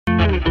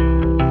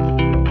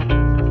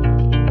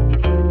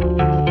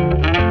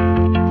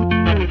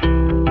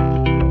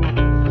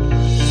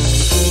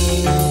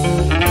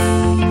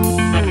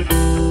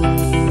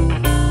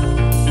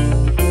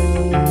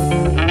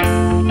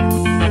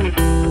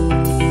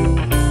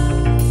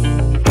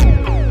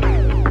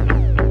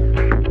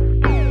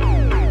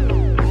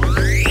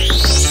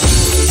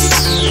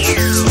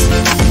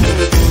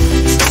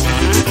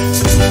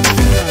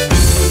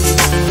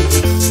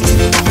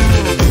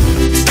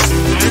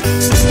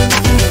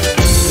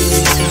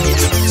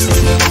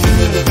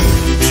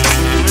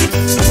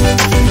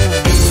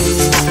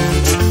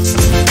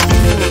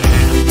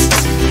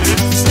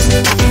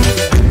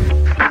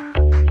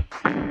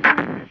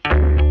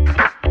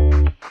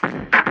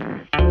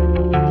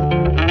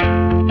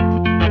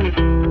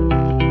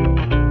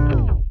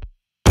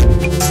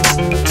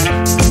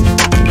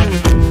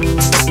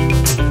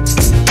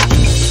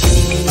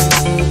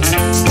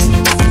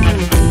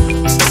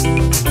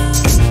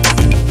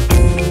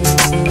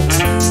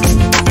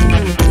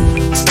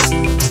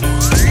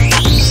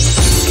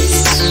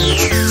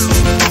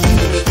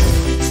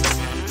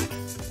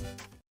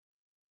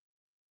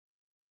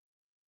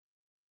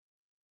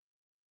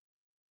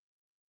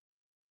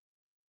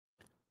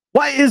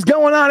What is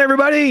going on,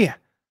 everybody?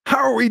 How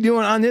are we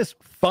doing on this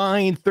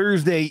fine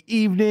Thursday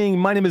evening?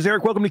 My name is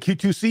Eric. Welcome to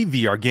Q2C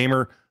VR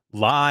Gamer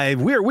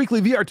Live. We are a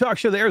weekly VR talk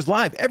show that airs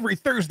live every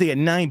Thursday at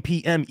 9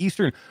 p.m.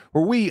 Eastern,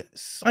 where we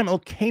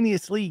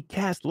simultaneously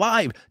cast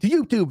live to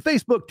YouTube,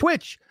 Facebook,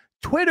 Twitch,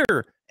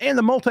 Twitter, and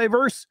the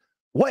multiverse.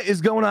 What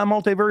is going on,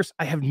 multiverse?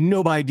 I have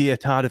no idea,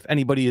 Todd, if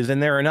anybody is in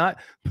there or not.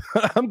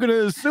 I'm going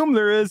to assume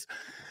there is.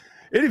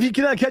 And if you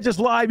cannot catch us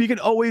live, you can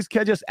always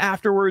catch us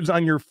afterwards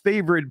on your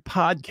favorite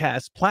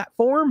podcast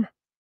platform.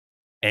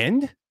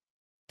 And,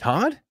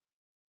 Todd,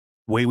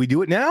 the way we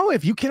do it now,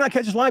 if you cannot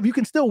catch us live, you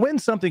can still win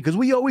something because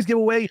we always give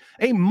away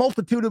a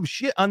multitude of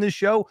shit on this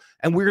show,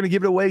 and we're going to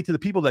give it away to the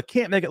people that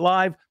can't make it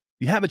live.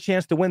 You have a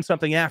chance to win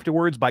something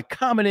afterwards by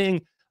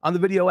commenting on the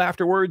video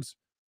afterwards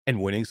and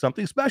winning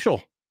something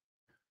special.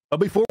 But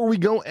before we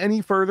go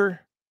any further,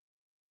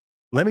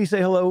 let me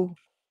say hello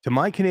to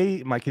my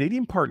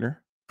Canadian partner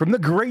from the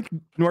great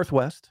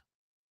Northwest,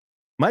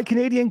 my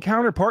Canadian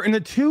counterpart and the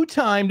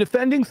two-time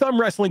defending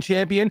thumb wrestling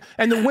champion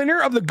and the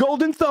winner of the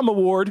Golden Thumb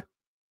Award,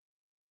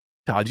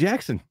 Todd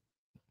Jackson.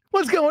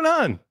 What's going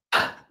on?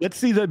 Let's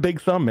see the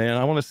big thumb, man.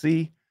 I want to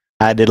see.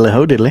 Hi, diddly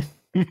ho, diddly.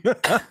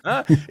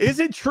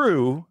 Is it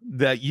true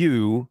that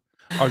you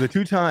are the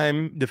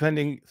two-time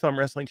defending thumb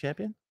wrestling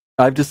champion?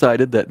 I've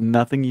decided that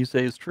nothing you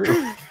say is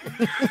true.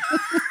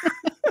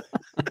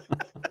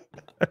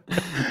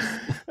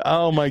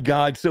 Oh my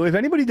God. So if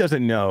anybody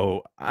doesn't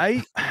know,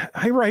 I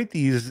write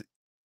these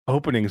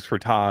openings for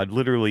Todd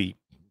literally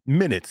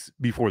minutes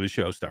before the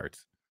show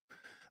starts.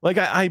 Like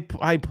I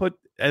put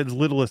as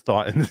little as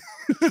thought in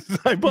as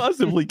I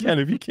possibly can,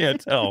 if you can't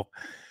tell.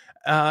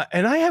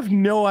 And I have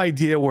no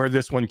idea where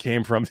this one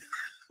came from.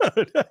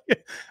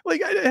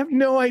 Like I have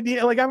no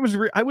idea. Like I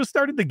was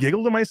starting to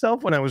giggle to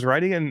myself when I was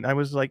writing, and I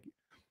was like,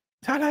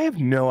 Todd, I have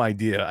no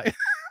idea.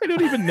 I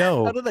don't even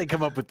know. How did they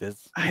come up with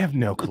this? I have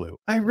no clue.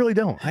 I really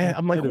don't.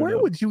 I'm like, where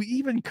would you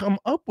even come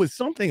up with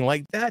something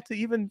like that to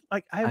even,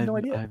 like, I have no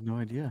idea. I have no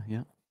idea,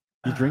 yeah.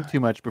 You drink too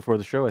much before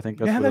the show. I think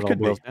that's Yeah, what that it all could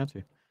boils be. down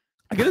to.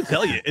 I gotta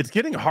tell you, it's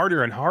getting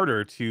harder and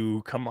harder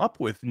to come up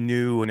with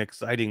new and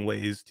exciting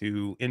ways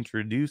to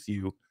introduce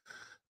you.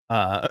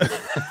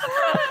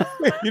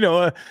 You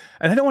know,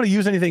 and I don't want to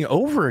use anything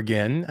over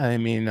again. I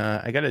mean,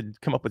 I got to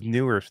come up with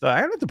newer stuff. I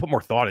have to put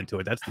more thought into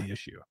it. That's the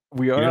issue.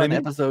 We are You know what I on mean?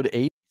 episode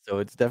 8, so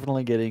it's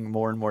definitely getting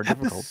more and more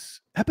difficult.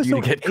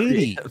 Episode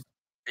 80.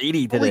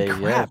 80 today. Holy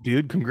crap,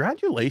 dude.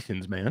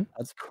 Congratulations, man.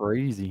 That's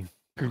crazy.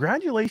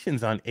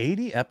 Congratulations on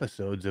 80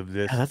 episodes of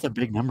this. Yeah, that's a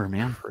big number,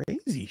 man.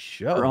 Crazy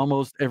show. For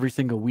almost every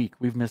single week.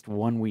 We've missed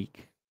 1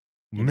 week.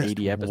 Missed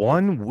 80 episodes.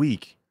 1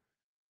 week.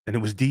 And it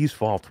was D's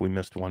fault we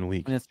missed 1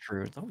 week. That's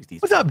true. It's always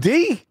these. What's up,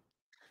 D?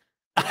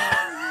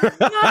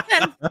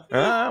 Nothing.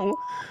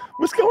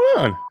 What's going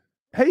on?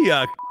 Hey,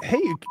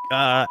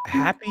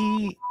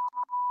 happy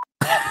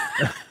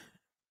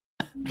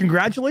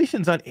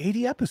congratulations on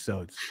 80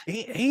 episodes.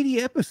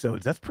 80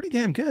 episodes. That's pretty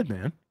damn good,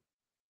 man.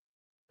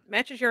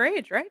 Matches your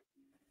age, right?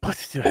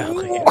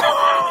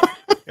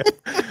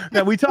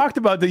 Now we talked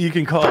about that you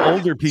can call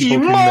older people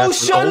can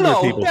mess with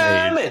older people's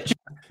age.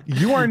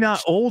 You are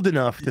not old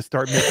enough to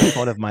start making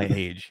fun of my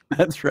age.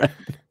 That's right.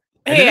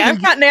 Hey,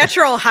 I've got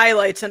natural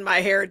highlights in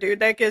my hair, dude.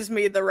 That gives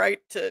me the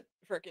right to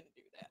freaking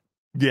do that.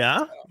 Yeah.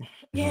 So,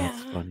 yeah.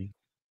 That's funny.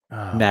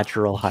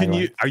 Natural Can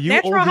highlight. you are you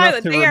Natural old enough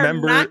highlights. to They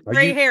remember? are not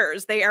gray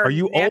hairs. They are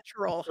you old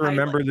natural to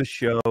remember highlights. the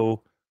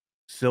show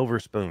Silver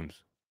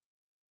Spoons?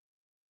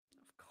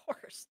 Of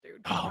course,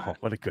 dude. Oh,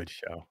 what a good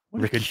show! What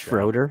a Ricky good show.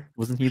 Schroeder?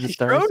 Wasn't he the Ricky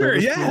star? of Schroeder,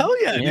 Silver yeah, Spoon?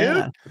 hell yeah,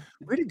 Yeah.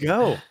 dude! Way to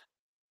go,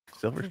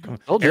 Silver Spoons.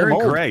 Told you I'm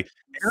Aaron old. Gray.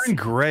 Aaron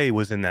Gray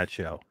was in that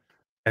show,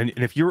 and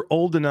if you're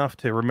old enough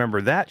to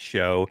remember that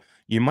show,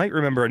 you might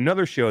remember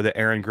another show that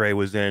Aaron Gray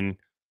was in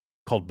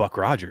called Buck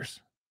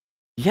Rogers.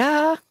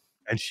 Yeah.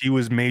 And she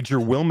was Major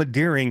Wilma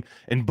Deering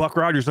in Buck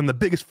Rogers. I'm the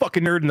biggest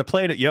fucking nerd in the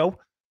planet, yo.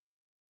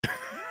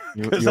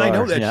 Because I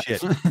know that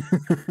shit.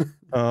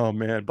 Oh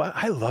man, but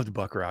I loved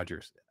Buck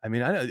Rogers. I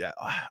mean, I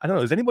don't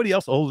know. Is anybody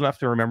else old enough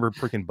to remember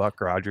freaking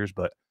Buck Rogers?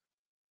 But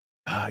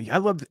I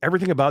loved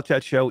everything about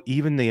that show.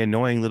 Even the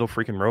annoying little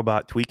freaking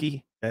robot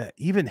Tweaky.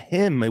 Even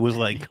him, it was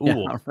like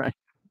cool. Yeah, right.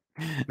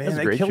 Man,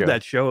 they killed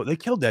that show. They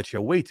killed that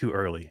show way too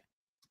early.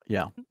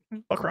 Yeah.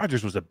 Buck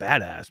Rogers was a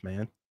badass,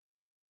 man.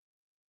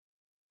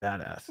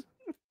 Badass.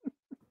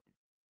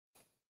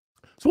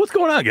 So what's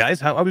going on, guys?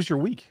 How was your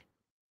week?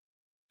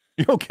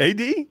 You okay,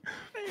 D?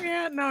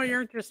 Yeah, no,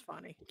 you're just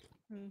funny.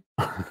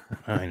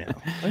 I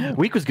know.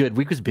 Week was good.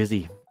 Week was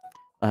busy.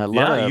 Have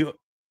you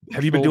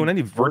been doing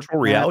any virtual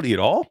reality at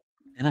all?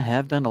 And I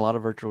have done a lot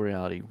of virtual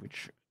reality,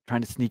 which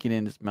trying to sneak it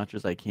in as much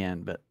as I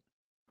can. But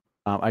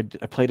I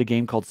played a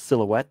game called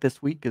Silhouette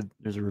this week.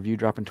 There's a review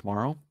dropping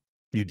tomorrow.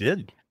 You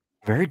did.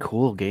 Very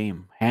cool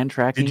game. Hand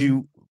tracking. Did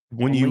you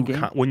when you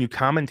game? when you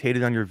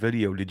commentated on your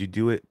video? Did you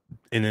do it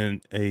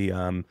in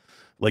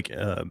like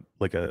a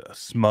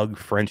smug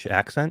French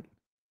accent?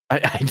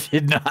 I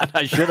did not.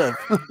 I should have.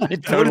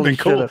 That would have been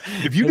cool.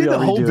 If you did the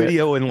whole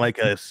video in like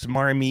a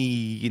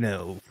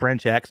smarmy,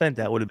 French accent,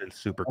 that would have been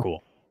super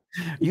cool.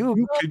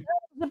 You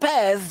the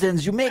past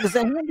and you make the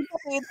hand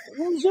puppet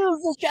into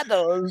the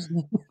shadows.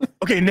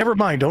 Okay, never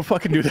mind. Don't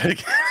fucking do that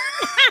again.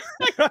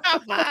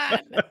 Come on.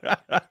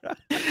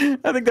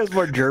 I think that's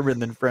more German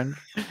than French.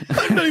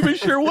 I'm not even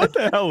sure what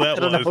the hell that I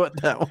don't was. know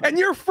what that was. And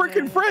you're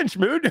freaking French,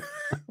 mood.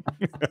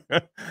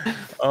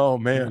 Oh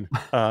man.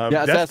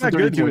 Yeah, that's not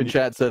good. Assassin32 in When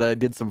chat said I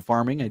did some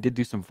farming. I did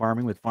do some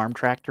farming with Farm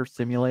Tractor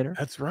Simulator.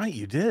 that's right,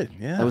 you did.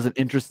 Yeah. That was an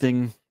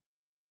interesting.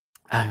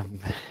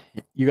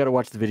 You got to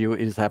watch the video.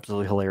 It is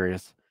absolutely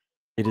hilarious.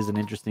 It is an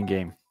interesting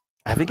game.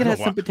 I think it has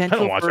some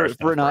potential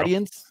for an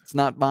audience. It's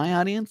not my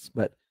audience,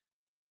 but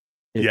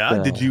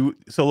did you?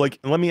 So, like,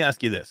 let me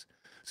ask you this: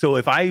 so,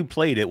 if I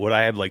played it, would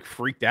I have like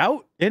freaked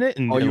out in it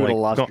and you would have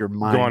like, lost your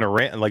mind, go on a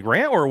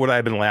rant, or would I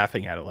have been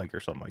laughing at it like or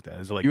something like that?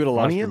 Is it like you would have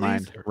lost funny your at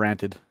mind, least, or-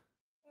 ranted?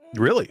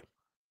 Really?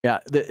 Yeah,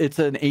 it's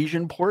an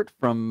Asian port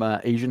from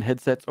Asian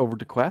headsets over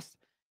to Quest,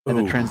 and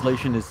the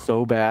translation is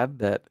so bad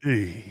that.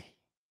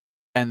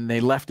 And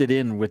they left it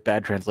in with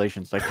bad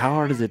translations. Like, how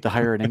hard is it to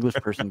hire an English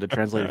person to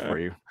translate it for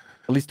you?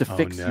 At least to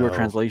fix your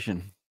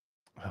translation.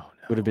 Oh, no.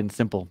 Would have been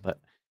simple, but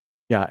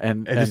yeah.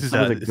 And this is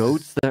some of the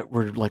goats that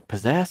were like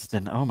possessed,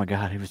 and oh my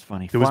god, it was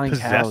funny. There was Flying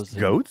possessed cows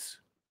goats.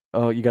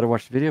 Oh, you got to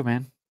watch the video,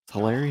 man. It's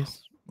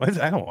hilarious.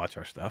 I don't watch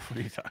our stuff. What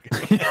are you talking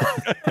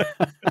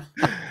about?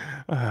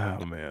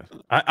 Oh man,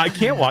 I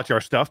can't watch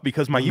our stuff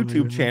because my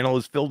YouTube channel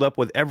is filled up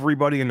with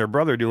everybody and their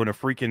brother doing a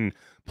freaking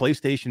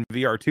PlayStation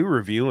VR 2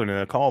 review and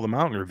a Call of the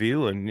Mountain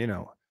review,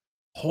 and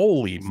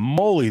holy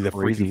moly, the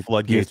freaking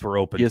floodgates were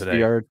open today.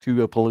 PSVR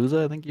 2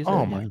 Palooza, I think you said.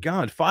 Oh my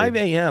god, 5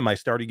 a.m. I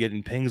started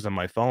getting pings on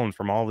my phone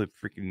from all the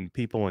freaking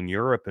people in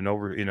Europe and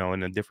over,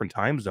 in the different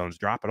time zones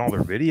dropping all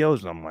their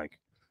videos, and I'm like,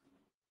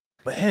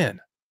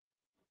 man,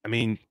 I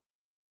mean,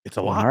 it's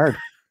a lot. Hard.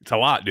 It's a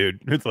lot,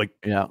 dude. It's like,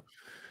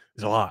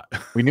 it's a lot.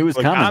 We knew it was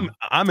coming.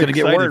 I'm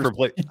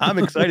excited I'm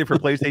excited for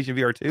PlayStation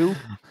VR 2.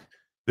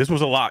 This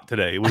was a lot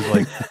today. It was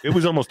like it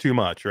was almost too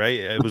much, right?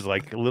 It was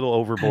like a little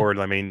overboard.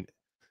 I mean,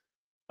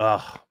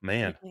 oh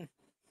man.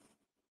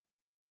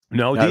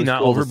 No, do you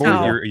not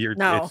overboard? You're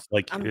no,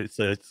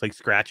 it's like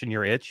scratching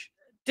your itch.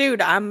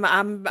 Dude,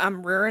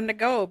 I'm rearing to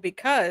go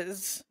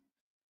because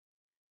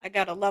I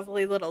got a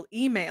lovely little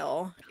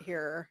email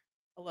here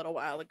a little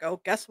while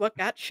ago. Guess what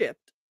got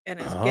shipped and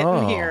is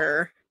getting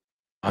here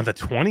on the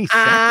 22nd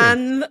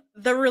on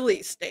the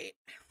release date.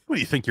 What do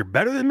you think? You're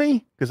better than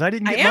me because I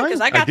didn't get mine? Because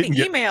I got the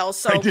email.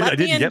 So let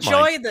me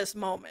enjoy this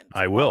moment.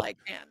 I will. I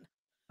can.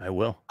 I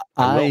will.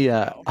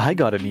 I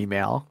got an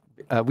email.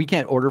 We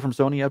can't order from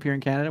Sony up here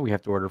in Canada. We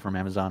have to order from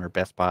Amazon or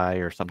Best Buy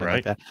or something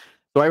like that.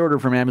 So I ordered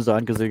from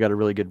Amazon because they got a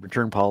really good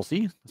return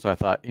policy. So I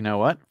thought, you know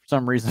what? For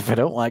some reason, if I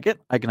don't like it,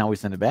 I can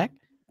always send it back.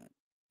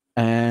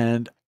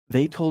 And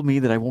they told me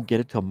that I won't get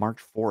it till March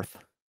 4th.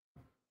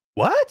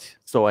 What?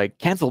 So I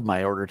canceled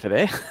my order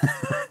today.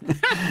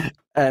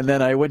 And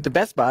then I went to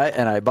Best Buy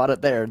and I bought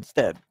it there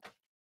instead.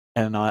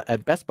 And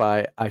at Best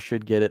Buy, I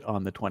should get it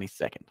on the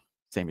 22nd.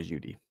 Same as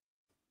UD.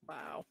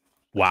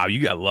 Wow, you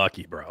got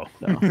lucky, bro.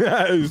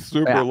 So.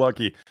 Super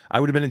lucky. I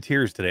would have been in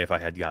tears today if I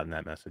had gotten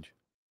that message.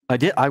 I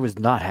did. I was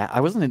not. I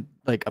wasn't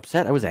like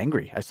upset. I was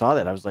angry. I saw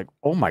that. I was like,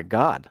 "Oh my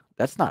god,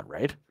 that's not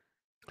right."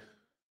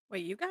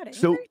 Wait, you got angry?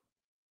 So,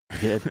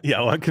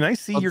 yeah. Well, can I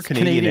see your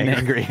Canadian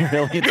angry?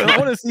 Really? I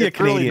want to see a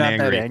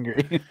Canadian really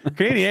angry.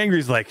 Canadian angry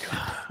is like,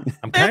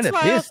 I'm kind of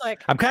pissed.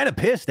 Like, I'm kind of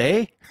pissed,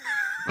 eh?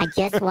 I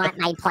just want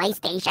my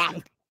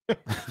PlayStation.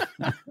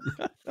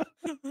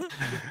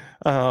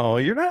 Oh,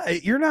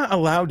 you're not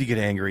allowed to get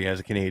angry as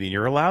a Canadian.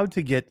 You're allowed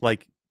to get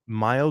like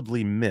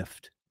mildly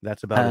miffed.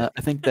 That's about it.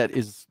 I think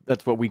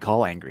that's what we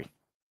call angry.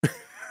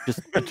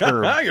 Just a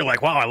term. You're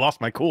like, wow, I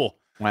lost my cool.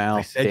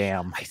 Well,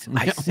 damn.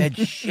 I said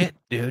shit,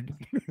 dude.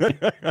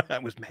 I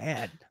was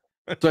mad.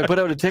 So I put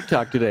out a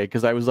TikTok today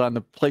because I was on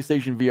the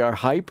PlayStation VR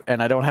hype,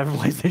 and I don't have a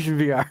PlayStation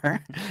VR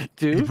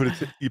 2.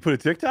 You put a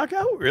TikTok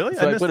out? Really?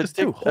 So I put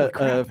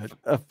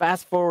a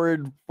fast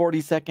forward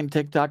 40-second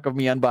TikTok of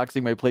me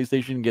unboxing my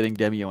PlayStation, getting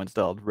Demio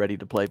installed, ready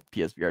to play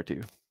PSVR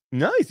 2.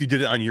 Nice. You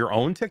did it on your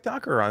own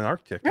TikTok or on our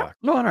TikTok? Yeah,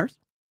 no, on ours.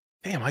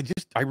 Damn, I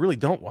really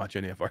don't watch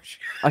any of our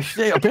shit. I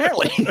say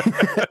apparently.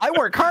 I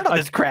work hard on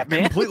this crap,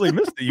 man. Completely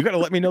missed it. You got to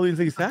let me know these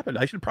things happened.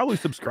 I should probably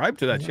subscribe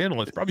to that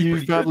channel. It's probably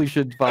you probably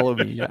should follow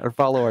me or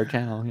follow our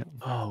channel. Yeah.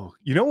 Oh,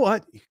 you know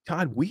what,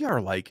 Todd? We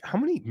are like how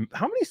many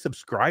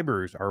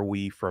subscribers are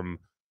we from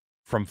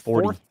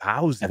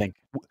 4,000? I think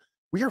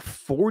we are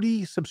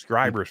 40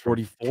 subscribers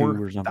from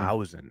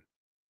 4,000.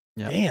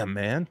 Yeah. Damn,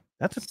 man,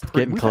 that's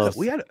getting close.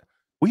 We had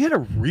a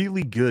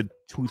really good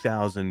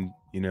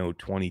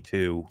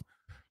 2022.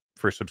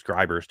 For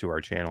subscribers to our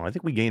channel. I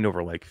think we gained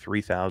over like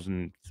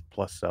 3,000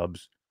 plus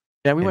subs.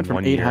 Yeah, we went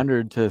from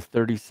 800 to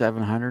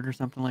 3,700 or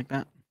something like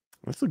that.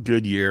 That's a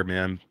good year,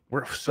 man.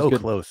 We're so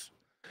close.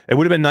 It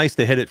would have been nice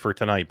to hit it for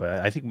tonight, but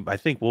I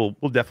think we'll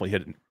definitely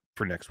hit it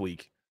for next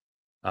week.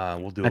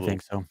 We'll do. I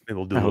think so. Maybe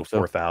we'll do a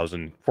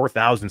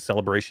 4,000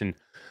 celebration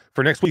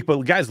for next week. But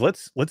guys,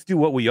 let's do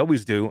what we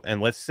always do, and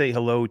let's say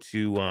hello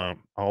to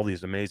all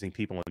these amazing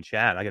people in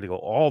chat. I got to go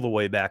all the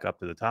way back up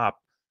to the top.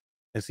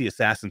 And see,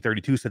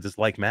 Assassin32 says it's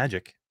like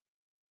magic.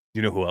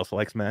 You know who else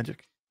likes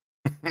magic?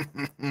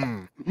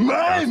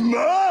 My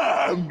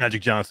mom!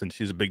 Magic Johnson.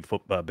 She's a big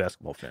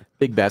basketball fan.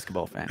 Big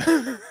basketball fan.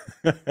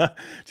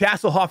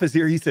 Tasselhoff is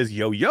here. He says,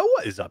 yo,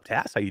 what is up,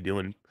 Tass? How you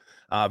doing?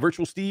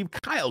 Virtual Steve,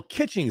 Kyle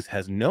Kitchings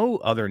has no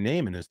other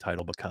name in his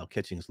title, but Kyle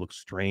Kitchings looks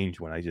strange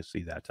when I just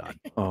see that, Todd.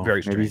 Oh,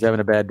 Very strange. maybe he's having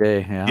a bad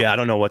day. Yeah. Yeah, I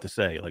don't know what to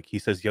say. Like he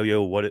says,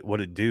 yo, what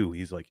it do?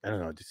 He's like, I don't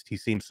know. Just he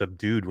seems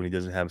subdued when he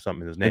doesn't have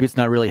something in his name. Maybe it's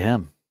not really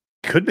him.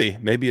 Could be.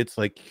 Maybe it's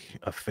like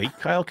a fake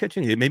Kyle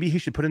Kitchings. Maybe he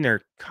should put in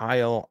there,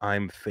 Kyle,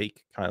 I'm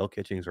fake Kyle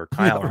Kitchings, or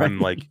Kyle, I'm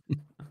like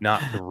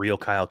not the real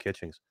Kyle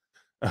Kitchings.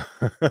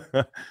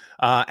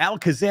 Al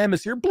Kazam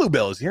is here.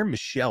 Bluebell is here.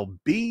 Michelle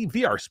B.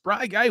 VR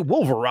Spry Guy.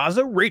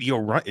 Wolveraza. Radio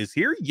Runt is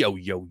here. Yo.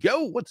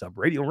 What's up,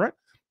 Radio Runt?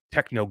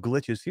 Techno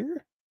Glitch is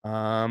here.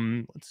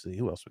 Let's see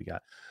who else we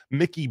got.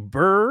 Mickey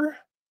Burr.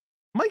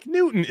 Mike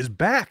Newton is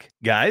back,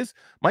 guys.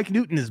 Mike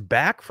Newton is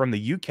back from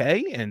the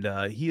UK,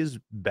 and he is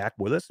back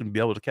with us and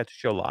be able to catch the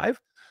show live.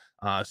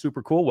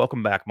 Super cool.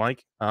 Welcome back,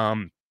 Mike.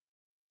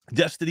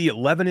 Destiny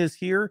 11 is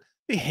here.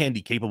 A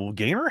handy, capable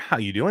gamer. How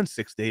you doing?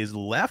 6 days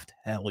left.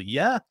 Hell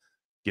yeah.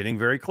 Getting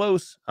very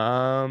close.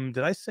 Did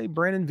I say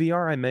Brandon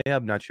VR? I may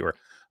have. Not sure.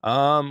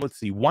 Let's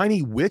see.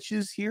 Whiny Witch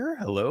is here.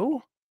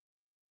 Hello.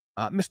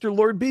 Mr.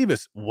 Lord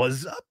Beavis.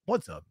 What's up?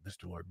 What's up,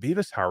 Mr. Lord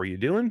Beavis? How are you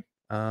doing?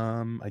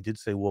 I did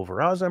say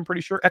Wolveraza, I'm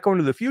pretty sure. Echo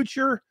into the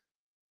Future.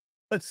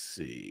 Let's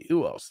see.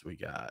 Who else we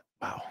got?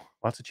 Wow.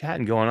 Lots of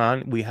chatting going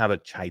on. We have a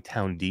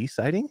Chi-Town D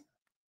sighting.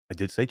 I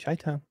did say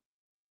Chi-Town.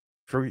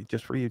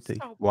 Just for you, T.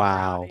 So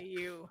Wow. proud of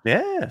you.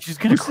 Yeah. She's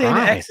gonna Hussein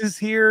cry. X is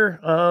here.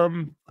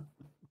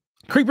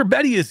 Creeper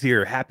Betty is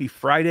here. Happy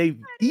Friday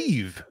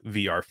Eve,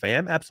 VR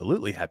fam.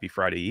 Absolutely happy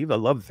Friday Eve. I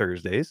love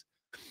Thursdays.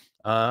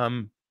 We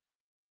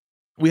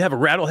have a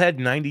Rattlehead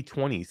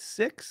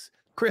 9026,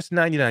 Chris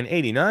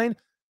 9989,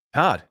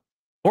 Todd.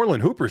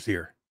 Orland Hooper's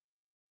here.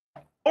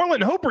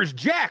 Orland Hooper's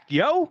jacked,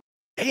 yo.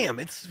 Damn,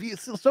 it's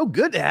so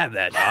good to have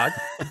that, Todd.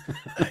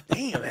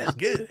 Damn, that's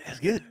good. That's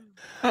good.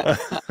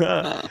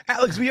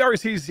 Alex VR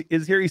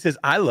is here. He says,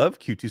 I love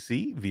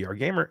Q2C VR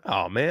gamer.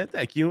 Oh man,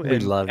 thank you. We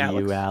love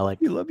you, Alex.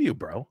 We love you,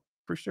 bro.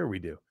 For sure we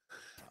do.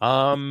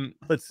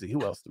 Let's see,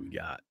 who else do we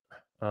got?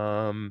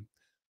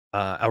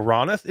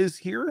 Araneth is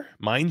here.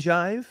 Mind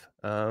Jive.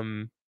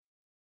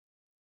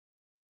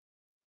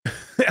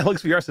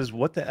 Alex VR says,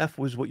 what the F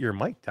was your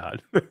mic,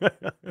 Todd?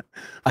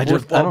 I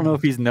don't know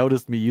if he's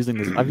noticed me using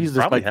this. I've used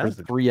this Probably mic for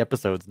hasn't. 3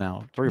 episodes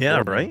now. 3 or 4 Yeah,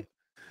 maybe. right?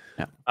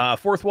 Yeah.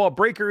 Fourth Wall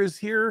Breaker is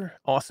here.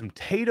 Awesome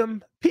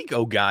Tatum.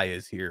 Pico Guy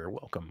is here.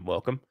 Welcome.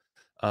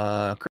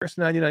 Chris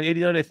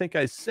 9989, I think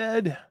I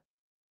said.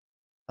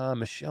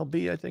 Michelle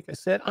B, I think I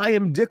said. I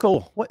am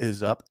Dickel. What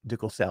is up?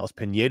 Dickel Salas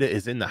Pineda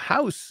is in the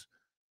house.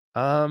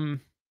 We have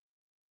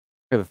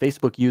a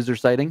Facebook user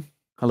sighting.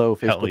 Hello,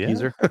 Hell Facebook yeah.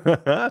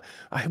 user.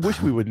 I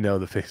wish we would know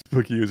the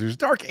Facebook users.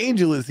 Dark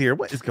Angel is here.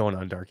 What is going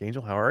on, Dark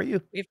Angel? How are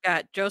you? We've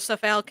got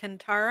Joseph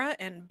Alcantara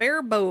and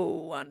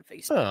Bearbo on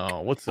Facebook.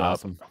 Oh, what's up?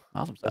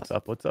 Awesome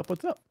stuff. What's up?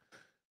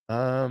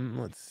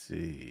 Let's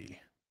see.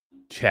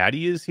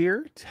 Chatty is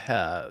here.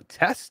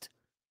 Test.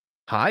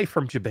 Hi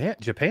from Japan,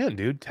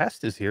 dude.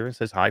 Test is here and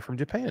says hi from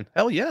Japan.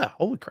 Hell yeah.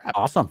 Holy crap.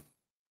 Awesome.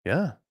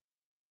 Yeah.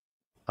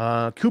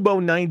 Kubo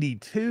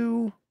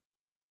 92.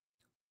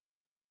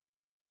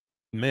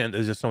 Man,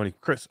 there's just so many.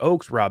 Chris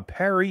Oakes, Rob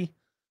Perry.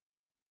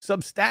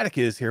 Substatic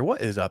is here.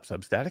 What is up,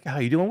 Substatic? How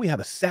you doing? We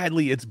have a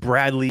Sadly It's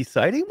Bradley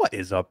sighting. What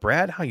is up,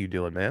 Brad? How you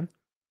doing, man?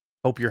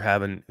 Hope you're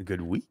having a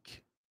good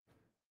week.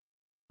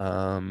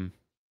 I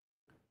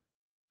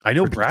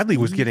know Bradley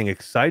was getting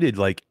excited,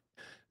 like,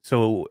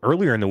 so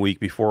earlier in the week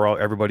before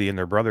everybody and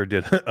their brother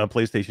did a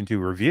PlayStation 2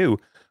 review,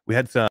 we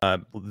had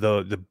the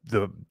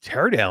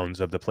teardowns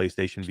of the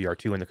PlayStation VR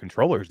 2 and the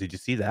controllers. Did you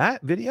see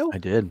that video? I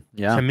did.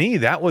 Yeah. To me,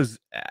 that was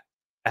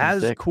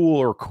as sick. cool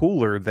or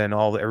cooler than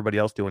everybody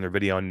else doing their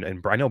video.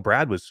 And I know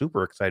Brad was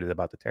super excited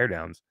about the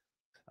teardowns.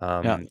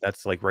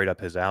 That's like right up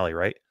his alley,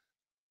 right?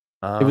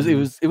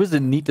 It was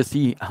neat to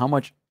see how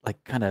much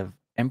like kind of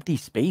empty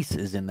space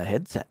is in the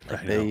headset.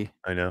 Like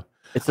I know.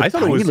 It's a I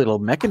thought it tiny was little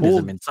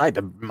mechanism cool. inside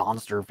the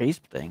monster face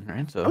thing,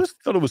 right? So I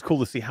just thought it was cool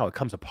to see how it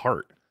comes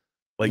apart.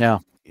 Like, yeah.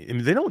 I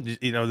mean, they don't,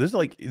 there's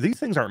like, these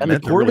things aren't And the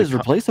meant to cord really is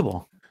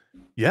replaceable.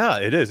 Yeah,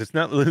 it is. It's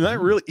not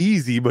really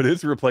easy, but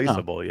it's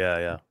replaceable.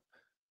 Yeah.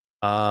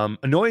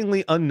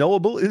 Annoyingly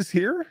Unknowable is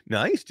here.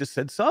 Nice. Just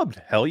said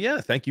subbed. Hell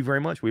yeah. Thank you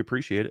very much. We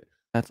appreciate it.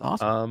 That's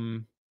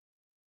awesome.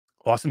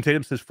 Awesome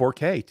Tatum says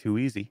 4K. Too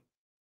easy.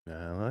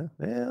 Yeah.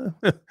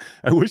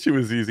 I wish it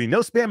was easy.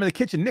 No spam in the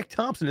kitchen. Nick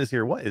Thompson is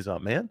here. What is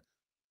up, man?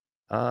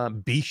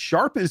 B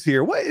Sharp is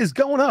here. What is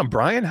going on,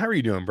 Brian? How are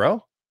you doing,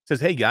 bro?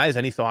 Says, hey guys,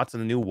 any thoughts on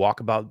the new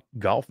Walkabout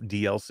Golf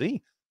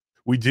DLC?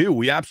 We do.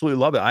 We absolutely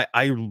love it.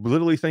 I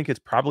literally think it's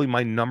probably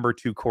my number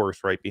 2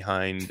 course, right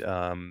behind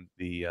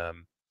the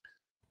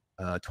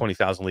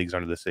 20,000 Leagues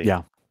Under the Sea.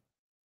 Yeah.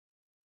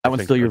 That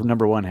one's still your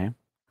number 1, hey?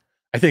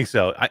 I think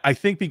so. I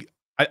think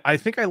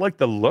I like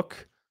the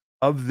look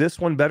of this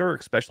one better,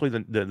 especially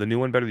the new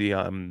one better, the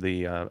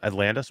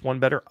Atlantis one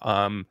better.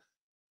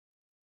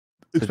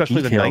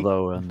 especially the detail, night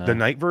though, and the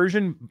night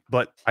version.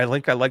 But I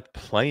liked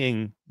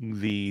playing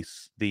the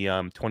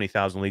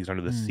 20,000 Leagues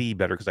Under the Sea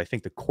better because I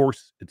think the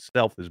course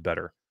itself is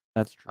better.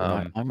 That's true.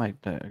 I might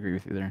agree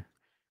with you there.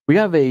 We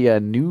have a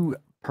new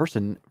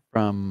person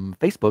from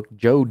Facebook,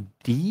 Joe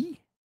Dia.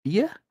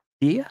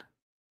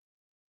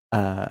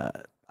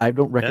 I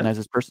don't recognize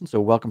this person,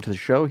 so welcome to the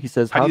show. He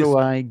says, "How do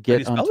I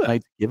get on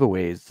tonight's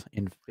giveaways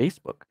in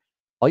Facebook?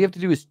 All you have to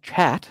do is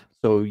chat,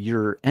 so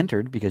you're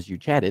entered because you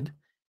chatted.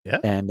 Yeah.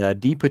 And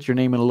D puts your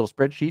name in a little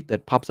spreadsheet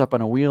that pops up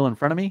on a wheel in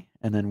front of me,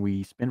 and then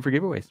we spin for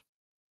giveaways.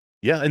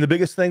 Yeah, and the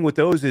biggest thing with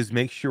those is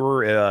make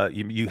sure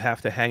you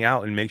have to hang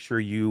out and make sure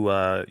you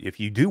if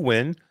you do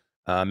win,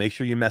 make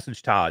sure you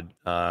message Todd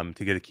to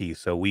get a key.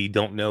 So we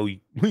don't know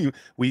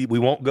we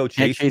won't go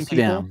chasing people.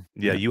 Down.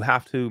 Yeah, you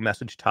have to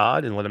message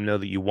Todd and let him know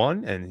that you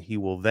won, and he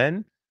will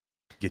then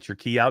get your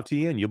key out to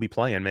you, and you'll be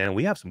playing, man.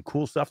 We have some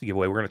cool stuff to give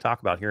away. We're going to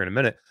talk about here in a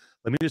minute.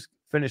 Let me just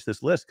finish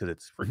this list because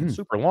it's freaking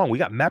super long. We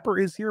got Mepper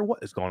is here.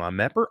 What is going on?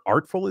 Mepper,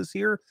 Artful is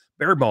here.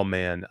 Bearball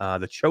Man,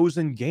 the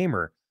Chosen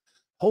Gamer.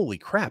 Holy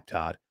crap,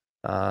 Todd.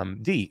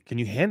 D, can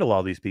you handle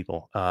all these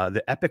people?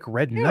 The Epic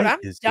Red Knight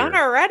is done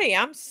here. already.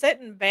 I'm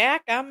sitting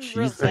back. I'm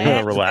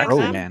relaxing.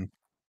 Relaxing. Man.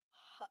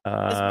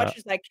 As much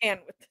as I can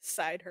with the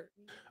side hurt.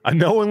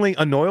 Unknowingly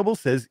Unknowable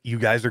says, you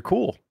guys are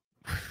cool.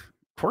 Of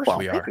course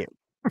we are.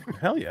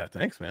 Hell yeah.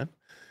 Thanks, man.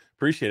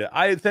 Appreciate it.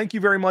 I thank you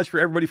very much for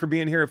everybody for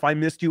being here. If I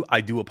missed you,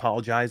 I do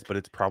apologize, but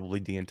it's probably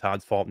D and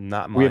Todd's fault,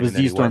 not mine. We have a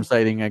Z-Storm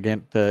sighting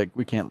again.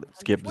 We can't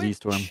skip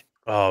Z-Storm.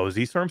 Oh,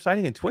 Z-Storm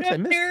sighting in Twitch? I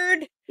missed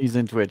nerd. He's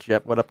in Twitch.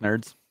 Yep. What up,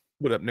 nerds?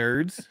 What up,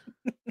 nerds?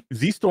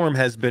 Z-Storm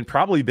has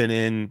probably been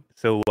in.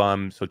 So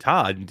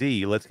Todd and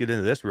D, let's get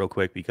into this real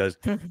quick because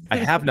I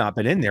have not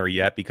been in there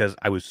yet because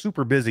I was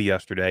super busy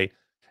yesterday.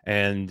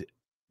 And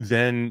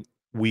then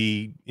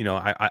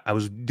I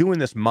was doing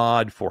this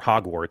mod for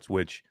Hogwarts,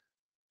 which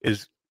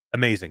is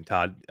amazing,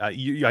 Todd.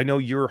 I know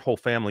your whole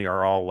family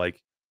are all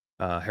like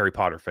Harry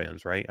Potter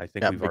fans, right? I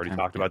think we've already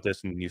talked about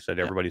this, and you said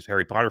everybody's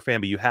Harry Potter fan,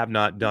 but you have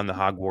not done the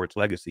Hogwarts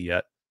Legacy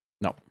yet.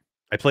 No.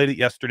 I played it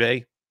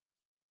yesterday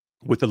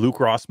with the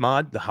Luke Ross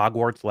mod, the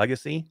Hogwarts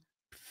Legacy.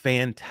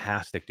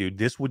 Fantastic, dude.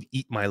 This would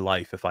eat my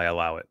life if I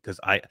allow it because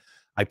I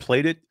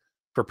played it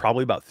for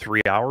probably about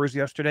 3 hours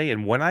yesterday,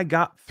 and when I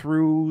got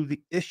through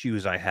the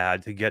issues I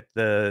had to get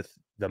the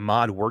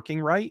mod working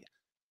right,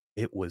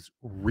 it was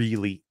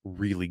really,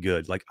 really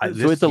good. Like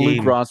so it's a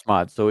Luke Ross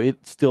mod, so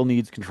it still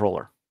needs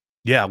controller.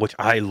 Yeah, which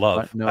I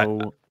love.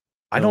 No,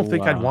 I don't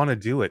think I'd want to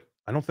do it.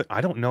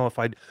 I don't know if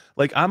I'd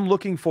like. I'm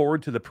looking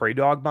forward to the Prey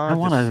Dog mod. I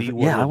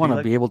want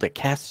to be able to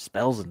cast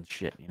spells and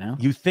shit. You know,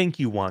 you think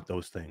you want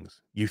those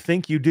things. You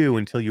think you do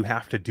until you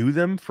have to do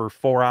them for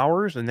 4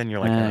 hours, and then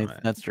you're like, oh,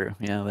 that's true.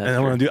 Yeah, and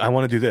I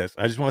want to do this.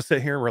 I just want to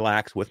sit here and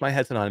relax with my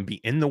headset on and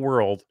be in the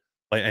world.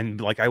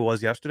 Like I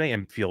was yesterday,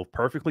 and feel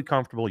perfectly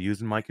comfortable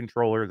using my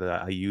controller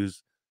that I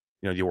use.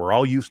 We're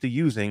all used to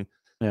using.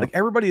 Yeah. Like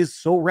everybody is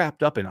so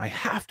wrapped up in, I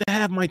have to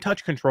have my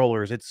touch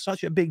controllers. It's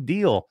such a big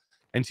deal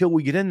until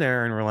we get in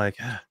there and we're like,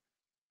 do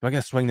I got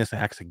to swing this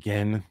axe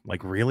again?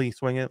 Like really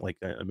swing it? Like,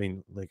 I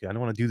mean, like I don't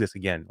want to do this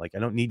again. Like I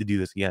don't need to do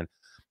this again.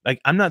 Like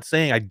I'm not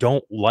saying I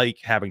don't like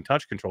having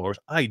touch controllers.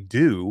 I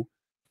do.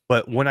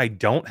 But when I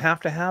don't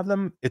have to have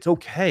them, it's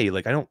okay.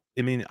 Like it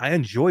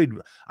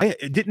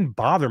didn't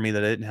bother me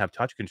that I didn't have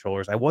touch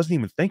controllers. I wasn't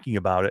even thinking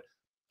about it.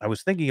 I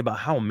was thinking about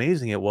how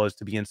amazing it was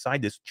to be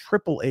inside this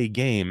AAA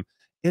game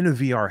in a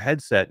VR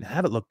headset and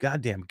have it look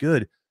goddamn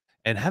good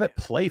and have it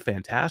play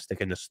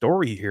fantastic. And the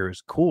story here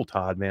is cool,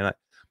 Todd, man.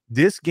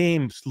 This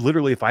game,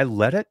 literally,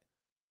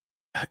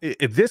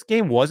 if this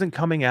game wasn't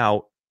coming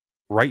out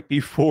right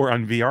before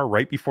on VR,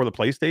 right before the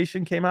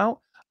PlayStation came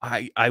out,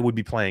 I would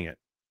be playing it.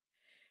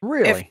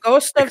 Really? If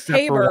Ghost of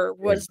Tabor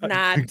was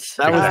not...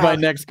 That was my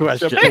next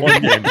question.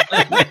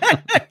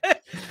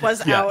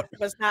 was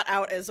not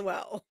out as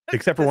well.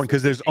 Except for one,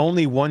 because there's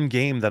only one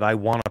game that I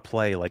want to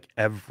play like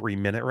every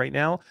minute right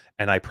now,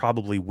 and I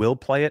probably will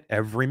play it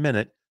every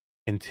minute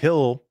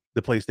until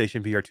the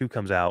PlayStation VR 2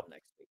 comes out,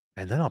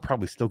 and then I'll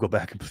probably still go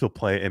back and still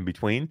play it in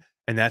between,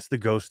 and that's the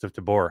Ghost of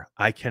Tabor.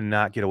 I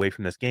cannot get away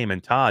from this game.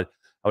 And Todd,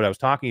 what I was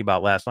talking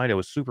about last night, I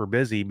was super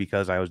busy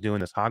because I was doing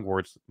this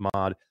Hogwarts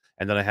mod,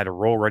 and then I had to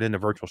roll right into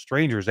Virtual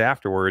Strangers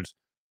afterwards,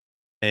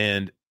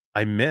 and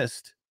I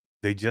missed.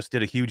 They just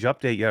did a huge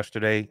update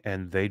yesterday,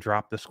 and they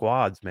dropped the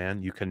squads,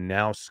 man. You can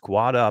now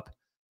squad up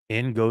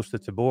in Ghost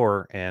of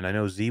Tabor, and I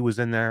know Z was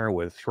in there,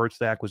 with Short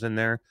Stack was in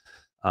there.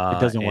 It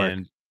doesn't work.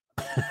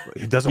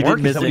 It doesn't work.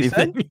 Miss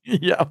anything.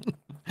 Yeah.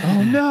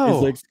 Oh no!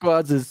 It's like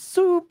squads is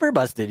super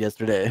busted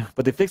yesterday,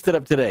 but they fixed it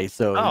up today.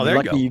 So there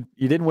lucky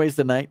you didn't waste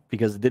the night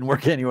because it didn't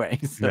work anyway.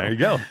 So there you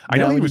go. I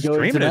know he was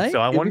streaming it, so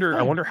I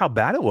wonder how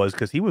bad it was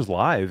because he was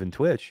live in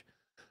Twitch.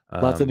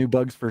 Lots of new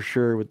bugs for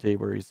sure with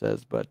Tabor, he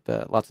says, but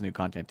lots of new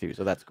content too.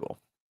 So that's cool.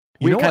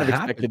 We kind of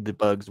expected the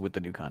bugs with the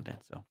new content.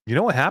 So you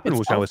know what happened,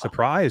 which I was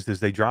surprised, is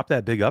they dropped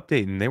that big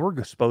update and they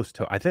were supposed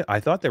to. I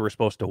thought they were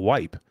supposed to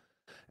wipe.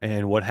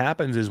 And what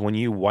happens is when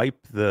you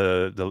wipe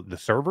the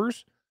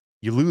servers,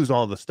 you lose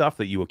all the stuff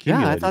that you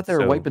accumulated. Yeah, I thought they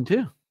were wiping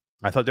too.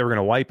 I thought they were going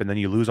to wipe, and then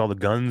you lose all the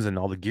guns and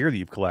all the gear that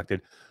you've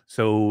collected.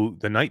 So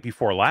the night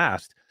before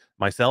last,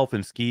 myself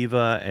and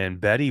Skiva and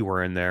Betty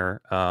were in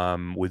there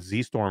with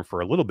Z-Storm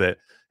for a little bit,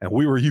 and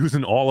we were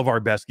using all of our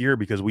best gear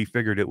because we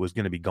figured it was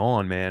going to be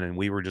gone, man. And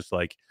we were just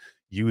like,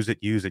 use it,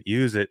 use it,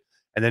 use it.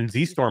 And then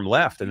Z-Storm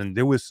left, and then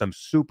there was some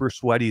super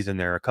sweaties in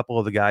there. A couple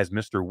of the guys,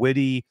 Mr.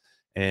 Witty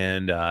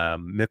and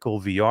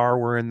Mickle VR,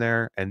 were in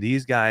there, and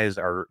these guys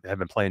have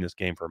been playing this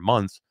game for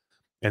months.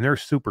 And they're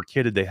super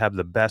kitted. They have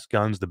the best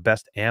guns, the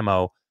best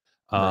ammo,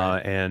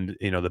 and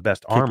the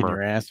best Kicking armor.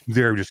 your ass.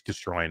 They're just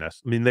destroying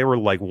us. I mean, they were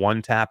like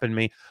one tapping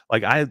me.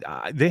 Like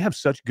they have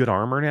such good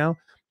armor now.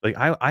 Like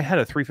I had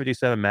a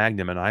 357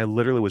 Magnum, and I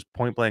literally was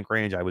point blank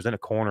range. I was in a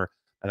corner,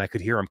 and I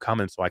could hear him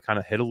coming, so I kind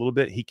of hit a little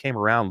bit. He came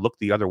around, looked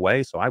the other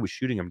way, so I was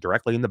shooting him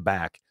directly in the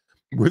back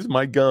with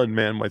my gun,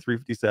 man, my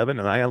 357,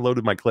 and I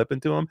unloaded my clip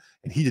into him,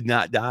 and he did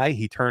not die.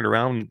 He turned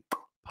around,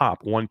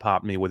 popped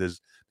me with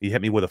his. He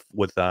hit me with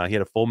he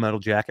had a full metal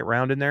jacket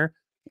round in there.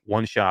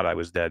 One shot, I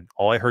was dead.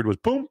 All I heard was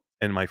boom,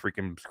 and my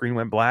freaking screen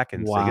went black.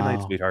 And say goodnight,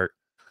 Wow. sweetheart.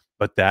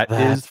 But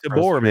that's the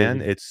bore, man.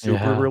 frustrating. It's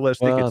super Yeah.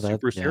 realistic. Well, It's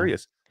super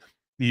serious.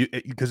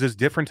 Because there's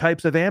different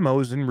types of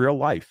ammos in real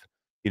life,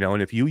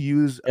 and if you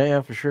use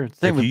Yeah, for sure.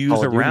 Same if with you use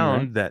Call a of Duty,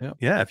 round right? that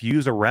Yep. if you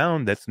use a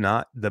round that's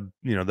not the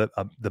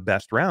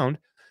best round,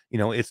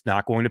 it's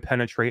not going to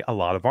penetrate a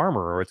lot of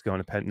armor, or it's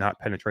going to not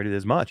penetrate it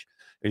as much.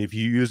 And if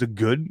you use a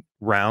good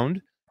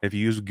round, if you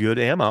use good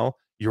ammo,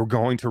 you're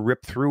going to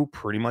rip through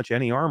pretty much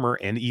any armor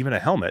and even a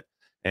helmet.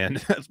 And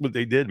that's what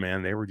they did,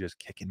 man. They were just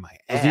kicking my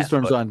ass.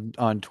 Z-Storm's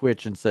on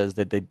Twitch and says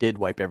that they did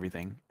wipe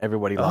everything.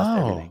 Everybody lost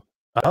everything.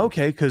 So,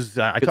 okay, because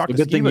I it's talked a to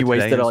good thing Skiva you today,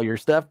 wasted and all your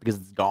stuff because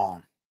it's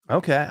gone.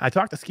 okay, I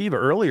talked to Skiva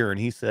earlier, and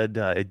he said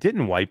it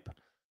didn't wipe,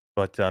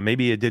 but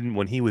maybe it didn't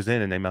when he was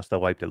in, and they must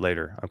have wiped it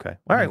later. Okay,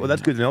 all right. Well,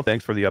 that's good to know.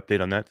 Thanks for the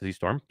update on that,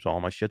 Z-Storm. So all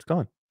my shit's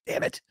gone.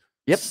 Damn it.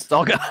 Yep, it's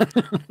all gone.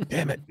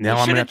 Damn it. You Now I'm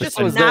should gonna have have to just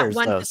spend. not theirs,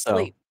 went though, to so.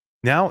 sleep.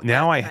 Now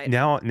Last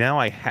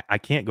night. I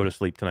can't go to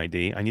sleep tonight,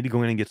 D. I need to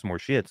go in and get some more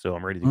shit, so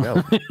I'm ready to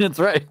go. That's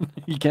right.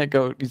 You can't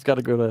go. He's got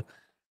to go to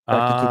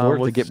back to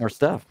work to get more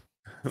stuff.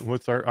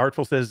 What's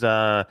Artful says?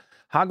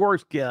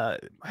 Hogwarts.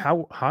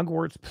 How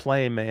Hogwarts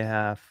play may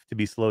have to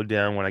be slowed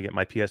down when I get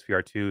my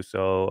PSVR 2,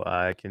 so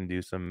I can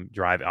do some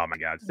drive. Oh my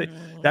god, see,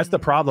 that's the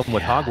problem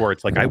with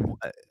Hogwarts. Like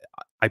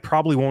I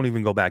probably won't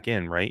even go back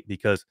in, right?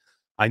 Because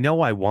I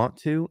know I want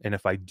to, and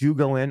if I do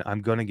go in,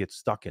 I'm gonna get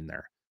stuck in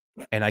there,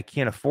 and I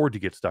can't afford to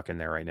get stuck in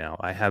there right now.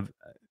 I have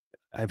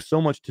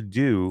so much to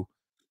do,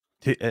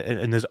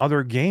 and there's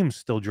other games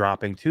still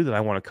dropping too that I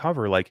want to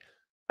cover. Like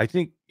I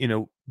think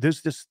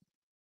there's just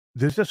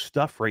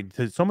stuff, right?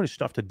 There's so much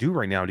stuff to do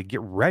right now to get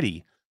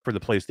ready for the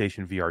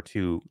PlayStation VR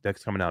 2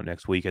 that's coming out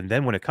next week, and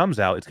then when it comes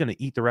out, it's going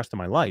to eat the rest of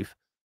my life,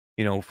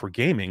 for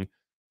gaming.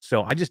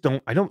 So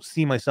I don't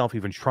see myself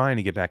even trying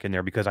to get back in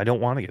there because I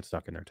don't want to get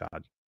stuck in there,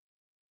 Todd.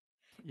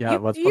 Yeah,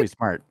 well, that's You probably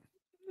smart.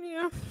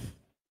 yeah. What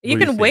You are you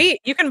can saying?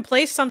 wait. You can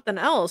play something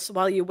else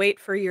while you wait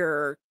for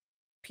your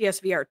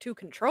PSVR 2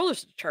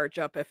 controllers to charge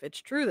up if it's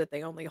true that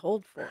they only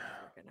hold 4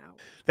 freaking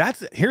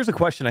hours. Here's a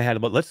question I had,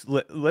 but let's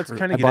True. kind I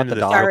of get bought into the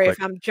this dollar. real Sorry quick.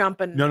 if I'm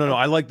jumping. No.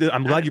 I like this.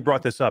 I'm glad you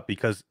brought know. this up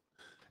because,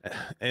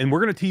 and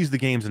we're going to tease the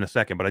games in a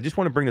second, but I just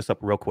want to bring this up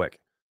real quick.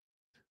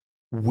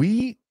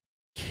 We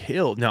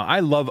killed. Now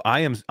I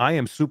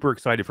am super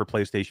excited for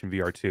PlayStation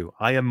VR 2.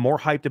 I am more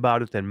hyped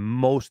about it than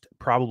most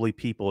probably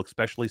people,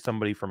 especially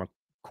somebody from a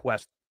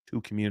Quest 2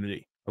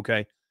 community.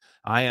 Okay.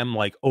 I am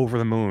like over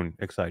the moon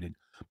excited.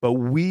 But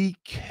we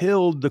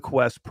killed the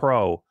Quest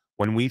Pro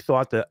when we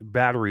thought the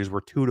batteries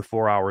were 2 to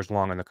 4 hours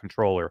long on the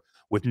controller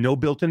with no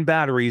built-in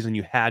batteries, and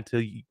you had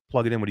to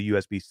plug it in with a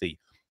USB-C.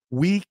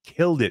 We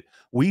killed it.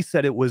 We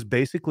said it was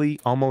basically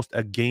almost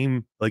a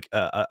game, like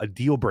a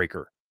deal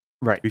breaker.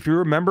 Right. If you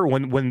remember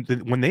when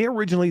they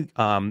originally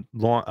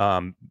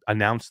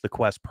announced the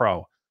Quest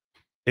Pro,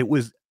 it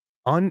was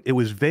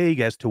vague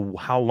as to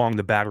how long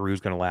the battery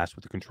was going to last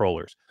with the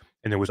controllers.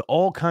 And there was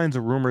all kinds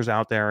of rumors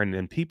out there,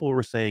 and people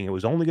were saying it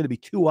was only going to be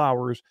 2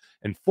 hours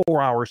and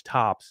 4 hours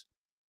tops.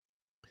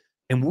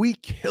 And we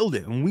killed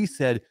it. And we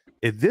said,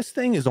 if this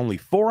thing is only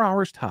 4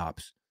 hours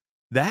tops,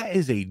 that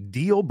is a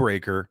deal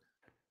breaker.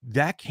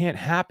 That can't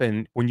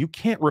happen when you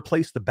can't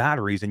replace the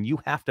batteries and you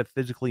have to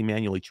physically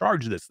manually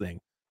charge this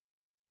thing.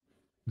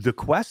 The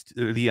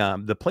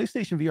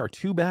PlayStation VR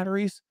 2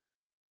 batteries,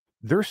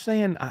 they're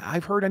saying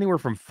I've heard anywhere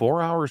from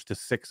 4 hours to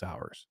 6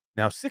 hours.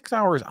 Now, 6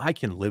 hours I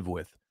can live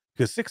with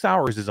because 6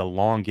 hours is a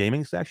long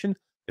gaming session.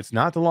 It's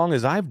not the long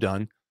as I've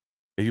done.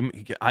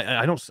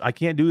 I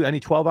can't do any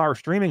 12-hour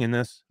streaming in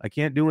this. I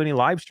can't do any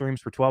live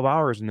streams for 12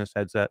 hours in this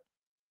headset.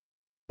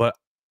 But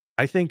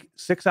I think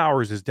 6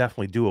 hours is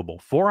definitely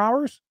doable. 4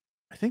 hours?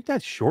 I think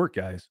that's short,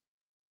 guys.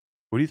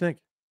 What do you think?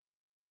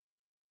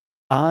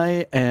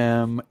 I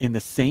am in the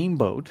same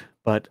boat,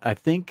 but I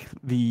think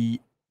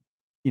the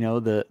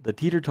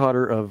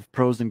teeter-totter of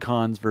pros and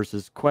cons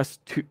versus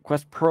Quest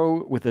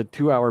Pro with a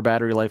 2-hour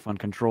battery life on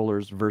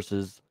controllers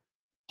versus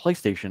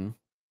PlayStation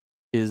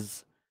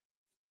is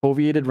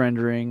foveated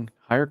rendering,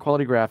 higher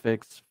quality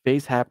graphics,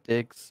 face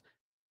haptics,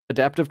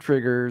 adaptive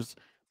triggers.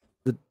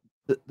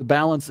 the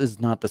balance is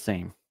not the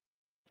same.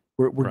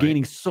 We're Right.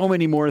 gaining so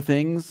many more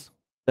things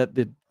that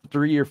the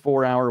 3 or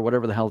 4 hour,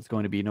 whatever the hell it's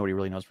going to be, nobody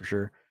really knows for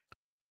sure,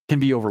 can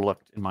be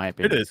overlooked, in my It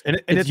opinion. is,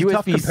 and it's a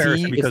tough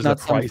comparison USB-C. because It's not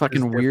the some price is fucking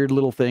different. weird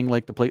little thing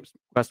like the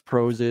Quest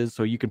Pros is.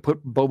 So you can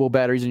put Bobo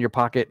batteries in your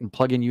pocket and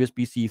plug in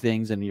USB-C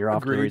things, and you're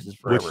off to the Agreed. races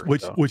forever.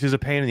 Which is a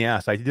pain in the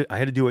ass. I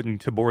had to do it in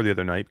Tabor the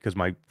other night because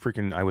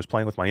I was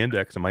playing with my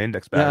index and my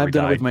index battery Yeah, I've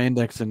done died. it with my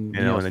index and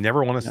And they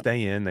never want to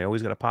stay in. They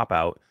always got to pop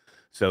out.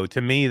 So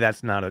to me,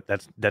 that's not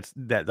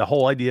the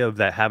whole idea of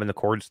that having the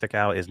cord stick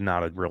out is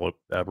not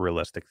a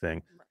realistic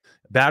thing.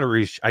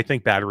 Batteries, I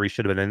think batteries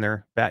should have been in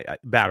there.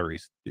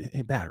 Batteries.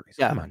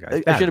 Yeah, Come on,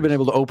 guys. I should have been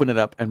able to open it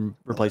up and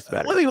replace the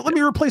battery. Let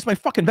me replace my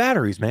fucking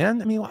batteries,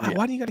 man. I mean,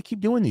 why do you got to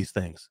keep doing these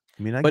things?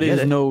 I mean, but it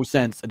is no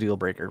sense a deal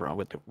breaker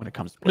when it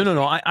comes to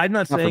no. I'm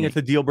not saying it's me.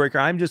 a deal breaker.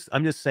 I'm just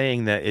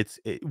saying that it's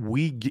a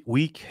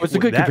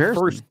good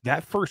comparison.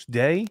 That first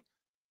day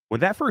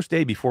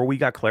before we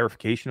got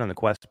clarification on the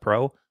Quest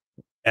Pro,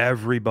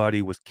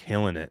 everybody was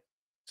killing it,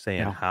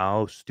 saying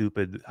how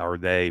stupid are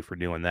they for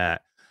doing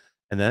that.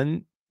 And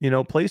then,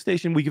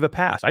 PlayStation, we give a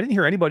pass. I didn't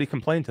hear anybody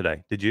complain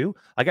today. Did you?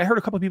 Like, I heard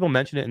a couple people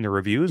mention it in the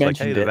reviews, like,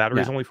 hey, the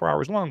battery is only 4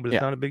 hours long, but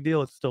it's not a big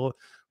deal. It's still,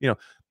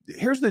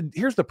 here's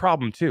the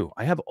problem too.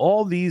 I have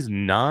all these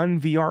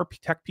non-VR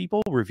tech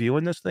people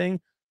reviewing this thing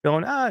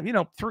going,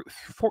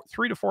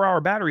 3 to 4 hour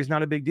battery is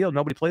not a big deal.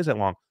 Nobody plays that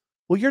long.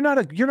 Well, you're not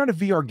a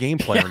VR game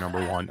player,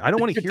 number one. I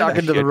don't want to hear that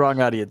talking to the wrong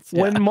audience.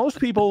 When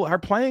most people are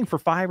playing for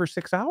 5 or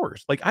 6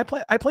 hours. Like I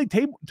played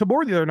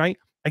Tabor the other night.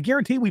 I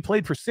guarantee we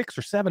played for 6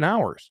 or 7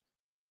 hours.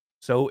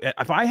 So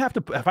if I have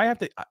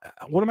to,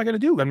 what am I going to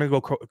do? I'm going to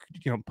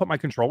go, put my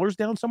controllers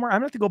down somewhere. I'm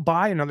going to have to go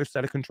buy another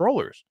set of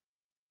controllers.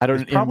 We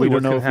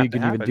don't know if you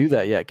can even do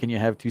that yet. Can you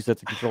have 2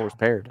 sets of controllers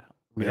paired?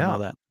 We don't know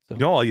that. So.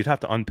 No, you'd have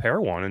to unpair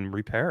one and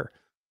repair.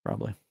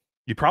 Probably.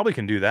 You probably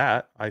can do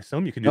that. I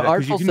assume you can do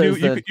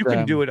that. You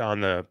can do it on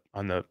the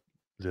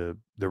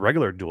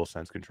regular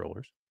DualSense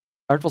controllers.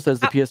 Artful says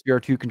the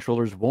PSVR 2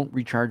 controllers won't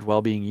recharge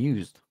while being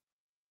used.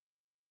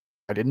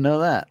 I didn't know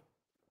that.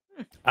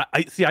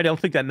 I see. I don't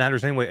think that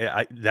matters anyway.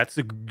 That's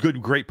a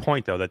great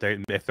point though. That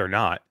if they're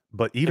not,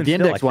 but even the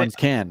index ones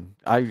can.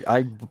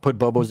 I put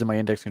Bobos in my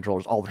index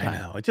controllers all the time. I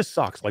know it just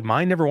sucks. Like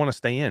mine never want to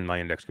stay in my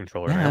index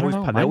controller. Yeah,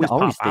 They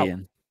always stay out.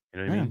 in.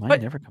 You know what I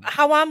mean? But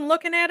how I'm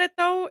looking at it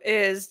though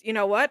is, you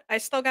know what? I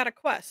still got a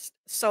Quest.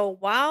 So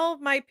while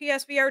my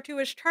PSVR 2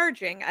 is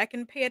charging, I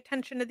can pay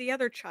attention to the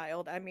other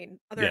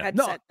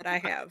headset that I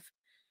have.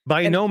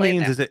 By no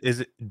means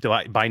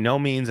by no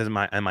means am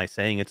I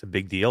saying it's a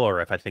big deal or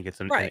if I think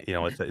it's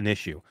it's an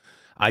issue.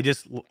 I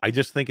just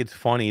think it's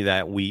funny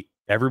that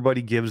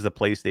everybody gives the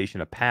PlayStation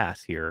a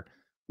pass here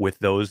with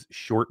those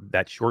short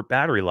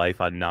battery life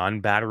on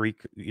non-battery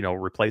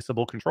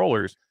replaceable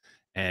controllers,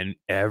 and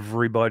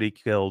everybody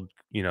killed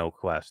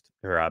Quest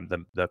or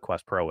the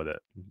Quest Pro with it.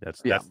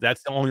 That's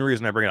the only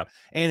reason I bring it up.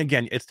 And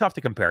again, it's tough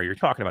to compare. You're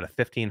talking about a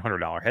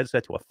 $1,500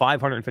 headset to a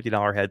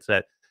 $550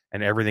 headset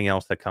and everything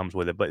else that comes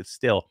with it, but it's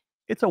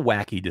a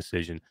wacky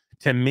decision.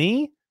 To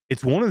me,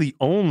 it's one of the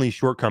only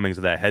shortcomings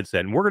of that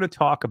headset. And we're going to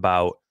talk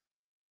about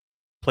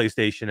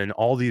PlayStation and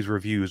all these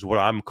reviews, what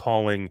I'm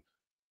calling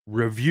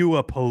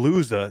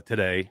Review-a-palooza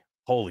today.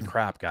 Holy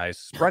crap, guys.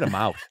 Spread them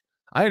out.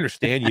 I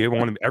understand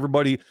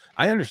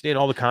I understand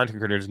all the content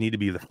creators need to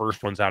be the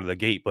first ones out of the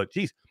gate, but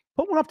geez,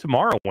 put one up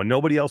tomorrow when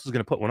nobody else is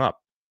going to put one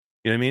up.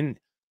 You know what I mean?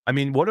 I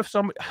mean, what if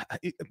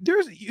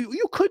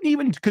you couldn't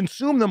even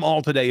consume them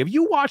all today? If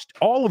you watched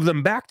all of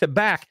them back to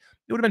back,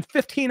 it would have been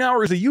 15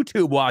 hours of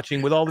YouTube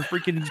watching with all the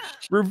freaking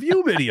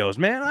review videos,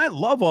 man. I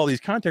love all these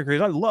content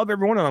creators. I love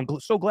everyone. And I'm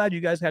so glad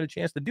you guys had a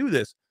chance to do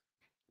this.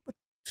 But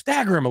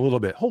stagger them a little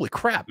bit. Holy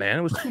crap, man.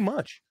 It was too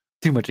much.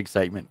 Too much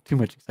excitement.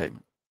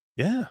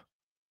 Yeah.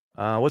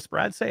 What's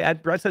Brad say?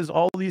 Brad says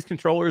all these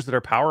controllers that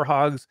are power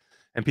hogs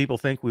and people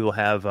think we will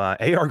have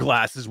AR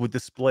glasses with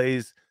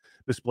display.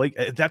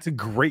 That's a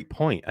great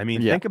point. I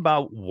mean, think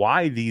about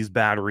why these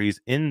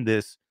batteries in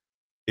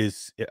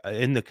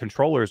the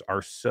controllers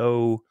are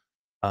so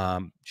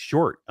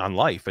short on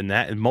life, and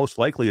that most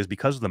likely is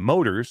because of the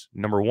motors,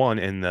 number one,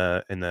 in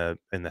the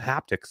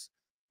haptics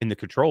in the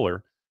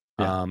controller,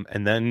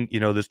 and then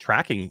this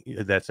tracking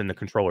that's in the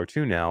controller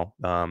too now,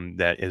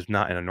 that is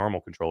not in a normal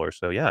controller.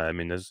 So yeah, I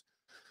mean, there's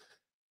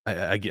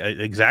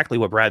exactly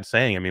what Brad's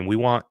saying. I mean,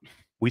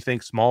 we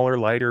think smaller,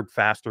 lighter,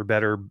 faster,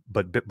 better,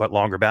 but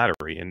longer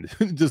battery, and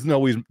it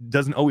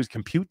doesn't always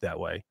compute that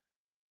way.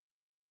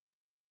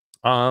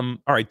 All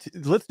right,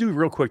 let's do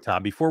real quick,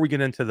 Todd, before we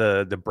get into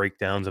the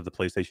breakdowns of the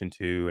PlayStation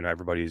 2 and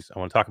everybody's. I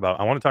want to talk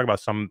about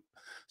some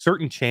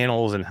certain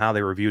channels and how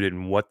they reviewed it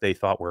and what they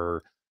thought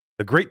were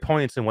the great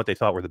points and what they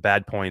thought were the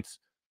bad points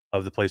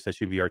of the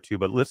PlayStation VR 2.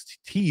 But let's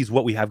tease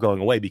what we have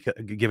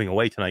giving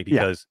away tonight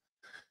because.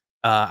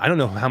 I don't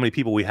know how many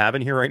people we have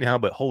in here right now,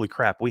 but holy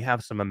crap, we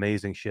have some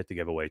amazing shit to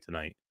give away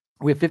tonight.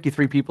 We have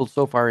 53 people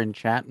so far in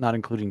chat, not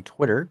including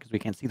Twitter, because we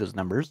can't see those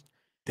numbers.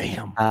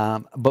 Damn.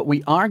 But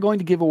we are going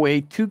to give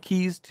away 2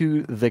 keys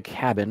to the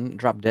cabin,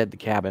 Drop Dead the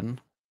Cabin.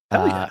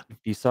 Hell yeah. If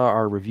you saw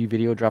our review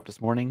video drop this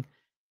morning,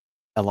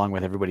 along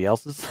with everybody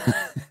else's.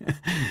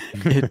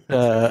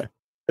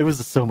 It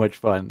was so much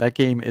fun. That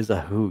game is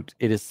a hoot.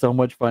 It is so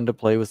much fun to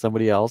play with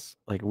somebody else.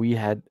 Like, we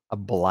had a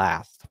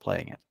blast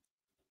playing it.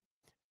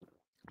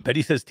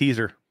 Betty says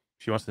teaser.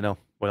 She wants to know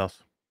what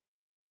else.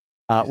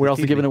 We're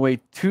also giving away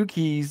 2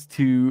 keys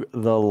to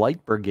the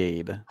Light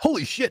Brigade.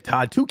 Holy shit,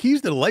 Todd! 2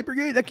 keys to the Light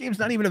Brigade. That game's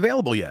not even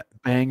available yet.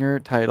 Banger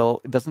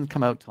title. It doesn't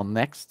come out till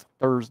next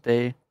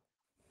Thursday,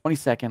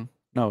 22nd.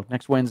 No,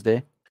 next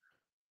Wednesday.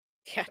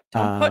 Yeah,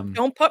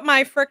 don't put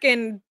my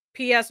frickin'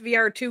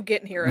 PSVR 2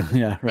 getting here.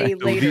 Yeah, right.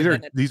 So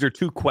these are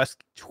 2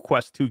 Quest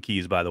 2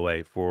 keys, by the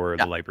way, for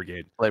the Light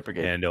Brigade. Light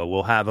Brigade, and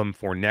we'll have them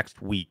for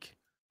next week.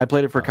 I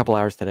played it for a couple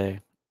hours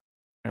today.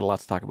 I had a lot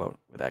to talk about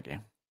with that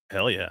game.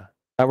 Hell yeah!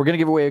 We're going to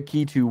give away a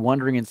key to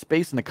Wandering in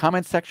Space in the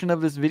comments section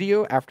of this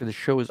video after the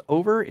show is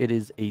over. It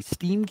is a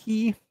Steam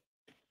key.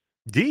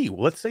 D,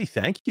 let's say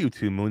thank you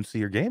to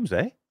Moonseer Games,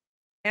 eh?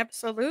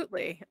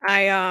 Absolutely.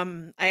 I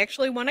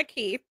actually won a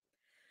key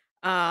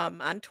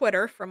on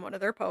Twitter from one of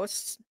their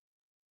posts,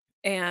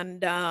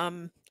 and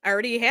I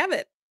already have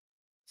it.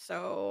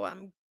 So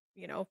I'm,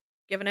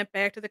 giving it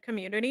back to the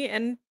community,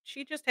 and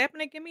she just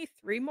happened to give me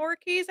 3 more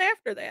keys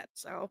after that.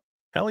 So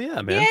hell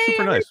yeah, man. Yay,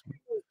 Super nice.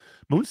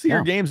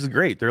 Moonseer Games is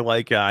great. They're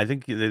like, I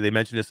think they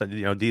mentioned this,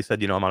 Dee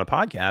said, I'm on a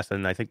podcast,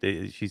 and I think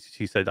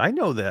she said, I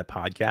know that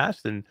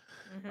podcast, and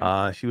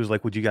she was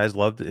like, would you guys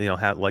love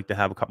to, like to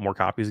have a couple more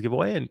copies to give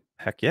away? And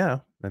heck yeah.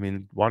 I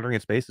mean, Wandering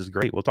in Space is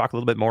great. We'll talk a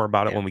little bit more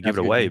about it when we give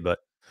it away, but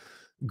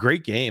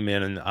great game,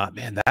 man. And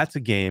man, that's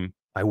a game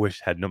I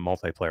wish had no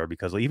multiplayer,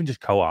 because even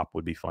just co-op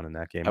would be fun in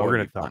that game. We're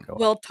going to talk co-op.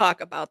 We'll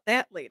talk about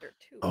that later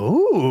too.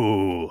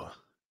 Oh,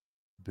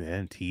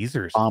 man,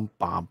 teasers.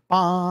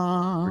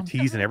 We're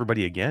teasing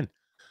everybody again.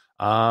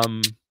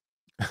 Creeper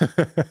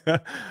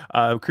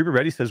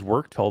Betty says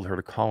work told her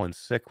to call in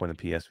sick when the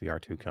PSVR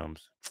 2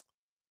 comes.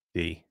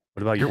 D,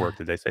 what about your work?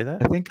 Did they say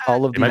that? I think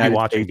all of the might be United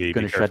watching. States is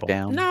going to shut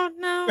down. No.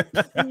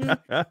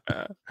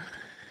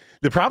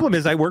 The problem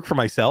is I work for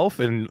myself,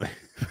 and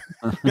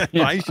if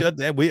I shut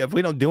that, if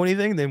we don't do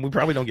anything, then we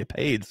probably don't get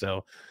paid.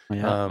 So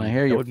I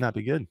hear you. That would not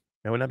be good.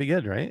 That would not be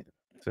good, right?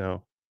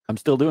 So I'm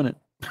still doing it.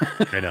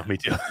 I know, me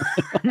too.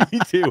 Me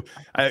too.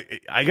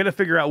 I got to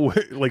figure out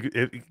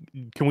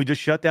can we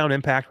just shut down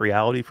Impact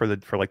Reality for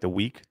like the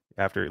week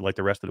after, like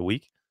the rest of the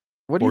week?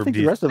 What do you think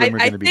the rest of them are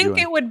going to be doing? I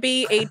think it would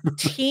be a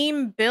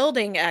team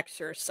building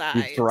exercise.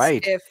 That's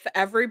right. If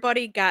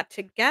everybody got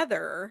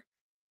together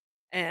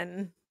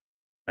and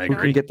I who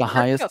agree. can get the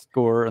highest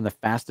score and the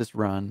fastest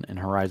run in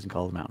Horizon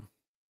Call of the Mountain.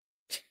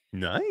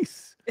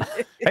 Nice.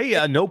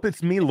 Hey, nope,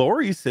 it's me.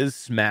 Lori says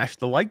smash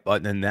the like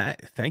button, and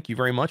that. Thank you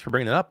very much for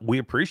bringing it up. We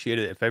appreciate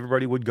it. If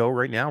everybody would go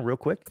right now, real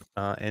quick,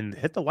 and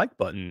hit the like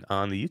button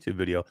on the YouTube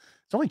video.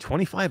 It's only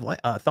 25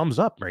 thumbs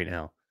up right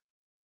now.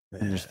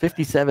 And there's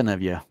 57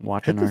 of you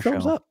watching our show.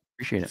 Thumbs up.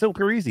 Appreciate it.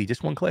 Super easy.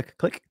 Just one click.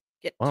 Click.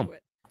 Get to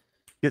it.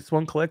 Gets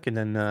one click, and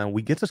then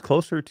hopefully gets us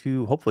closer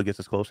to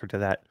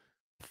that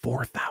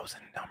 4,000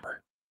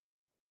 number.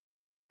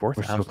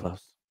 4,000. We're so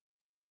close.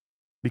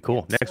 Be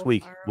cool. It's Next so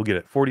week far. we'll get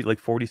it.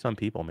 40 some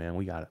people, man.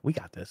 We got it. We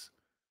got this.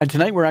 And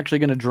tonight we're actually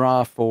going to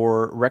draw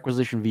for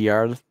Requisition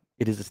VR.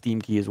 It is a Steam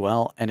key as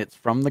well, and it's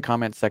from the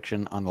comment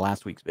section on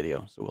last week's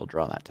video. So we'll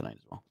draw that tonight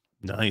as well.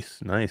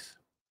 Nice.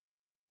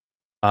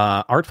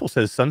 Artful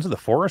says Sons of the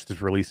Forest is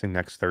releasing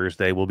next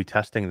Thursday. We'll be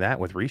testing that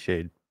with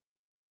Reshade.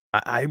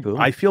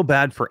 I feel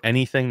bad for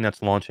anything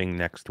that's launching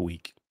next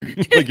week.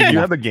 Like if you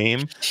have a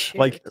game,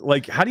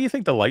 like how do you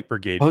think the Light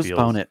Brigade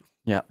Postpone feels? it.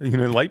 Yeah.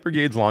 Light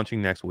Brigade's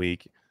launching next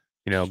week.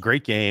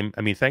 Great game.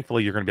 I mean,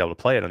 thankfully you're going to be able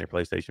to play it on your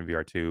PlayStation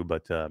VR 2.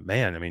 But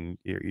man, I mean,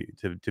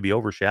 to be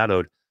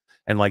overshadowed,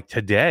 and like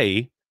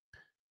today,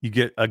 you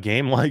get a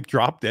game like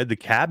Drop Dead: The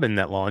Cabin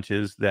that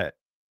launches that.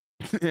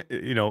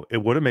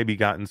 It would have maybe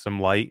gotten some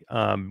light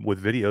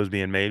with videos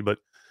being made, but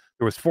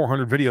there was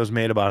 400 videos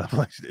made about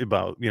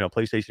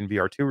PlayStation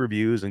VR 2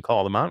 reviews and Call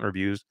of the Mountain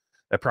reviews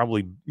that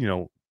probably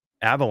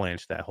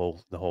avalanched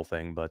the whole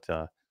thing. But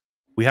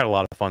we had a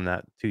lot of fun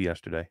that too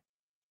yesterday.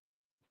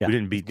 Yeah, we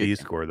didn't beat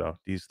D's score though.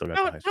 D's still got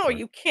the high score. No,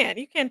 you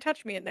can't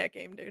touch me in that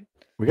game, dude.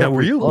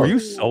 Were you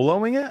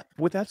soloing it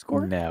with that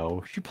score?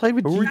 No, she played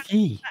with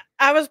GT.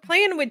 I was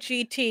playing with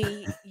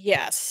GT,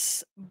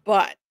 yes,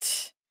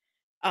 but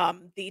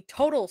the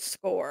total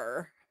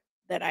score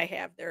that I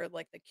have there,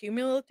 like the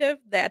cumulative,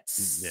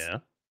 that's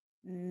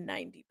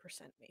 90%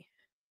 me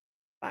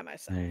by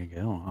myself. There you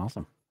go.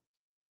 Awesome.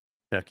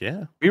 Heck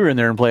yeah. We were in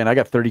there and playing. I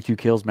got 32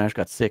 kills. Mash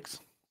got 6. So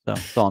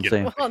that's all I'm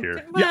saying.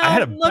 I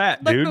had a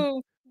bat,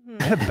 dude.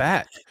 I had a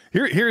bat.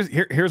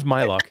 Here's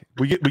my luck.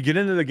 We get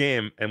into the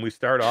game and we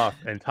start off,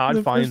 and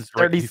Todd finds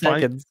 30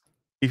 seconds.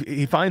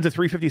 He finds a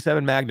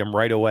 357 Magnum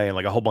right away and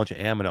like a whole bunch of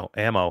ammo.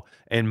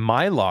 And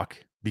my luck,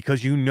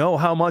 because you know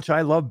how much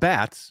I love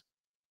bats,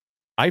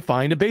 I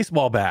find a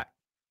baseball bat.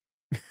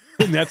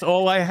 And that's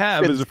all I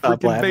have is a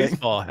freaking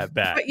baseball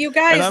bat. But you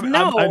guys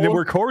know. I'm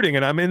recording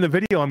and I'm in the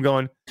video. I'm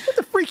going, what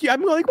the freak?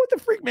 I'm like, what the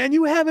freak, man?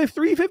 You have a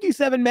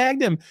 357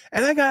 Magnum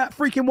and I got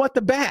freaking what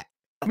the bat?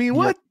 I mean,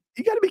 what?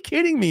 You got to be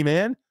kidding me,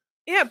 man.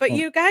 Yeah, but Well,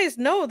 you guys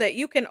know that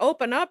you can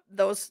open up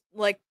those,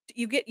 like,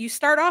 you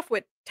start off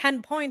with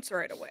 10 points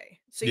right away.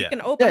 So you Yeah.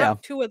 can open yeah.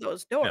 up 2 of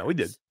those Yeah, we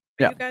did. doors.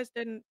 But Yeah. you guys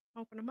didn't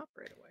open them up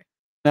right away.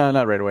 No,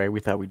 not right away. We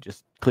thought we'd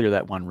just clear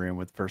that one room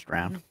with first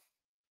round. Mhm.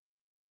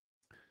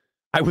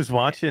 I was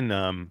watching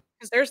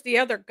 'Cause there's the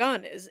other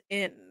gun is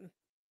in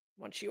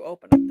once you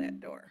open up that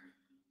door.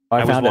 I I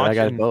was found it. I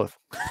got it watching both.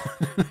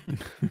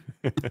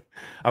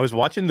 I was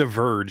watching The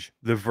Verge.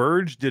 The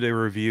Verge did a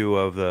review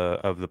of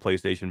the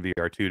PlayStation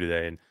VR 2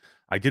 today, and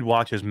I did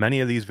watch as many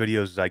of these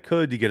videos as I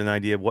could to get an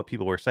idea of what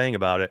people were saying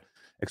about it,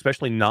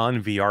 especially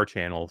non-VR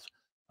channels,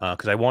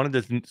 because I wanted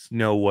to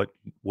know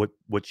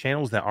what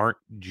channels that aren't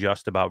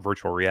just about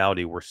virtual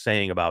reality were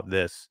saying about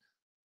this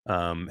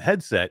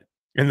headset.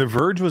 And The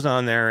Verge was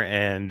on there,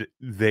 and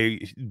they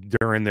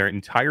during their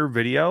entire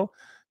video,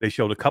 they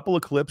showed a couple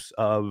of clips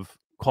of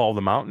Call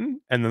the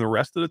Mountain, and then the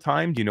rest of the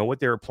time, do you know what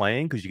they were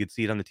playing? Because you could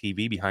see it on the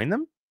TV behind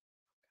them.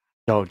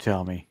 Don't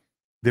tell me.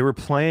 They were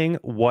playing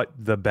What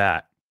the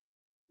Bat.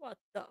 What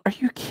the? Are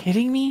you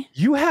kidding me?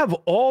 You have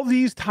all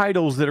these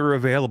titles that are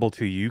available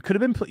to you. You could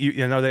have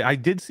been, I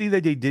did see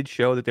that they did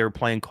show that they were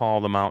playing Call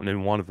the Mountain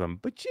in one of them.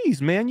 But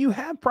geez, man, you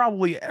have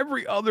probably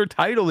every other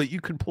title that you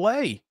could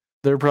play.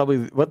 They're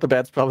probably What the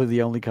Bat's probably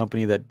the only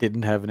company that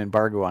didn't have an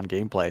embargo on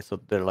gameplay, so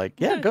they're like,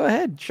 yeah, go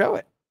ahead, show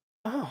it.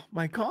 Oh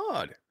my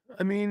God.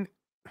 I mean,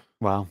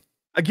 Wow.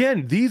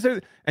 again, this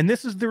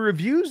is the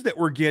reviews that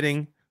we're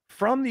getting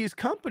from these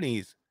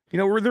companies.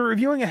 Where they're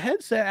reviewing a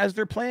headset as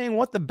they're playing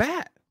What the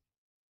Bat.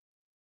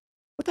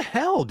 What the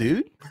hell,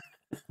 dude?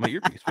 My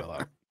earpiece fell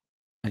out.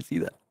 I see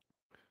that.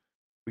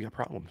 We got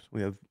problems.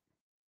 We have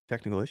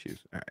technical issues.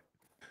 All right.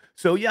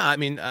 So yeah, I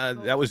mean,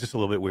 that was just a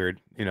little bit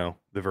weird. The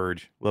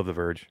Verge. Love the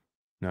Verge.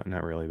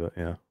 Not really, but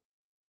yeah.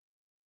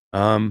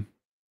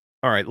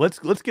 All right, let's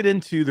get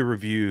into the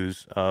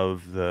reviews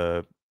of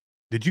the.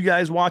 Did you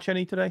guys watch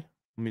any today?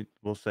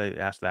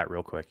 Ask that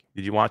real quick.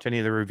 Did you watch any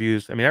of the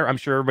reviews? I mean, I'm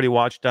sure everybody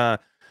watched. I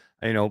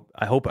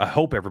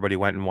hope everybody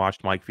went and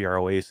watched Mike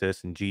VR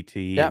Oasis and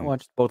GT. Yeah, I and,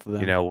 watched both of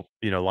them.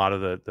 a lot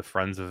of the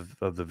friends of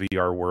the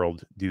VR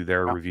world do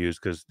their reviews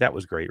because that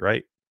was great,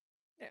 right?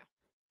 Yeah.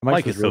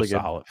 Mike was is really so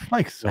good. solid.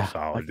 Mike's so Yeah,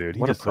 solid, dude.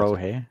 What a pro,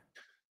 hey?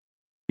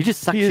 He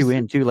just sucks He you is-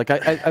 in too. Like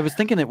I was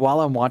thinking it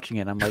while I'm watching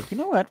it. I'm like, you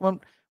know what? When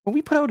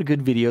we put out a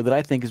good video that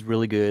I think is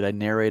really good, I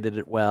narrated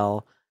it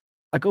well.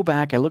 I go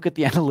back, I look at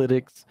the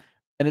analytics,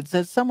 and it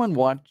says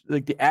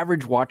the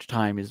average watch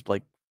time is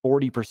like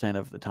 40%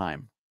 of the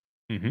time.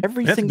 Mhm.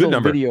 Every That's a good single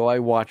number. video I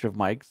watch of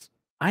Mike's,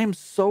 I am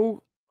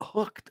so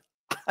hooked.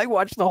 I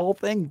watch the whole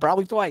thing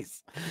probably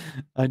twice.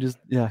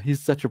 He's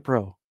such a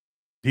pro.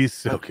 He's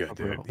so Such good, a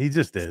dude. pro. He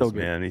just is, So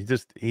good.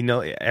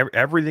 man.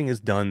 Everything is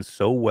done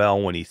so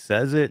well when he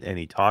says it and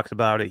he talks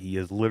about it. He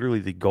is literally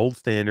the gold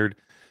standard,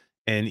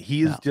 and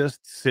he is Yeah.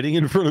 just sitting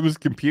in front of his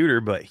computer,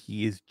 but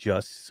he is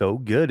just so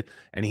good,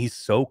 and he's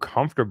so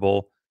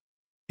comfortable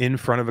in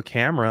front of a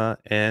camera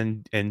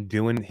and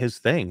doing his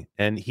thing,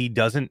 and he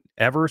doesn't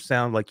ever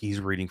sound like he's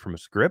reading from a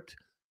script.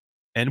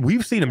 And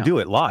we've seen him Yeah. do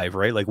it live,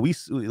 right? Like we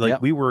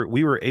Yep. we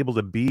were able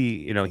to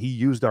be, he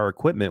used our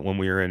equipment when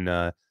we were in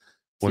Utah,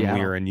 Or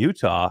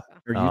Utah,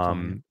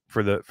 yeah.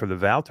 for the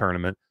Val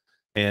tournament.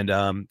 And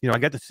I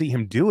got to see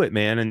him do it,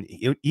 man. And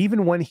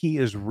even when he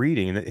is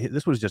reading, and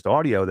this was just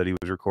audio that he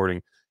was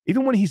recording,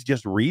 even when he's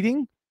just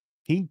reading,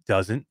 he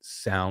doesn't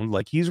sound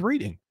like he's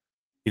reading.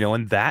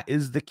 And that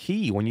is the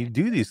key when you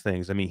do these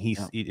things. I mean,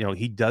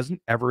 he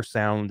doesn't ever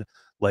sound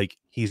like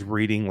he's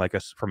reading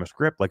from a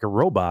script like a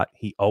robot.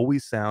 He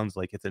always sounds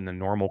like it's in a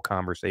normal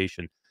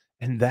conversation,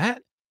 and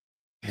that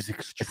is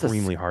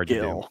extremely hard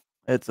to do.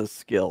 It's a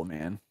skill,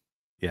 man.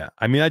 Yeah,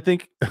 I mean, I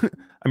think, I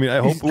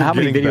hope we're How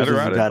many getting videos better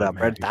has at he it. got but up?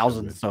 man, Right, he's so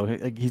thousands. good. So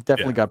he's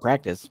definitely Yeah. got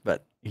practice,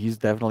 but he's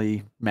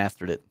definitely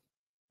mastered it.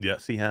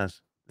 Yes, he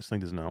has. This thing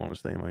does not want to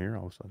stay in my ear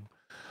all of a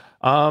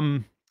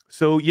sudden.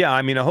 So yeah,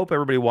 I mean, I hope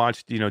everybody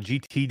watched.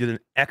 GT did an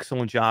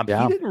excellent job.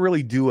 Yeah. He didn't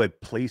really do a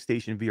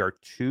PlayStation VR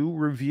 2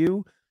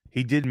 review.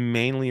 He did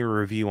mainly a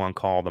review on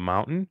Call of the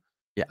Mountain.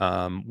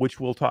 Yeah. Which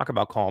we'll talk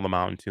about Call of the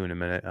Mountain too in a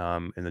minute.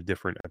 And the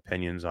different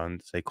opinions on,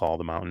 say, Call of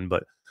the Mountain.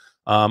 But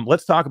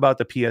let's talk about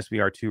the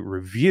PSVR 2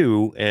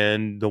 review.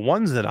 And the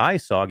ones that I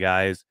saw,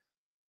 guys,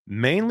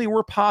 mainly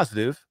were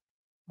positive,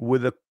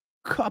 with a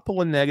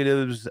couple of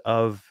negatives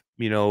of,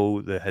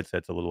 the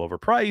headset's a little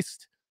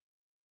overpriced.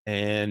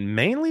 And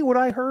mainly what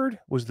I heard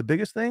was the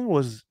biggest thing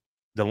was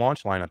the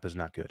launch lineup is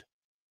not good.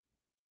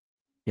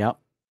 Yep.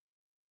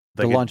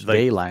 Like The launch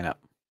day lineup.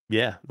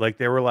 Yeah, like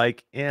they were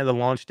like, yeah, the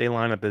launch day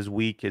lineup is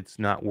weak. It's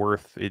not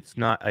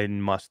a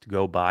must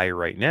go buy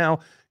right now.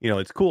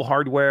 It's cool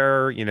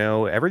hardware,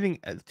 everything.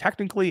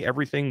 Technically,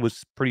 everything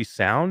was pretty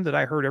sound that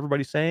I heard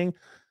everybody saying.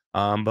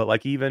 But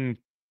like even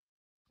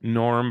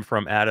Norm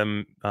from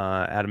Adam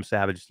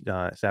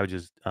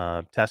Savage's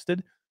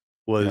Tested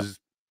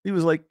he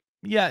was like,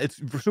 yeah, it's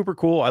super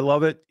cool. I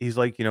love it. He's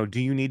like,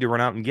 do you need to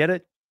run out and get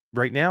it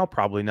right now?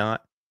 Probably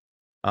not.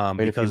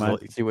 Wait a few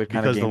months and see what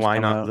kind of games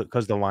come out.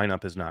 Because the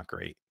lineup is not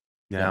great.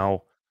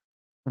 Now,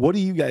 what do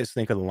you guys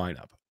think of the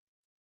lineup?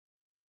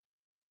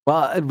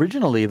 Well,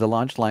 originally the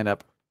launch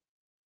lineup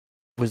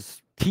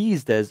was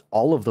teased as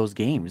all of those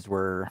games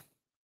were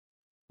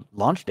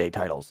launch day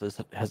titles.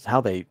 Is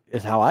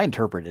how I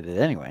interpreted it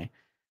anyway.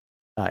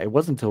 It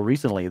wasn't until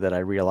recently that I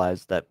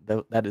realized that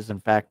that is in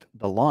fact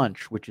the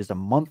launch, which is a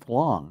month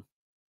long,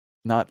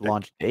 not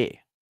launch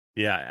day.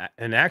 Yeah,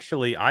 and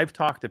actually, I've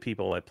talked to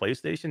people at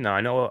PlayStation. Now,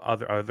 I know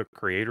other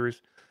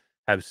creators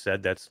have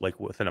said that's like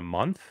within a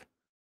month.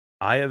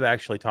 I have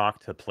actually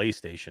talked to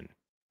PlayStation,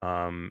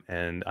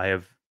 and I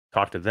have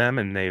talked to them,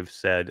 and they've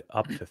said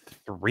up to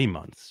 3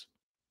 months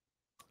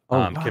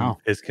Oh wow!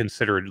 is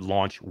considered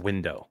launch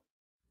window.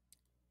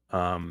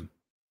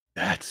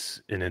 That's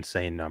an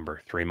insane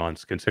number. 3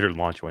 months considered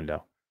launch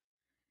window.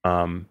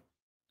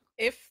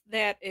 If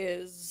that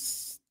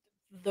is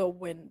the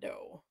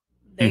window,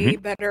 they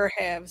better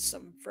have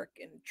some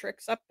frickin'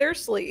 tricks up their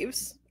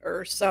sleeves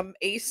or some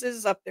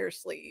aces up their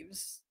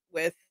sleeves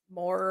with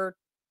more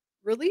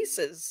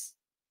releases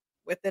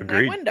within that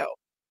Agreed. window.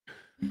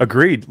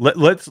 Agreed.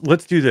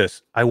 Let's do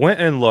this. I went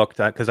and looked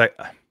at because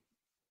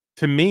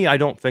to me, I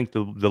don't think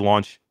the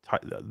launch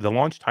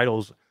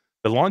titles,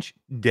 the launch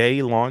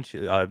day launch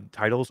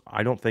titles,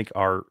 I don't think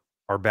are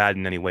bad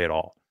in any way at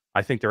all.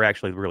 I think they're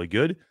actually really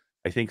good.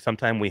 I think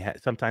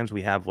sometimes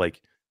we have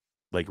like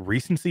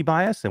recency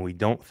bias and we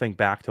don't think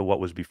back to what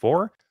was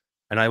before.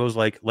 And I was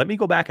like, let me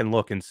go back and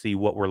look and see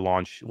what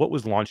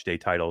was launch day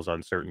titles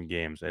on certain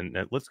games,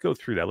 and let's go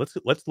through that.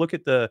 Let's look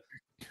at the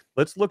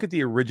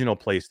original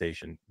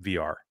PlayStation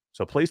VR.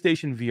 So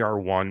PlayStation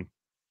VR 1,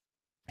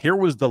 here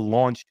was the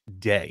launch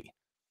day.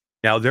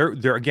 Now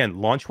there again,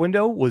 launch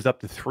window was up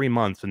to 3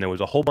 months, and there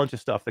was a whole bunch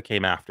of stuff that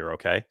came after,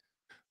 okay?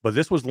 But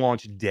this was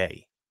launch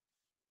day.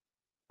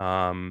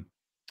 PSVR.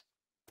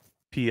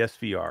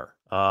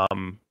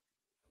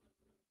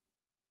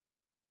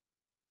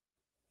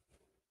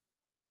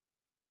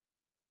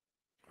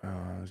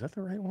 Is that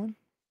the right one?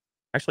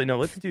 Actually, no,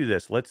 let's do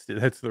this. That's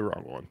the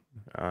wrong one.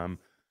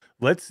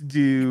 Let's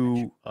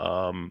do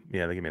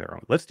yeah, they gave me the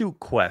wrong. Let's do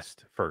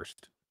Quest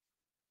first.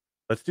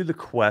 Let's do the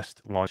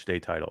Quest launch day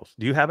titles.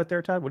 Do you have it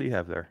there, Todd? What do you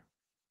have there?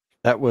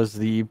 That was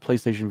the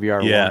PlayStation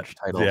VR launch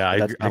title. Yeah, I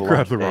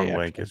grabbed the wrong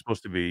link. It's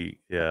supposed to be,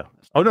 yeah.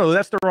 Oh, no,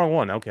 that's the wrong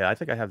one. Okay, I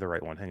think I have the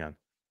right one. Hang on.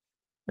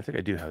 I think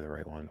I do have the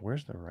right one.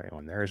 Where's the right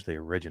one? There's the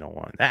original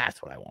one.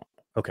 That's what I want.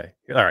 Okay.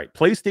 All right.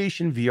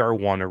 PlayStation VR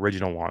 1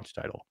 original launch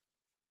title.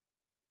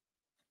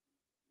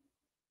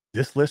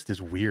 This list is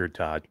weird,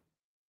 Todd.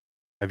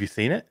 Have you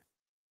seen it?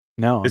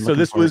 No. So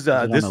this was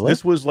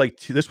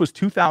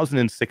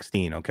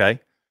 2016, okay?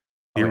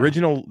 The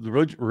original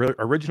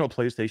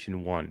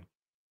PlayStation 1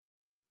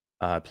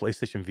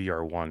 PlayStation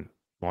VR 1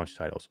 launch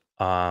titles.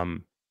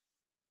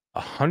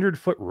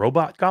 100-Foot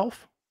Robot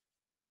Golf,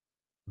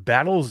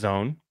 Battle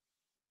Zone,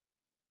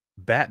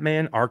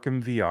 Batman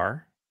Arkham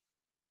VR,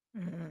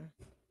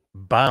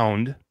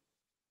 Bound.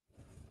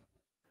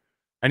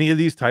 Any of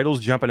these titles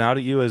jumping out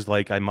at you as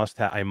like I must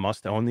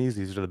own these?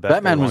 These are the best.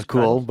 Batman was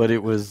cool, but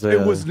it was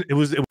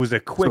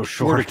a quick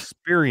short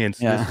experience.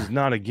 Yeah. This is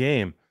not a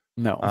game.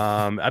 No.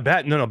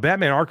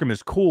 Batman Arkham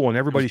is cool and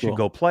everybody should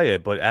go play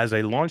it. But as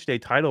a launch day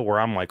title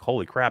where I'm like,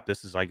 holy crap,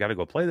 I got to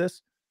go play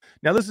this.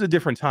 Now, this is a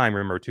different time,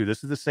 remember, too.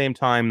 This is the same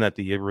time that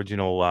the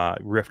original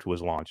Rift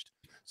was launched.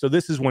 So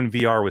this is when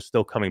VR was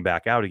still coming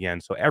back out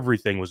again. So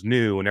everything was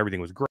new and everything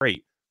was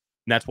great.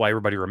 And that's why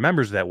everybody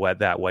remembers that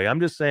way. I'm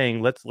just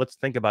saying, let's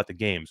think about the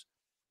games.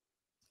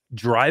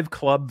 Drive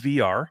Club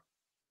VR,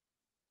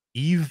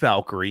 Eve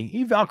Valkyrie.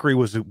 Eve Valkyrie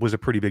was a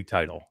pretty big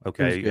title.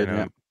 Okay,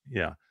 good,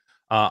 yeah.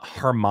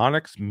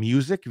 Harmonix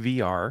Music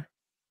VR.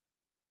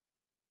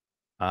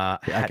 I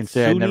can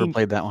say I never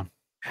played that one.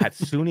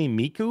 Hatsune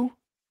Miku.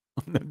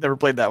 Never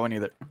played that one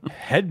either.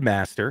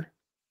 Headmaster.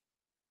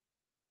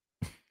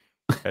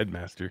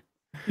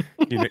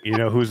 You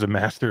know who's the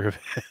master of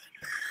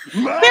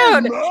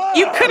Dude,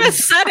 you could have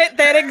said it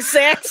that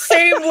exact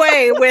same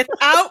way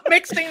without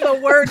mixing the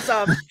words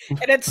up,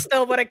 and it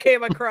still would have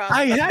came across.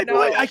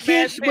 I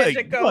can't.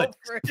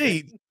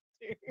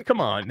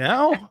 Come on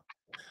now.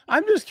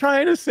 I'm just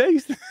trying to say.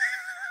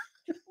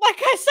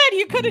 Like I said,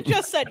 you could have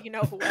just said, you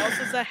know who else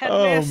is a headmaster?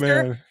 Oh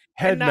man,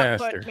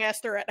 headmaster. Not put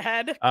master at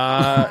head.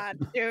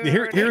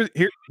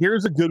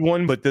 Here's a good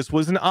one, but this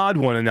was an odd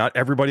one, and not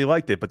everybody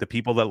liked it. But the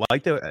people that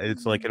liked it,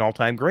 it's like an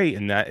all-time great,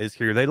 and that is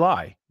Here They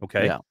Lie.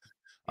 Okay. Yeah.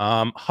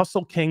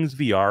 Hustle Kings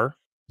VR,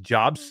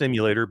 Job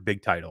Simulator,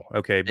 big title.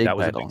 Okay, that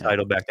was a big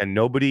title back then.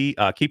 Nobody,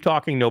 Keep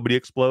Talking, Nobody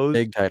Explodes.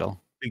 Big title.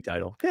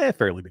 Yeah,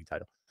 fairly big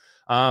title.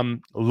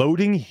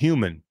 Loading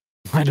Human.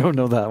 I don't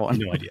know that one.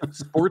 No idea.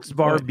 Sports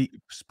Bar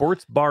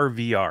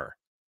VR.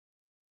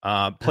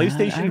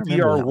 PlayStation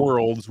VR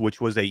Worlds,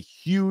 which was a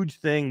huge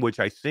thing, which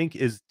I think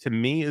is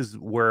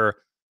where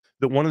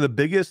one of the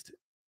biggest.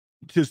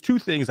 There's two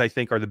things I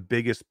think are the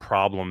biggest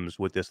problems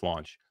with this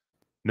launch.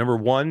 Number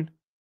one,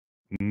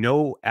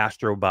 no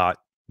Astrobot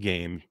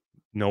game,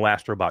 no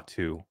Astrobot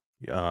 2,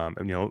 no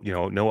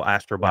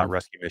Astrobot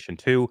Rescue Mission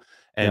 2,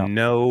 and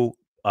no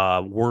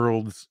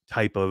Worlds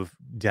type of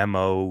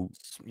demo,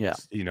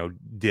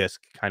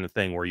 disc kind of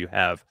thing where you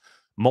have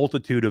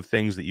multitude of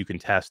things that you can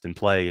test and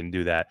play and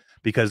do that,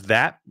 because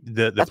the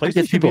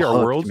PlayStation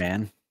VR Worlds,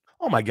 man.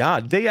 Oh my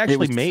God. They It actually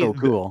was made so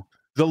cool.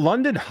 the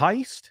London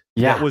heist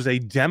Yeah. that was a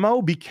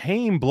demo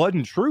became Blood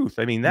and Truth.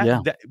 I mean, Yeah.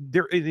 that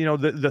there,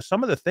 the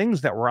some of the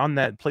things that were on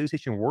that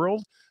PlayStation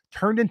world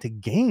turned into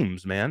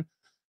games, man.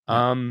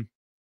 Yeah.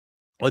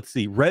 Let's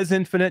see. Res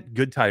Infinite,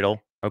 good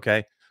title.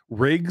 Okay.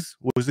 Riggs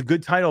was a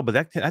good title,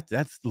 but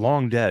that's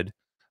long dead.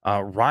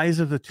 Rise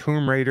of the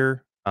Tomb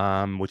Raider,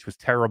 which was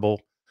terrible.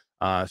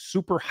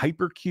 Super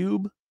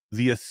Hypercube,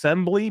 The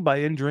Assembly by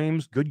In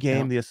Dreams, good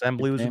game. Yeah. The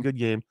Assembly Good was a game. good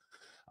game.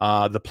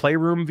 The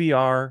Playroom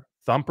VR,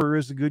 Thumper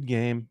is a good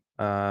game.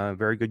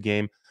 Very good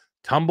game.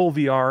 Tumble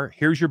VR,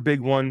 here's your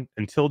big one.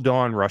 Until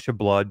Dawn, Rush of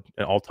Blood,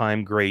 an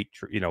all-time great,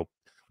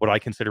 what I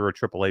consider a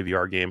AAA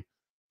VR game.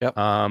 Yep.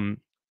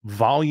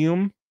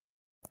 Volume,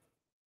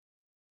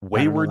 I don't know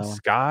Wayward that one.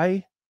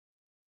 Sky,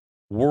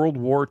 World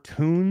War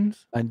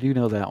Tunes, I do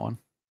know that one.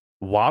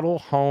 Waddle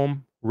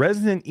Home,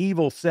 Resident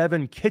Evil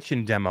 7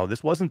 kitchen demo.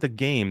 This wasn't the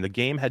game. The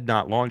game had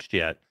not launched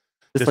yet.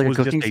 It's This like a was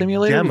cooking just a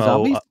simulator with demo.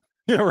 zombies?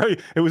 Yeah, right.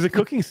 It was a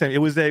cooking sim. It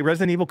was a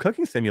Resident Evil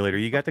cooking simulator.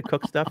 You got to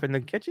cook stuff in the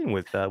kitchen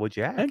with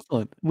Jack.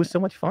 Excellent. It was so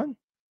much fun.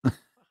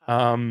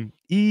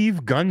 Eve,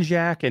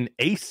 Gunjack, and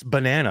Ace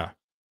Banana.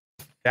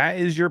 That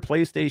is your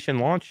PlayStation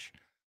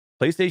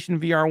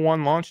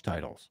VR1 launch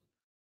titles.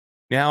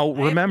 Now, I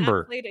have remember,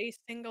 not played a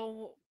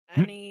single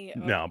any.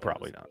 no, of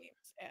probably those not.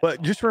 games at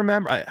But just all.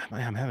 remember,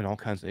 I'm having all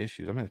kinds of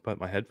issues. I'm going to put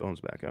my headphones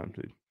back on,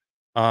 dude.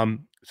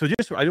 So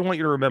I don't want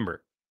you to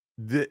remember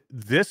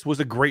this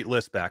was a great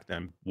list back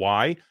then.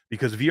 Why?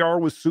 Because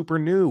VR was super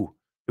new.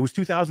 It was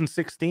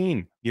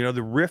 2016.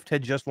 The Rift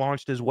had just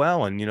launched as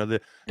well, and the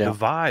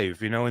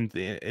Vive.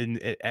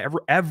 And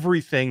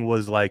everything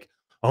was like,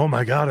 oh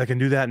my God, I can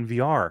do that in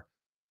VR.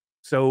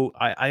 So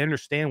I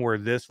understand where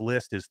this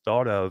list is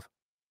thought of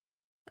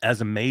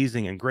as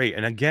amazing and great.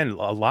 And again,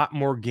 a lot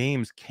more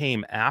games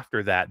came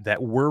after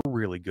that were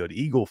really good.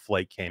 Eagle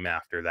Flight came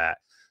after that.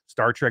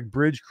 Star Trek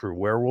Bridge Crew,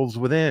 Werewolves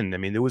Within. I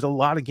mean, there was a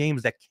lot of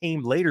games that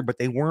came later, but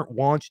they weren't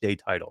launch day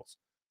titles.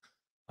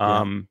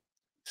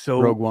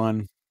 So Rogue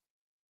One,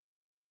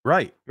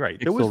 right.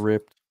 Pixel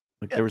Ripped.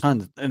 There was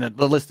tons, and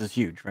the list is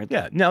huge, right?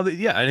 Yeah. Now,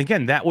 and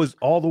again, that was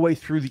all the way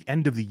through the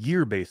end of the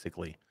year,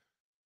 basically.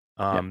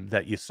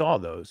 That you saw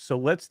those. So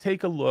let's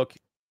take a look.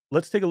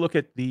 Let's take a look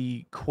at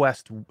the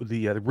Quest,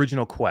 the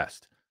original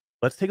Quest.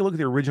 Let's take a look at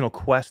the original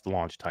Quest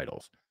launch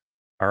titles.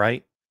 All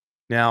right.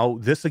 Now,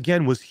 this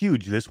again was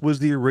huge. This was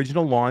the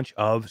original launch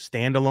of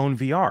standalone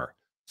VR.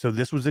 So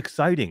this was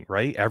exciting,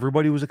 right?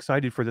 Everybody was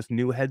excited for this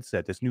new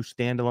headset, this new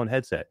standalone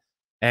headset.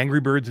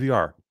 Angry Birds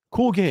VR.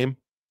 Cool game,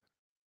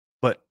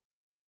 but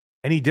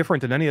any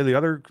different than any of the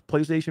other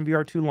PlayStation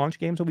VR 2 launch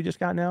games that we just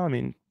got now? I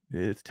mean,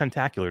 it's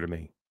tentacular to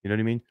me. You know what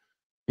I mean?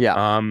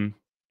 Yeah.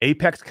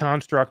 Apex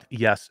Construct,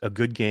 yes, a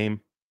good game.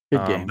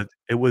 Good game. But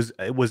it was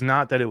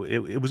not that it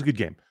was a good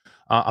game.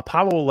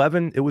 Apollo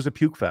 11, it was a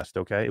puke fest.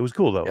 Okay, it was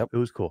cool though. Yep. It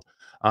was cool.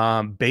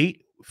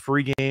 Bait,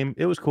 free game,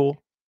 it was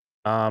cool.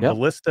 Yep.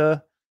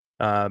 Ballista,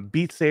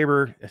 Beat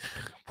Saber,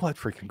 what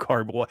freaking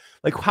cardboard?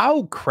 Like,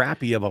 how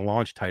crappy of a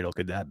launch title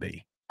could that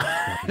be?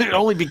 It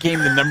only became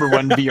the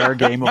 #1 VR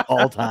game of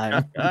all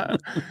time.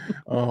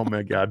 Oh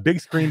my God, big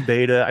screen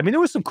beta. I mean,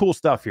 there was some cool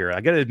stuff here. I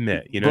got to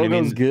admit, you know Bogo's what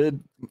I mean?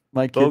 good.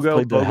 My kids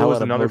played the Bogo hell was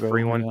out of another Bogo.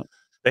 free one. Yeah.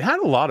 They had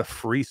a lot of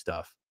free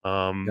stuff.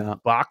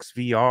 Box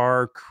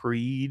VR,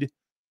 Creed,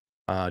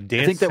 Dance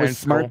I think that was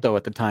Central. smart though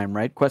at the time,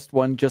 right? Quest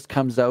 1 just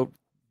comes out.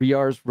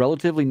 VR's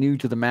relatively new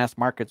to the mass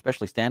market,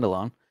 especially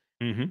standalone.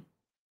 Mm-hmm.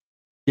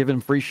 Give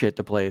them free shit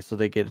to play, so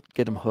they get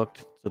them hooked,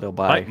 so they'll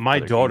buy. My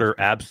other daughter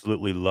games.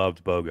 absolutely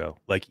loved Bogo.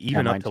 Like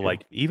even up mine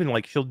to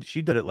too.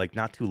 she did it like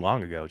not too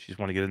long ago. She just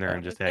want to get in there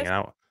and just hang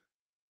out.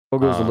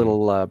 Bogo's a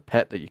little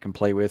pet that you can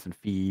play with and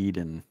feed,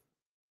 and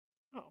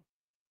Oh.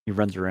 he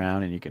runs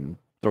around, and you can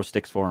throw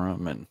sticks for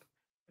him. And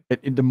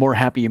the more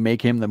happy you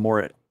make him, the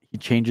more he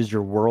changes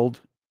your world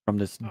from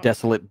this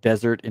desolate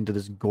desert into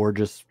this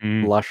gorgeous,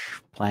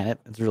 lush planet.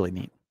 It's really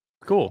neat.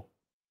 Cool.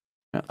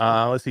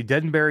 Let's see.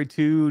 Dead and Buried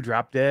 2,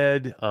 Drop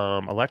Dead,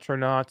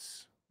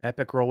 Electronauts,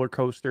 Epic Roller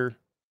Coaster,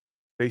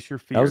 Face Your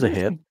Fear. That was a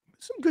hit.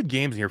 Some good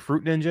games in here.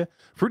 Fruit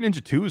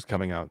Ninja 2 is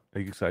coming out.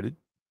 Are you excited?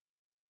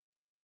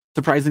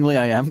 Surprisingly,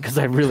 I am, because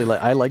I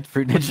liked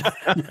Fruit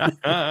Ninja.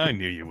 I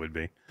knew you would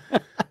be.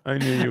 I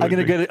knew you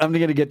would I'm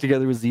gonna get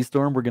together with Z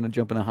Storm. We're gonna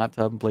jump in a hot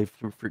tub and play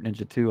Fruit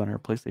Ninja 2 on our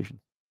PlayStation.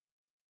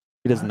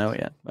 He doesn't know it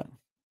yet, but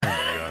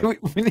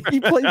he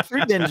played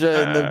Fruit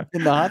Ninja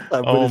in the hot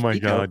tub. Oh my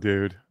God,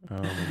 dude!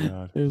 Oh my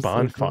God,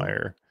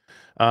 Bonfire.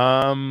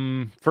 So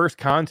cool. First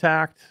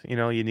Contact.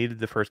 You needed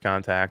the First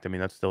Contact. I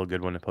mean, that's still a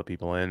good one to put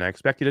people in. I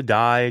Expect You to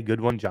Die.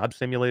 Good one. Job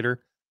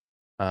Simulator.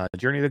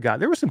 Journey of the God.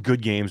 There were some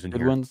good games in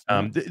good here. Ones,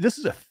 yeah. This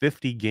is a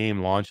 50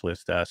 game launch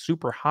list.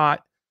 Super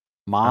Hot.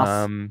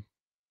 Moss.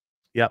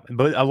 Yeah,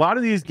 but a lot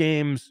of these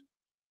games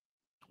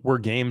were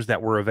games that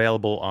were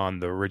available on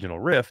the original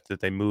Rift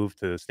that they moved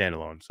to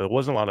standalone. So it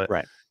wasn't a lot of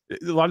A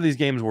lot of these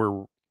games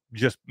were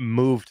just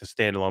moved to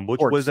standalone, which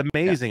was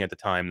amazing at the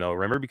time, though.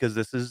 Remember, because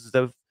this is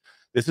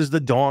the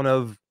dawn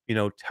of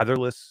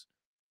tetherless,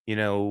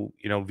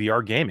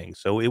 VR gaming.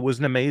 So it was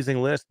an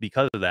amazing list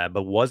because of that.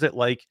 But was it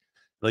like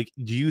Like,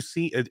 do you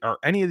see are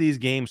any of these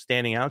games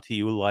standing out to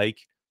you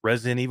like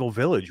Resident Evil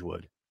Village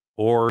would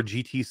or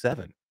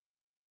GT7?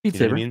 Beat You know what I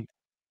Saber. mean?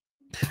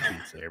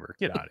 Beat Saber.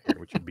 Get out of here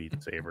with your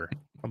Beat Saber.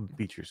 I'll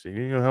beat your saber.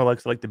 You know how I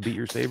like to beat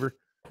your saber?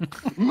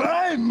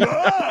 My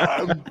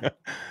mom!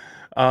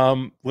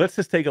 Let's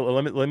just take a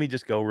let me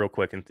just go real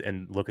quick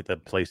and look at the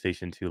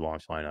PlayStation 2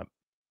 launch lineup.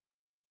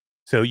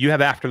 So you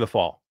have After the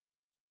Fall.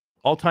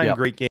 All-time Yep.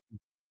 great game.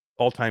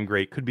 All-time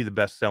great. Could be the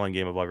best-selling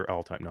game of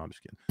all time. No, I'm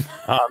just kidding.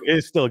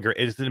 It's still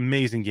it's an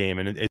amazing game,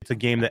 and it's a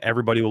game that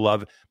everybody will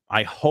love.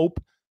 I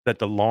hope that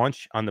the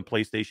launch on the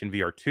PlayStation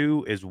VR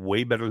 2 is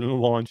way better than the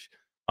launch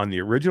on the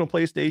original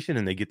PlayStation,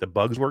 and they get the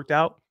bugs worked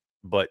out.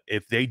 But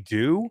if they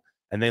do,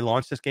 and they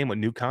launch this game with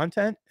new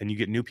content, and you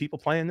get new people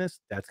playing this,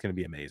 that's going to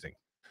be amazing.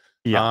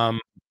 Yeah.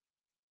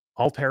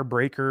 Altair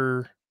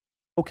Breaker,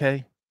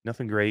 okay,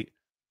 nothing great.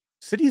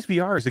 Cities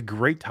VR is a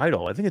great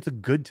title. I think it's a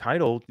good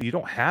title. You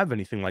don't have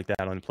anything like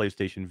that on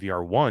PlayStation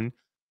VR 1.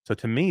 So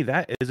to me,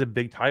 that is a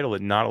big title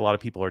that not a lot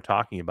of people are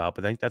talking about,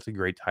 but I think that's a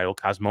great title.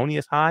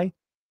 Cosmonious High,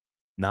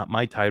 not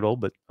my title,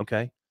 but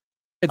okay.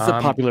 It's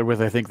popular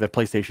with, I think, the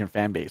PlayStation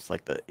fan base,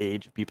 like the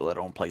age of people that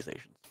own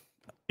PlayStations.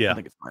 Yeah. I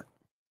think it's smart.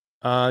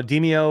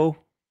 Demio,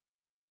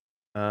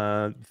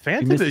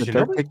 Fantavision.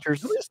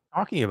 Nobody's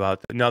talking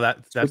about that. No,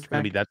 that's going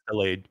to be that's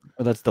delayed.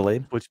 Oh, that's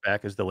delayed.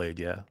 Switchback is delayed.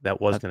 Yeah, that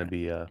was going to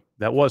be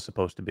that was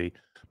supposed to be,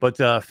 but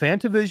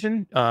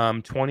Fantavision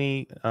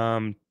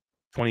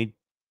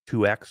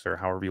 22X or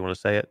however you want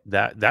to say it.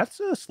 That's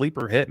a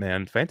sleeper hit,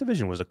 man.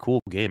 Fantavision was a cool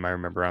game. I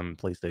remember on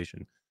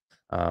PlayStation.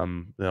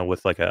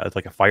 With like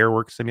a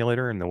fireworks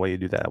simulator and the way you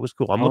do that was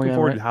cool. I'm looking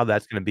forward to how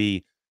that's going to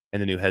be in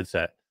the new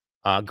headset.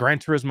 Gran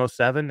Turismo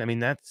 7. I mean,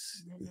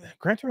 that's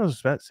Gran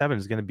Turismo 7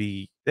 is going to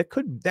be that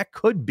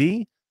could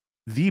be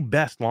the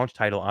best launch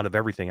title out of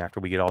everything after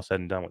we get all said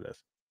and done with this.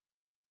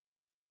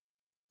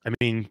 I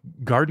mean,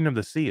 Garden of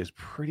the Sea is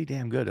pretty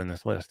damn good on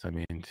this list. I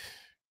mean, can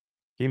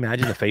you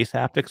imagine the face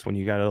haptics when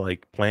you got to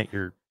like plant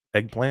your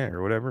eggplant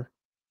or whatever?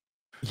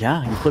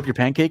 Yeah, you flip your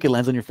pancake, it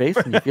lands on your face,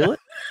 and you feel it.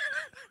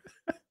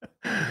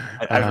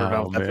 I don't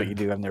know if that's what you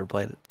do. I've never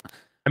played it.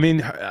 I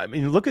mean,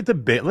 look at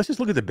let's just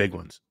look at the big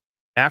ones.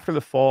 After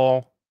the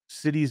Fall,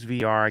 Cities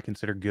VR, I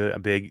consider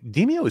big.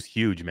 Demio is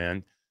huge,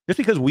 man. Just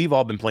because we've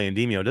all been playing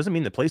Demio doesn't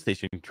mean the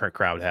PlayStation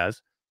crowd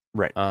has.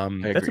 Right.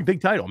 That's a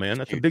big title, man.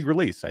 That's a big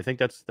release. I think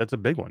that's a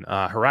big one.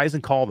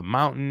 Horizon Call of the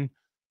Mountain,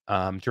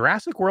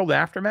 Jurassic World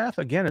Aftermath.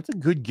 Again, it's a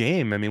good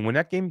game. I mean, when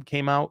that game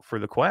came out for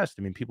the Quest,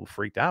 I mean, people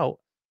freaked out.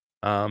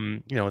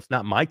 It's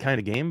not my kind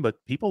of game,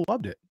 but people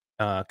loved it.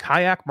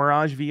 Kayak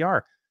Mirage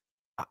VR.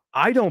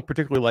 I don't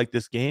particularly like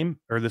this game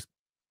or this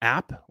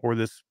app or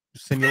this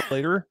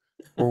simulator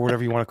or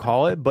whatever you want to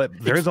call it, but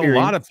there's a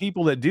lot of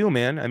people that do,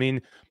 man. I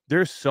mean,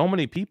 there's so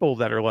many people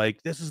that are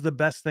like, this is the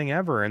best thing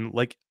ever. And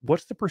like,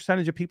 what's the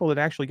percentage of people that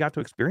actually got to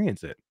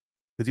experience it?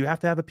 Because you have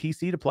to have a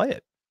PC to play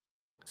it.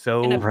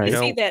 So and a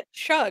PC that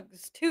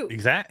chugs too.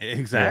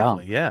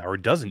 Exactly. Yeah. Or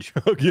doesn't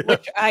chug. Yeah.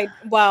 Which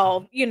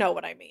you know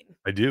what I mean.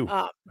 I do.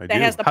 That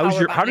has the how does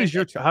power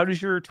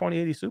your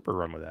 2080 Super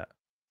run with that?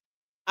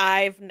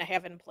 I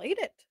haven't played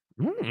it.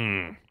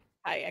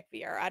 Kayak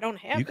VR. I don't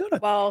have it.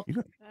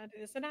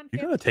 Is it on? You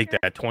gotta take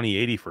that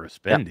 2080 for a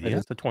spin. Yeah,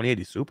 that's the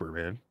 2080 Super,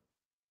 man.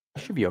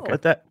 Should be okay.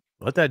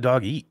 Let that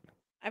dog eat.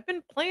 I've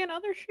been playing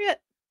other shit.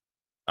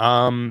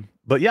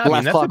 But yeah,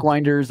 Last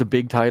Clockwinder is a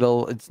big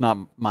title. It's not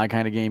my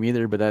kind of game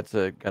either, but that's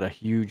got a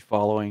huge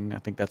following. I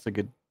think that's a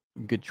good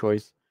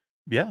choice.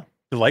 Yeah.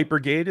 The Light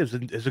Brigade is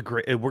a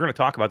great. We're going to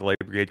talk about the Light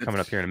Brigade coming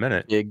up here in a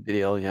minute. Big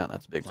deal, yeah,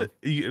 that's a big one.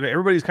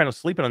 Everybody's kind of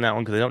sleeping on that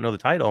one because they don't know the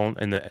title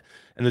and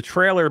the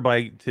trailer.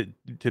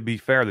 To be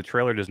fair, the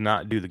trailer does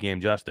not do the game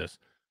justice.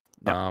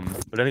 No.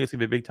 But I think it's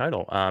gonna be a big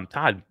title.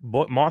 Todd,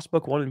 Moss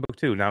Book 1 and Book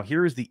 2. Now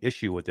here's the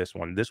issue with this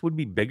one. This would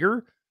be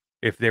bigger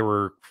if they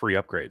were free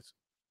upgrades.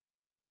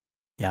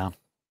 Yeah,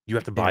 you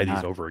have to buy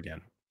these over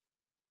again.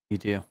 You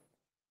do.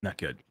 Not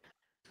good.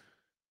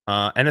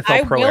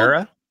 NFL Pro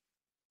Era.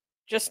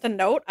 Just a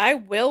note, I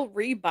will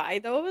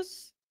rebuy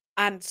those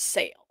on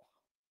sale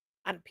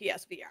on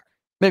PSVR.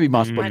 Maybe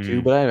Moss Book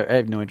 2, but I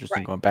have no interest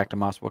in going back to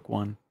Moss Book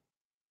 1.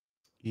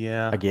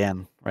 Yeah.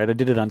 Again, right? I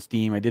did it on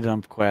Steam. I did it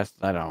on Quest.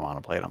 I don't want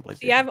to play it on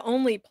PlayStation. See, I've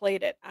only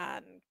played it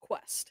on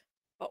Quest.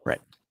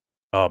 Right.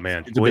 Oh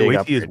man,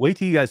 wait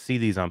till you guys see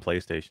these on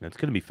PlayStation. It's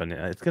gonna be fun.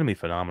 It's gonna be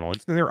phenomenal.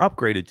 They're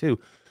upgraded too.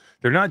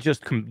 They're not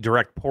just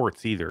direct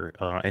ports either,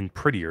 and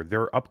prettier.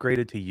 They're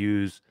upgraded to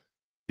use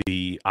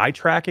the eye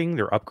tracking.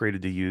 They're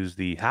upgraded to use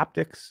the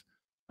haptics.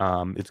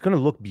 It's going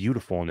to look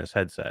beautiful in this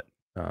headset.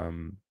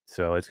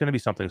 So it's going to be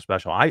something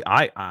special.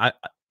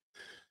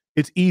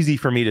 It's easy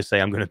for me to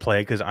say I'm going to play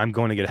it because I'm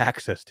going to get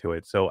access to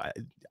it. So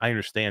I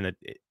understand that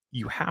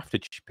you have to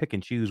pick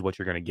and choose what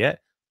you're going to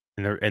get,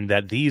 and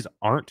that these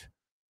aren't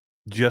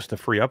just a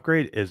free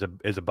upgrade is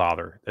a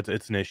bother.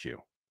 It's an issue.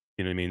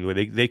 You know what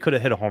I mean? They could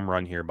have hit a home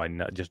run here by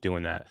not just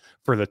doing that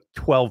for the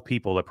 12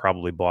 people that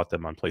probably bought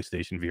them on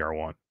PlayStation VR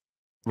 1.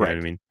 You know what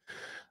I mean?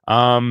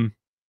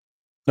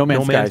 No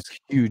Man's Sky is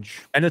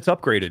huge, and it's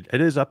upgraded.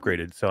 It is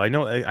upgraded. So I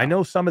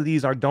know some of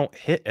these don't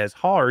hit as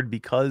hard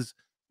because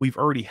we've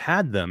already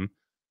had them,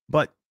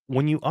 but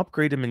when you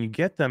upgrade them and you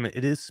get them,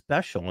 it is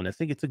special, and I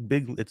think it's a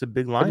big But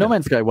lineup. No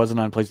Man's Sky wasn't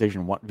on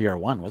PlayStation VR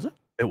 1, was it?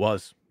 It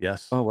was,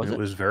 yes. Oh, was it it?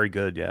 was very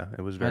good. Yeah,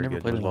 it was I very never good.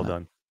 It played was it well on that.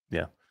 done.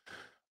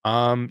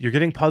 Yeah. You're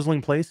getting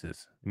Puzzling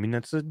Places. I mean,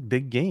 that's a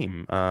big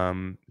game.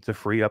 It's a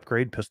free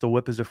upgrade. Pistol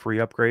Whip is a free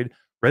upgrade.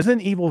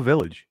 Resident Evil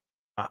Village.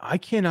 I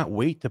cannot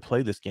wait to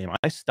play this game.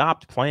 I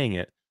stopped playing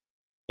it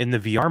in the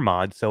VR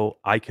mod so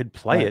I could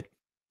play Right. it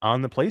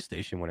on the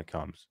PlayStation when it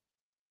comes.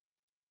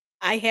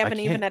 I haven't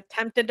even can't.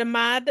 attempted to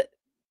mod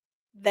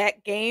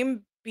that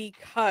game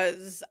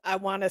because I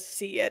want to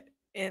see it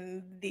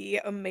in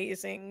the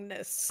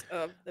amazingness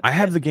of the I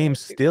have the game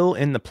PSVR 2. still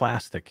in the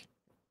plastic,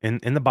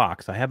 in the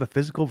box. I have a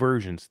physical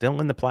version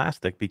still in the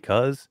plastic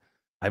because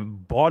I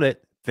bought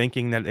it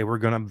thinking that they were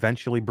going to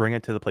eventually bring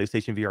it to the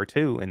PlayStation VR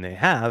 2, and they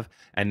have,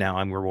 and now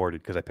I'm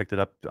rewarded because I picked it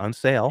up on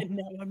sale, And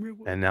now I'm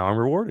rewarded. and now I'm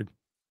rewarded.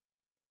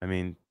 I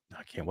mean,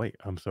 I can't wait.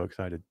 I'm so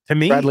excited. To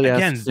me, Bradley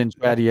again, asks in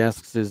chat, he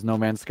asks, is No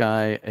Man's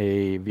Sky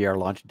a VR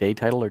launch day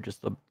title or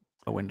just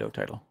a window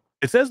title?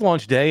 it says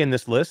launch day in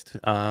this list,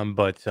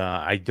 but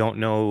I don't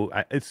know.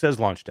 It says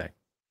launch day.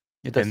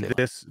 It does And say launch.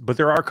 this, but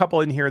there are a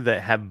couple in here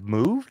that have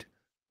moved.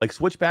 Like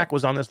Switchback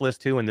was on this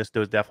list too, and this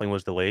definitely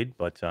was delayed.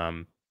 But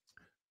I'm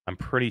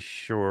pretty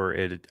sure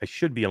it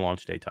should be a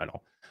launch day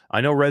title.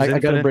 I know Res I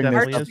gotta Infinite bring this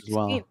definitely up is. as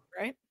well. 16th,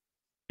 right?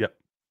 Yep.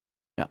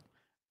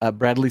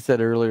 Bradley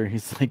said earlier,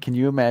 he's like, can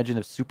you imagine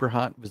if Super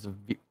Hot was a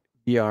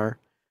VR,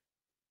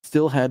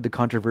 still had the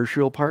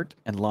controversial part,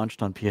 and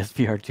launched on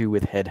PSVR 2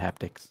 with head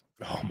haptics?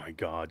 Oh my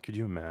God! Could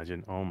you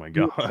imagine? Oh my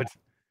God!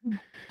 It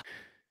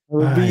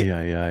would be-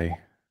 Ay.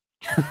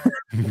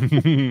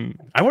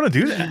 I want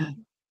to do that.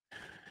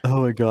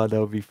 Oh my God,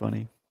 that would be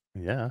funny.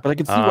 Yeah. But I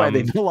can see why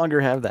they no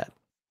longer have that.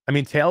 I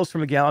mean, Tales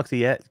from the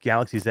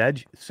Galaxy's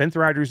Edge. Synth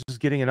Riders is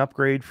getting an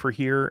upgrade for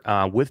here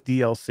with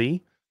DLC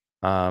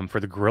for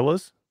the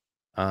Gorillas.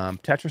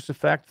 Tetris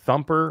Effect,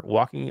 Thumper,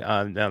 Walking.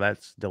 No,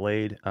 that's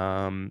delayed.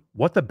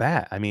 What the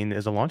Bat? I mean,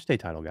 is a launch day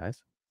title,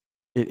 guys.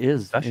 It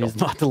is. Special. It is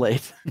not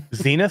delayed.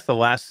 Zenith, The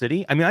Last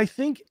City. I mean, I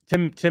think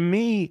to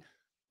me,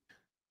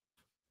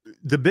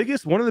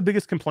 one of the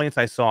biggest complaints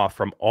I saw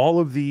from all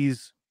of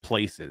these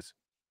places,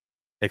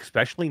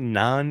 especially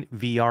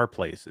non-VR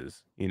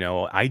places,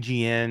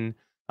 IGN.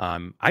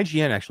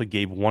 IGN actually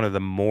gave one of the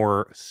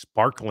more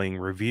sparkling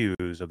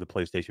reviews of the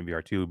PlayStation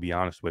VR 2, to be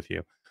honest with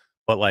you.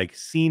 But like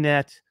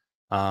CNET,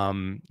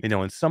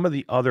 and some of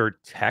the other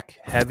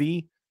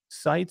tech-heavy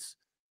sites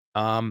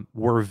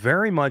were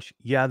very much,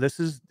 yeah, this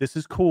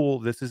is cool,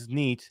 this is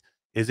neat.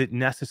 Is it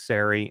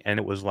necessary? And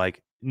it was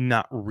like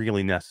not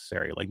really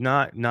necessary, like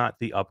not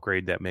the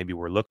upgrade that maybe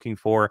we're looking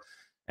for.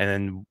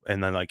 And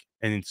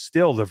then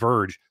still The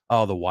Verge,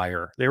 oh, The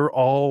Wire, they were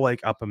all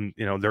like up and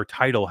their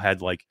title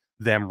had like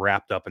them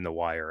wrapped up in The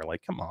Wire.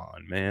 Like, come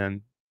on,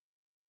 man.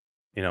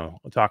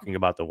 Talking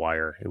about The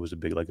Wire, it was a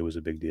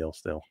big deal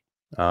still.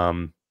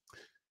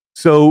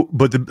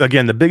 But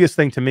again, the biggest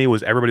thing to me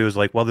was everybody was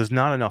like, well, there's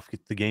not enough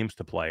the games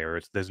to play,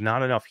 or there's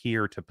not enough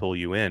here to pull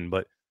you in.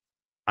 But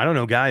I don't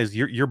know, guys,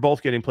 you're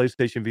both getting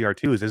PlayStation VR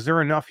 2s. Is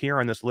there enough here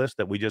on this list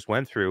that we just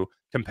went through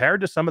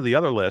compared to some of the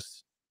other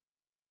lists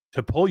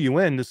to pull you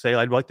in to say,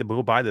 I'd like to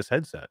go buy this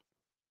headset?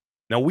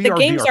 Now, we are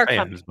VR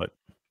fans, but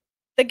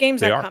the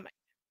games are coming.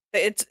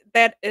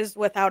 That is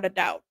without a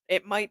doubt.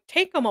 It might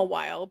take them a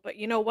while, but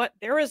you know what?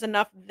 There is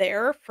enough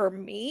there for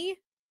me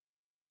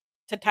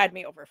to tide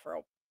me over for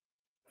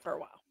a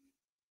while.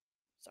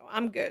 So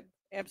I'm good.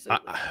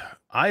 Absolutely.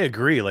 I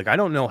agree. Like, I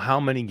don't know how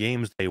many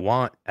games they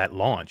want at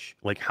launch.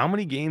 Like, how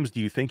many games do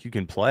you think you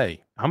can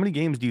play? How many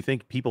games do you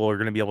think people are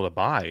going to be able to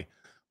buy?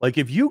 Like,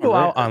 if you go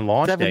out on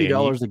launch day,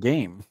 $70 a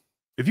game.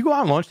 If you go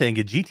out on launch day and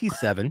get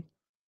GT7,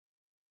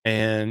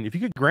 and if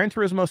you get Gran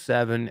Turismo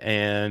 7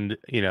 and,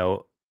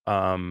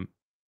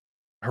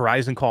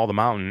 Horizon Call of the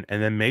Mountain,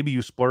 and then maybe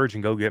you splurge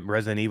and go get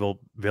Resident Evil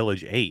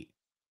Village 8.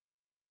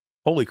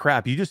 Holy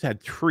crap, you just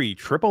had 3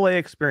 AAA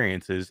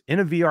experiences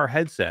in a VR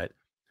headset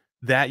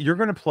that you're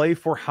going to play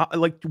for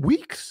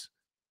weeks.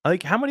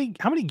 Like, how many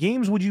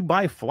games would you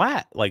buy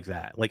flat like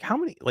that? Like, how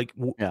many,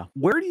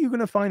 where are you going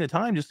to find the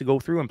time just to go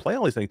through and play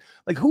all these things?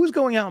 Like, who's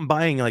going out and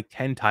buying like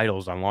 10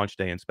 titles on launch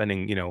day and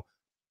spending,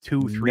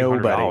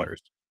 $200-$300?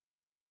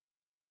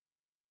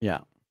 Yeah.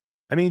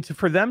 I mean,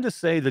 for them to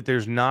say that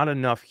there's not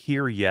enough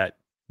here yet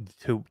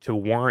to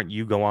warrant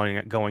you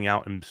going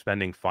out and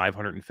spending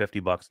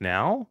 $550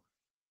 now,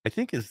 I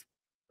think is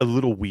a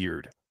little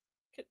weird.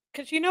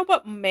 Because you know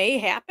what may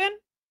happen?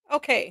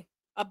 Okay,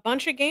 a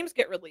bunch of games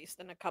get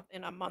released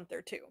in a month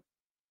or two.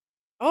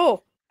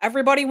 Oh,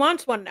 everybody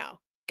wants one now.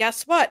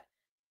 Guess what?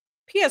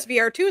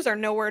 PSVR 2s are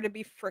nowhere to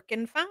be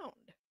frickin' found.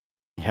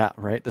 Yeah,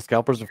 right. The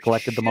scalpers have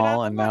collected them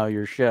all, and now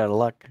you're shit out of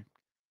luck.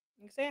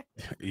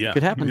 Exactly. Yeah, it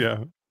could happen.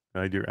 Yeah,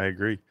 I do. I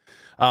agree.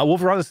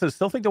 Wolf Rosa says,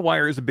 still think The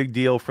Wire is a big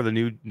deal for the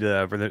new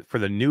for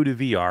the new to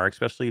VR,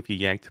 especially if you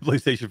yank the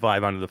PlayStation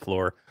 5 onto the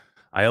floor.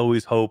 I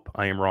always hope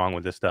I am wrong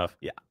with this stuff.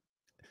 Yeah.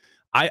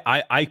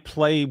 I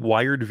play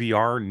wired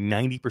VR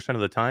 90% of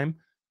the time,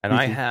 and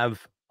I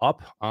have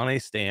up on a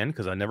stand,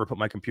 because I never put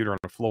my computer on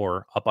the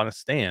floor, up on a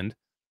stand,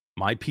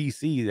 my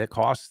PC that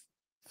costs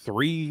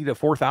 $3,000 to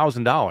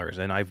 $4,000,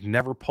 and I've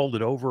never pulled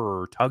it over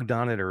or tugged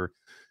on it, or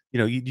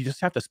you just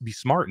have to be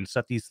smart and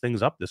set these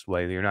things up this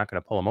way that you're not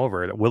going to pull them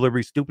over. Will there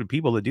be stupid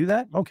people that do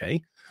that?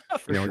 Okay, Oh,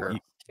 for sure.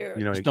 Dude.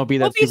 Just don't be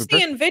We'll that be stupid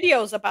person. seeing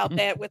videos about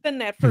that within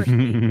that first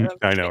week of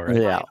I know, shit right?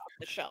 flying Yeah. off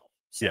the shelf.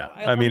 So Yeah,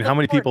 I mean, look how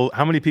many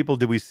forward people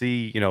did we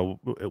see?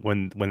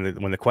 When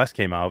the Quest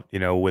came out,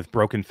 with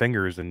broken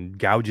fingers and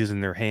gouges in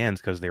their hands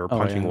because they were Oh,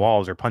 punching yeah.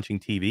 walls or punching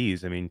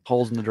TVs. I mean,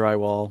 Holes in the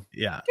drywall.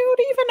 yeah, Dude,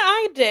 even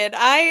I did.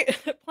 I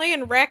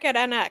playing Racket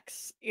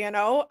NX,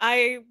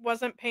 I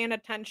wasn't paying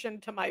attention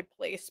to my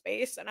play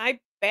space and I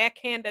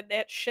backhanded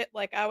that shit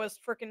like I was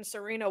freaking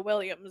Serena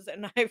Williams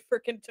and I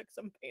freaking took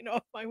some paint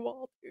off my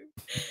wall, dude.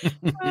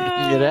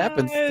 It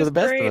happens to It's the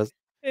best of great. us.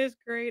 It's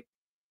great.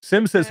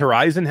 Sim says Yeah.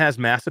 Horizon has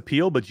mass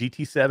appeal, but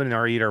GT7 and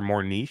R8 are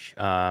more niche.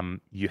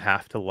 You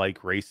have to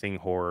like racing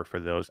horror for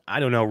those.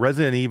 I don't know.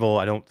 Resident Evil,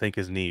 I don't think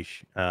is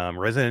niche.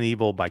 Resident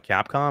Evil by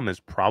Capcom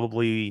is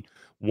probably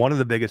one of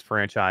the biggest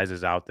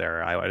franchises out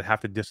there. I would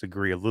have to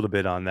disagree a little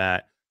bit on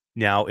that.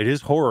 Now, it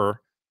is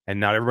horror, and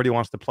not everybody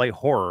wants to play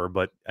horror,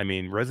 but I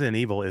mean, Resident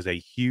Evil is a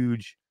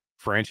huge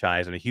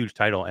franchise and a huge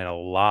title, and a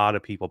lot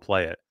of people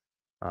play it.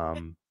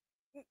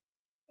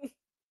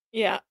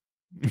 Yeah.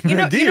 You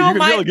can be able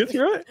to get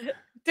through it?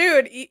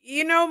 Dude,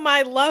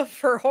 my love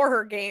for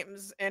horror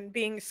games and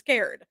being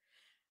scared.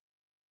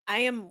 I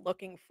am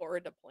looking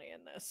forward to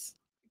playing this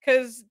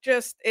because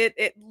just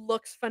it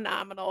looks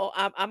phenomenal.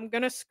 I'm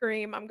gonna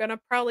scream. I'm gonna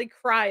probably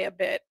cry a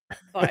bit,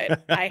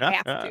 but I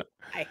have to.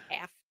 I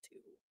have to.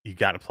 You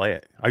got to play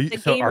it. Are you? The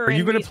So are gamer you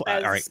in going me to play?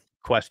 All right. says,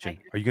 Question: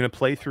 I Are you going to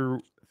play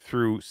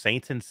through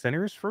Saints and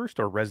Sinners first,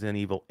 or Resident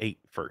Evil 8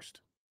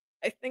 first?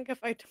 I think if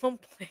I don't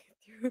play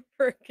through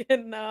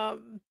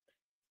freaking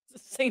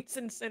Saints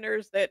and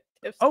Sinners, that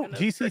Tiff's Oh, gonna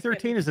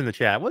GC13 is in the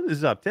chat. What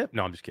is up, Tip?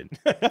 No, I'm just kidding.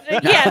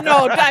 Yeah,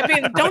 no, I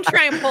mean, don't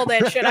try and pull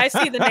that shit. I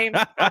see the names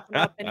popping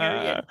up in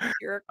here, you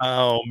jerk.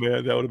 Oh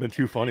man, that would have been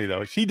too funny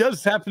though. She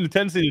does have the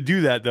tendency to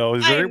do that though.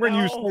 Is I there when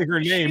you know. say her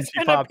name, She's she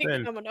gonna pops be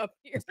in. coming up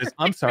here. Says,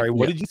 I'm sorry.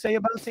 What Yeah. did you say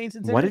about Saints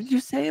and Sinners? What did you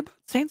say about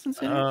Saints and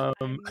Sinners?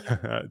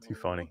 Too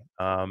funny.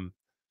 I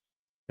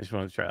just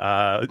want to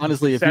try.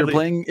 Honestly,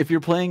 sadly, if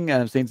you're playing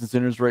Saints and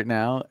Sinners right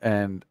now,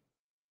 and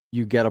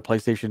you get a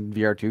PlayStation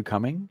VR 2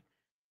 coming,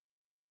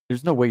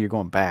 there's no way you're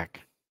going back.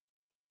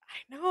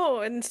 I know,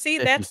 and see,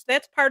 If you-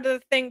 that's part of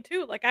the thing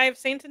too. Like I have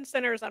Saints and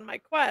Sinners on my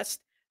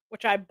Quest,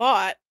 which I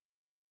bought,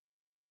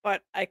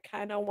 but I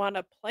kind of want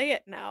to play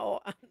it now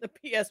on the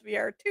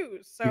PSVR too.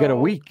 So You got a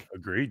week.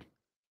 agreed.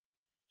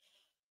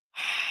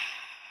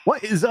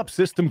 What is up,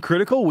 System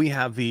Critical? We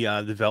have the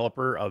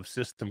developer of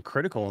System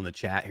Critical in the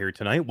chat here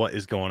tonight. What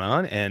is going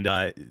on? And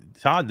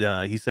Todd,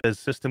 he says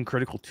System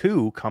Critical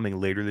 2 coming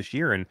later this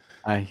year. And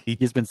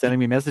he's been sending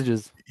me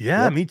messages.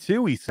 Yeah, Yep. me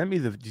too. He sent me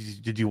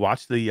did you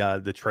watch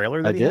the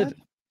trailer that I he did. had?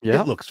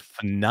 Yeah. It looks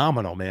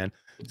phenomenal, man.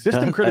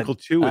 System Critical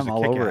 2 is I'm a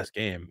all over kick-ass it.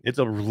 game. It's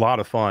a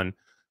lot of fun.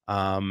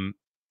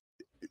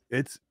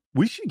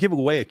 We should give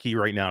away a key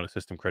right now to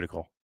System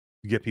Critical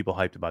to get people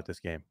hyped about this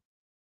game.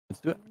 Let's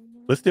do it.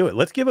 Let's do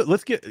it.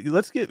 Let's get.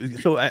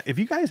 So if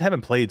you guys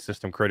haven't played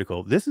System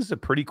Critical, this is a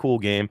pretty cool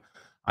game.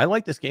 I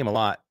like this game a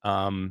lot.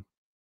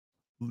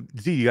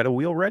 Z, you got a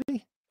wheel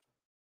ready?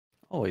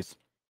 Always.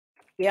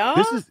 yeah,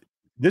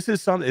 This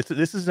is something.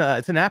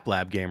 It's an App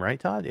Lab game, right,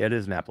 Todd? Yeah, it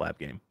is an App Lab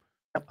game.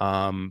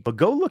 But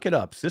go look it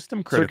up.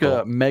 System Critical.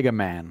 Circa Mega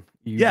Man.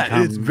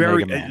 Yeah, it's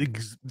very. Mega Man.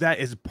 That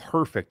is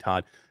perfect,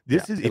 Todd.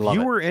 This is I if love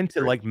you it. were into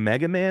Great. like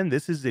Mega Man,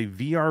 this is a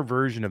VR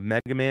version of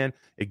Mega Man.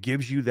 It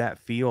gives you that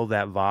feel,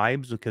 that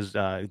vibes, because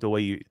the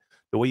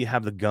way you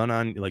have the gun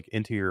on, like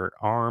into your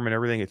arm and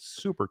everything, it's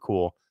super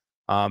cool.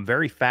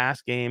 Very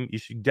fast game. You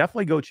should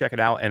definitely go check it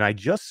out. And I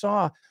just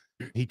saw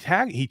he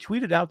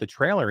tweeted out the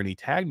trailer and he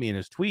tagged me in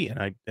his tweet,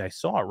 and I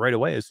saw it right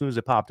away as soon as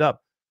it popped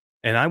up.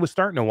 And I was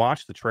starting to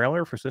watch the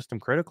trailer for System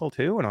Critical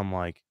too, and I'm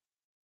like,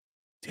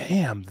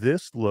 damn,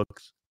 this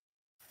looks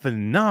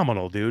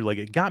phenomenal, dude. Like,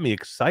 it got me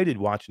excited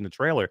watching the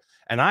trailer.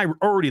 And I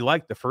already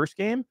liked the first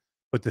game,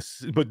 but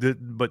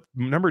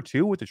number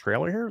 2 with the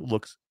trailer here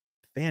looks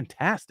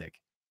fantastic.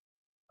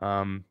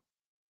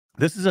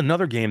 This is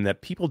another game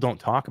that people don't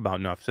talk about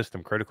enough,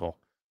 System Critical.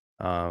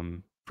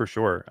 For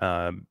sure.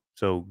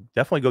 So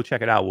definitely go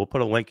check it out. We'll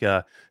put a link,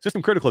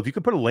 System Critical. If you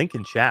could put a link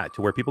in chat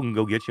to where people can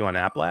go get you on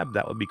App Lab,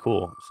 that would be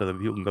cool. So that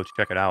people can go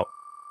check it out.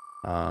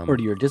 Or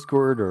to your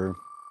Discord or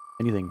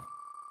anything.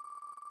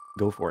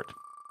 Go for it.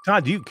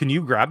 Todd, can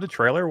you grab the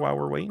trailer while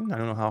we're waiting? I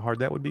don't know how hard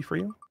that would be for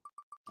you.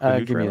 The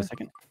new Give me trailer? a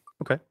second.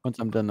 Okay. Once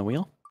I'm done the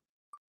wheel.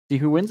 See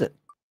who wins it.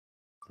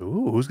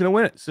 Ooh, who's gonna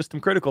win it? System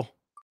Critical.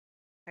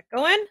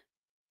 Echo in?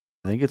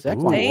 I think it's Ooh,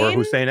 X. or Zane?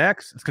 Hussein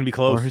X. It's gonna be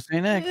close. Or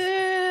Hussein X.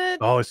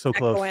 Oh, it's so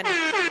Echo close. in.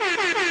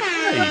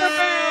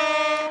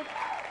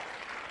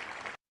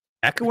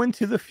 Echo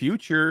into the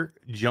future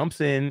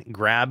jumps in,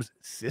 grabs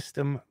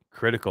System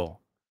Critical.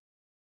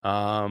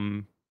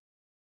 Tribe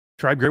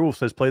Grey Wolf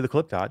says play the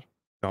clip, Todd.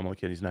 No, I'm only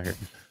kidding. He's not here.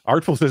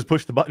 Artful says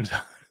push the buttons.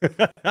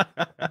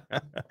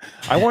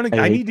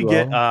 I need to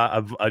get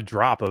a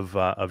drop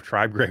of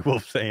Tribe Grey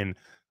Wolf saying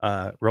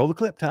Roll the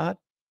clip, Todd.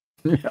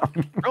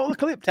 Roll the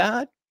clip,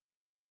 Todd.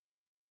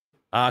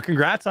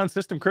 Congrats on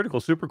System Critical.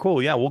 Super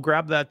cool. Yeah, we'll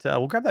grab that.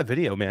 We'll grab that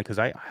video, man, because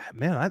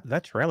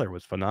that trailer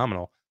was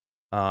phenomenal.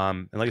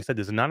 And like I said,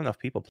 there's not enough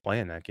people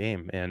playing that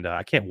game, and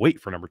I can't wait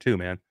for number 2,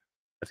 man.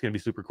 That's gonna be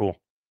super cool.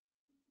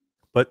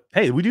 But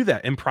hey, we do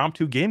that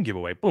impromptu game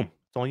giveaway. Boom.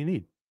 That's all you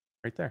need,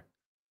 right there.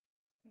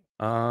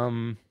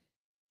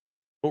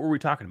 What were we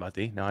talking about,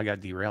 D? Now I got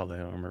derailed. I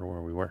don't remember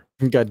where we were.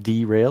 You got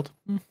derailed.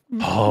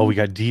 Oh, we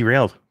got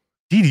derailed.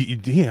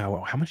 D,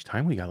 how much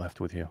time we got left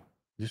with you?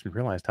 I just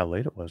realized how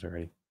late it was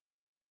already.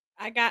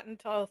 I got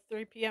until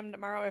 3 p.m.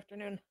 tomorrow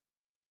afternoon.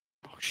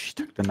 Oh, she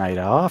took the night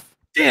off.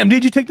 Damn,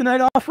 did you take the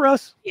night off for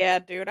us? Yeah,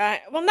 dude.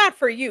 Well, not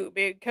for you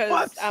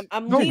because I'm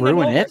Don't leaning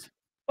ruin over. it.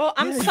 Well,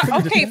 I'm Yeah, you sorry.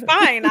 could've just Okay, said it.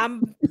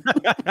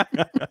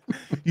 fine.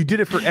 You did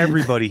it for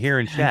everybody here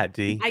in chat,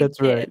 D. That's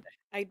right.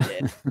 I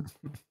did.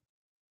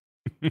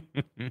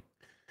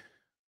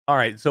 All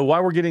right, so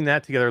while we're getting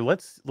that together,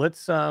 let's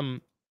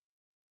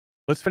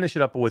finish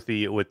it up with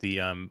the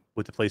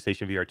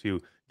PlayStation VR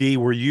 2. D,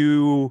 were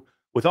you,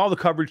 with all the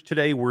coverage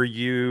today, were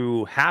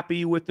you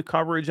happy with the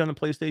coverage on the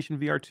PlayStation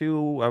VR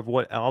 2 of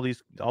what all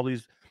these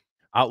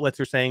outlets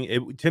are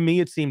saying? To me,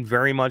 it seemed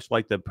very much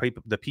like the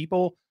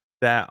people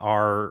that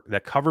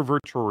cover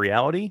virtual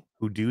reality,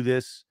 who do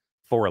this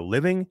for a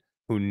living,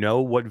 who know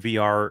what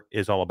VR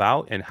is all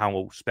about and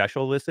how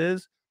special this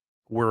is,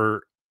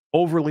 were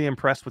overly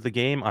impressed with the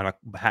game.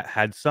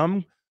 Had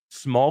some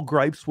small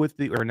gripes with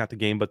not the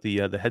game, but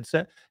the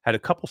headset. Had a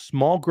couple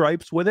small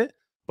gripes with it,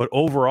 but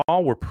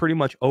overall, we're pretty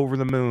much over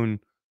the moon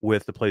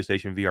with the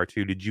PlayStation VR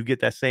 2. Did you get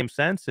that same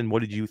sense? And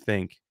what did you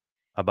think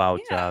about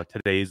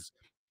today's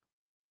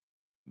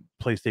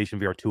PlayStation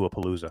VR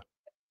 2-a-palooza?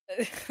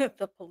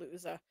 The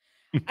palooza.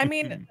 I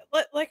mean,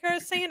 like I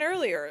was saying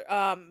earlier,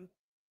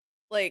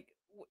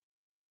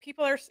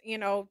 people are,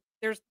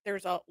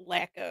 there's a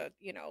lack of,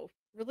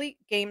 release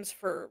games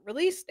for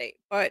release date,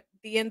 but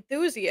the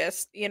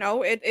enthusiast,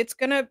 it's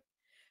gonna,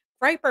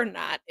 gripe or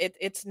not,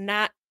 it's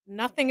not,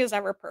 nothing is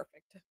ever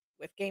perfect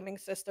with gaming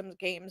systems,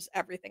 games,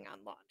 everything on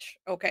launch.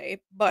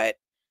 Okay, but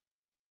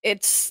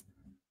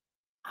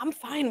I'm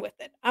fine with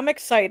it. I'm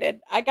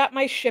excited. I got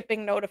my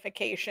shipping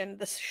notification.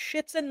 The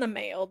shit's in the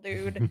mail,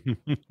 dude.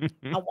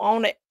 I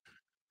want it.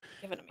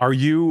 Give it to me.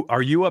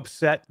 Are you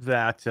upset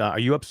that are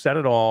you upset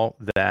at all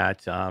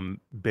that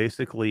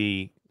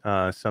basically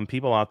some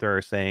people out there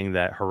are saying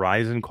that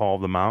Horizon Call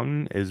of the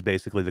Mountain is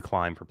basically the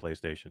climb for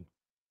PlayStation?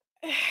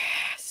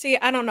 See,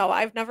 I don't know.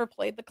 I've never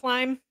played the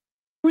climb.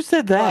 Who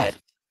said that?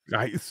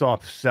 I saw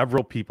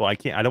several people. I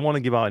don't want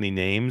to give out any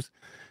names.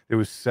 There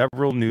was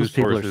several news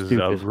sources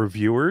of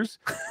reviewers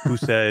who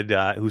said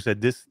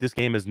this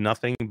game is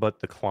nothing but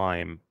the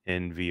climb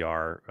in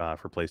VR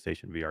for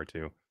PlayStation VR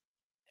 2.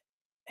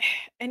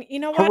 And you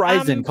know what?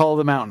 Horizon Call of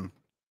the Mountain.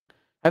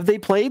 Have they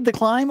played the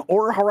climb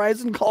or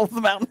Horizon Call of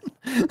the Mountain?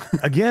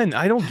 Again,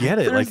 I don't get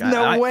it. There's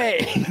no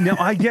way. No,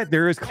 I get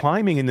there is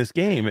climbing in this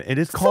game. It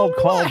is called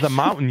Call of the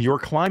Mountain. You're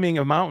climbing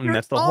a mountain.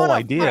 That's the whole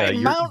idea.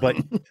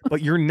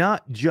 But you're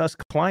not just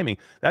climbing.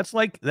 That's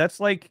like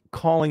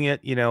calling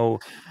it,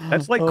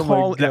 that's like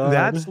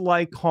that's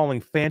like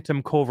calling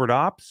Phantom Covert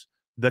Ops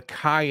the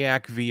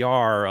kayak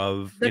VR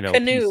of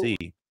canoe.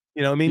 PC.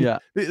 You know what I mean? Yeah.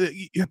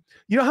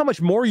 You know how much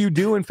more you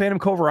do in Phantom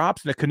Covert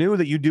Ops in a canoe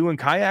that you do in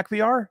kayak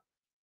VR?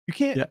 You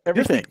can't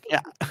everything.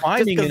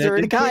 Climbing just they're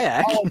in a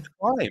kayak.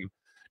 Climb.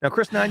 Now,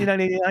 Chris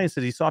 9989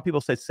 says he saw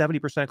people say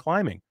 70%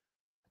 climbing.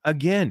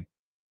 Again,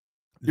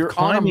 you're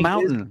on a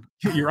mountain.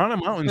 You're on a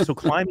mountain, so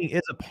climbing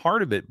is a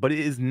part of it, but it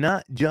is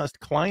not just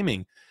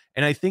climbing.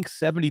 And I think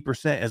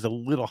 70% is a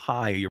little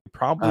high. You're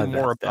probably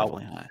more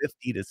about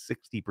 50 to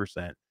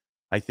 60%.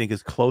 I think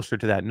is closer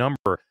to that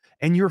number.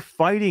 And you're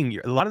fighting.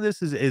 A lot of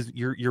this is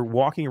you're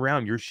walking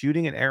around. You're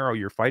shooting an arrow.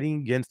 You're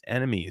fighting against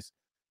enemies.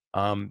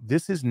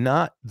 This is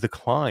not the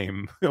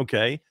climb,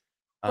 okay?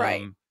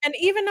 Right. And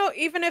even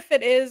if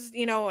it is,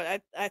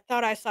 I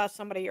thought I saw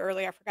somebody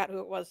earlier, I forgot who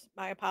it was,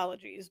 my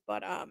apologies,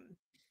 but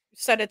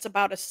said it's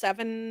about a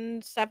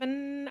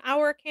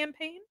 7-hour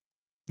campaign.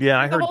 Yeah,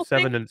 I heard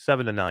 7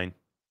 to 9.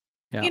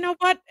 Yeah. You know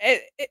what?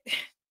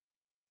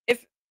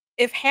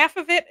 If half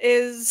of it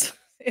is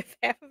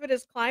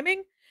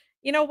climbing,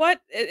 you know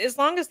what? As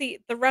long as the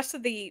rest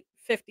of the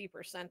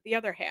 50%, the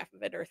other half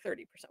of it, or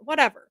 30%,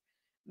 whatever,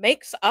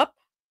 makes up,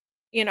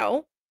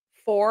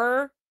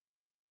 for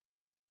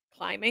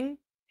climbing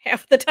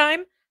half the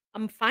time,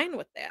 I'm fine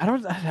with that. I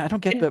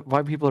don't get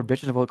why people are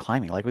bitching about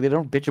climbing. Like, they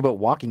don't bitch about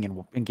walking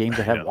in games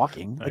that have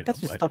walking. Like, that's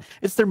just stuff.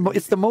 It's the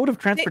mode of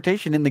but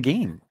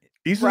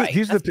it's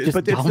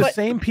the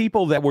same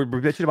people that were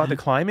bitching about the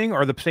climbing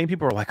are the same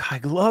people who are like, I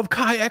love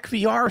kayak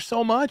VR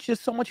so much.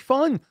 It's so much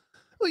fun.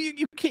 Well,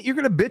 you can't. You're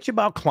gonna bitch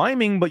about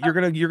climbing, but you're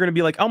gonna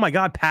be like, oh my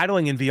god,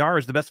 paddling in VR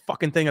is the best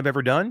fucking thing I've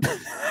ever done.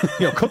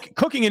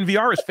 Cooking in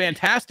VR is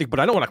fantastic, but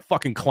I don't want to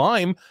fucking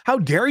climb. How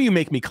dare you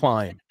make me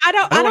climb? I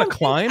don't want to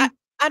climb.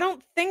 I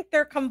don't think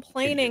they're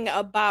complaining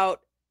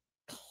about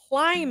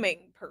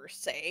climbing per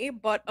se,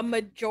 but a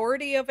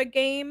majority of a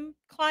game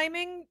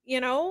climbing,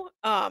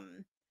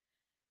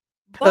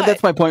 But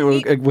That's my point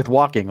with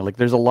walking. Like,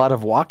 there's a lot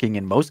of walking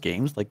in most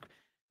games. Like,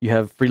 you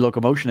have free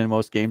locomotion in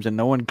most games, and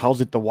no one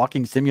calls it the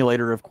walking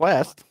simulator of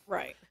Quest.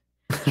 right.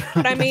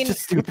 But I mean,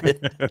 just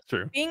stupid. That's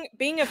true.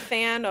 being a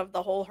fan of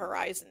the whole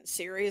Horizon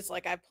series,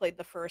 like I played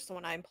the first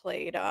one, I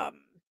played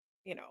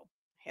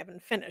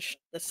haven't finished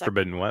the second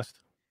Forbidden one. West.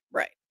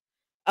 Right.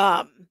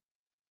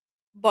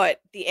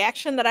 But the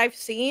action that I've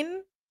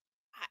seen,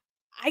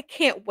 I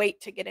can't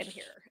wait to get in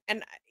here.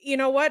 And you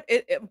know what?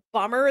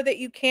 Bummer that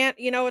you can't,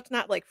 it's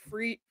not like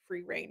free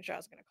range, I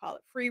was gonna call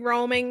it free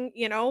roaming,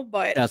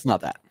 but That's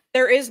not that.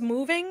 there is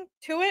moving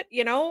to it,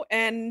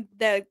 and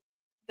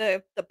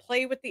the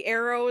play with the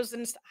arrows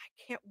and stuff.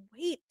 I can't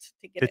wait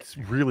to get It's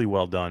it. really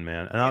well done,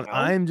 man. And You know?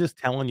 I'm just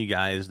telling you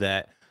guys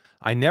that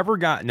I never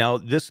got. Now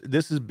this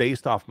is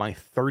based off my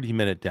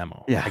 30-minute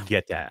demo. Yeah. I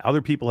get that.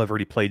 Other people have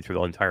already played through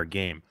the entire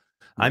game.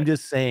 I'm Right.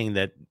 just saying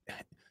that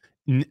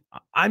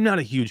I'm not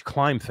a huge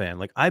climb fan.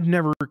 Like, I've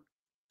never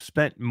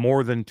spent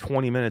more than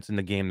 20 minutes in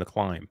the game to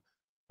climb.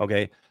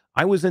 Okay.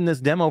 I was in this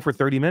demo for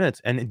 30 minutes,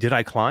 and did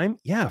I climb?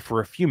 Yeah, for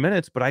a few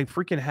minutes, but I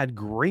freaking had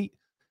great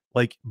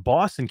like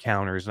boss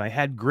encounters, and I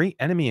had great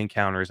enemy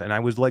encounters, and I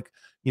was like,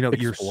 you're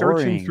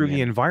searching through Exploring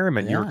the and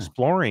environment, you're yeah.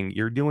 exploring,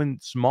 you're doing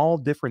small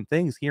different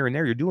things here and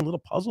there, you're doing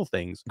little puzzle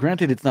things.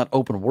 Granted, it's not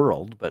open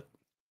world, but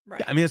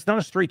Right. I mean, it's not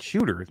a straight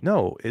shooter.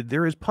 No,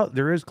 there is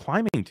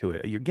climbing to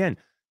it. Again,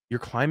 you're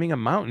climbing a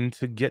mountain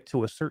to get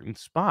to a certain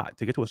spot,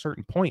 to get to a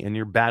certain point, and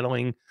you're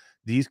battling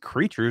these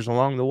creatures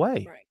along the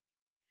way. Right.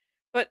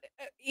 But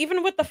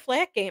even with the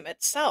flat game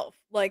itself,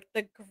 like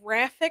the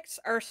graphics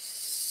are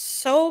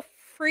so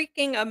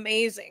freaking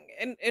amazing.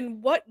 And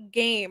in what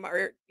game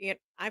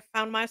I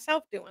found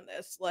myself doing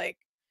this, like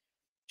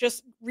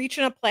just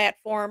reaching a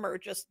platform or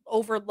just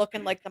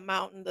overlooking like the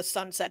mountain, the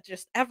sunset,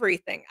 just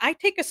everything. I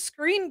take a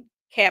screen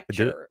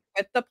capture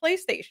at the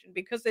PlayStation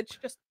because it's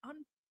just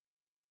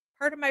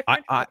part of my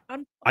French.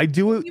 I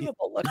do it.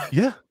 Unbelievable looking.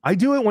 Yeah, I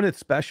do it when it's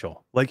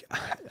special. Like,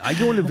 I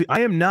go into.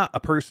 I am not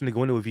a person to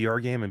go into a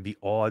VR game and be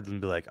awed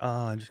and be like,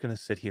 oh, I'm just gonna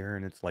sit here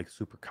and it's like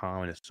super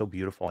calm and it's so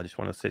beautiful. I just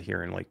want to sit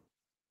here and like,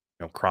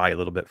 cry a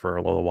little bit for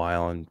a little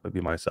while and be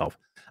myself.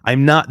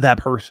 I'm not that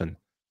person.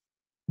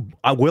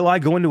 Will I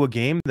go into a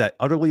game that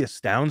utterly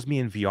astounds me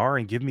in VR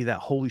and give me that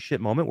holy shit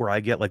moment where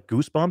I get like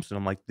goosebumps and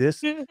I'm like,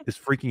 this is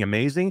freaking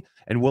amazing?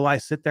 And will I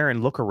sit there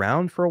and look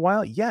around for a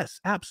while? Yes,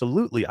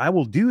 absolutely. I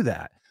will do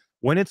that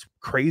when it's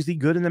crazy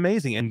good and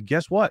amazing. And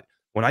guess what?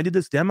 When I did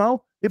this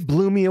demo, it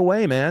blew me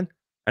away, man.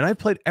 And I've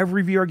played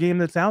every VR game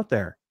that's out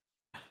there.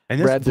 And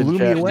this Brad's blew in me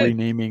chat away.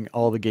 renaming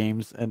all the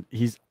games, and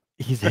he's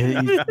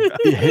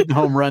hitting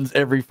home runs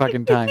every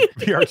fucking time.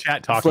 VR chat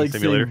It's talking like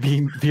simulator.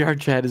 VR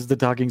chat is the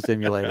talking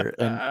simulator,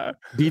 and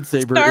Beat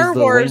Saber Star is the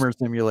Wars. lamer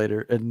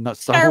simulator, and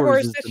Star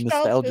Wars Wars is the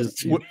nostalgia.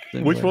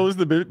 nostalgia. Which one was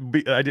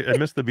the I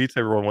missed the Beat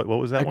Saber one. What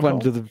was that Back one one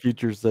called? to the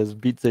future says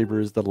Beat Saber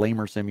is the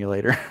lamer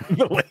simulator.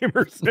 The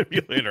lamer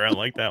simulator. I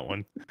like that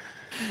one.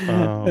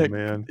 Oh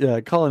man.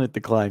 Yeah, calling it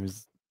the climb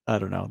is, I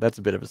don't know. That's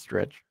a bit of a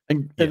stretch.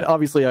 And Yeah.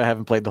 obviously I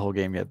haven't played the whole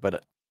game yet,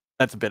 but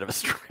that's a bit of a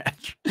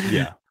stretch.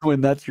 Yeah.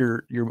 When that's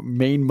your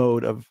main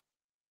mode of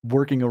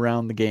working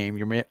around the game,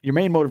 your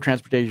main mode of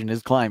transportation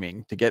is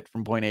climbing to get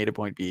from point A to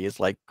point B. It's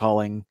like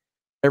calling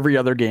every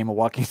other game a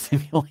walking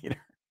simulator.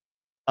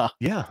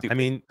 Yeah, I Stupid.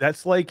 mean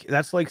that's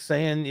like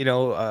saying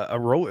a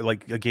roller,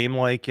 like a game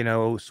like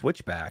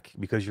Switchback,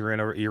 because you're in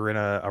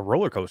a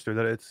roller coaster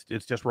that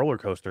it's just roller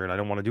coaster, and I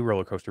don't want to do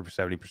roller coaster for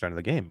 70% of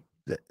the game.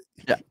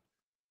 Yeah.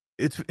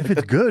 If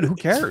it's good, who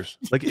cares?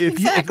 Like let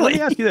Exactly. me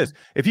ask you this: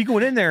 if you go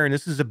in there and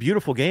this is a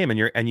beautiful game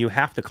and you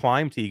have to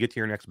climb till you get to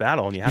your next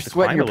battle and you You're have to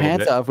sweating climb your a little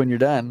pants bit, off when you're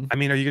done. I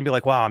mean, are you gonna be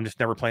like, wow, I'm just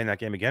never playing that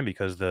game again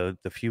because the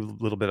few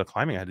little bit of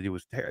climbing I had to do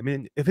was I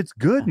mean, if it's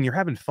good and you're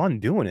having fun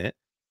doing it.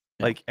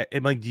 Yeah.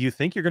 Like, do you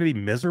think you're going to be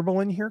miserable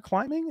in here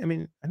climbing? I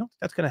mean, I don't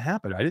think that's going to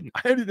happen. I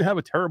didn't have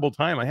a terrible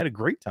time. I had a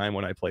great time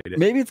when I played it.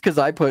 Maybe it's because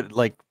I put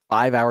like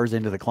 5 hours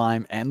into the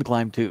climb and the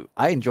climb 2.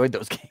 I enjoyed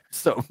those games,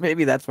 so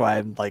maybe that's why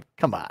I'm like,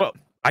 come on. Well,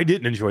 I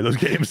didn't enjoy those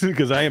games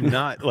because I am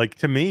not like,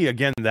 to me,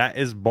 again, that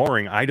is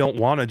boring. I don't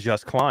want to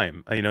just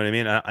climb. You know what I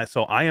mean?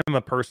 So I am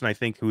a person, I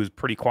think, who's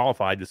pretty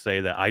qualified to say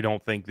that I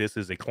don't think this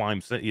is a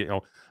climb,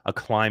 a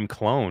climb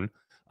clone.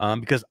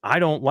 Because I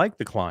don't like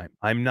the climb.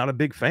 I'm not a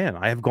big fan.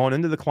 I have gone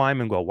into the climb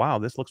and go, wow,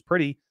 this looks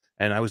pretty.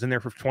 And I was in there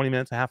for 20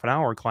 minutes, a half an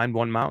hour, climbed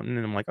one mountain,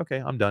 and I'm like, okay,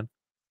 I'm done.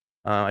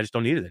 I just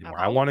don't need it anymore.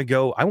 I want to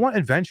go. I want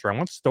adventure. I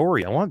want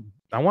story. I want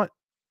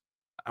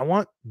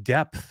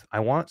depth. I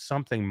want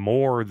something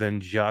more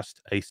than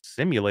just a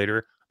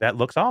simulator that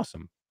looks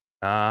awesome.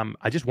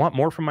 I just want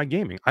more from my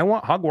gaming. I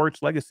want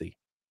Hogwarts Legacy.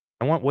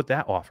 I want what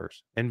that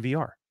offers in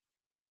VR.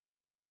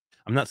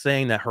 I'm not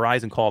saying that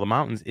Horizon Call of the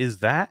Mountains is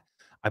that.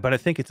 But I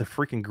think it's a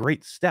freaking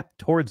great step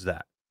towards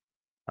that.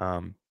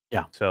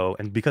 Yeah. So,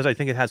 and because I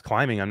think it has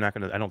climbing,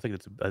 I don't think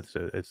it's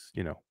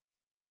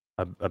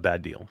a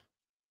bad deal.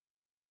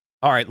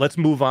 All right, let's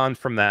move on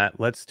from that.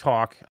 Let's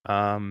talk.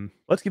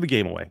 Let's give a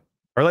game away.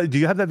 Or do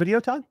you have that video,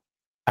 Todd?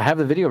 I have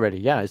the video ready.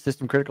 Yeah, is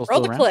System Critical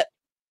Roll still the around? clip.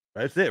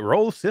 That's it.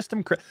 Roll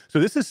System.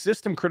 So this is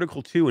System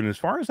Critical 2, and as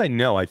far as I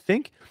know, I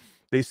think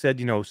they said,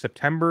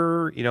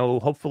 September,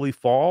 hopefully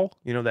fall,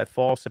 that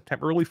fall,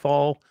 September, early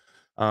fall,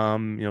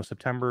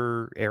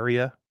 September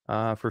area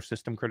for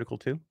System Critical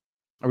 2.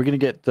 Are we going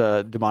to get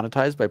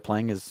demonetized by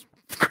playing as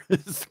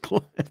Chris?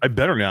 I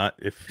better not.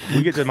 If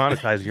we get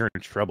demonetized, you're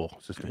in trouble,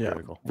 System Yeah,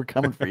 Critical. we're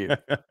coming for you.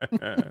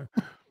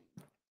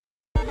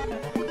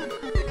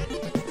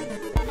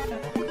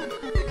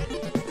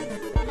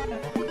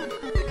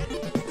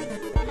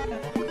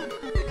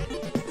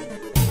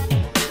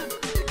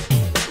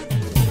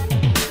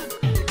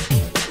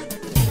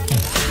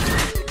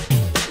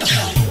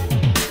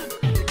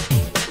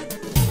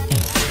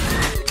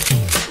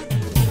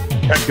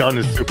 That gun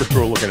is super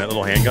cool looking, that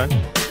little handgun.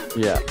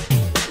 Yeah.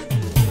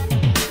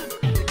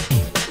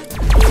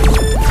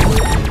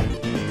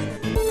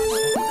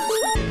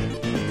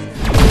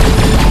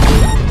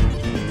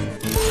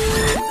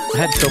 I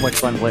had so much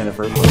fun playing the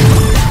first one.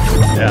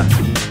 Yeah.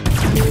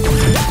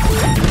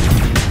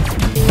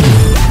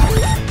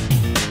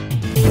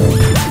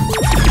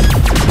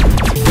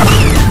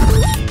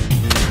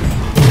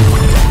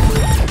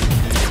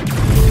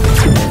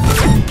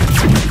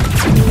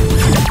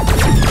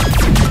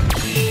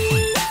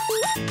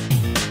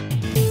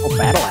 Oh,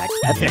 battle axe.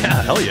 That's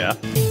Yeah, hell yeah.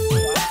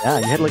 Yeah,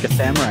 you had like a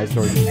samurai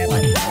sword. Even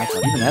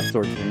that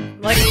sword's new.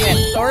 Like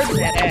that sword,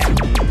 that axe.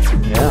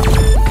 Yeah.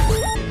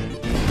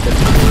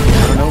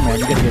 I don't know, man.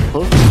 You gotta get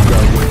close to these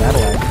guys with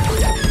battle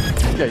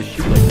axe. These guys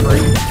shoot like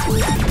crazy.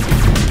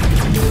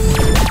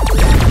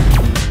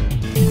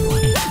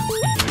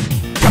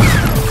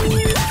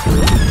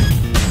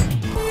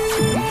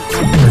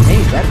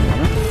 Grenade, that's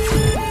one.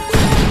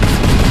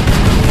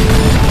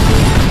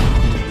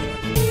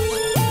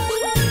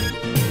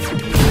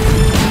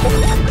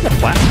 It's a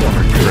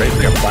platformer too, right? It's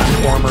like a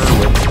platformer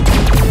with...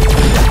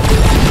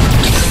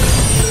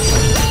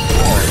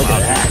 Look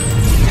at that.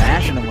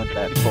 Smashing them with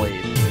that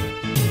blade.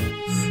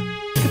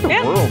 Look at the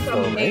That's world,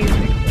 though, man.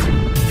 amazing.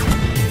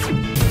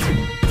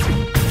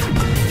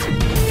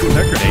 Ooh,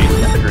 that grenade.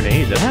 That's a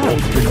grenade. That's Yeah, cool.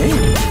 it's a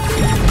grenade.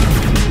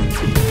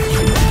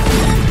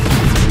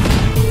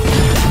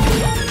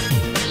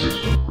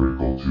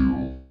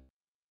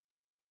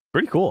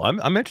 Pretty cool.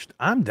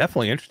 I'm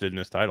definitely interested in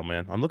this title,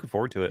 man. I'm looking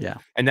forward to it. Yeah.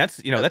 And that's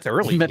that's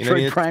early.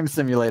 Metroid Prime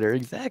Simulator.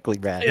 Exactly,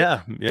 Brad.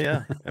 Yeah.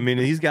 I mean,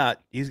 he's got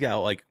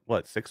like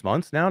what, 6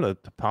 months now to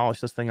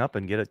polish this thing up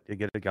and get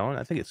it going.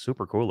 I think it's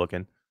super cool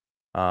looking.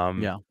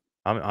 Yeah.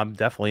 I'm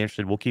definitely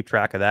interested. We'll keep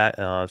track of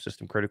that.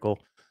 System Critical,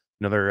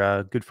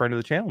 another good friend of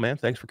the channel, man.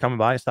 Thanks for coming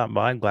by and stopping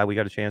by. I'm glad we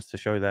got a chance to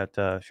show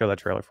that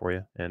trailer for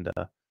you. And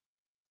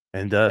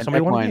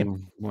somebody won a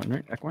game.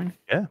 Equine?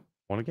 Yeah,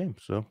 won a game.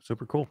 So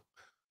super cool.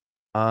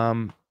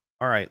 All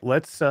right,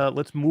 let's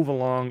move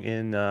along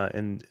in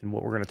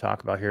what we're going to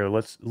talk about here.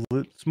 Let's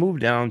move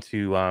down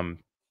to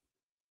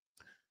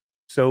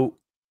so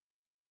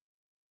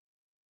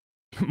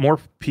more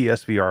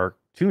PSVR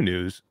 2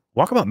 news.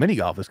 Walkabout Mini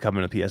Golf is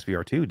coming to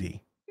PSVR 2,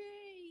 D.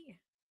 Yay.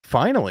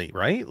 Finally,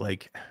 right?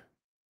 Like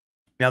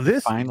now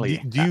this Finally.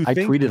 do you I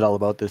think tweeted all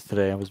about this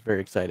today. I was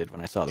very excited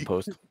when I saw the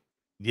post.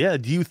 Yeah,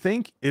 do you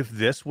think if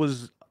this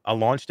was a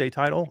launch day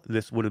title,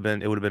 it would have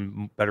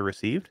been better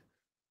received?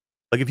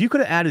 Like if you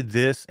could have added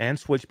this and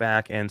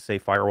Switchback and say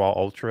Firewall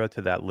Ultra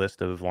to that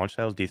list of launch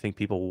titles, do you think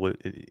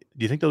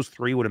those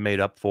three would have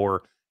made up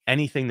for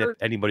anything that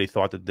anybody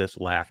thought that this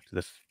launch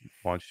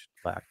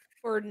lacked?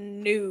 For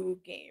new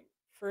game,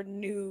 for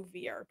new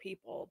VR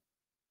people,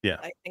 Yeah.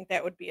 I think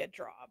that would be a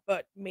draw.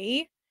 But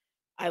me,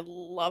 I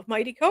love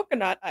Mighty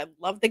Coconut. I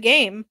love the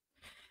game.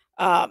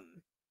 Am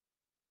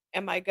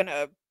I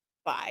gonna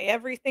buy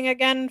everything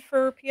again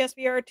for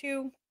PSVR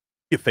 2?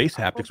 Get face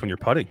haptics when you're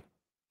putting.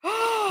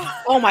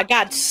 Oh my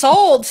god,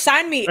 sold!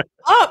 Sign me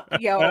up,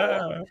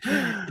 yo!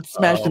 It's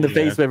smashed in the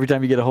face every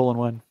time you get a hole in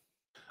one.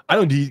 I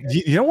don't. Do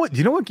you know what? Do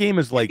you know what game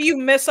is like? If you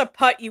miss a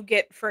putt, you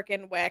get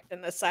freaking whacked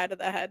in the side of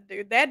the head,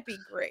 dude. That'd be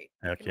great.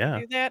 Heck Can yeah.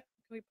 we do that?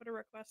 Can we put a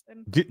request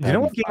in? Do you know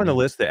what game on the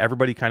list that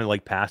everybody kind of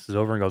like passes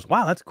over and goes,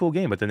 "Wow, that's a cool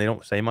game," but then they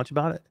don't say much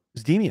about it?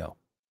 It's Demio.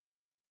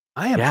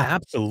 I am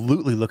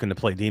absolutely looking to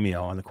play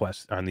Demio on the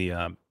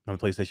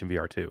PlayStation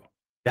VR 2.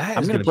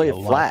 I'm going to play it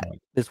flat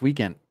this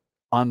weekend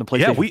on the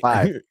PlayStation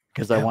 5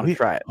 because I want to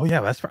try it. Oh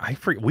yeah, that's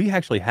right. We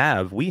actually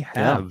have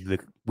the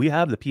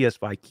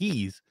PS5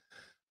 keys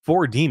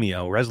for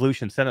Demio.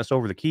 Resolution sent us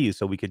over the keys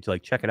so we could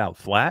like check it out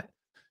flat,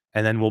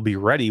 and then we'll be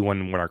ready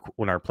when our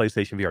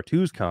PlayStation VR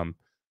 2s come.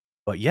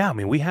 But yeah, I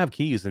mean we have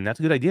keys, and that's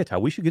a good idea, Ty.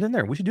 We should get in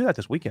there. We should do that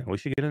this weekend. We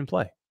should get in and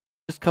play.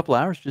 Just a couple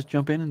hours, just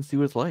jump in and see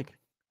what it's like.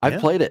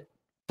 I've played it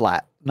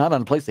flat, not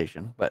on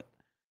PlayStation, but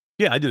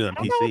yeah, I did it on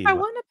I don't PC. know if I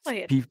want to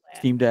play it flat.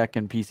 Steam Deck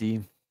and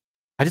PC.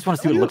 I just want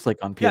to see what it looks like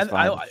on PS5.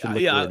 I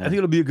think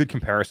it'll be a good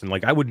comparison.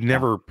 Like I would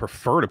never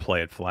prefer to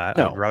play it flat.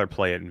 No. I'd rather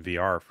play it in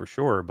VR for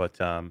sure. But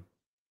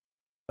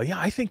yeah,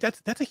 I think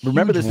that's a huge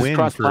Remember, this win is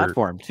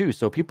cross-platform too,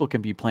 so people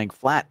can be playing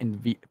flat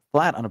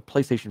flat on a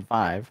PlayStation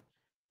 5,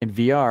 in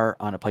VR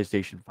on a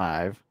PlayStation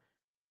 5,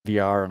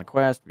 VR on a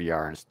Quest,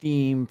 VR on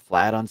Steam,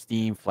 flat on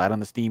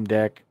the Steam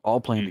Deck,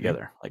 all playing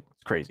together. Like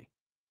it's crazy.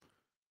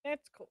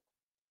 That's cool.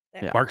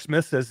 Yeah. Mark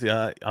Smith says,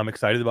 "I'm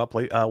excited about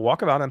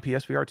Walkabout on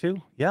PSVR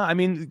 2." Yeah, I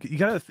mean, you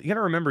gotta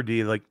remember,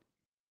 D, like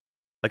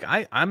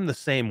I'm the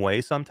same way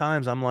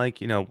sometimes. I'm like,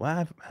 well,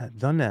 I've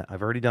done that.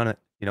 I've already done it,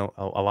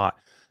 a lot.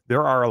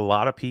 There are a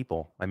lot of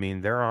people. I mean,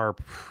 there are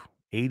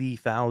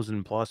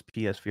 80,000 plus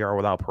PSVR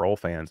without parole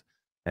fans,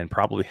 and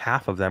probably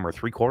half of them or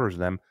three-quarters of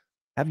them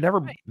have never,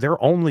 Right.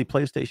 they're only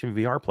PlayStation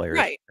VR players,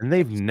 Right. and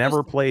they've never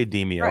Exclusive. played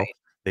Demio. Right.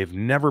 They've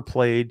never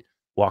played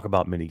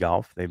Walkabout Mini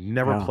Golf. They've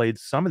never Yeah. played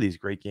some of these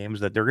great games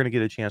that they're going to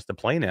get a chance to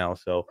play now.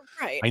 So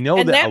Right. I know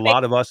And that that a makes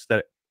lot of us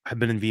that have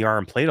been in VR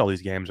and played all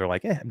these games are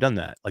like, I've done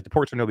that. Like the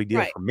ports are no big deal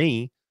Right. for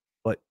me,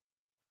 but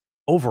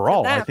for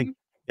overall, I them. think,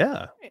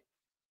 yeah, Right.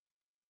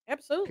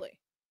 Absolutely.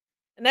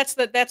 And that's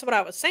what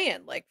I was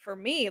saying. Like for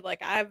me,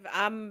 like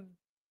I'm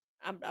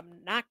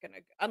not gonna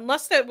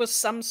unless there was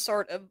some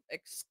sort of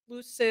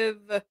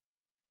exclusive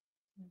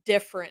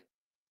different,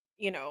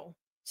 you know,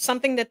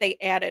 something that they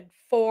added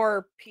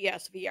for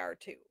PSVR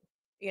 2,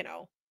 you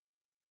know.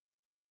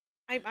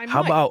 I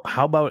How might.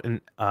 about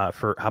an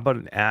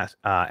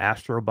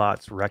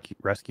Astrobots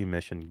rescue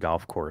mission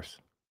golf course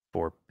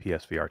for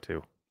PSVR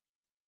 2?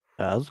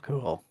 That was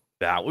cool.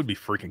 That would be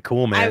freaking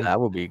cool, man. That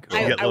would be cool.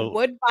 I, Get I little-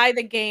 would buy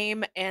the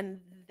game and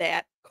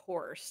that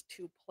course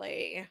to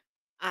play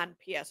on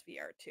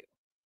PSVR 2.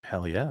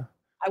 Hell yeah.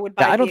 I would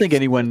buy Yeah, I don't the think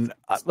anyone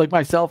exclusives. like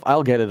myself.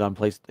 I'll get it on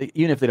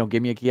even if they don't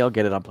give me a key, I'll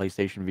get it on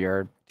PlayStation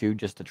VR 2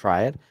 just to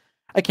try it.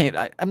 I can't.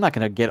 I'm not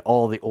going to get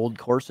all the old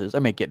courses. I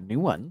may get new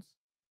ones,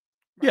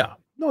 Yeah.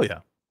 Oh yeah.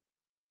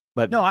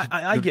 but No,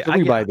 I get to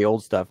rebuy the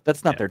old stuff.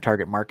 That's not Yeah. their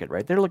target market,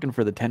 right? They're looking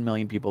for the 10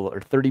 million people or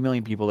 30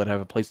 million people that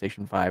have a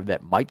PlayStation 5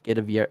 that might get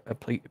a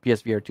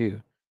PSVR 2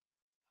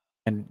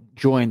 and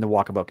join the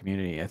Walkabout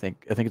community. I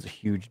think it's a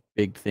huge,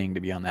 big thing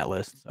to be on that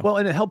list. So. Well,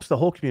 and it helps the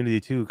whole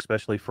community too,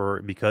 especially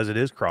because it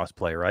is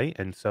crossplay, right?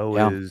 And so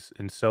Yeah. is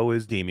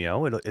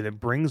Demio. It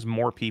brings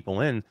more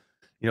people in.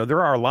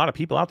 There are a lot of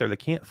people out there that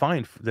can't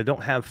that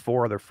don't have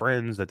four other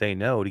friends that they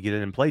know to get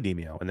in and play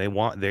Demio, and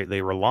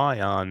they rely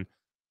on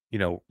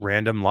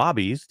random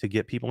lobbies to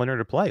get people in there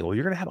to play. Well,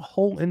 you're going to have a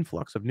whole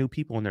influx of new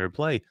people in there to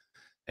play.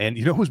 And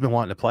you know who's been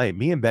wanting to play?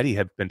 Me and Betty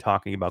have been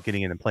talking about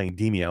getting in and playing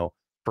Demio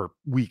for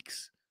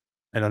weeks.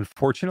 And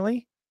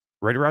unfortunately,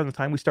 right around the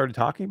time we started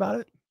talking about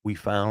it, we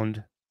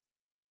found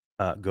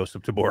Ghost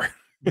of Tabor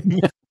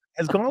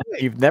has gone away.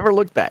 You've never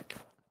looked back.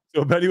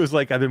 So Betty was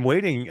like, I've been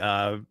waiting,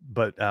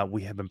 but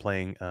we have been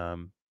playing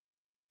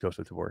Ghost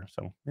of Tabor.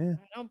 So yeah,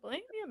 I don't blame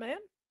you, man.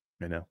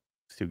 I know.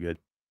 It's too good.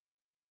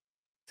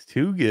 It's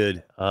too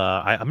good.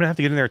 I'm gonna have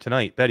to get in there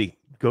tonight. Betty,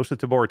 Ghost of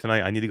Tabor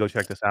tonight. I need to go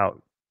check this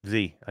out.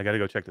 Z, I gotta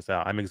go check this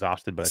out. I'm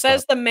exhausted, but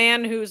Says the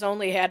man who's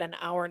only had an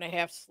hour and a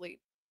half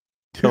sleep.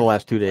 For the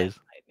last 2 days.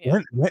 Yeah.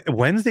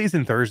 Wednesdays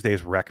and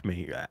Thursdays wreck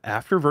me.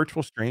 After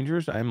Virtual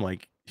Strangers, I'm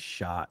like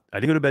shot. I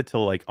didn't go to bed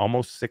till like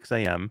almost 6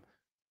 a.m.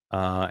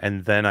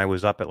 And then I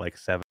was up at like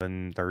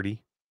 7:30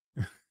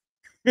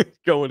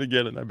 going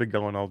again, and I've been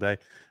going all day.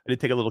 I did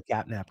take a little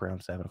cat nap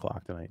around 7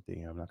 o'clock tonight.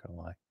 I'm not gonna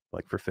lie,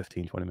 like for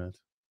 15-20 minutes.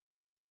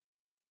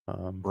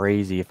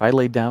 Crazy. If I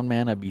laid down,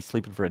 man, I'd be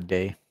sleeping for a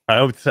day.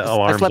 I would set I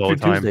alarms slept all through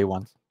the time. Tuesday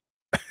once.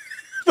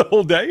 The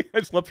whole day.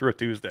 I slept through a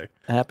Tuesday. It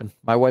happened.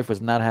 My wife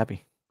was not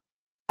happy.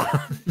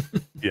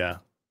 Yeah.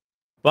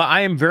 Well,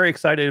 I am very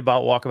excited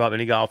about Walkabout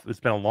Mini Golf. It's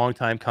been a long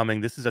time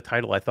coming. This is a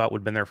title I thought would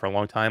have been there for a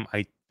long time.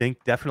 I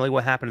think definitely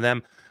what happened to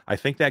them, I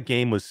think that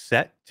game was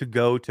set to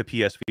go to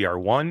PSVR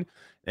 1,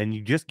 and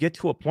you just get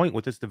to a point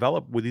with these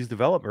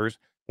developers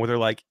where they're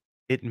like,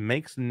 it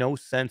makes no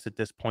sense at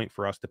this point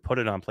for us to put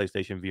it on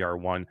PlayStation VR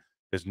 1.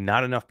 There's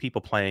not enough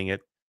people playing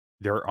it.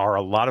 There are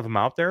a lot of them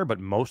out there, but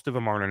most of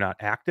them are not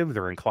active.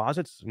 They're in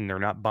closets, and they're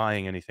not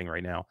buying anything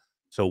right now.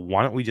 So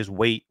why don't we just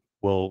wait?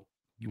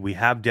 We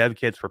have dev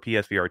kits for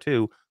PSVR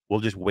 2.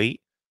 We'll just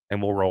wait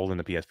and we'll roll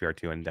into PSVR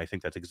 2. And I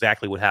think that's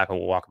exactly what happened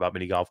with Walkabout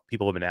Mini Golf.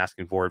 People have been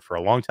asking for it for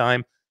a long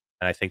time.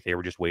 And I think they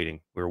were just waiting.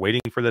 We were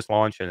waiting for this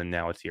launch, and then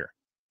now it's here.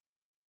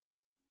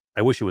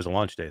 I wish it was a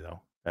launch day,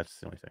 though. That's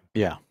the only thing.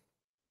 Yeah,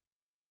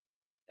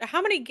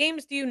 How many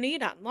games do you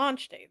need on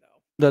launch day, though?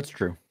 that's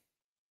true.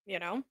 You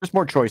know? There's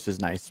more choice is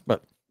nice,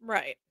 but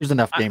Right. there's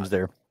enough games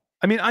there.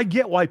 I mean, I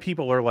get why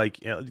people are like,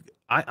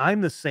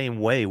 I'm the same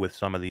way with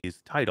some of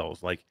these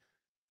titles. Like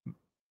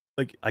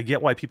I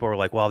get why people are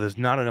like, well, there's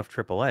not enough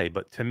AAA,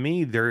 but to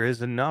me, there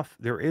is enough.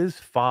 There is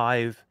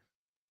 5,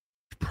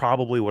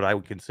 probably what I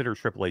would consider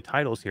AAA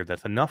titles here.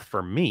 That's enough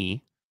for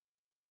me.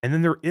 And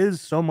then there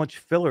is so much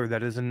filler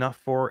that is enough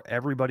for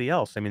everybody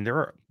else. I mean,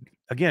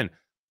 again,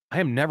 I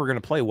am never going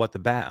to play What the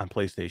Bat on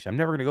PlayStation. I'm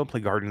never going to go play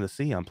Garden of the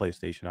Sea on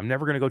PlayStation. I'm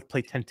never going to go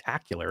play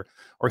Tentacular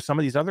or some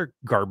of these other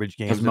garbage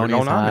games that are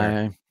going on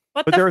there.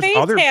 But But the there's face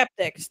other-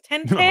 haptics,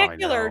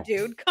 tentacular, know.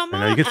 dude. Come I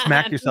on. know you can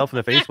smack yourself in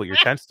the face with your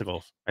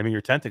testicles.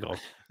 Your tentacles.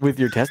 With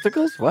your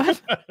testicles?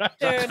 What?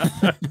 Dude.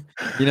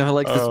 You know who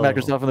likes to smack Oh.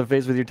 herself in the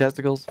face with your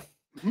testicles?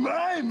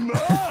 My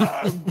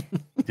mom!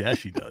 Yeah,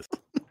 she does.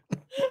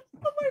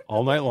 Oh my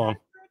All night long.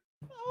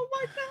 Oh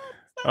my god.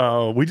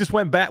 Oh, we just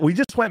went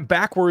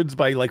backwards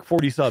by like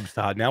 40 subs,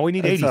 Todd. Now we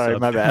need 80 Sorry,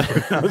 subs. my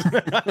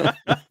bad.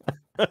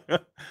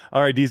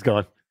 All right, D's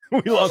gone.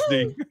 We lost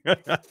D.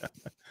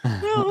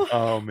 No.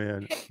 Oh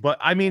man. But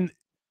I mean,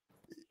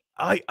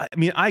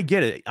 I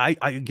get it.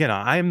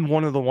 I'm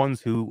one of the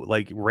ones who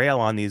like rail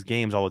on these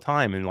games all the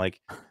time, and like,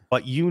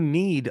 but you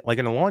need like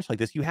in a launch like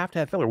this, you have to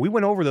have filler. We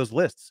went over those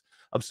lists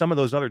of some of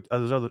those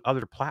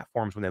other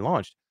platforms when they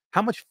launched.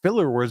 How much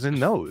filler was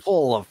in those?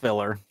 Full of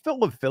filler.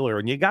 Full of filler,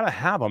 and you got to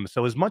have them.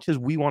 So as much as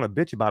we want to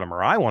bitch about them,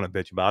 or I want to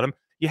bitch about them,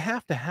 you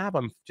have to have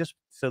them just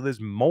so there's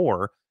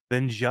more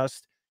than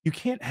just. You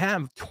can't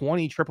have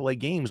 20 AAA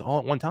games all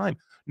at one time.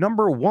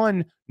 Number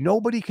one,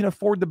 nobody can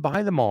afford to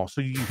buy them all. So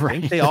you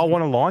think they all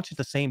want to launch at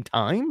the same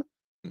time?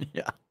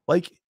 Yeah.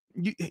 Like,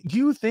 do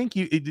you think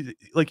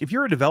like if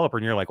you're a developer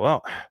and you're like,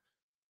 well,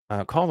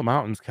 Call of the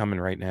Mountain's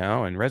coming right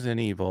now, and Resident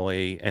Evil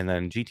 8, and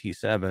then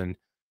GT7.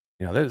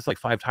 There's like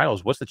 5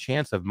 titles. What's the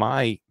chance of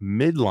my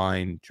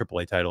midline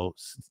AAA title,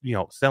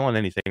 selling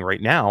anything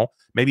right now?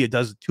 Maybe it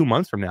does 2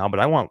 months from now, but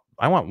I want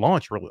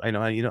launch. Really,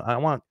 I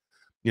want,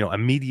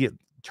 immediate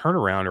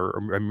turnaround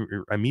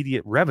or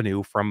immediate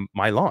revenue from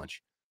my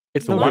launch.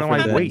 It's So no why don't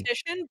different I than, wait?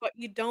 But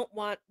you don't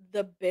want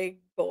the big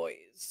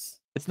boys.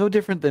 It's no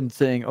different than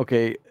saying,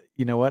 okay,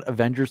 you know what?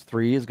 Avengers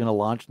 3 is going to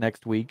launch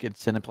next week at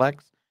Cineplex.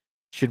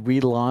 Should we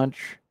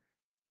launch,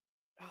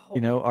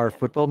 our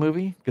football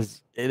movie?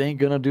 Because it ain't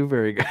going to do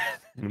very good.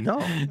 No,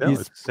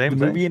 it's the same the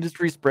thing. movie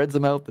industry spreads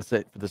them out for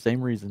the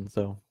same reason.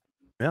 So,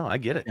 no, I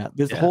get it. Yeah,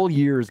 this whole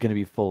year is going to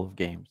be full of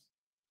games.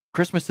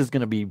 Christmas is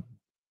going to be.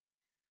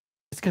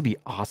 It's going to be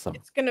awesome.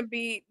 It's going to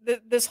be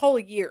this whole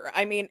year.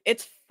 I mean,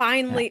 it's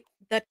finally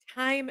the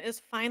time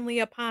is finally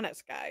upon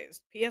us, guys.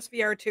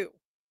 PSVR 2.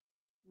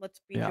 Let's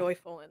be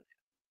joyful in it.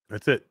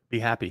 That's it. Be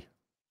happy.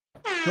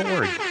 Don't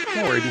worry.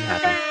 Be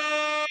happy.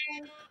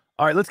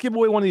 All right, let's give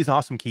away one of these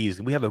awesome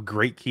keys. We have a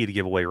great key to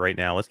give away right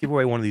now. Let's give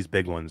away one of these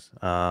big ones.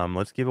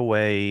 Let's give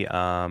away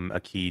a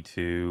key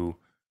to.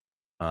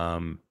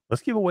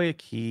 Let's give away a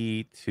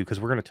key to, because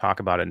we're going to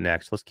talk about it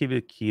next. Let's give a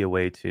key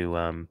away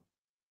to.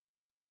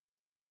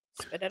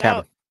 Spit it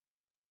Cabin.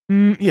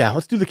 out. Yeah,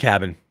 let's do the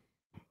cabin.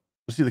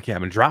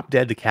 Drop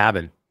Dead the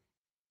Cabin.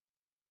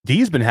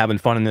 D's been having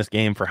fun in this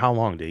game for how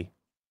long, D?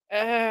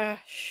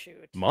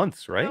 Shoot.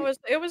 Months, right?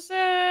 It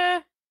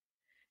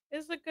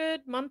was a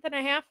good month and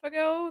a half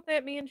ago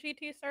that me and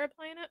GT started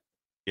playing it.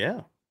 Yeah,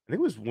 I think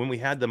it was when we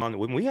had them on.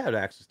 When we had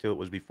access to it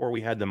was before we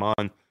had them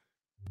on.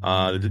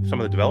 Some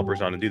of the developers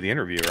on to do the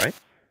interview, right?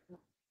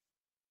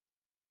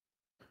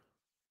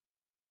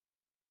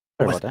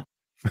 Sorry about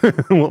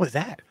that. What was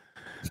that?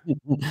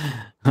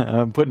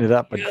 I'm putting it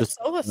up, but just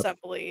Soul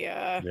Assembly.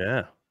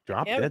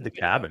 Drop Dead the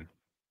Cabin.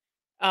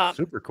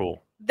 Super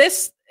cool.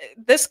 This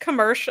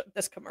commercial.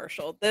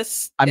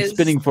 I'm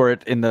spinning for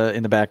it in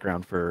the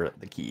background for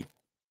the key.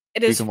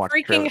 It is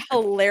freaking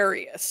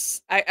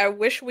hilarious. I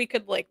wish we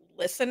could like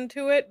listen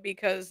to it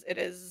because it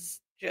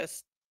is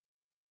just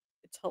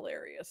it's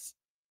hilarious.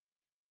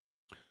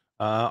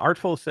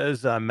 Artful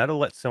says, Meta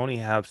let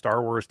Sony have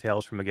Star Wars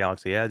Tales from the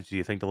Galaxy Edge. Do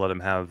you think they'll let them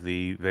have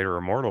the Vader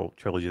Immortal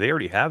trilogy? They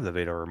already have the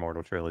Vader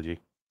Immortal trilogy.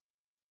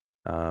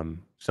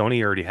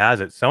 Sony already has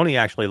it. Sony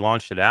actually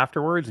launched it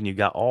afterwards, and you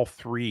got all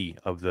 3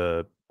 of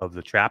the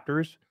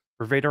chapters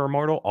for Vader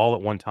Immortal all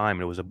at one time.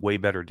 And it was a way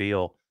better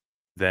deal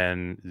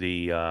than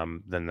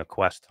the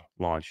Quest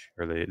launch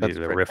or the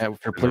Rift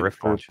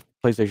Rift launch.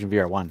 PlayStation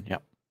VR 1.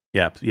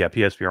 Yeah.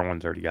 PSVR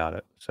 1's already got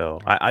it. So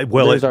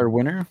there's our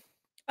winner.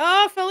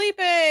 Oh,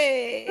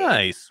 Felipe!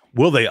 Nice.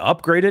 Will they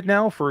upgrade it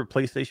now for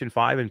PlayStation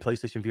 5 and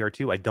PlayStation VR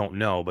 2? I don't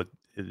know, but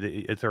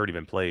it's already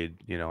been played,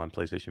 on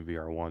PlayStation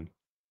VR 1.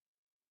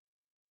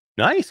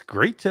 Nice,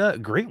 great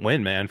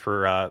win, man,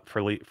 for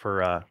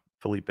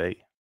Felipe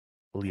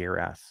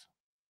Lieras.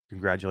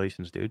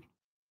 Congratulations, dude.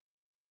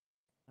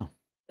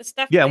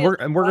 Yeah, we are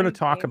going to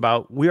talk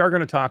about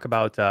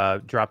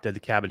Drop Dead the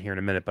Cabin here in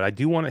a minute, but I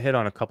do want to hit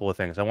on a couple of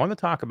things. I want to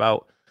talk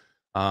about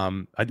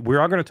we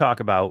are going to talk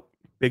about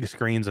big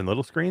screens and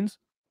little screens.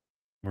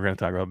 We're going to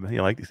talk about,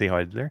 you like to see how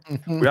I did there?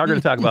 We are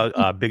going to talk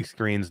about big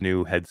screen's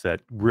new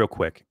headset real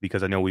quick,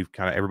 because I know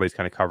everybody's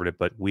kind of covered it,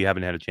 but we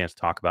haven't had a chance to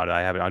talk about it.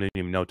 I didn't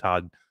even know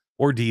Todd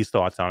or D's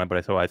thoughts on it, but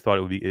I thought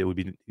it would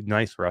be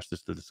nice for us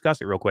just to discuss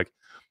it real quick.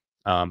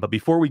 But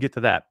before we get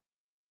to that,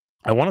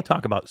 I want to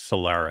talk about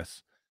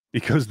Solaris,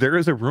 because there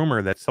is a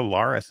rumor that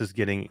Solaris is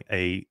getting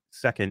a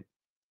second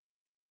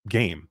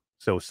game.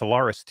 So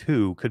Solaris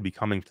 2 could be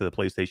coming to the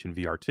PlayStation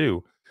VR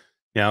 2.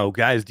 Now,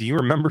 guys, do you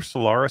remember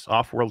Solaris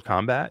Off-World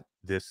Combat?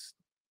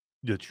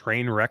 The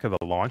train wreck of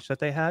a launch that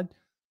they had?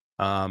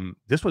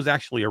 This was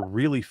actually a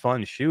really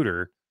fun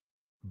shooter,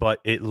 but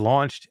it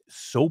launched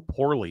so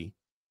poorly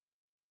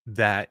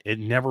that it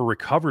never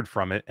recovered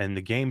from it, and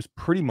the game's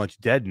pretty much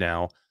dead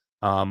now.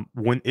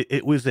 When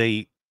it was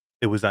a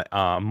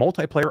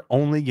multiplayer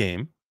only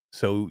game,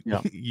 so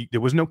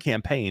there was no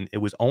campaign. It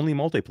was only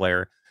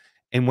multiplayer,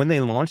 and when they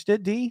launched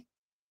it, D,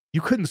 you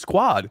couldn't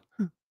squad.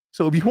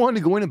 So if you wanted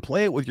to go in and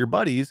play it with your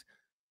buddies,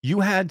 you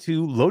had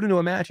to load into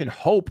a match and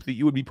hope that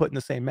you would be put in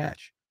the same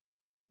match.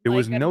 There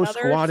was no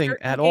squatting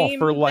at all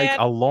for like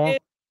a long.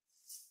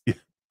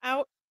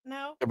 Out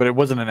now, but it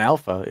wasn't an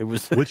alpha. It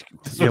was a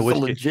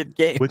legit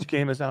game. Which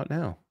game is out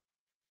now?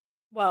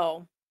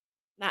 Well,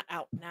 not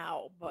out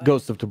now, but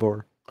Ghosts of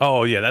Tabor.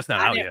 Oh yeah, that's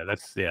not I out didn't yet. wanna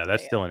That's play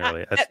it. still in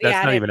early. That's Yeah, I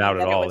not didn't even mean out at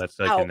that it all. was That's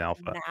like out in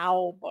alpha.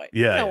 now, but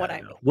you Yeah, know yeah, what I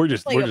no. mean. We're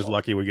just Playable.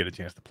 lucky we get a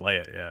chance to play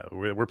it. Yeah,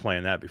 we're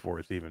playing that before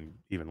it's even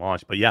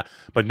launched. But yeah,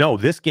 but no,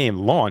 this game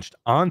launched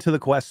onto the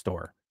Quest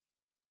Store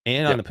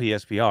and on Yep. the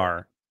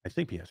PSVR. I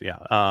think PS, yeah.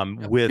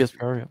 Yep, With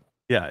PSVR, yep.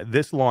 yeah,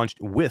 this launched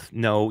with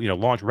no,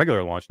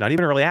 regular launch, not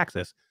even early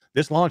access.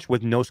 This launched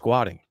with no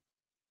squatting.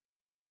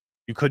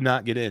 You could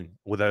not get in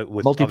with other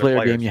Multiplayer game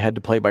players. you had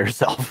to play by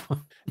yourself.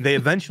 They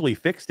eventually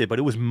fixed it, but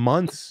it was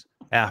months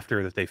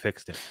after that they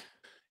fixed it.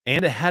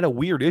 And it had a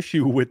weird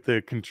issue with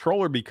the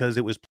controller because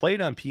it was played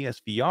on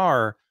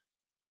PSVR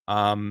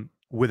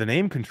with an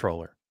aim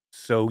controller.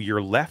 So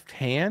your left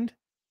hand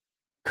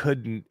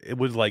couldn't, it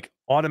was like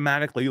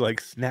automatically like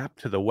snap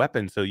to the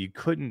weapon. So you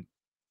couldn't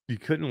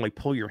like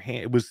pull your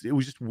hand. It was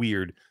just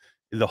weird.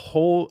 The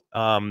whole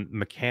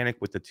mechanic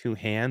with the two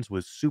hands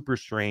was super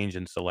strange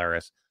in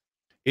Solaris.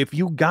 If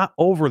you got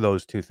over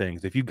those two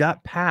things, if you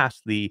got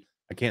past the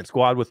I can't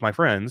squad with my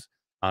friends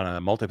on a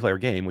multiplayer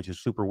game, which is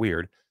super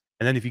weird,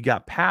 and then if you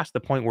got past the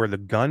point where the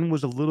gun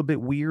was a little bit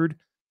weird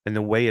and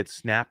the way it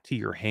snapped to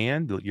your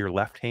hand, your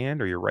left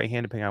hand or your right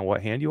hand, depending on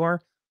what hand you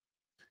are,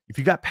 if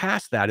you got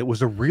past that, it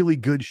was a really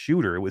good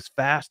shooter. It was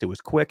fast. It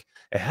was quick.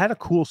 It had a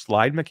cool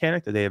slide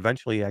mechanic that they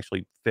eventually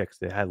actually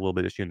fixed. It had a little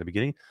bit of issue in the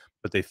beginning,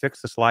 but they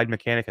fixed the slide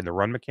mechanic and the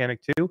run mechanic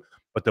too.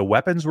 But the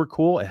weapons were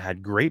cool. It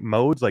had great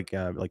modes like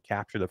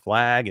capture the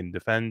flag and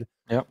defend.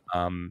 Yep.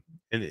 And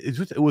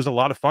it was a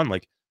lot of fun.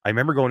 Like I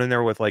remember going in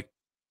there with like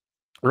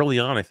early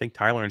on, I think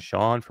Tyler and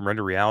Sean from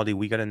Render Reality,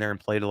 we got in there and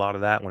played a lot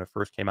of that when it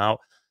first came out.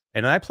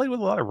 And I played with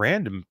a lot of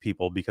random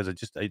people because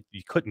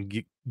you couldn't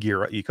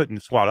gear up, you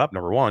couldn't SWAT up,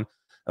 number one.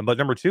 But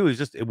number two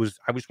is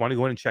I just wanted to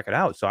go in and check it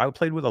out. So I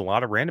played with a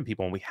lot of random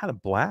people and we had a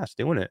blast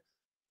doing it.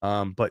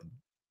 But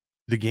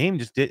the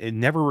game it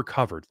never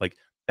recovered. Like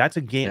that's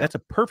a game, Yeah. that's a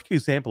perfect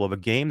example of a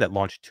game that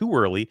launched too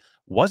early,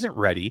 wasn't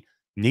ready,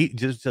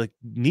 just like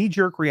knee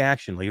jerk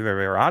reaction. Like they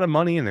were out of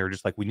money and they were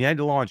just like, we need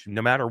to launch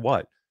no matter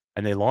what.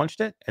 And they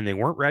launched it and they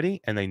weren't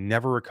ready and they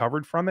never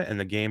recovered from it. And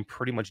the game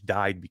pretty much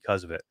died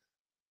because of it.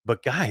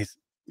 But guys,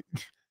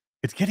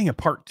 it's getting a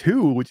part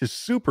two, which is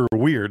super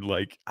weird.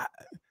 Like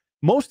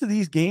most of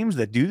these games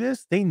that do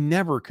this, they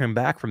never come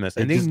back from this,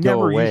 They and they just go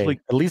never away. usually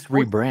At least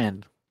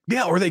rebrand.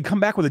 yeah, or they come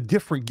back with a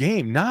different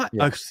game, not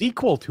Yeah. a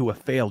sequel to a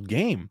failed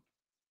game.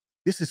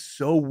 This is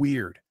so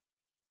weird.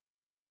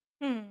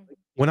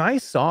 When I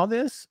saw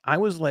this, I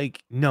was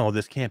like, no,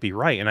 this can't be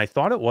right. And I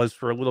thought it was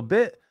for a little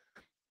bit.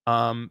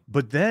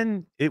 But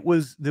then there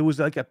was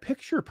like a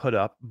picture put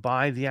up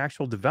by the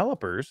actual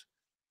developers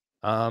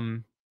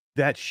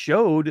that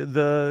showed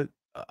the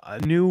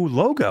new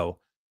logo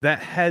that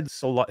had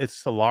it's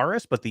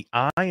Solaris, but the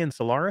eye in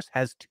Solaris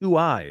has two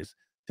eyes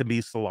to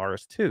be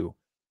Solaris 2.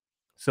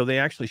 So they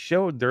actually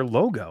showed their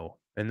logo,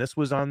 and this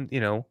was on,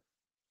 and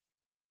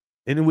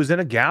it was in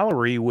a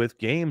gallery with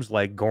games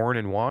like Gorn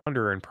and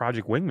Wander and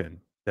Project Wingman.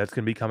 That's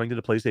going to be coming to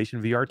the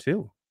PlayStation VR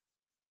 2.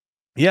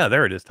 Yeah,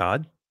 there it is,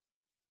 Todd.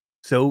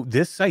 So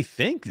I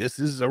think this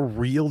is a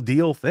real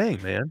deal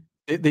thing, man.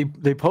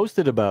 They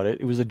posted about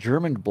it. It was a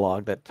German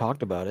blog that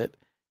talked about it,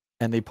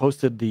 and they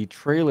posted the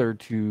trailer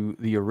to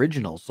the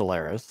original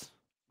Solaris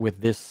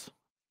with this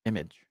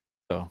image.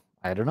 So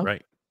I don't know.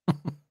 Right.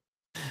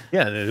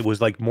 Yeah, it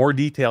was like more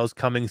details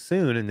coming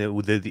soon, and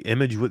the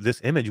image with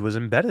this image was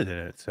embedded in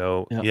it.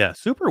 So yeah,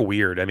 super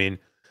weird. I mean,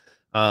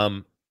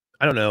 I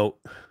don't know.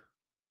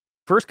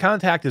 First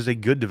Contact is a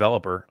good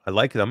developer. I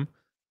like them.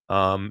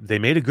 They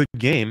made a good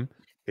game.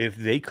 If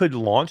they could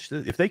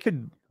if they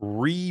could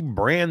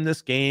rebrand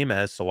this game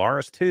as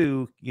Solaris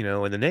 2,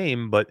 in the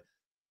name, but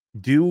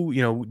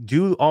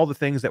do all the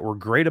things that were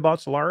great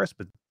about Solaris,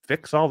 but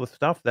fix all the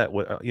stuff that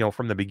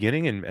from the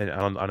beginning and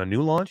on a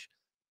new launch,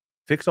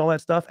 fix all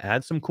that stuff,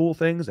 add some cool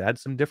things, add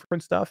some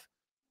different stuff.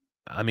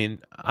 I mean,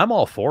 I'm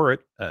all for it.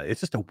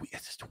 It's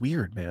just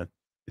weird, man.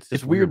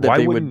 It's weird that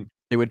Why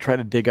they would try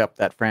to dig up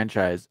that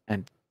franchise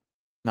and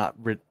not.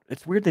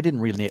 It's weird they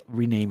didn't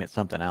rename it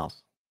something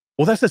else.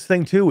 Well, that's this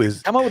thing too.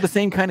 Is come out with the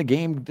same kind of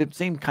game, the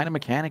same kind of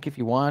mechanic if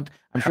you want.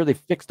 I'm sure they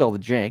fixed all the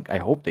jank. I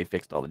hope they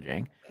fixed all the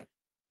jank.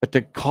 But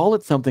to call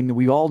it something that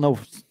we all know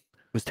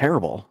was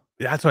terrible.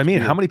 That's what I mean.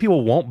 Weird. How many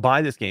people won't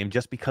buy this game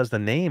just because the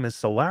name is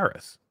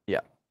Solaris? Yeah.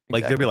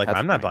 Like they'll be like,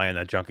 I'm not buying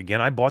that junk again.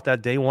 I bought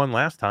that day one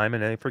last time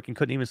and I freaking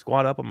couldn't even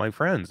squat up with my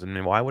friends. I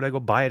mean, why would I go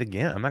buy it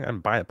again? I'm not going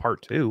to buy a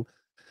part two.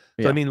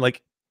 So I mean,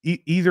 like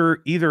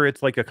either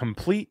it's like a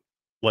complete,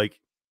 like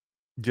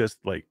just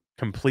like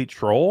complete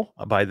troll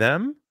by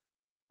them,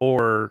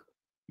 or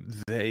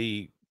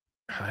I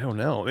don't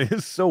know.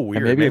 It's so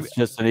weird. Maybe it's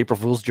just an April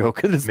Fool's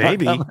joke.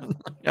 Maybe.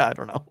 Yeah, I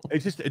don't know.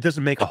 It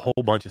doesn't make a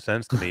whole bunch of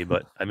sense to me.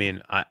 But I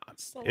mean,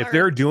 if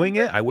they're doing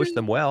it, I wish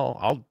them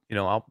well.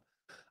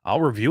 I'll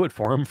review it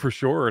for them for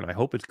sure, and I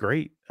hope it's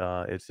great.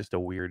 It's just a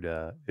weird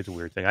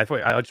thing. I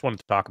just wanted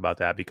to talk about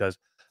that because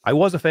I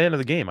was a fan of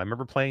the game. I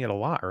remember playing it a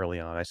lot early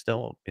on. I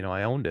still,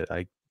 I owned it.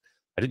 I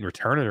didn't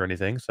return it or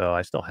anything, so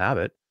I still have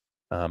it.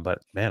 But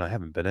man, I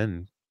haven't been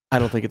in. I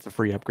don't think it's a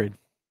free upgrade.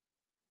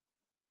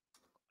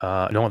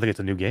 No, I think it's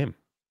a new game.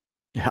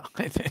 Yeah,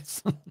 it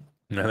is. I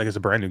think it's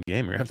a brand new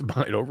game. You're gonna have to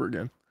buy it over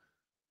again.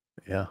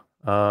 Yeah.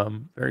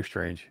 Very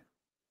strange.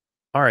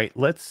 All right,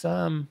 let's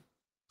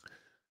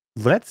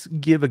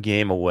give a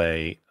game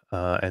away,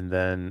 and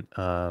then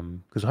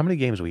because how many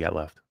games we got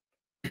left?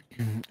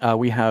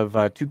 We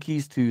have 2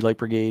 keys to Light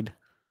Brigade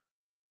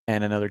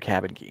and another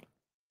cabin key.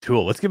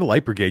 Cool. Let's give a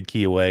Light Brigade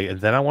key away, and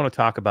then I want to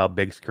talk about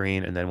big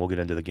screen, and then we'll get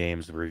into the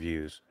games, the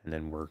reviews, and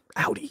then we're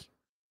outie.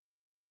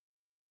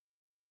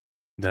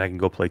 Then I can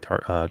go play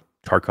Tarkov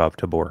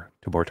Tabor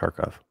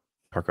Tarkov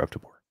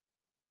Tabor.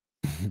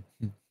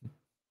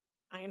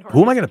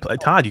 Who am I going to play?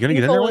 Todd, you going to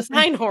get in there with me?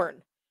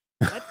 Einhorn.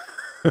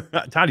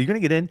 Todd, are you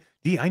going to get in?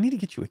 D, I need to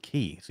get you a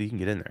key so you can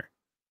get in there.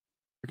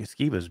 Freaking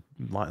Skiva's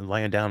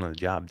lying down on the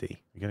job, D.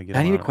 You're going to get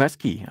I need a quest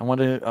key. I want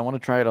to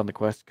try it on the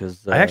quest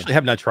because I actually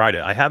have not tried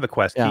it. I have a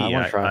quest key. I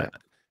want to try it.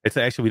 It's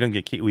actually, we don't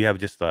get key. We have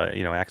just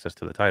access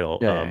to the title.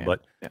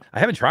 But yeah. I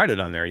haven't tried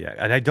it on there yet.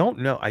 And I don't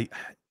know.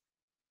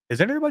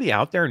 Is anybody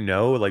out there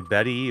know, like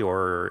Betty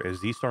or is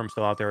Z-Storm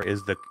still out there?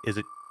 Is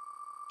it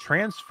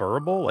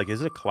transferable? Like,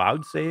 is it a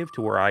cloud save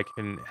to where I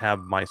can have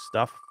my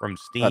stuff from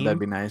Steam That'd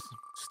be nice.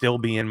 still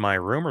be in my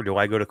room, or do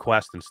I go to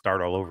Quest and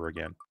start all over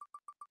again?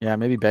 Yeah,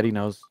 maybe Betty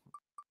knows.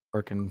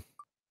 Or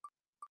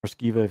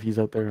Skiva, if he's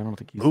out there. I don't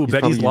think he's. Ooh,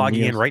 Betty's probably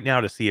logging in right now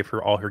to see if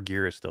all her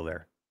gear is still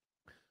there.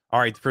 All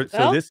right,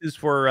 so this is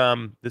for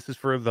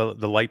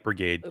the Light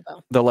Brigade.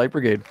 The Light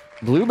Brigade.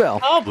 Bluebell.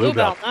 Oh,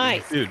 Bluebell,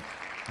 nice. Dude,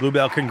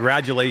 Bluebell,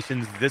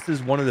 congratulations. This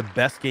is one of the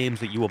best games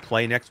that you will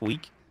play next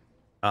week.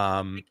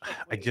 I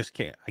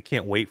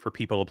can't wait for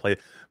people to play.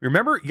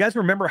 You guys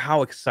remember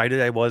how excited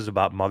I was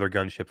about Mother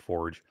Gunship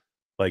Forge?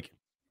 Like,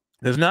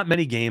 there's not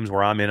many games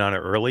where I'm in on it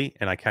early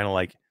and I kind of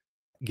like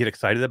get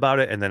excited about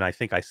it, and then I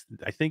think I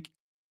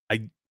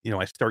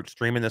start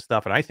streaming this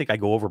stuff, and I think I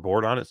go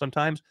overboard on it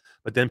sometimes.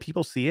 But then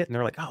people see it and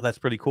they're like, "Oh, that's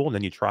pretty cool." And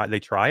then they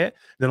try it.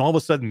 Then all of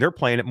a sudden they're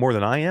playing it more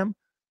than I am.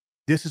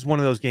 This is one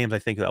of those games I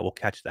think that will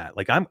catch that.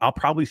 Like I'll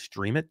probably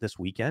stream it this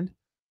weekend.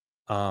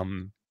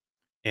 And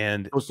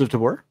Ghost of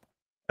Tabor?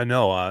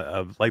 No,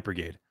 Light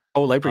Brigade.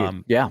 Oh, Light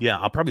Brigade. Yeah,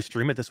 I'll probably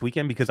stream it this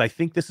weekend because I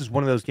think this is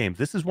one of those games.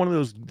 This is one of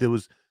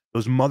those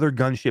Mother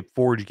Gunship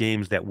Forge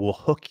games that will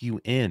hook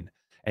you in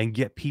and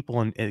get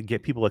people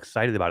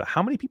excited about it.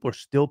 How many people are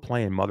still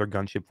playing Mother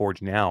Gunship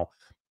Forge now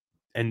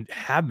and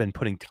have been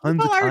putting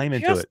tons of time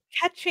into it?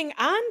 Catching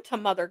on to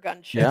Mother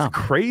Gunship. Yeah. It's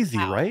crazy,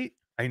 right?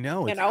 I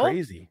know, it's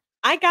crazy.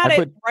 I got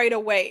it right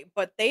away,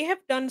 but they have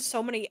done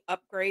so many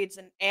upgrades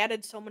and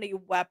added so many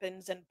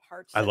weapons and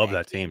parts. I love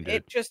that team, dude.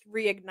 It just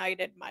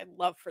reignited my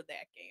love for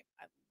that game.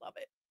 I love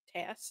it.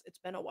 Tass, it's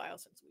been a while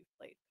since we've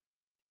played.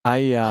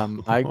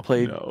 I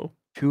played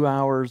 2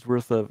 hours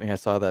worth of. I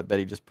saw that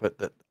Betty just put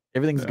that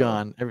everything's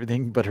gone,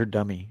 everything but her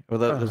dummy. Or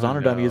the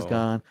Honor dummy is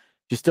gone.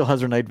 She still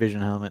has her night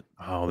vision helmet.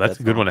 Oh, that's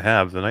a good one to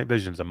have. The night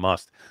vision's a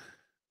must.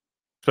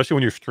 Especially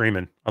when you're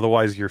streaming.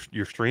 Otherwise, your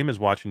stream is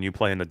watching you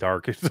play in the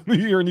dark.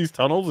 You're in these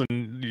tunnels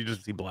and you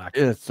just see black.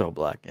 It's so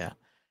black, yeah.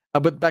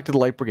 But back to the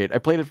Light Brigade. I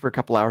played it for a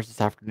couple hours this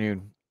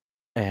afternoon,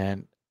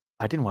 and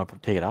I didn't want to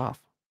take it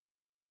off.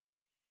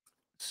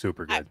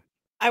 Super good.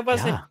 I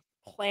wasn't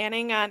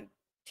planning on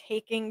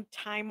taking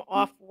time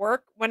off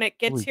work when it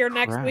gets here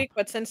next week,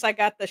 but since I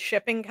got the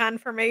shipping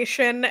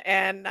confirmation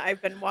and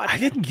I've been watching, I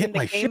didn't get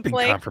my shipping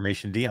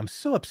confirmation, D. I'm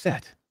so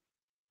upset.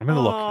 I'm gonna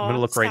look. I'm gonna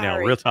look right now,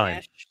 real time.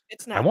 Ash.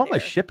 It's not. I want there.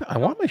 my ship. I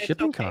want my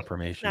shipping okay.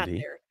 confirmation, it's not D.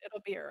 there. It'll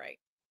be all right.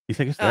 You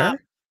think it's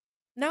there?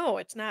 No,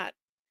 it's not.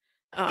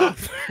 No,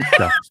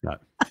 it's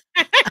not.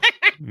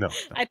 No,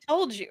 I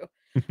told you.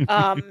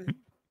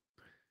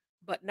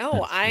 But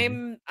no, I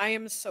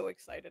am so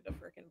excited to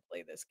freaking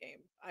play this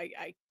game. I can't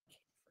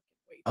freaking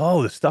wait.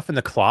 Oh, the stuff in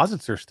the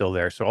closets are still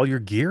there. So all your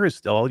gear is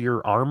still, all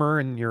your armor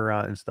and your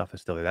and stuff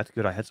is still there. That's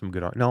good. I had some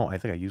good. No, I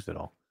think I used it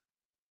all.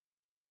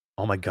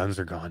 All my guns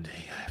are gone. Dang,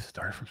 I have to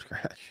start from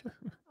scratch.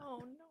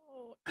 Oh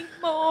no,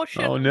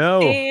 emotional. Oh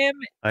no, damage.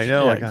 I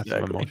know. I got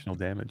some emotional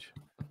damage.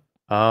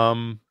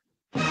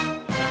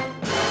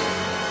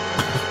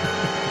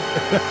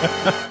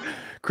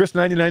 Chris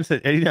 99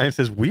 said 89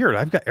 says weird.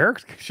 I've got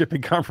Eric's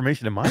shipping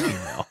confirmation in my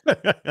email.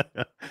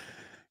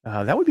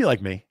 That would be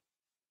like me.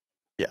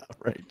 Yeah,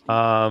 right.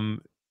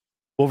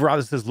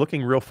 Wolveraza says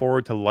looking real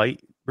forward to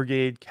Light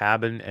Brigade,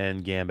 Cabin,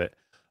 and Gambit.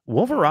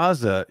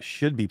 Wolveraza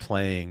should be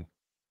playing.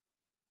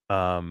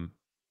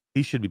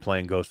 He should be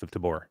playing Ghost of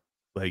Tabor.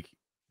 Like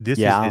this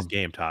is his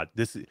game, Todd.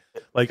 This is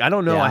like I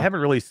don't know. I haven't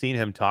really seen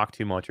him talk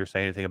too much or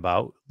say anything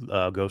about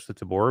Ghost of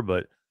Tabor,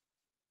 but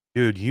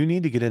dude, you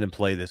need to get in and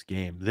play this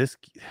game. This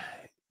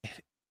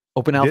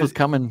open alpha's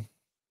coming.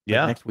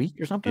 Yeah, next week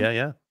or something.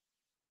 Yeah.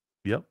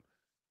 Yep.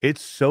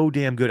 It's so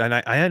damn good, and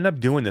I end up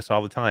doing this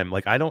all the time.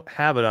 Like I don't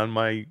have it on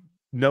my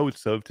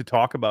notes to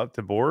talk about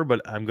Tabor,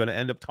 but I'm going to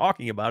end up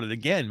talking about it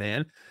again,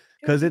 man,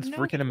 because it's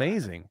freaking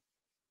amazing.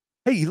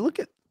 Hey,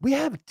 we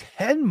have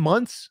 10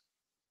 months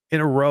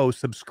in a row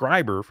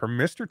subscriber from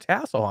Mr.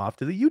 Tasselhoff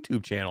to the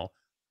YouTube channel.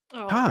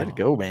 Oh, Todd, way to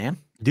go, man.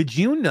 Did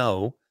you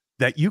know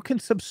that you can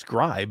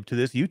subscribe to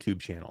this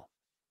YouTube channel?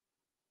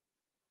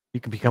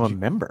 You can become a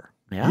member.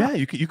 Yeah,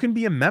 you can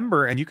be a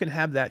member and you can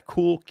have that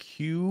cool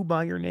Q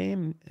by your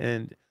name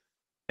and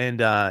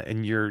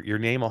your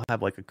name will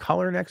have like a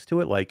color next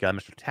to it, like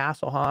Mr.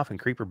 Tasselhoff and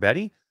Creeper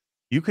Betty.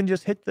 You can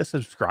just hit the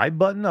subscribe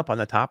button up on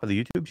the top of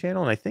the YouTube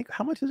channel, and I think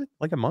how much is it?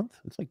 Like a month?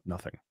 It's like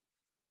nothing.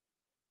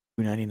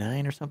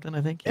 $2.99 or something,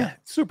 I think. Yeah,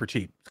 it's super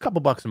cheap. It's a couple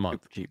bucks a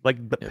month, Super cheap. like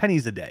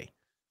pennies a day,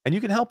 and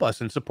you can help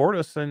us and support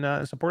us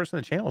and support us in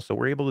the channel, so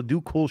we're able to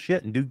do cool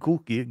shit and do cool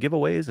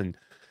giveaways and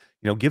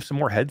give some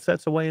more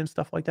headsets away and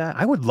stuff like that.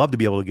 I would love to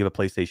be able to give a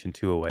PlayStation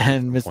 2 away.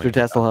 And Mr.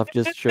 Tasselhoff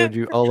just showed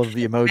you all of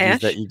the emojis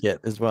that you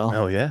get as well.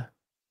 Oh yeah.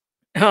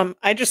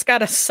 I just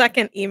got a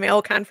second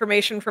email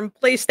confirmation from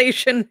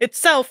PlayStation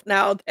itself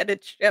now that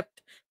it's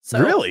shipped. So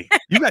Really?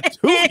 You got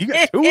two? You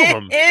got two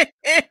of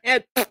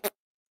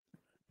them.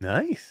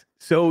 Nice.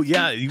 So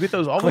yeah, you get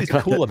those always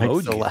cool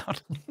emojis. So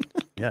loud.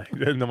 Yeah,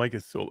 the mic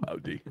is so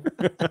loud, D.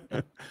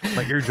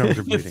 My eardrums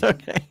are bleeding. It's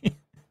okay.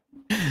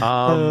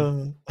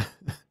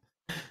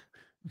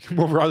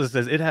 Brother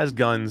says it has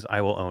guns.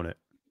 I will own it.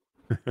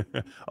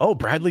 Oh,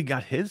 Bradley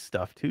got his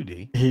stuff too,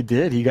 D. He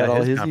did. He got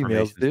all his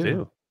emails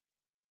too.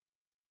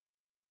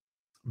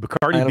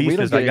 Bacardi B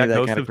says I got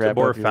Ghost of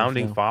Tabor here,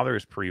 Founding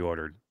Fathers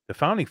pre-ordered. The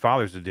Founding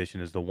Fathers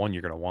edition is the one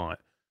you're going to want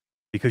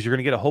because you're going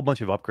to get a whole bunch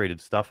of upgraded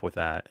stuff with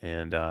that.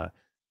 And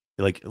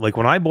like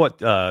when I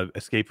bought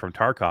Escape from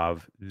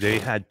Tarkov, they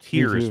had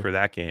tiers for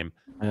that game.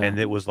 Yeah. And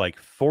it was like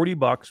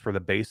 $40 for the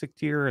basic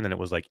tier, and then it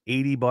was like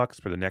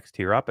 $80 for the next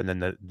tier up, and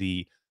then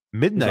the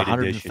Midnight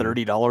edition,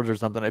 $130 or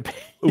something. I paid.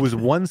 It was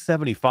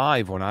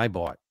 $175 when I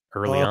bought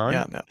early on.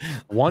 Yeah, no.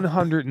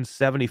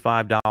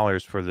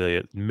 $175 for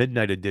the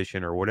Midnight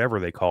edition or whatever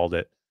they called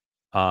it,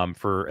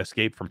 for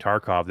Escape from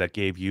Tarkov. That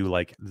gave you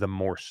like the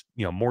more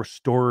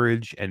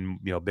storage and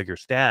bigger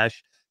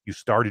stash. You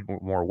started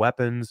with more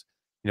weapons.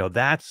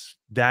 That's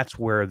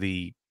where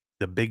the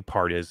big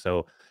part is.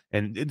 So,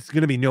 and it's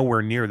going to be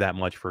nowhere near that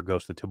much for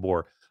Ghost of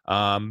Tabor.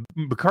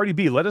 Bacardi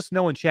B, let us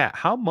know in chat,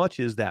 how much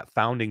is that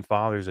Founding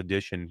Fathers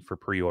edition for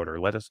pre-order?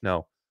 Let us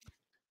know.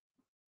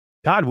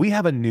 Todd, we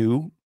have a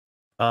new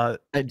I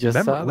just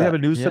member. saw that. We have a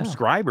new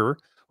subscriber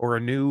or a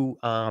new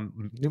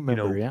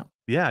member,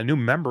 a new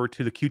member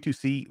to the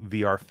Q2C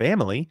VR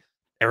family,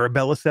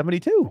 Arabella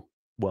 72.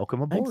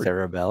 Welcome aboard. Thanks,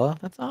 Arabella.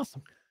 That's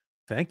awesome.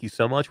 Thank you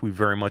so much. We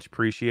very much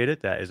appreciate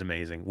it. That is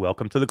amazing.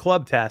 Welcome to the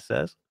club, Tass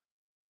says.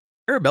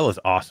 Arabella's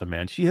awesome,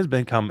 man. She has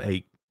become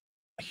a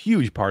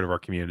huge part of our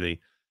community,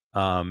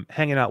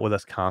 hanging out with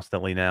us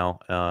constantly now.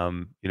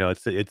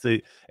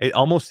 It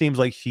almost seems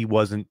like she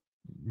wasn't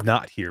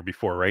not here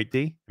before, right,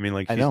 D? I mean,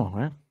 like, I know,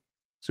 right?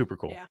 Super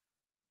cool. Yeah.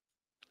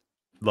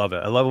 Love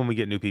it. I love when we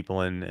get new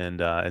people in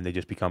and they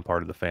just become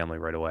part of the family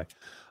right away.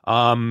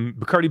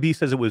 Bacardi B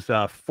says it was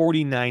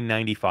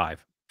 $49.95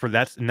 for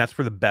that's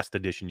for the best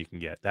edition you can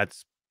get.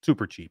 That's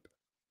super cheap.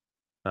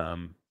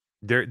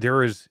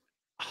 There is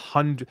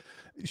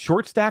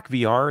Short Stack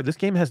VR. This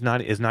game is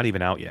not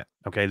even out yet.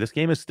 Okay, this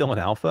game is still in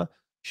alpha.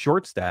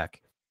 Short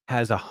Stack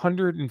has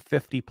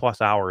 150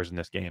 plus hours in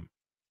this game.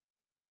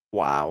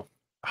 Wow,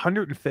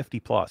 150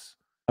 plus.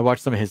 I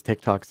watched some of his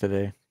TikToks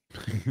today.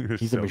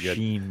 He's so a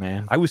machine,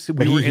 man. We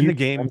were in the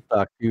game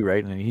too,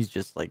 right? And he's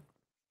just like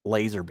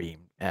laser beam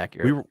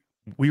accurate.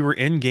 We were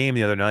in game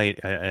the other night,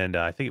 and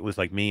I think it was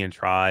like me and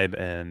Tribe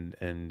and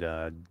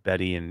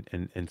Betty and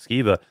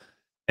Skiva,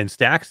 and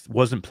Stax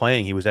wasn't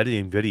playing. He was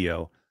editing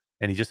video,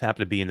 and he just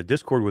happened to be in the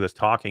Discord with us,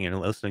 talking and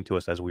listening to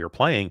us as we were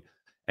playing.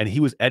 And he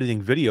was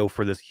editing video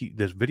for this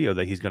video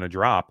that he's going to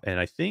drop. And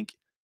I think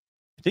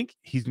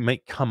he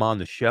might come on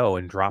the show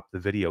and drop the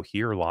video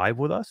here live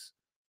with us.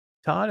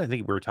 Todd, I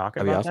think we were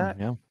talking about that.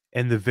 Yeah.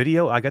 And the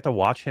video, I got to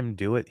watch him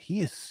do it.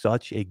 He is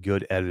such a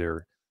good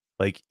editor.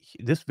 Like,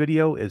 this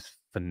video is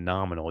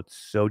phenomenal. It's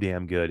so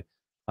damn good.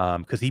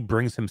 Because he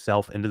brings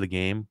himself into the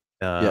game.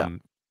 The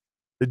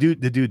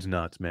dude's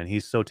nuts, man.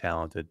 He's so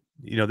talented.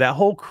 That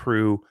whole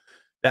crew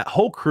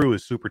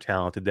is super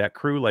talented. That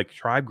crew, like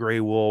Tribe Grey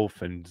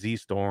Wolf and Z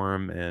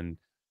Storm and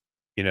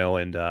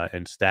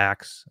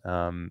Stax,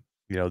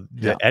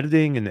 the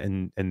editing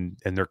and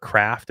their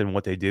craft and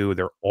what they do,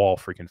 they're all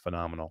freaking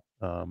phenomenal.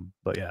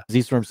 But yeah,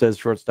 Z Storm says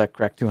Short Stack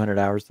cracked 200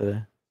 hours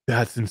today.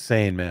 That's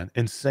insane, man.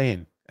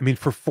 Insane. I mean,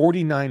 for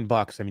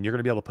 $49, I mean, you're going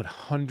to be able to put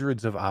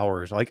hundreds of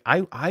hours. Like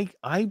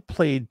I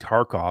played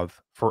Tarkov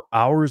for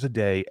hours a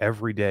day,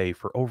 every day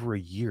for over a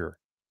year.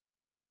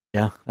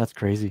 Yeah, that's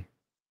crazy.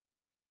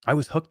 I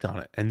was hooked on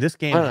it. And this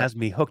game has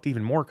me hooked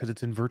even more because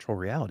it's in virtual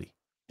reality.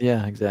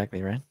 Yeah,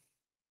 exactly, right?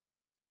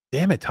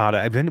 Damn it,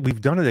 Todd.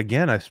 We've done it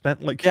again. I've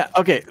spent like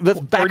okay,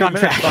 let's back on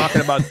track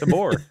talking about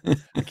Tabor.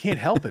 I can't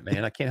help it,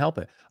 man. I can't help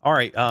it. All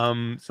right.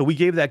 So we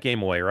gave that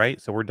game away,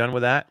 right? So we're done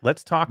with that.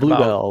 Let's talk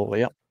Bluebell,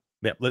 about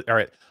all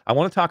right. I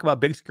want to talk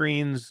about big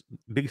screens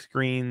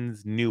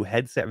new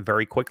headset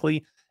very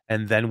quickly,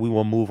 and then we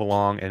will move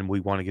along and we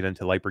want to get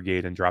into Light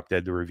Brigade and Drop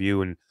Dead the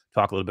review and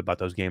talk a little bit about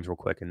those games real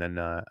quick, and then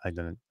I'm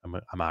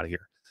out of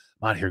here.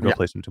 I'm out of here. Go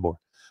play some Tabor.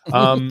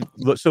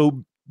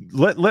 So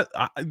let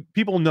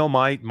people know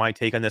my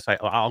take on this.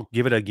 I'll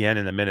give it again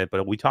in a minute,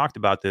 but we talked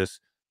about this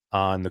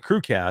on the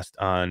Crewcast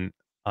on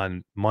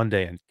on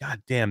Monday, and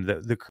god damn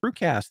the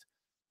Crewcast.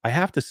 I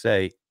have to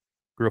say,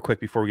 real quick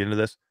before we get into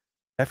this,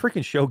 that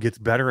freaking show gets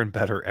better and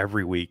better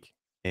every week,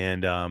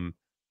 and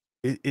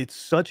it's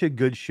such a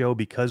good show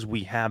because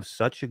we have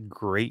such a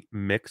great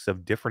mix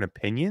of different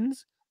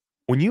opinions.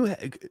 When you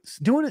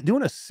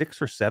doing a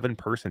 6 or 7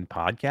 person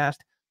podcast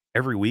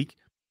every week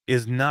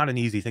is not an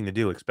easy thing to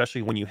do,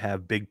 especially when you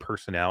have big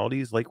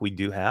personalities like we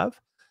do have,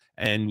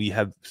 and we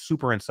have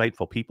super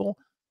insightful people,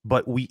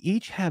 but we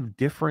each have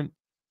different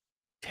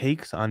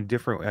takes on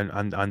different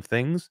on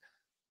things.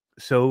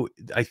 So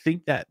I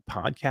think that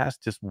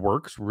podcast just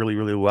works really,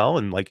 really well.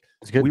 And like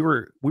It's good. we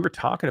were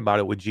talking about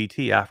it with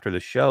GT after the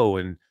show,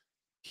 and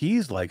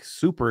he's like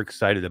super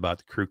excited about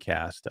the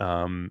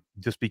Crewcast.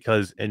 Just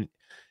because and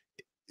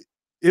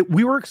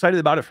we were excited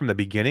about it from the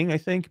beginning, I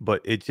think,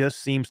 but it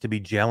just seems to be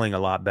gelling a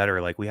lot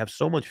better. Like we have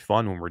so much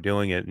fun when we're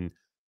doing it, and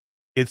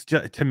it's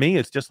just to me,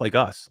 it's just like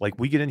us. Like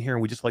we get in here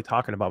and we just like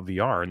talking about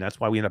VR, and that's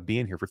why we end up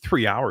being here for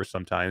 3 hours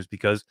sometimes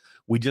because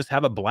we just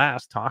have a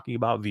blast talking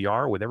about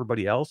VR with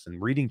everybody else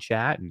and reading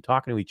chat and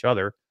talking to each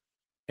other.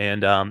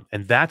 And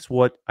that's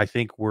what I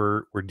think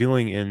we're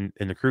doing in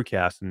the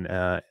Crewcast,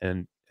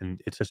 and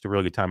it's just a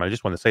really good time. I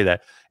just want to say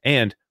that.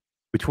 And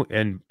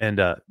between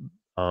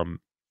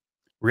um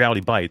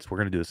Reality Bites, we're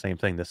gonna do the same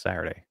thing this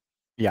Saturday.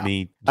 Yeah.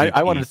 Me,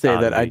 I wanted GT, to say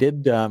Todd, that and I Lee.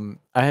 did.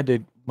 I had to.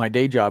 My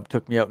day job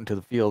took me out into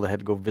the field. I had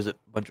to go visit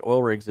a bunch of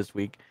oil rigs this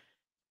week,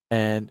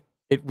 and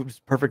it was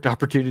perfect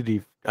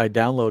opportunity. I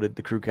downloaded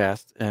the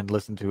Crewcast and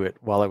listened to it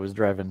while I was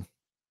driving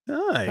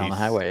down the Nice.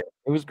 highway.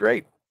 It was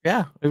great.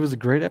 Yeah, it was a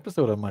great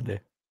episode on Monday.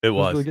 It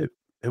was really was. good.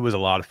 It was a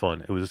lot of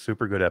fun. It was a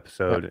super good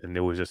episode, and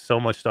there was just so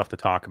much stuff to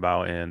talk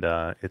about, and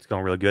it's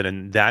going really good.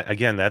 And that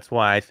again, that's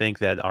why I think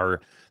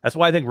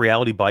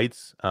Reality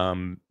Bites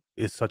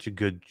is such a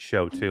good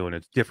show too, and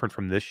it's different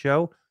from this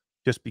show.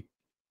 Just be,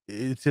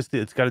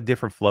 it's got a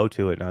different flow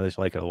to it, and I just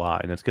like it a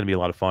lot, and it's going to be a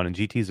lot of fun. And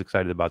GT's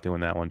excited about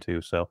doing that one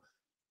too. So,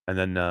 and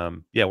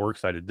then yeah, we're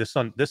excited this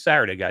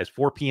Saturday, guys,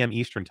 4 p.m.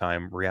 Eastern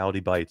time.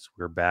 Reality Bites.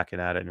 We're back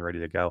and at it and ready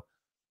to go.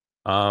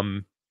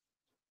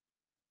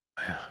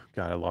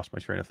 God, I lost my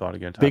train of thought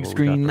again. Todd, Big what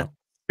were we talking screen about?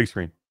 Big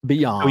screen.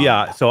 beyond. Oh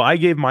yeah, so I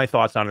gave my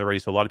thoughts on it already,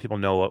 so a lot of people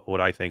know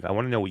what I think. I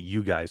want to know what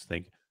you guys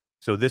think.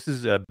 So this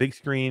is a big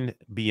screen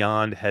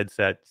beyond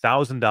headset,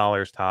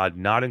 $1,000, Todd,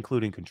 not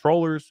including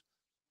controllers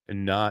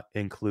and not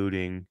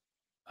including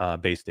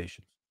base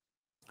stations.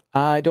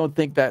 I don't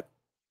think that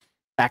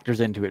factors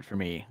into it for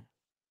me.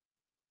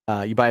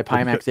 You buy a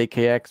Pimax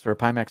 8KX or a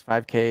Pimax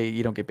 5K,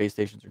 you don't get base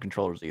stations or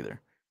controllers either.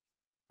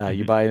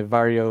 You buy a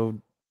Vario,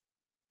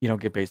 you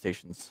don't get base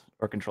stations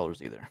or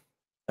controllers either.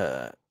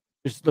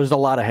 There's a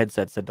lot of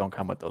headsets that don't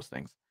come with those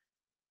things.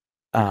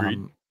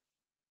 Agreed.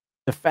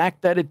 The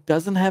fact that it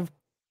doesn't have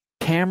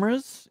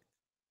cameras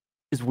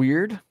is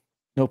weird.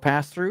 No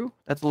pass through.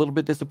 That's a little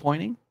bit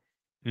disappointing.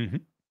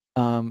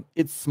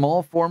 Its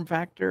small form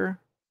factor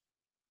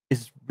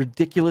is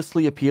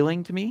ridiculously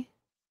appealing to me.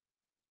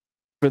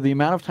 For the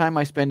amount of time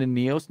I spend in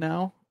Neos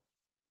now,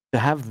 to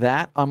have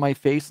that on my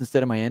face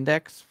instead of my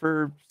index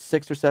for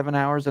 6 or 7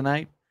 hours a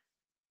night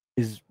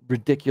is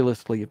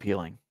ridiculously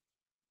appealing.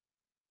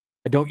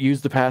 I don't use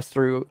the pass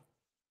through.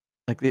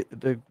 Like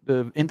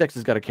the index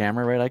has got a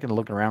camera, right? I can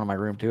look around in my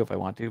room too if I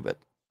want to, but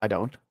I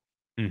don't.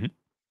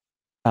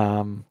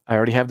 I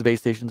already have the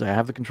base stations. I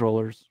have the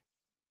controllers.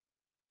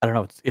 I don't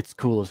know. It's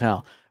cool as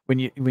hell. When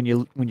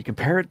you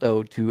compare it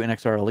though to an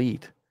XR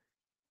Elite,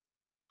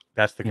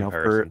 that's the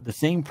comparison. For the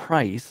same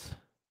price,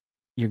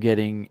 you're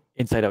getting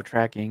inside out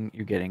tracking.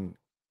 You're getting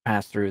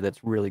pass through.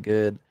 That's really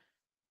good.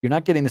 You're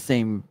not getting the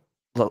same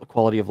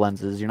quality of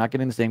lenses. You're not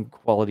getting the same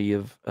quality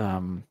of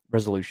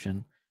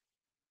resolution.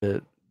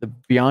 The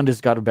Beyond has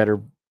got a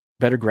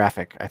better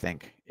graphic. I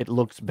think it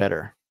looks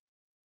better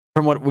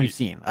from what we've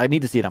seen. I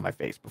need to see it on my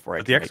face before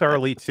I. The XR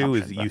Elite 2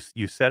 is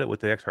you said it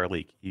with the XR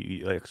Elite.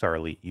 XR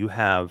Elite, you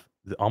have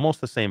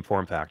almost the same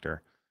form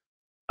factor.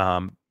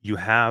 You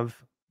have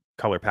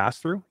color pass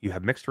through. You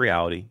have mixed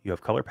reality. You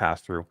have color pass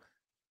through.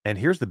 And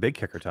here's the big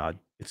kicker, Todd.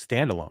 It's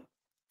standalone.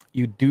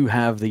 You do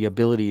have the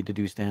ability to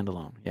do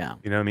standalone. Yeah.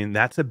 You know what I mean?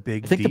 That's a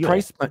big deal. I think the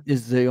price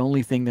is the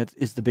only thing that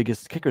is the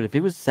biggest kicker. If it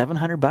was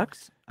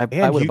 $700,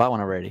 I would have bought one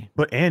already.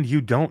 And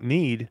you don't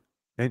need,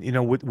 and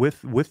with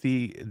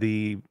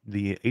the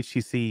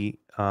HTC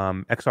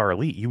XR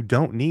Elite, you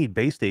don't need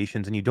base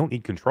stations and you don't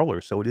need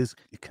controllers. So it is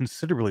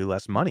considerably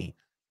less money.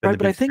 Right,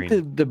 but I think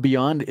the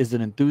Beyond is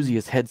an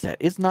enthusiast headset.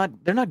 It's not.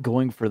 They're not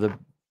going for the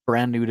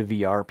brand new to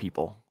VR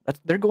people.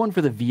 They're going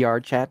for the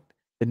VR chat,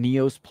 the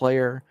Neos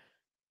player,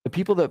 the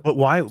people that. But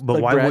why? But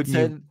like why Brad wouldn't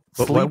said,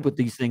 you sleep with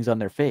these things on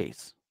their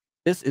face?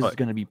 This is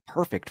going to be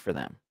perfect for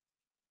them.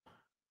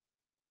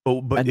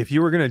 But if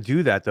you were going to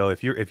do that though,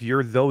 if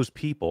you're those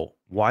people,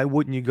 why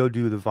wouldn't you go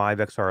do the Vive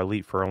XR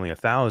Elite for only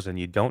 $1,000?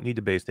 You don't need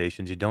the base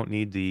stations. You don't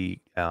need the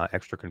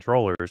extra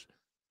controllers,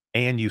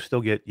 and you still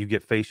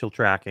get facial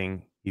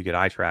tracking. You get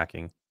eye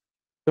tracking.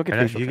 Don't get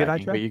facial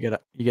tracking, but you get eye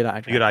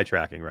tracking. You get eye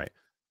tracking, right?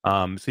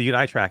 So you get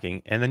eye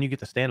tracking, and then you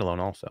get the standalone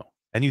also,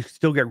 and you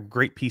still get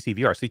great PC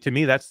VR. See, to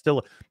me,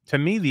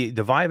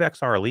 the Vive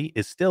XR Elite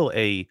is still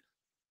a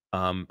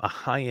a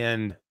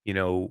high-end,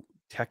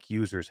 tech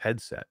user's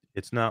headset.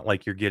 It's not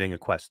like you're getting a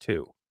Quest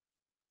 2.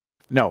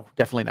 No,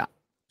 definitely not.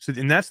 So,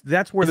 and that's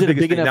where Is the it a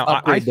biggest big thing. enough Now, I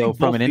upgrade though think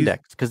from both an these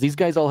index? Because these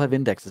guys all have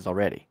indexes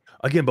already.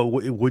 again, but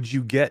would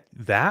you get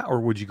that or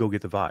would you go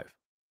get the Vive?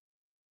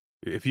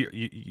 If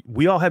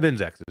we all have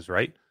indexes,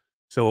 right?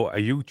 So, are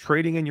you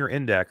trading in your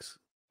index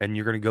and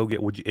you're going to go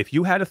get? If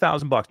you had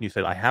 $1,000 and you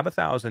said, "I have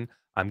 1,000,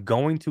 I'm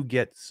going to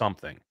get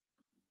something,"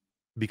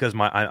 because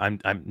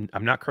I'm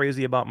not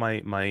crazy about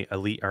my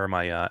elite or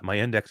my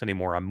index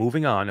anymore. I'm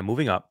moving on. I'm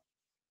moving up,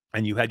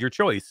 and you had your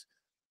choice.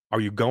 Are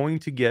you going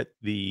to get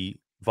the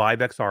Vive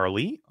XR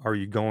Elite? Or are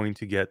you going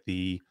to get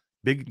the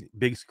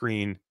big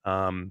screen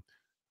Beyond?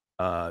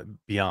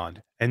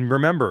 And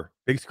remember,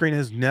 big screen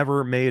has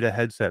never made a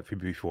headset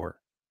before.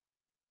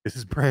 This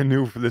is brand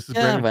new brand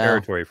new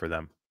territory for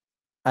them.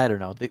 I don't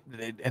know.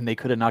 They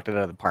could have knocked it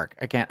out of the park.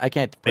 I can't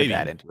put Maybe.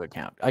 that into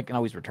account. I can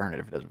always return it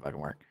if it doesn't fucking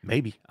work.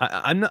 Maybe.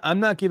 I'm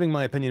not giving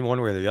my opinion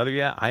one way or the other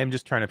yet. I am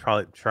just trying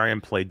to try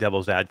and play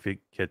devil's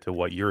advocate to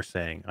what you're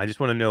saying. I just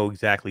want to know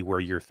exactly where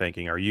you're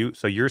thinking.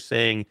 You're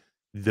saying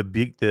the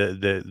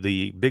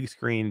big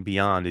screen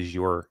Beyond is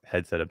your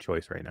headset of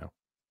choice right now?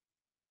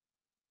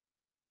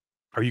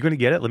 Are you going to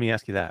get it? Let me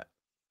ask you that.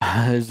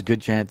 There's a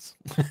good chance.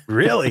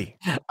 Really?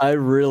 I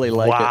really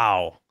like it.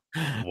 Wow.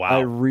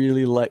 I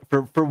really like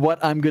for what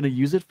I'm going to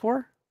use it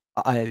for.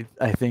 I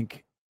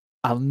think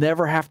I'll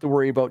never have to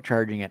worry about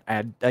charging it.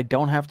 I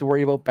don't have to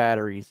worry about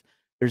batteries.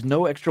 There's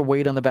no extra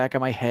weight on the back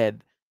of my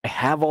head. I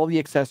have all the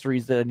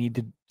accessories that I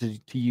need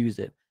to use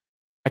it.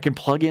 I can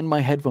plug in my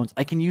headphones.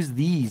 I can use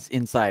these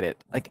inside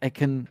it. Like I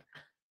can.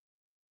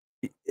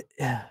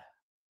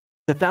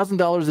 The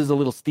 $1,000 is a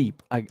little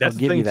steep. I'll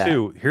give you that.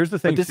 Too. Here's the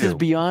thing. But this is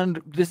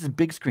beyond. This is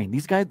big screen.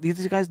 These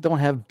guys don't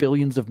have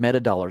billions of meta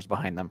dollars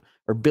behind them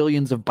or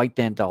billions of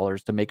ByteDance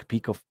dollars to make a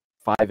Pico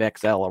 5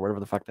 XL or whatever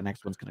the fuck the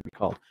next one's going to be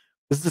called.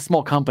 This is a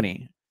small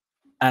company,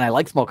 and I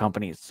like small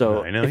companies.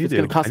 So if it's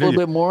going to cost a little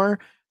bit more,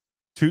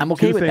 I'm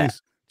okay with that.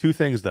 Two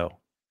things though: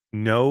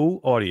 no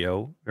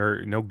audio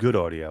or no good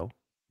audio.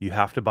 You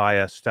have to buy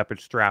a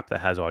separate strap that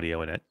has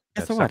audio in it.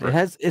 That's so what it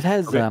has. It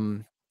has okay.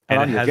 An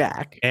audio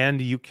jack,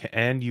 you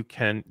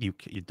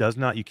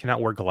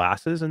cannot wear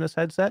glasses in this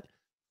headset.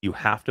 You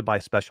have to buy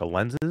special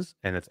lenses,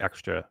 and it's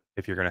extra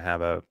if you're going to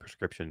have a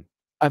prescription.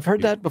 I've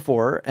heard that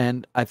before,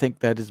 and I think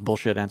that is a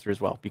bullshit answer as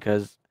well,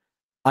 because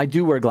I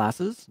do wear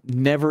glasses,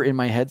 never in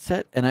my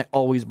headset, and I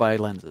always buy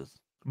lenses.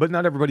 But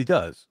not everybody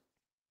does.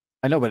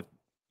 I know, but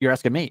you're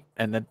asking me,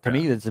 and that, to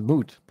me, that's a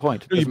moot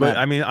point. But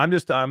I mean, I'm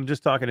just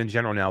talking in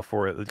general now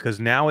for it, because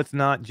now it's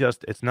not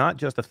just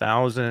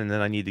 1,000, and then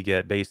I need to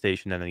get base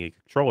station, and I need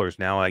controllers.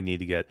 Now I need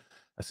to get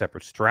a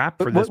separate strap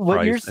for this what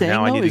price. You're saying,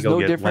 and now I need to go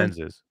get different.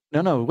 lenses.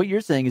 No, what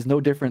you're saying is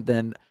no different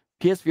than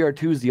PSVR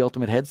 2 is the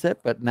ultimate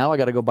headset, but now I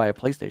got to go buy a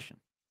PlayStation.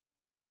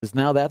 Because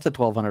now that's a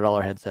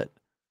 $1,200 headset.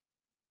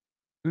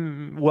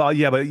 Well,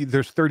 yeah, but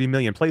there's 30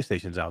 million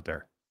PlayStations out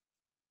there.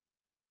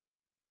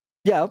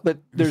 Yeah, but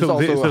there's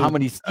also how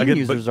many Steam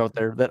users out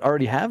there that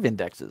already have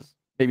indexes?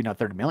 Maybe not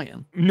 30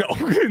 million. No,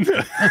 how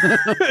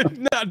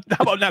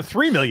about not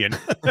 3 million?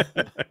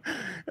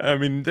 I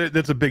mean,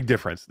 that's a big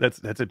difference.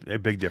 That's a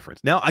big difference.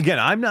 Now, again,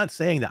 I'm not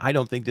saying that I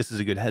don't think this is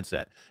a good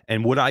headset.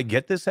 And would I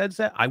get this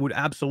headset? I would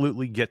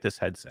absolutely get this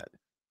headset,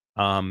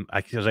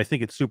 because I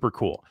think it's super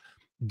cool.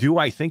 Do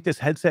I think this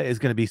headset is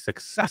going to be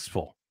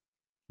successful?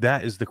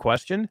 That is the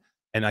question,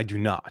 and I do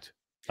not.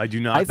 I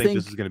do not think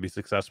this is going to be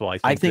successful.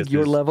 I think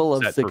your level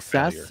of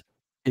success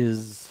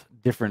is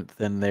different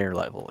than their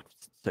level of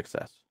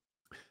success.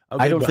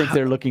 Okay, I don't think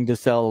they're looking to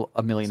sell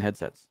 1 million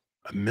headsets.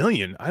 1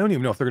 million? I don't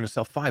even know if they're going to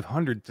sell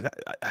 500,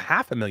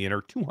 500,000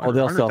 or 200. Oh,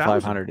 they'll sell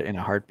 500 in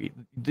a heartbeat.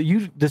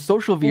 The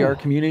social VR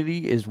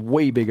community is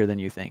way bigger than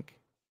you think,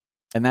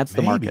 and that's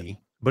the market.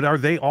 But are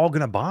they all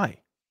going to buy?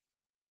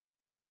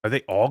 Are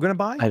they all going to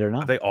buy? I don't know.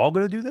 Are they all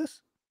going to do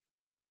this?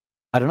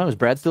 I don't know. Is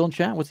Brad still in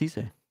chat? What's he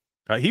say?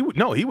 He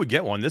would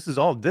get one. This is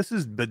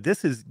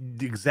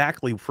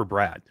exactly for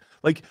Brad.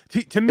 Like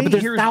to me, but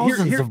there's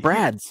thousands of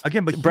Brads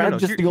again, but Brad's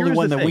just the only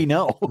one that we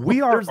know. We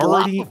are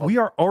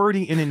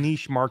already in a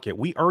niche market.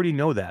 We already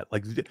know that.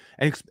 Like,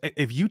 and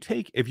if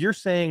you're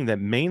saying that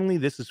mainly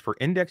this is for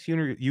index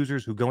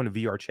users who go into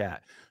VR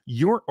chat,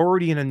 you're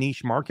already in a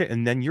niche market,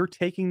 and then you're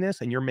taking this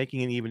and you're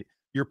making it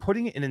you're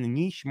putting it in a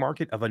niche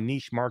market of a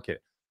niche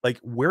market. Like,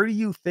 where do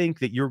you think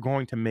that you're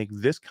going to make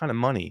this kind of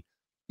money?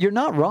 You're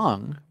not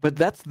wrong, but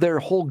that's their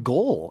whole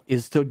goal,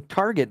 is to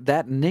target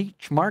that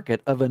niche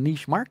market of a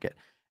niche market.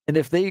 And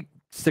if they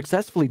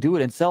successfully do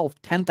it and sell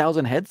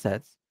 10,000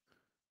 headsets,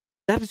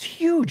 that is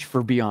huge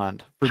for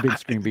Beyond, for big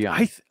screen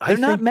Beyond. They're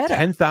not meta.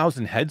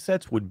 10,000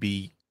 headsets would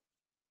be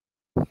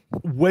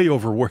way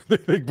over.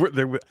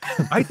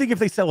 I think if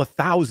they sell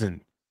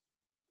 1,000,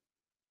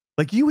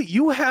 like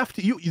you have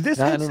to this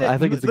headset. I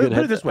think it's a good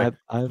headset. Put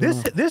it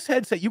this way, this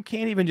headset you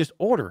can't even just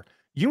order.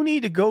 You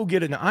need to go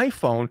get an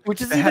iPhone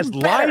that has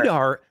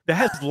LiDAR. That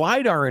has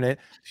LiDAR in it,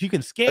 so you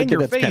can scan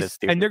your face,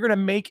 and they're going to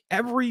make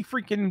every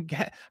freaking.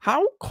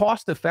 How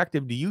cost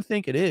effective do you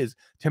think it is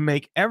to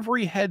make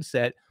every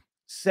headset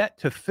set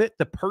to fit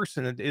the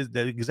person that is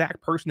the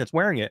exact person that's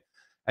wearing it.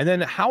 And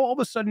then how all of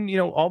a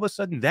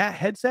sudden, that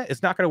headset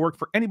is not going to work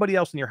for anybody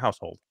else in your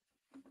household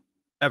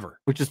ever.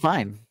 Which is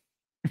fine.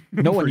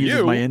 No one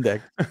uses my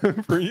index.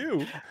 For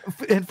you.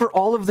 And for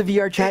all of the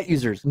VR chat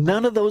users,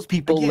 none of those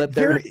people let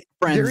their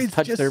friends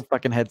touch their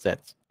fucking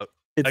headsets.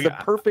 It's the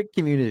perfect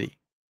community.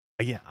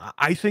 Yeah,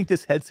 I think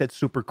this headset's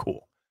super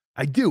cool.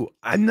 I do.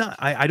 I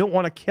don't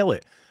want to kill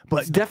it.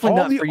 But it's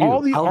definitely not for you.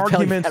 All the I'll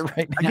arguments,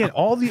 right again,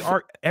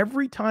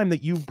 every time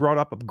that you've brought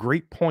up a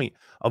great point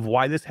of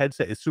why this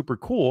headset is super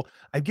cool,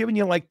 I've given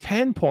you like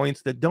 10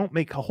 points that don't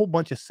make a whole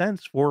bunch of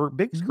sense for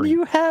big screen.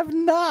 You have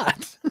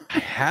not. I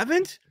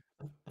haven't.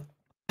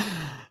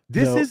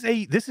 This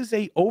is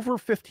a over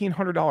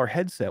 $1,500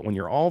 headset when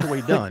you're all the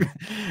way done.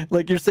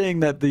 Like you're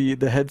saying that the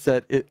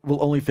headset, it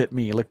will only fit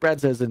me. Like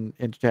Brad says in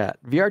chat,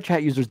 VR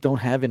chat users don't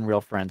have in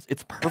real friends.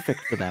 It's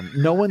perfect for them.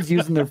 No one's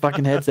using their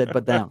fucking headset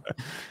but them.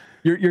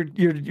 You're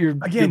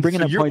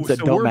bringing up points that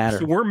don't matter.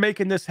 So we're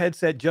making this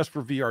headset just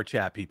for VR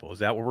chat people. Is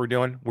that what we're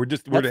doing?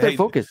 That's their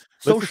focus.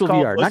 Social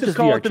VR, not just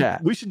VR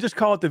chat. We should just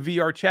call it the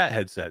VR chat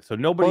headset. So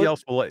nobody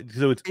else will.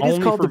 So it's only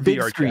for called the big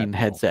VR screen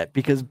headset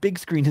because big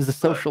screen is a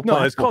social.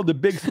 No, it's called the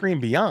big screen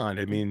beyond.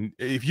 I mean,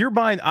 if you're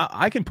buying,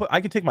 I can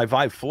take my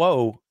Vive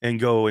Flow and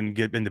go and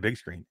get into big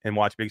screen and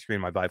watch big screen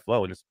in my Vive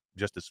Flow, and it's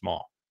just as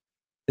small.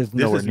 It's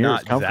nowhere near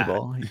as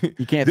comfortable.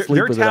 You can't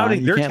sleep with it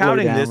on. They're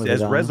touting this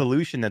as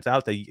resolution that's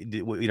out there.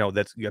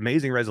 That's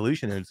amazing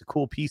resolution, and it's a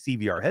cool PC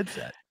VR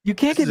headset. You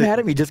can't get mad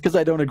at me just because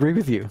I don't agree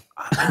with you.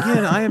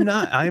 Again, I am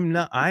not.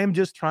 I am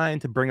just trying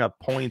to bring up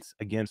points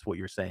against what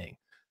you're saying,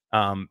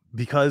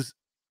 because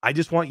I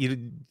just want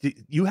you to.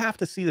 You have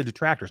to see the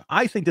detractors.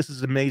 I think this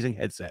is an amazing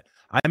headset.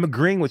 I'm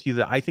agreeing with you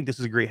that I think this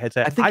is a great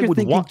headset. I think you're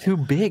thinking too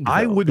big.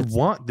 I would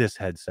want this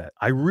headset.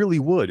 I really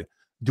would.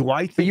 Do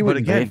I think? But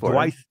again,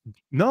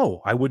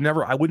 no, I would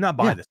never. I would not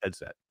buy this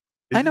headset.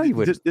 I know you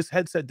would. This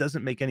headset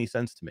doesn't make any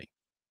sense to me.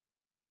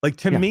 Like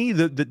to me,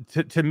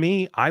 to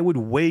me, I would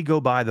way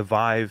go buy the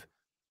Vive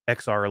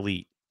XR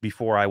Elite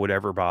before I would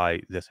ever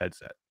buy this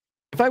headset.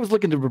 If I was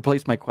looking to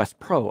replace my Quest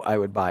Pro, I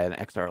would buy an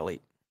XR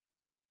Elite.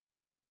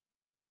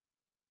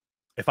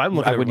 If I'm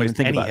looking to replace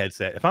any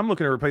headset, if I'm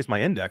looking to replace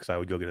my Index, I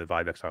would go get a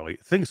Vive XR Elite.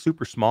 The thing's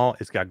super small.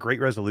 It's got great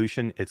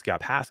resolution. It's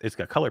got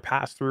color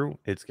pass through.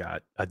 It's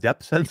got a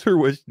depth sensor,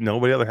 which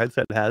nobody other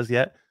headset has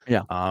yet.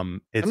 Yeah.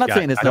 I'm not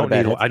saying it's not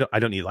bad. I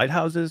don't need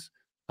lighthouses.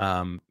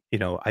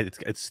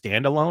 It's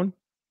standalone.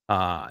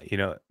 I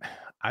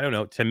don't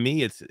know. To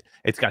me,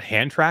 it's got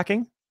hand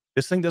tracking.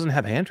 This thing doesn't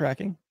have hand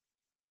tracking.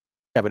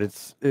 Yeah, but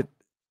it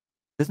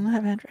doesn't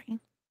have hand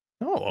tracking.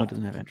 No, it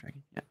doesn't have hand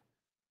tracking. Yeah.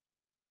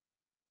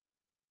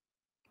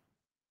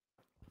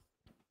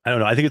 I don't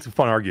know. I think it's a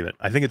fun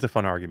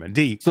argument.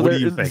 D, so what do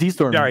you think?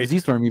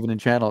 Z-Storm even in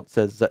channel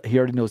says that he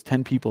already knows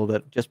 10 people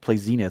that just play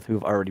Zenith who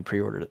have already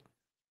pre-ordered it.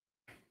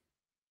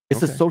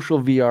 It's a social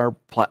VR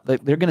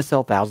they're going to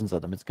sell thousands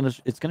of them. It's going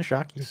to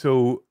shock you.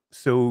 So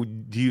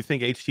do you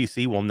think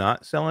HTC will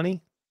not sell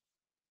any?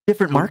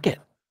 Different market.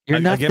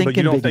 You're not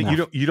thinking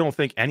but you don't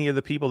think any of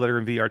the people that are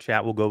in VR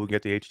chat will go and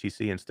get the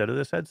HTC instead of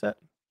this headset?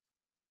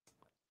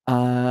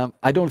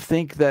 I don't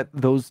think that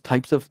those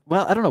types of,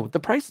 I don't know.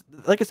 The price,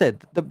 like I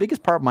said, the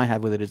biggest problem I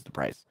have with it is the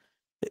price.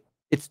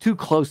 It's too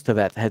close to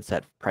that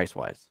headset price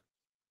wise.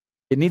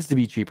 It needs to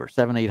be cheaper,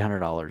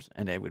 $700-800,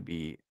 and it would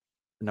be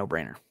a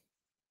no-brainer,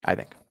 I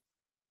think,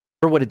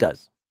 for what it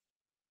does.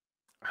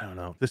 I don't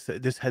know.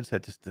 This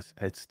headset,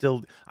 it's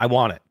still. I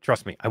want it.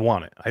 Trust me, I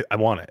want it. I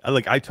want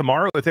it.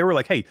 Tomorrow, if they were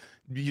like, "Hey,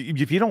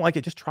 if you don't like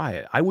it, just try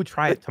it," I would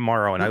try it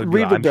tomorrow, and I would.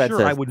 I'm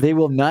sure I would. They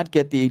will not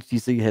get the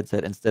HTC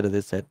headset instead of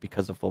this set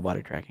because of full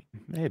body tracking.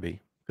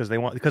 Maybe because they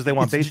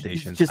want base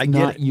stations. Just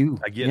not you.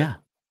 I get it.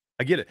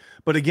 I get it.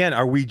 But again,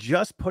 are we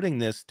just putting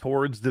this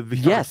towards the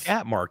VR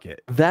chat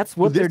market? That's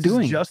what they're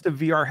doing. Just a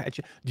VR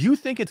headset. Do you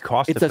think it's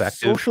cost effective? It's a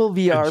social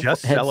VR to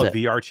just sell a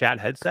VR chat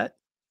headset?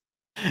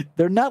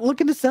 They're not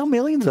looking to sell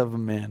millions of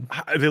them, man.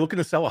 Are they looking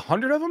to sell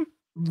 100 of them?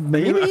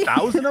 Maybe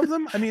 1,000 of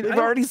them? I mean, they've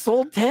already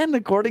sold 10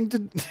 according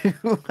to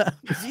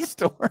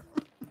Z-Storm.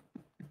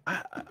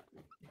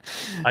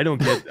 I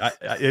don't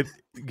get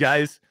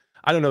guys.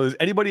 I don't know. Does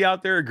anybody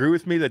out there agree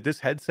with me that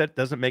this headset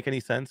doesn't make any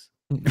sense?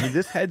 I mean,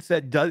 this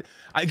headset does.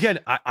 Again,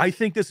 I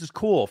think this is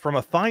cool from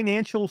a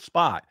financial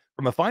spot.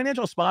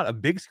 A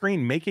big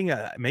screen making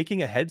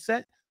a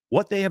headset.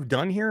 What they have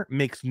done here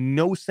makes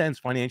no sense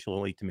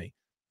financially to me.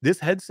 This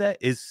headset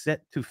is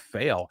set to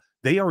fail.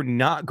 They are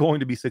not going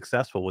to be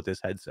successful with this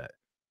headset.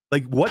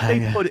 Like what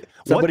they put.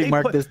 Somebody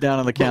mark this down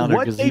on the calendar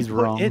because he's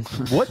wrong.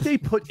 What they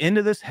put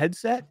into this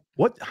headset.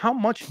 How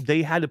much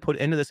they had to put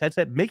into this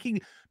headset,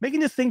 making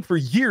this thing for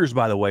years.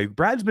 By the way,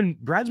 Brad's been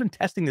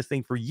testing this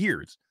thing for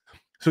years.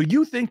 So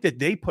you think that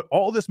they put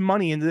all this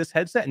money into this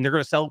headset and they're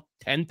going to sell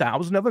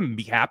 10,000 of them and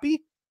be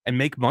happy and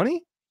make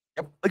money?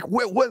 Yep. Like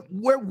what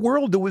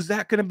world is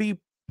that going to be?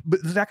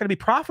 Is that going to be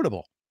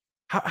profitable?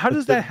 How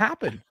does that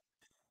happen?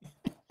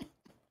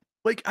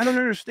 Like I don't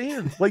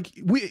understand. Like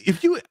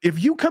if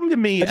you come to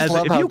me as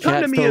an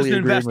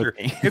investor,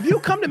 if you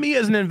come to me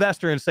as an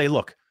investor and say,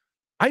 look,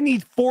 I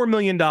need $4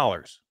 million,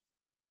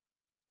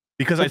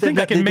 because I think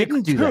I can make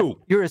two.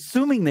 You're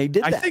assuming they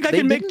did that. I think I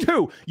can make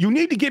two. You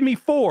need to give me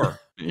 4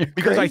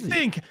 because I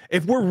think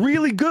if we're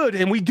really good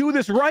and we do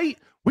this right,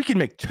 we can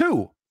make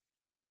 2.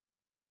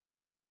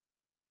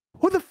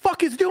 Who the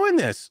fuck is doing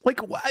this?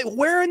 Like,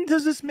 where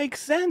does this make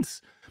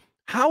sense?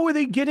 How are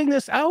they getting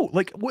this out?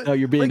 Like, what? No,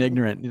 you're being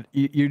ignorant.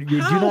 You do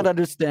not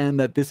understand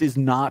that this is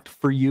not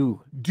for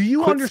you. Do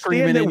you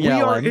understand that we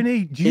are in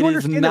a? Do you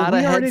understand that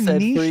we are in a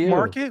niche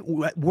market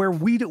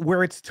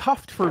where it's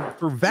tough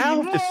for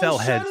Valve to sell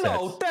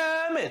headsets?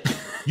 Damn it!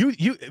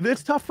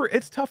 It's tough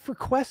for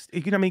Quest.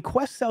 You know, I mean,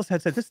 Quest sells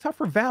headsets. It's tough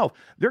for Valve.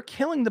 They're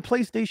killing the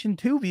PlayStation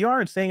 2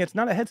 VR and saying it's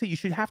not a headset you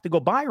should have to go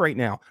buy right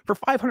now for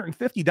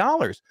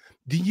 $550.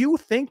 Do you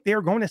think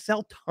they're going to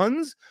sell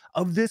tons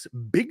of this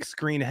big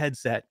screen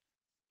headset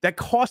that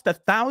cost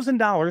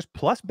 $1,000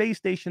 plus base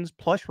stations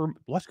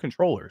plus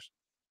controllers?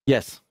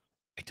 Yes.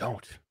 I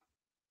don't.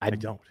 I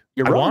don't.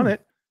 You're I wrong. want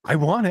it. I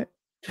want it,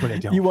 but I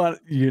don't.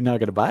 You're not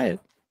going to buy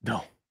it.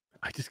 No,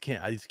 I just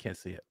can't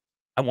see it.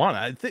 I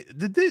want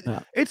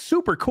it. It's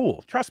super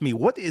cool. Trust me.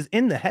 What is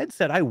in the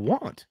headset I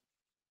want?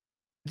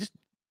 Just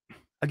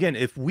again,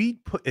 if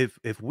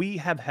we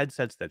have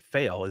headsets that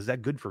fail, is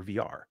that good for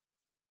VR?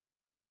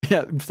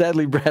 Yeah.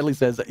 Sadly, Bradley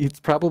says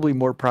it's probably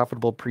more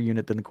profitable per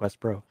unit than the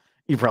Quest Pro.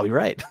 You're probably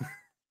right.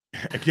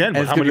 Again,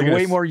 but it's going to be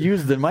way more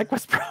used than my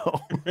Quest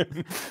Pro.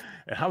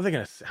 How many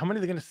are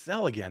they going to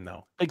sell again,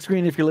 though? Big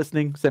screen, if you're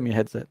listening, send me a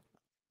headset.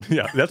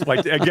 Yeah, that's why.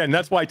 Again,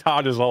 that's why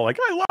Todd is all like,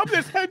 "I love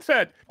this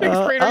headset." Big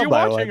screen, are you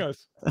watching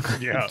us?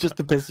 Yeah, just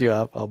to piss you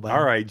off, I'll buy.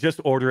 All right,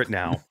 just order it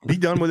now. Be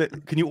done with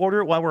it. Can you order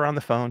it while we're on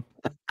the phone?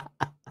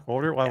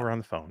 Order it while we're on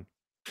the phone.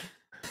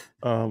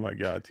 Oh my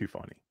god, too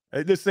funny.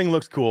 This thing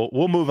looks cool.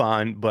 We'll move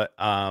on, but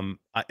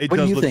it what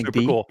does do you look think, super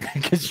D? cool.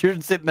 Because you're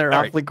sitting there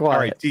awfully quiet. All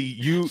right, D,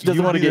 you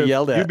doesn't want to get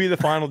yelled at. You be the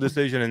final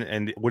decision,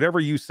 and whatever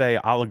you say,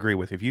 I'll agree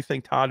with. If you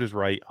think Todd is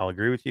right, I'll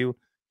agree with you,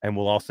 and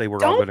we'll all say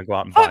we're all going to go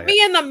out and buy it. Put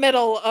me in the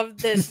middle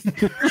of this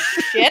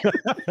shit.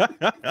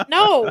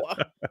 No.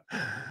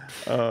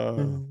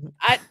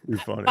 You're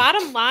funny.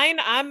 Bottom line,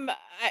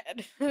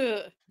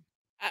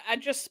 I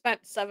just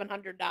spent $700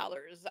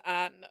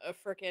 on a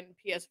freaking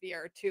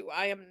PSVR 2.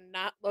 I am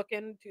not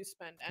looking to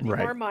spend any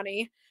more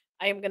money.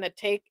 I am going to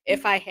take,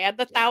 if I had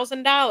the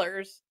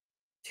 $1,000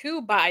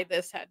 to buy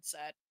this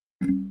headset,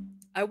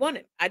 I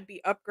wouldn't. I'd be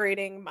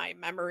upgrading my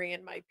memory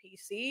in my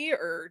PC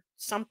or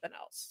something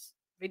else.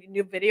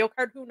 New video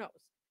card, who knows?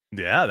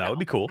 Yeah, that would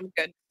be cool.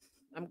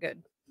 I'm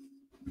good.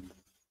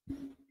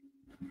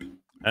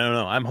 I don't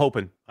know. I'm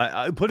hoping.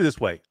 I put it this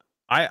way.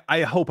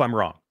 I hope I'm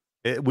wrong.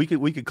 We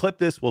could clip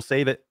this. We'll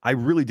save it. I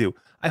really do.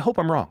 I hope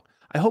I'm wrong.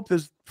 I hope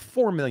there's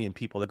 4 million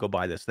people that go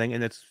buy this thing,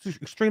 and it's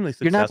extremely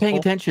successful. You're not paying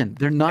attention.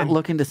 They're not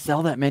looking to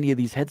sell that many of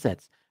these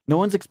headsets. No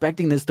one's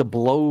expecting this to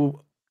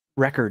blow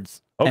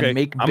records and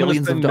make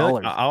billions of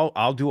dollars.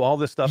 I'll do all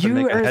this stuff. You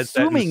and make are a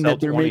headset assuming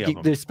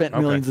that they spent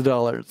millions of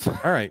dollars.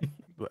 All right.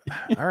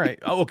 All right.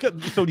 Oh, okay.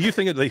 So do you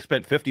think that they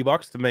spent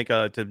 $50 to make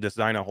to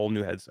design a whole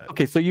new headset?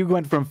 Okay, so you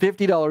went from $50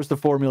 to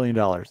 $4 million.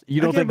 You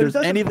don't think there's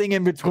anything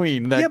in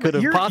between that could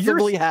have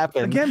possibly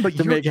happened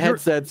to make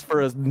headsets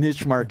for a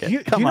niche market? Do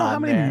you know how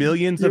many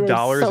millions of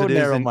dollars it is?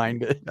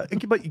 Narrow-minded.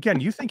 But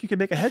again, you think you could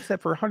make a headset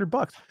for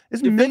 $100?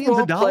 It's if millions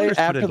of dollars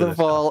after the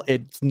fall.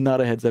 It's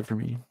not a headset for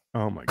me.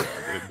 Oh my god,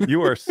 dude.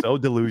 You are so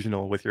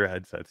delusional with your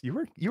headsets.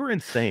 You were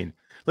insane.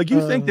 Like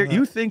you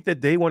think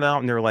that they went out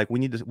and they're like,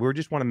 we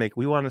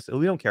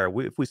don't care.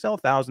 If we sell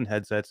 1,000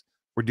 headsets,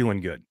 we're doing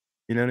good.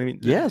 You know what I mean?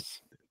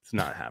 Yes. It's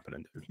not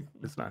happening, dude.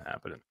 It's not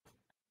happening.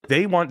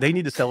 They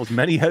need to sell as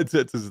many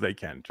headsets as they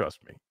can. Trust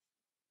me.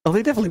 Well,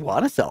 they definitely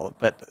want to sell it,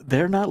 but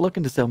they're not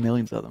looking to sell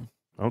millions of them.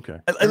 Okay.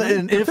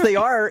 And if they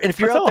are, and if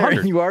you're out there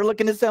and you are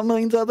looking to sell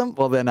millions of them,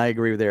 well, then I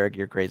agree with Eric.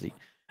 You're crazy.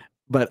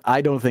 But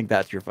I don't think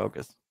that's your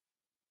focus.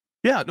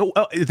 Yeah, no,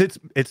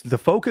 it's the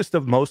focus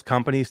of most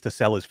companies to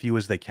sell as few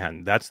as they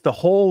can. That's the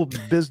whole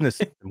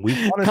business.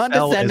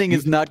 Condescending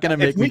is not going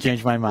to make me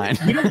change my mind.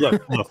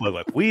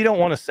 Look. We don't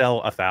want to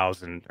sell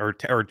 1,000 or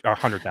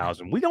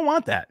 100,000. We don't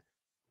want that.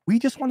 We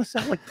just want to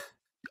sell like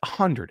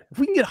 100. If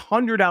we can get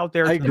 100 out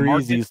there, I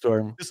agree.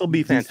 Z-Storm. This will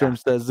be fantastic. Z-Storm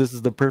says this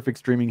is the perfect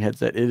streaming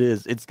headset. It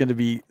is. It's going to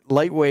be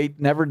lightweight,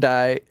 never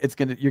die. You're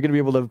going to be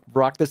able to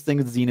rock this thing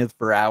with Zenith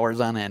for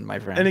hours on end, my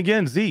friend. And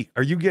again, Z,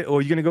 are you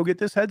going to go get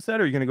this headset,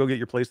 or are you going to go get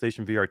your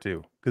PlayStation VR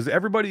 2? Because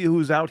everybody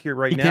who's out here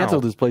right now, he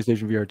canceled his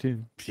PlayStation VR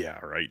 2. Yeah,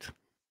 right.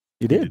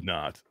 He did. He did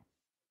not.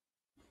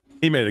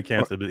 He made it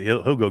cancel, but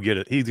he'll go get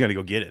it. He's going to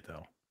go get it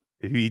though.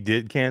 If he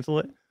did cancel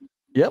it.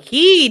 Yep.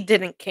 He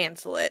didn't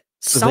cancel it.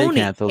 Sony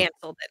canceled it.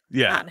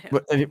 Yeah. On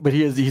him. But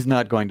he's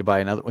not going to buy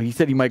another one. He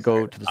said he might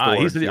go to the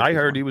store. I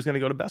heard he was going to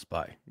go to Best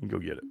Buy and go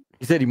get it.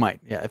 He said he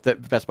might. Yeah,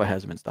 if Best Buy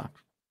has them in stock.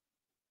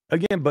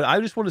 Again, but I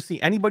just want to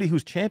see anybody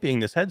who's championing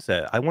this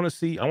headset. I want to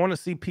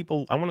see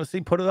people. I want to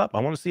see put it up.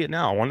 I want to see it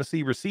now. I want to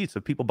see receipts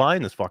of people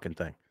buying this fucking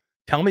thing.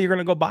 Tell me you're going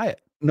to go buy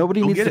it.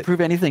 Nobody needs to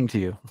prove anything to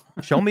you.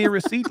 Show me a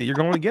receipt that you're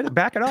going to get it.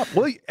 Back it up.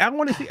 Well, I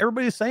want to see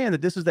everybody saying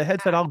that this is the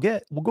headset I'll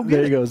get. We'll go get it.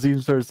 There you go.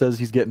 Z-Storm says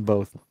he's getting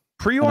both.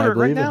 Pre-order it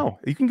right now.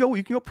 You can go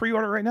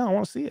pre-order it right now. I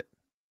want to see it.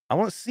 I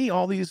want to see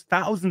all these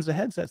thousands of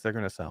headsets they're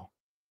going to sell.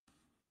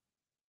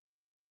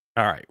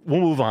 All right,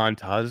 we'll move on.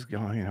 Todd's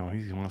going,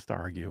 he wants to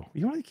argue.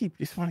 You want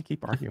to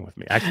keep arguing with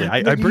me. Actually,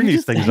 I bring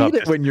these things up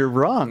when you're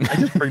wrong. I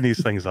just bring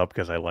these things up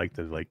because I like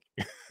to like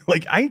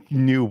I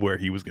knew where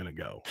he was gonna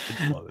go.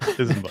 I love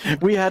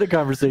it. We had a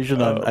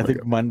conversation on I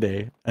think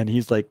Monday, and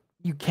he's like,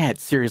 "You can't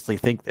seriously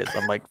think this."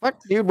 I'm like,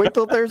 "Fuck, dude, wait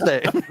till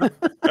Thursday."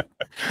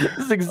 This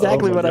is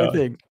exactly what I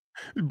think.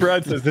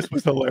 Brad says this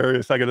was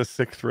hilarious. I got a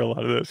sick thrill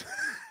out of this.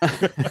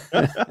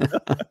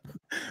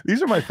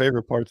 These are my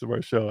favorite parts of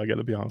our show. I got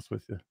to be honest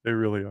with you. They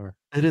really are.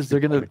 It is. They're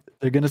gonna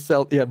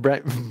sell. Yeah,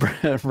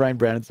 Ryan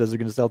Brandon says they're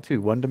gonna sell 2,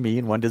 one to me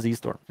and one to Z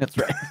Storm. That's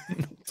right.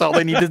 That's all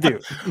they need to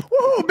do.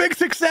 Whoa, big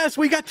success!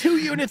 We got 2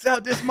 units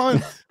out this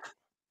month.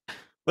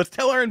 Let's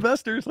tell our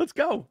investors. Let's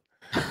go.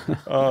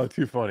 Oh,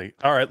 too funny.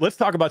 All right, let's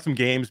talk about some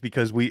games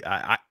because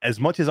I, as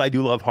much as I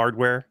do love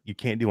hardware, you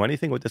can't do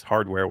anything with this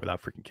hardware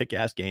without freaking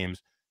kick-ass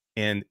games.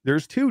 And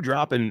there's 2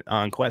 dropping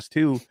on Quest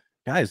 2.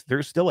 Guys,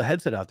 there's still a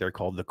headset out there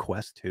called the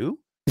Quest 2.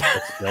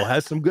 It still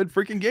has some good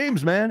freaking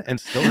games, man, and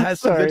still has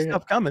some good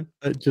stuff coming.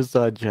 Just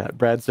saw chat.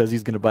 Brad says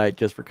he's going to buy it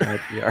just for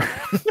Kayak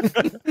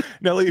VR.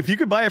 Now, if you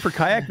could buy it for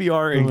Kayak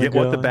VR and get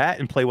What the Bat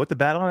and play What the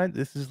Bat on it,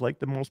 this is like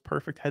the most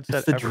perfect headset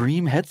It's the ever.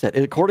 dream headset.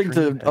 According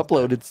to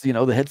Upload, it's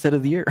the headset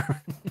of the year.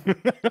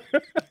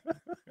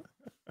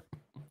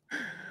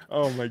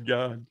 Oh my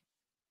god.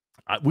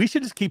 We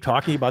should just keep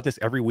talking about this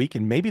every week,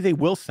 and maybe they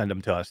will send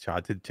them to us,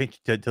 Chad,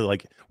 to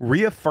like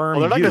reaffirm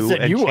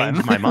you and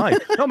change my mind.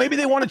 No, maybe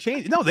they want to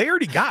change. No, they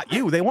already got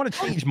you. They want to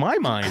change my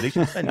mind. They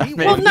should send me.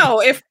 Well, no,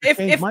 if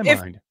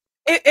mind.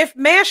 If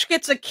MASH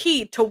gets a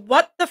key to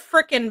What the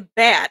Frickin'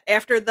 Bat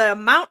after the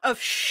amount of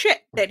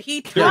shit that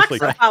he talks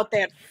about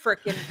that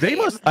frickin' they game,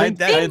 must think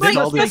they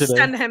might just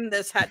send him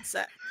this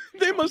headset.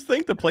 They must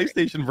think the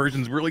PlayStation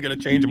version is really going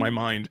to change my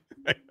mind.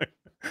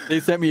 They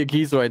sent me a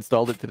key, so I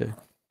installed it today.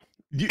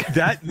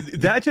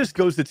 That just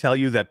goes to tell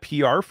you that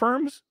PR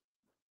firms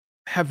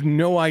have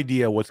no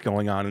idea what's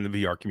going on in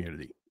the VR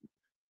community.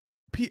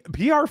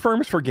 PR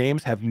firms for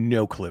games have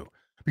no clue,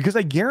 because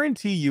I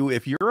guarantee you,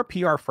 if you're a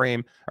PR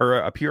frame or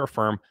a PR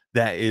firm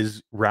that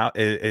is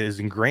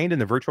ingrained in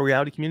the virtual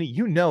reality community,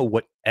 you know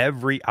what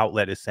every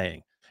outlet is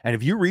saying. And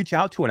if you reach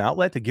out to an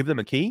outlet to give them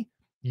a key,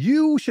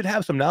 you should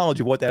have some knowledge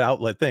of what that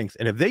outlet thinks.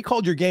 And if they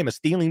called your game a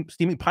steaming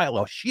pile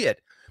of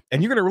shit,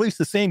 and you're going to release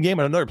the same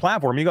game on another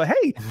platform, you go,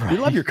 "Hey, we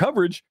love your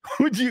coverage.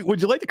 Would you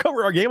like to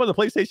cover our game on the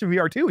PlayStation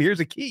VR 2? Here's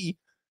a key."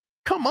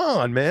 Come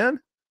on, man.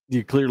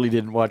 You clearly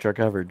didn't watch our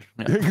coverage.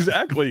 Yeah.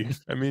 Exactly.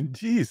 I mean,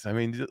 geez. I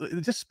mean,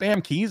 just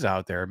spam keys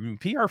out there. I mean,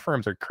 PR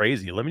firms are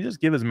crazy. Let me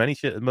just give as much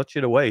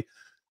shit away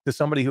to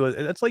somebody who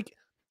it's like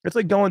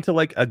going to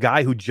like a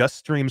guy who just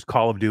streams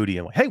Call of Duty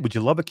and like, "Hey, would you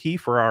love a key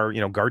for our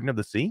Garden of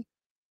the Sea?"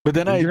 But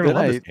then I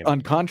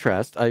on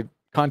contrast, I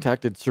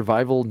contacted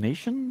Survival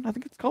Nation, I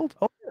think it's called.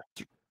 Oh yeah.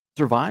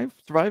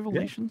 Survival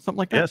Nation, something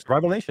like that. Yeah,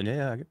 Survival Nation.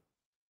 Yeah.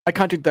 I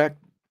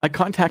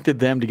contacted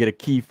them to get a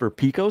key for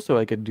Pico so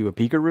I could do a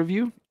Pico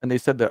review, and they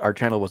said that our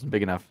channel wasn't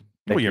big enough.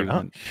 No, you're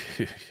not.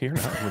 You're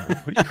not.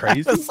 What are you,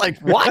 crazy? It's like,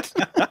 what?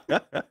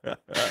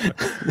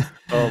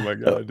 Oh my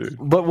god, dude.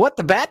 But What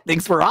the Bat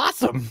thinks we're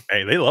awesome.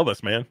 Hey, they love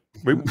us, man.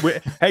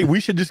 Hey, we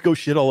should just go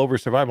shit all over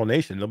Survival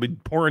Nation. They'll be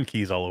pouring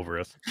keys all over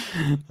us.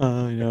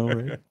 I know,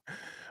 right?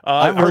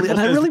 I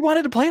really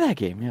wanted to play that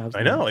game. Yeah,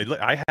 I know.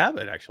 I have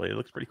it actually. It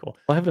looks pretty cool.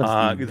 I have it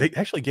on Steam. They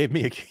actually gave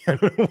me a key. I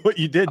don't know what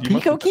you did. A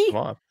Pico key?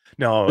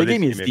 No, they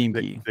gave me a Steam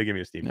key. They gave me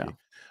a Steam key.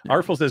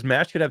 Artful says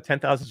Mash could have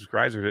 10,000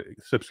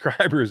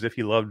 subscribers if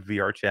he loved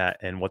VR chat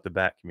and What the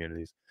Bat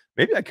communities.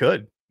 Maybe I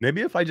could.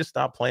 Maybe if I just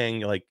stopped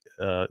playing like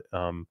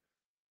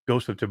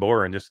Ghost of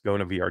Tabor and just go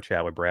into VR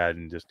chat with Brad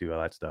and just do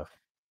all that stuff.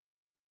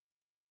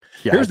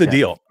 Yeah, here's the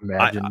deal.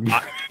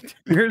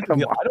 Here's the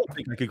deal. I don't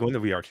think I could go into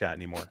VR chat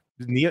anymore.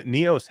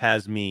 Neos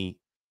has me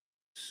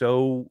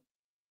so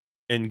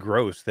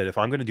engrossed that if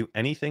I'm going to do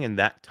anything in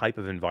that type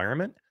of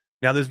environment,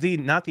 now there's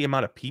not the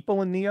amount of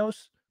people in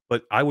Neos,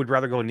 but I would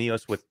rather go in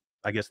Neos with,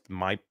 I guess,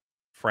 my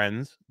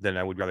friends than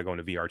I would rather go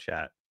into VR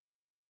chat.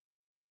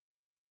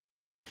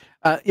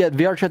 Yeah,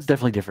 VR chat's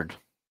definitely different.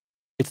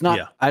 It's not.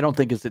 Yeah. I don't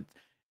think it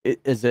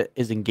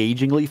is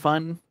engagingly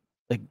fun.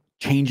 Like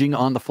changing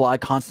on the fly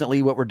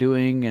constantly what we're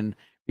doing, and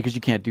because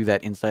you can't do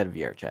that inside of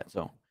VR chat.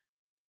 So,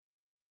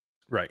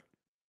 right,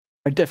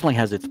 it definitely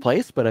has its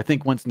place, but I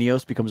think once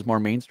Neos becomes more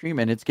mainstream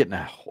and it's getting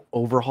a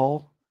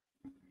overhaul,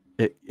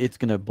 it's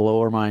going to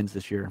blow our minds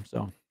this year.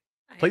 So,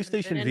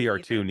 PlayStation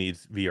VR 2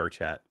 needs VR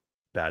chat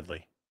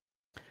badly.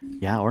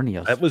 Yeah, or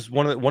Neos. That was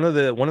one of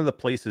the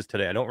places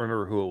today. I don't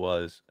remember who it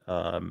was.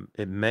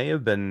 It may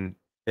have been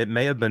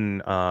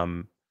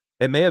Adam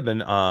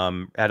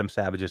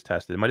Savage's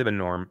tested. It might have been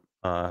Norm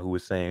who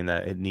was saying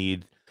that it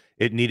needed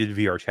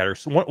VR chatter.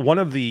 So one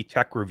of the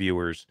tech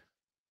reviewers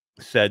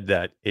said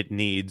that it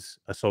needs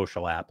a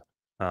social app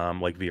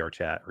like VR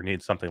chat, or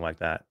needs something like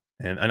that.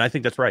 And I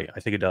think that's right. I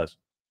think it does.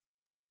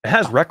 It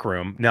has Rec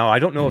Room. Now I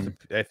don't know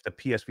if the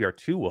PSVR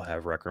 2 will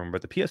have Rec Room,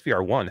 but the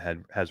PSVR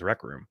 1 has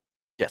Rec Room.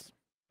 Yes.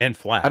 and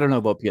flat. I don't know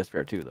about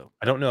PSVR 2 though.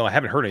 I don't know. I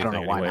haven't heard I don't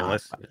anything know why anyway.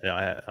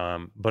 not,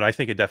 Unless, but I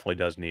think it definitely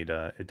does need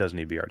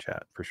VR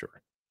chat for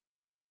sure.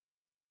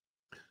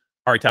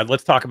 All right, Todd.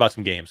 Let's talk about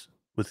some games.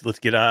 Let's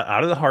get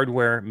out of the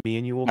hardware. Me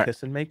and you will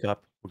kiss and make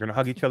up. We're gonna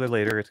hug each other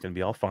later. It's gonna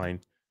be all fine.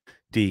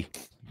 D,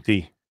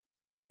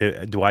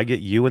 do I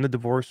get you in the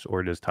divorce,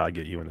 or does Todd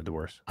get you in the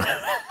divorce?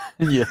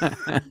 Yeah.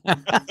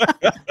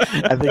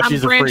 I think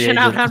she's I'm a free branching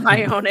out agent. on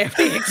my own.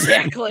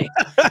 Exactly.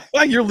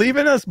 You're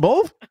leaving us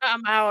both?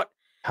 I'm out.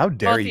 How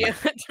dare Both you?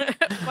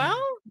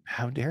 Well,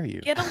 How dare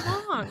you? get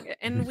along,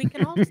 and we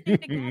can all stay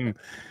together.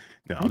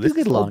 No, We this do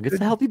get is all along. It's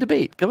good. a healthy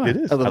debate. Come on. It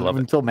is. I love it.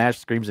 Until Mash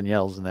screams and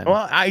yells, and then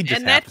Well, I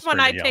just And have that's to when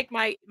I scream and take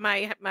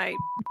my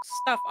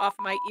stuff off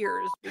my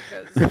ears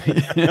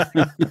because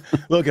yell.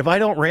 Look, if I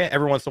don't rant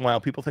every once in a while,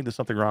 people think there's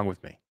something wrong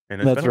with me, and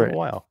it's That's been a right. little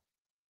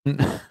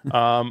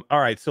while. All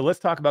right, so let's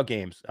talk about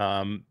games.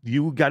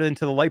 You got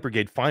into the Light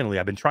Brigade finally.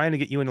 I've been trying to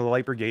get you into the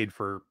Light Brigade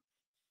for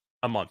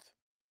a month,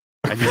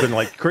 and you've been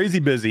like crazy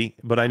busy.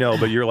 But I know,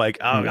 but you're like,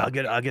 oh, I'll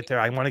get there.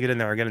 I want to get in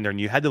there. I'll get in there. And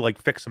you had to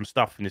like fix some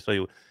stuff, and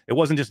so it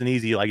wasn't just an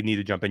easy like you need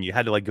to jump in. You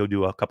had to like go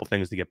do a couple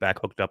things to get back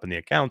hooked up in the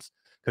accounts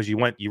because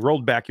you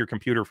rolled back your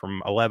computer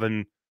from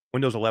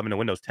Windows 11 to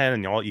Windows 10,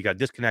 and you got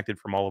disconnected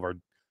from all of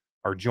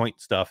our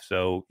joint stuff.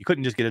 So you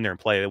couldn't just get in there and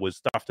play. It was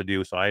stuff to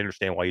do. So I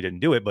understand why you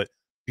didn't do it, but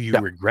do you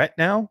regret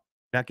now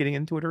not getting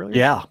into it earlier?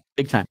 Yeah,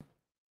 big time.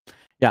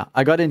 Yeah,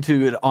 I got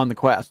into it on the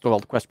Quest. Well,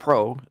 the Quest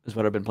Pro is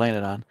what I've been playing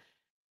it on.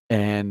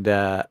 And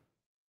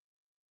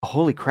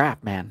holy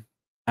crap, man.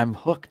 I'm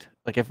hooked.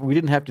 Like, if we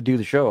didn't have to do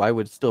the show, I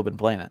would still have been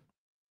playing it.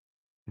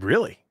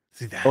 Really?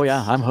 See, Oh,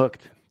 yeah, I'm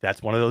hooked.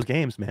 That's one of those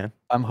games, man.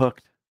 I'm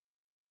hooked.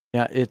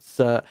 Yeah, it's...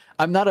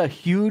 I'm not a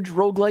huge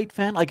roguelite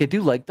fan. Like, I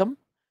do like them.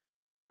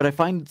 But I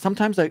find...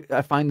 Sometimes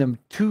I find them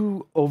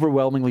too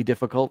overwhelmingly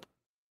difficult.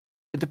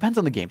 It depends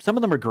on the game. Some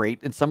of them are great,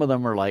 and some of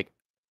them are like,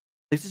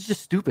 this is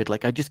just stupid.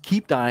 Like, I just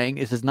keep dying.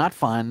 This is not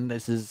fun.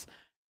 This is...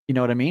 You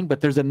know what I mean? But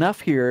there's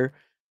enough here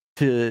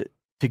to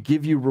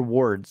give you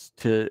rewards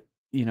to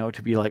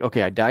be like,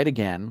 okay, I died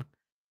again.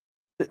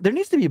 There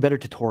needs to be a better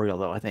tutorial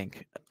though. I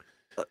think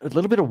a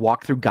little bit of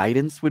walkthrough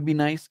guidance would be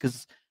nice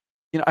because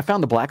I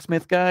found the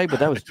blacksmith guy, but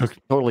that was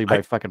totally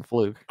by fucking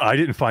fluke. I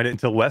didn't find it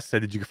until Wes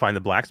said, "Did you find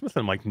the blacksmith?"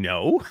 And I'm like,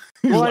 "No."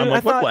 Well, I'm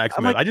like, "What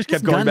blacksmith?" Like, I just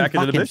kept going back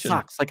into the mission.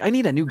 Sucks. Like, I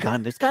need a new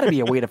gun. There's got to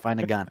be a way to find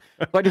a gun.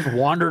 So I just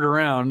wandered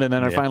around, and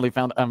then I finally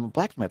found a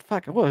blacksmith.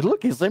 Fuck. Well,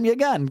 look, he sent me a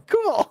gun.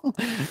 Cool.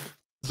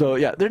 So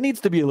yeah, there needs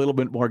to be a little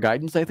bit more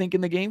guidance, I think,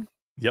 in the game.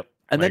 Yep.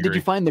 And then did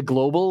you find the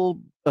global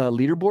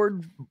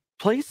leaderboard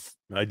place?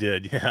 I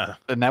did, yeah.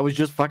 And that was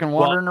just fucking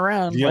wandering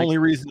around. The only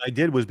reason I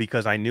did was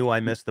because I knew I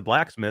missed the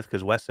blacksmith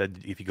because Wes said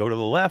if you go to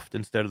the left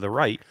instead of the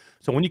right.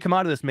 So when you come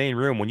out of this main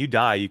room, when you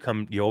die,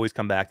 you always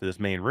come back to this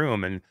main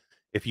room. And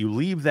if you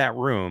leave that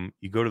room,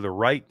 you go to the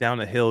right down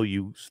the hill,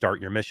 you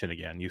start your mission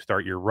again. You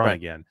start your run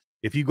again.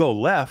 If you go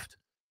left,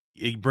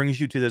 it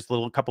brings you to this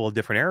little couple of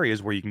different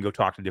areas where you can go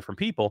talk to different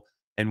people.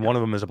 And one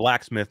of them is a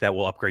blacksmith that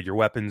will upgrade your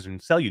weapons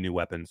and sell you new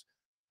weapons.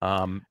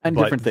 And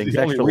different things,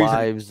 extra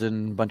lives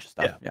and a bunch of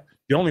stuff. Yeah.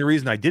 The only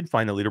reason I did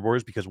find the leaderboard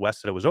is because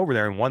Wes said it was over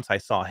there. And once I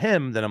saw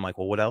him, then I'm like,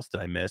 well, what else did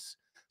I miss?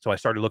 So I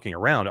started looking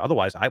around.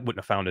 Otherwise, I wouldn't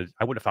have found it.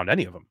 I wouldn't have found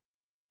any of them.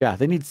 Yeah,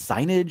 they need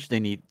signage. They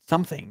need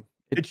something.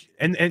 It's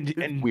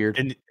weird.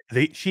 And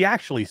she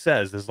actually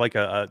says there's like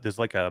a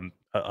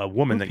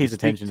woman that pays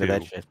attention to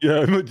that shit.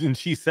 Yeah, and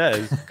she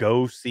says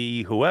go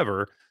see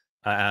whoever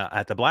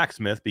at the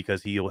blacksmith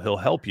because he'll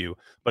help you.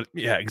 But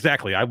yeah,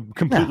 exactly. I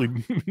completely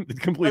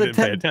didn't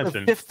pay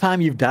attention. The fifth time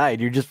you've died,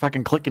 you're just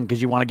fucking clicking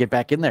because you want to get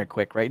back in there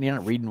quick, right? And you're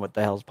not reading what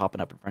the hell's popping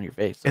up in front of your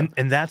face. So.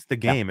 And that's the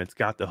game. Yeah. It's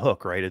got the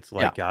hook, right? It's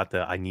like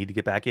I need to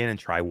get back in and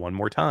try one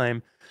more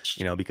time,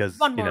 because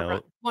one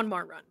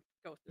more run.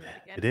 Go through it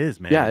again. It is,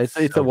 man. Yeah, it's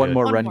so a one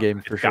more run game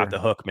for sure. Got the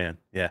hook, man.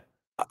 Yeah.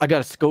 I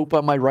got a scope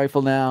on my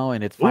rifle now,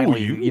 and it's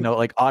finally,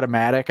 like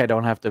automatic. I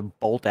don't have to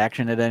bolt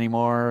action it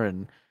anymore,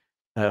 and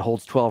it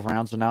holds 12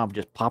 rounds. So now I'm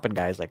just popping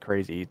guys like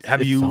crazy. How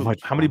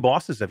many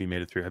bosses have you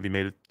made it through? Have you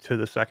made it to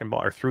the second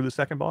boss or through the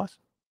second boss?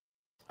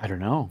 I don't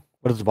know.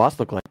 What does the boss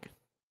look like?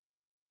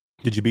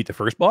 Did you beat the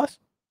first boss?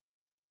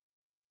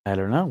 I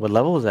don't know. What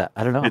level is that?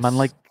 I don't know. I'm on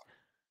like.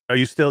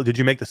 Did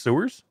you make the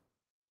sewers?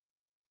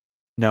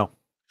 No.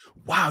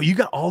 Wow, you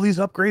got all these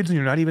upgrades and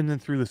you're not even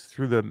through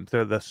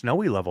the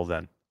snowy level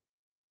then.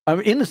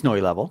 I'm in the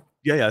snowy level.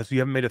 Yeah. So you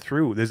haven't made it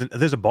through.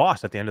 There's a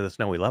boss at the end of the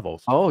snowy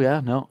levels. Oh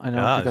yeah, no, I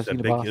know.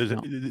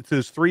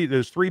 There's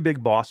three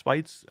big boss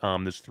fights.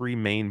 There's three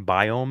main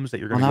biomes that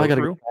you're going to go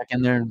through. Go back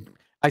in there.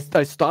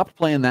 I stopped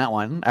playing that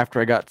one after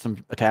I got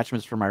some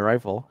attachments for my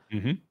rifle,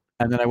 and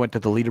then I went to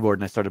the leaderboard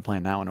and I started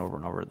playing that one over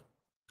and over.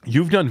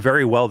 You've done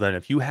very well then.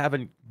 If you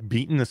haven't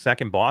beaten the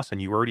second boss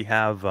and you already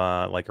have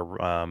an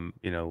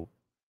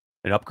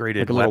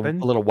upgraded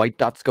weapon, a little white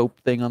dot scope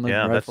thing on the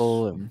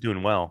rifle, that's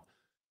doing well.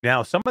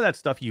 Now, some of that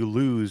stuff you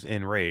lose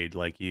in raid,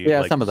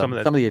 some of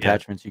the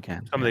attachments you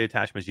can. Some of the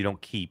attachments you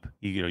don't keep.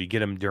 You get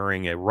them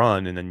during a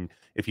run, and then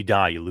if you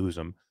die, you lose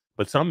them.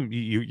 But some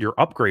your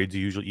upgrades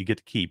you get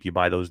to keep. You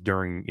buy those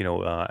during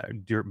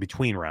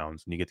between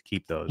rounds, and you get to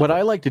keep those. What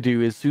I like to do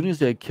is, as soon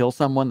as I kill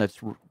someone that's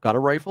got a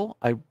rifle,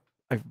 I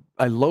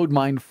load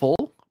mine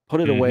full,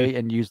 put it away,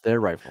 and use their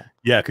rifle.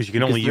 Yeah, because you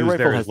can only use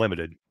theirs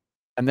limited.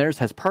 And theirs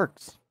has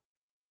perks.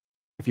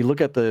 If you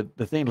look at the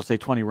thing, it'll say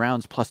 20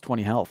 rounds plus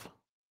 20 health,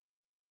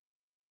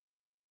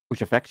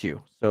 which affects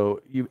you.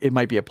 So it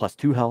might be a plus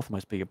 2 health,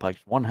 must be a plus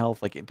 1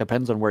 health. Like, it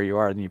depends on where you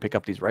are. And you pick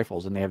up these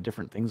rifles, and they have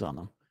different things on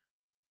them.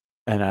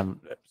 And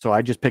so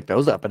I just pick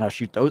those up, and I'll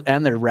shoot those.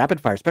 And they're rapid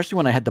fire, especially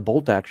when I had the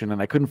bolt action,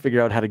 and I couldn't figure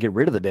out how to get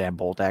rid of the damn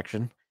bolt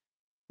action.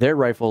 Their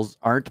rifles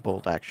aren't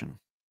bolt action.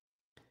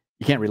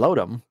 You can't reload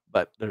them,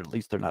 but at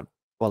least they're not.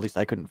 Well, at least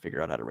I couldn't figure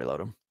out how to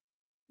reload them.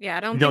 Yeah, I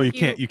don't. No, think you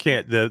can't. You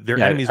can't. Their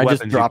enemies' I weapons.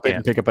 just drop it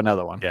and pick up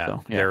another one. Yeah,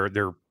 so, yeah.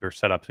 They're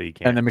set up so you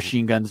can't. And the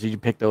machine guns, you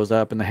pick those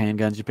up, and the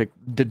handguns, you pick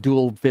the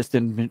dual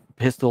fisting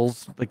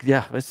pistols. Like,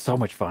 yeah, it's so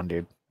much fun,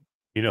 dude.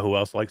 You know who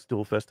else likes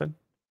dual fisting?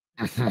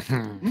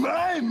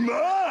 My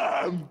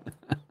mom.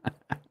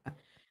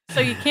 So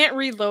you can't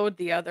reload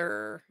the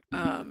other.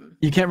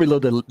 You can't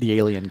reload the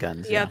alien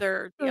guns. The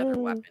other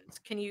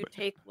weapons. Can you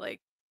take like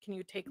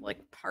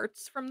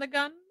parts from the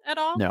gun at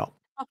all? No.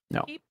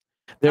 Keep?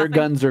 Their Nothing?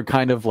 guns are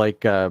kind of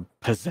like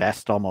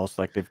possessed almost.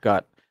 Like they've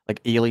got like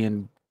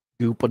alien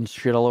goop and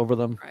shit all over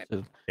them. Right.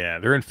 So, Yeah,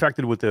 they're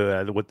infected with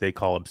what they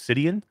call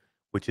obsidian,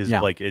 which is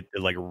like it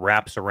like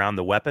wraps around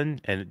the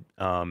weapon, and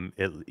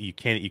you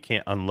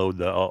can't unload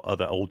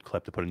the old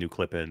clip to put a new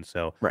clip in.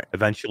 So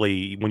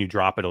eventually, when you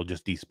drop it, it'll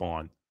just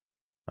despawn.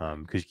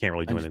 Because you can't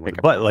really do anything with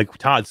it. But like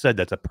Todd said,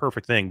 that's a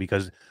perfect thing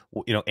because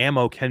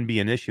ammo can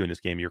be an issue in this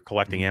game. You're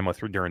collecting ammo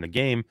during the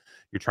game.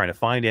 You're trying to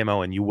find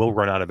ammo, and you will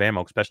run out of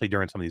ammo, especially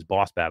during some of these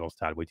boss battles.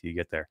 Todd, wait till you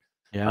get there.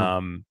 Yeah.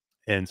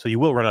 And so you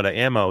will run out of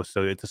ammo.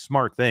 So it's a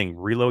smart thing.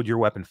 Reload your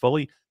weapon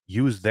fully.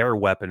 Use their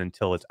weapon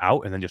until it's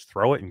out, and then just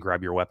throw it and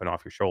grab your weapon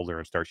off your shoulder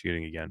and start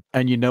shooting again.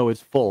 And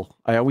it's full.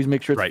 I always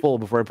make sure it's full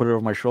before I put it over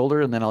my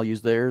shoulder, and then I'll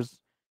use theirs.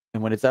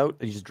 And when it's out,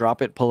 you just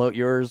drop it, pull out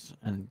yours,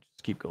 and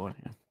just keep going.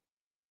 Yeah.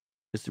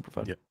 It's super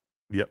fun.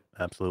 Yep,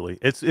 absolutely.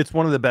 It's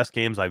one of the best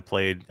games I've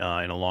played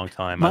in a long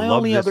time. My I love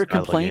only this other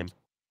style of complaint game.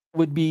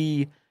 would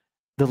be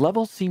the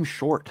levels seem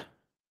short,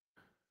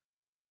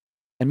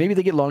 and maybe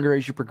they get longer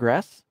as you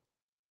progress.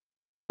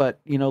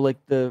 But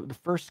like the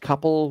first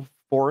couple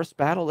forest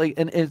battle,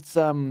 and it's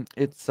what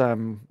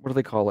do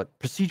they call it?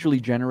 Procedurally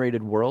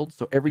generated world.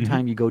 So every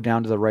time you go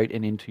down to the right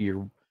and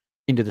into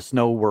the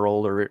snow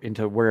world or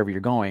into wherever you're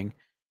going,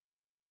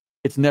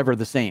 it's never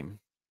the same,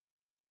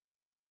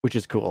 which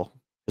is cool.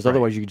 Because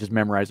otherwise you could just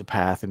memorize a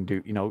path and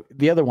do,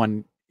 the other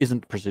one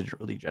isn't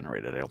procedurally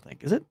generated, I don't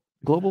think. Is it?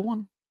 Global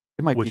one?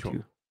 It might be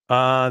too.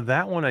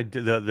 That one I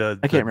did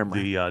I can't remember.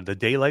 The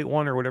daylight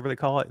one or whatever they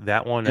call it.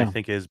 That one I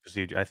think is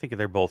procedure. I think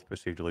they're both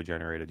procedurally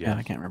generated. Yes. Yeah,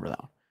 I can't remember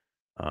that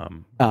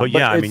one. But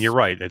yeah, I mean you're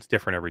right. It's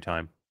different every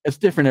time. It's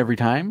different every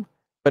time.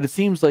 But it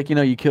seems like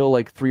you kill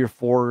like 3 or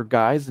 4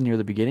 guys near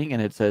the beginning,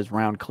 and it says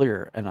round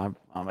clear, and I'm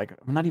like,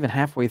 I'm not even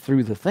halfway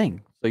through the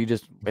thing, so you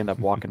just end up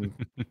walking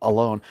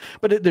alone.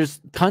 But there's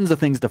tons of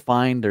things to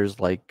find. There's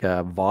like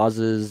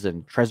vases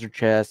and treasure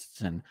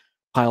chests and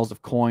piles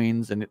of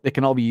coins, and they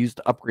can all be used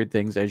to upgrade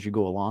things as you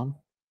go along.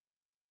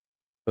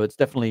 So it's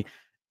definitely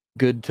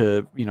good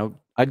to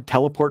I'd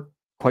teleport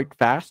quite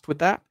fast with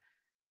that.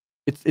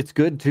 It's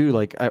good too.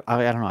 Like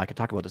I don't know. I could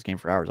talk about this game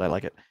for hours. I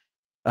like it.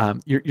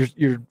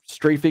 You're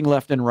strafing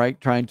left and right,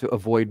 trying to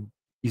avoid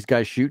these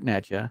guys shooting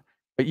at you,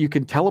 but you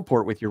can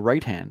teleport with your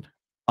right hand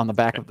on the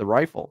back of the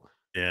rifle.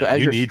 Yeah, so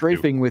as you're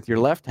strafing with your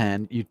left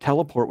hand, you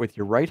teleport with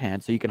your right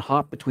hand, so you can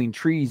hop between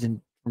trees and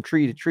from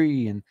tree to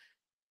tree, and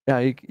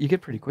you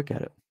get pretty quick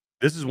at it.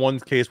 This is one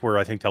case where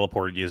I think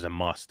teleport is a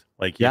must.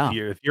 Like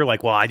if you're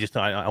like, well,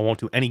 I won't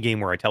do any game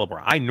where I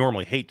teleport. I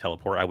normally hate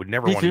teleport. I would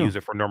never want to use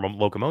it for normal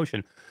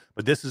locomotion.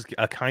 But this is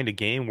a kind of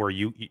game where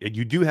you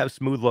do have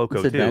smooth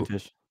loco too.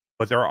 Advantage.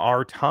 But there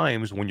are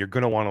times when you're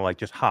going to want to like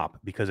just hop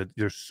because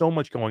there's so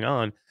much going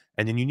on,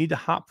 and then you need to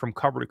hop from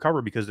cover to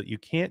cover because you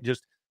can't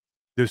just.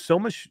 There's so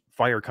much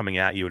fire coming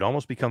at you. It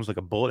almost becomes like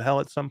a bullet hell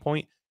at some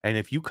point. And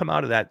if you come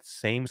out of that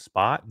same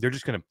spot, they're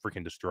just going to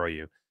freaking destroy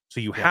you. So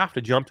you have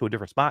to jump to a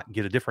different spot,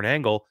 get a different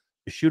angle,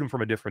 to shoot them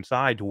from a different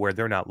side to where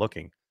they're not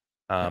looking.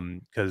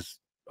 Because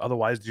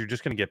otherwise you're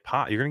just going to get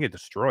you're going to get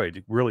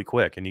destroyed really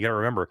quick. And you got to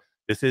remember,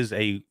 this is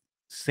a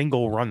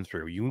single run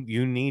through.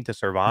 You need to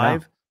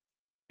survive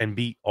and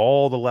beat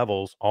all the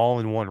levels all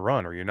in one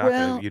run, or you're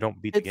not you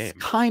don't beat the game. It's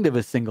kind of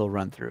a single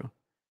run through.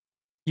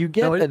 You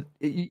get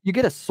you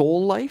get a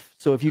soul life.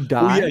 So if you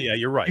die,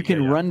 you're right. You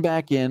can run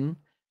back in,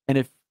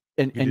 and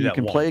you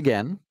can play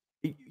again.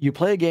 You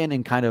play again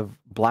in kind of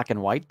black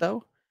and white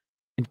though,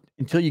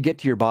 until you get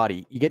to your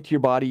body. You get to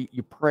your body,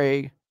 you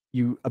pray,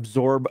 you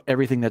absorb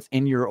everything that's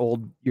in your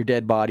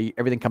dead body.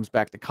 Everything comes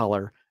back to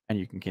color, and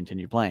you can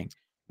continue playing.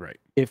 Right.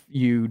 If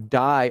you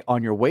die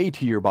on your way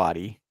to your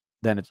body,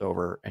 then it's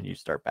over, and you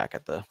start back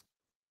at the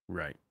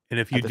right. And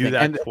if you do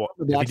that,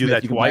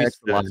 twice,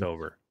 then it's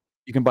over.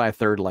 You can buy a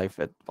third life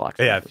at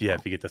Blacksmith.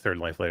 If you get the third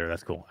life later,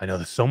 that's cool. I know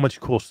there's so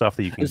much cool stuff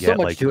that you can there's get. So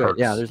much like to perks.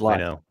 it. Yeah, there's a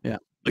lot. I know. Yeah.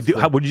 Like,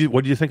 what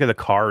did you think of the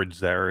cards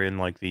that are in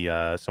like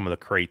the some of the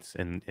crates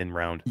in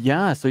round?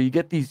 Yeah, so you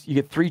get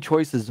 3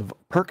 choices of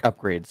perk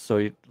upgrades.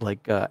 So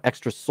like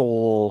extra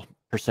soul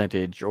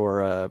percentage,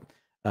 or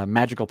a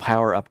magical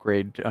power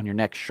upgrade on your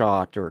next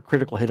shot, or a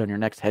critical hit on your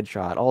next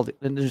headshot.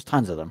 And there's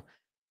tons of them.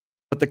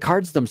 But the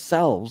cards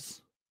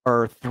themselves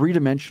are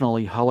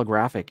 3-dimensionally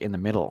holographic in the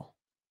middle.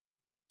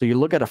 So you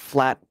look at a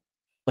flat,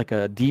 like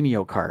a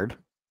Demio card,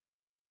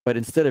 but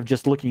instead of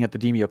just looking at the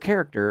Demio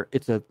character,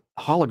 it's a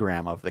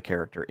hologram of the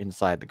character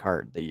inside the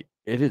card.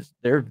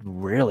 They're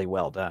really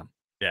well done.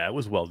 Yeah, it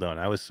was well done.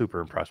 I was super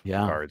impressed with the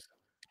cards.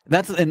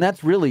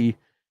 That's really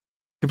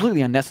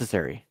completely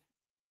unnecessary.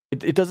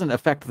 It doesn't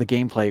affect the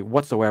gameplay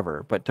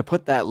whatsoever. But to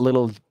put that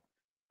little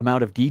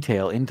amount of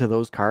detail into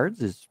those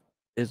cards is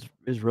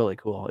really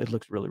cool. It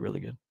looks really, really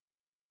good.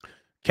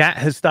 Kat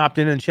has stopped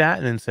in chat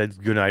and then said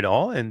good night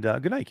all, and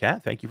good night,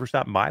 Kat. Thank you for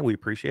stopping by. We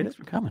appreciate Thanks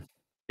it. for coming.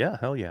 Yeah,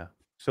 hell yeah.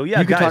 So yeah,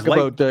 you can guys,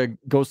 talk about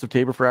Ghost of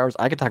Tabor for hours.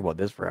 I could talk about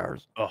this for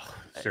hours. Oh,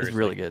 seriously, it's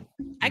really good.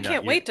 I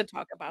can't wait to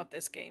talk about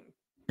this game.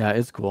 Yeah,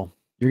 it's cool.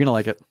 You're gonna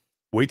like it.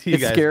 Wait till you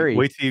guys. Scary.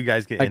 Wait till you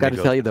guys get. I got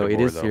to tell you though, it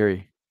is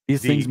scary.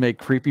 These things make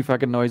creepy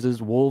fucking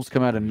noises. Wolves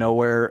come out of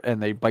nowhere and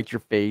they bite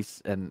your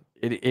face, and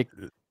it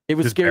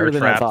was scarier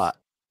than I thought.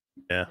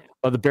 Yeah.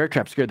 Oh, the bear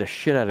trap scared the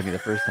shit out of me the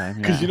first time.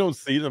 Because you don't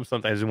see them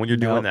sometimes, and when you're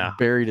doing that,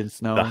 buried in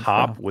snow, the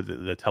hop with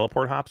the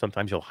teleport hop,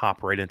 sometimes you'll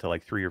hop right into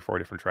like 3 or 4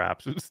 different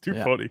traps. It's too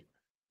funny.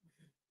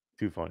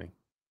 Too funny.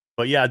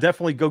 But yeah,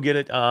 definitely go get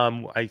it.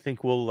 I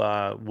think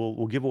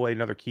we'll give away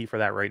another key for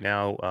that right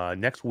now.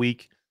 Next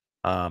week,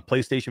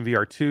 PlayStation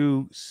VR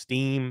 2,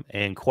 Steam,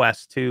 and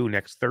Quest 2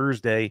 next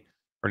Thursday.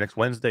 Or next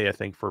Wednesday, I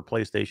think, for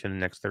PlayStation, and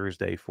next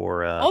Thursday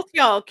for both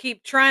y'all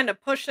keep trying to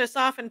push this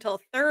off until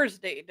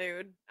Thursday,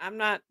 dude. I'm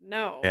not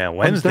Yeah,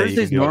 Wednesday.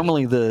 Thursday's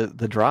normally the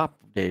drop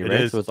day, right?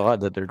 Is. So it's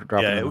odd that they're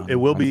dropping. Yeah, it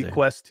will be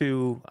Quest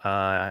 2.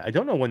 I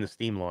don't know when the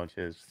Steam launch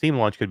is. Steam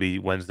launch could be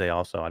Wednesday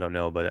also. I don't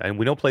know, and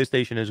we know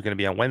PlayStation is going to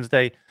be on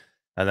Wednesday,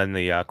 and then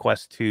the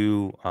Quest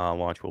 2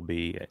 launch will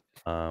be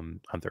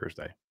on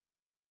Thursday.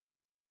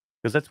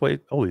 Because that's the way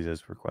it always is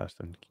for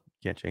Quest, and you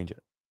can't change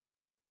it.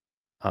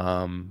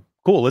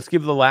 Cool. Let's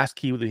give the last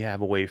key we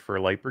have away for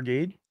Light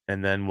Brigade,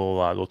 and then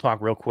we'll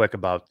talk real quick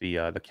about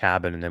the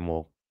cabin, and then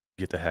we'll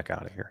get the heck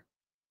out of here.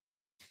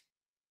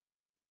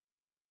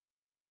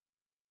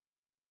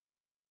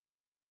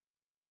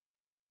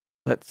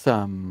 Let's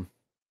let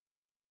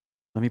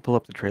me pull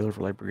up the trailer for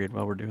Light Brigade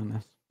while we're doing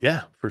this.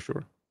 Yeah, for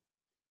sure.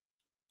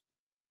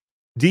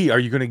 D, are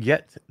you going to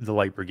get the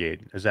Light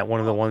Brigade? Is that one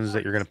of the ones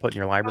that you're going to put in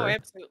your library? Oh,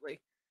 absolutely.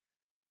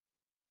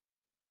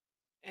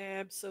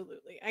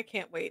 Absolutely. I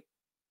can't wait.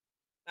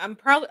 I'm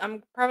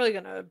probably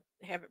gonna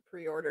have it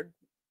pre-ordered,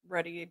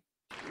 ready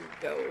to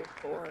go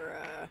for.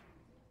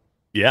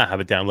 Yeah,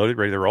 have it downloaded,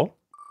 ready to roll.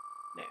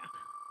 Yeah,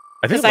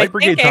 I think Light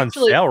Brigade's on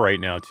sale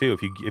right now too.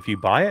 If you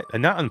buy it,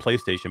 and not on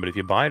PlayStation, but if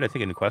you buy it, I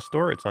think in the Quest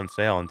store, it's on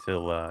sale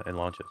until it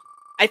launches.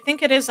 I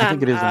think it is on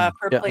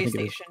for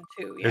PlayStation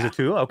too. Yeah. Is it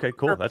too? Okay,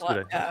 cool. For That's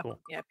good. That's cool.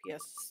 Yeah,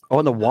 PS. Oh,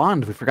 and the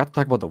wand. We forgot to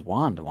talk about the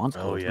wand. The wand's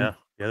cool. Oh yeah,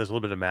 yeah. There's a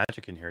little bit of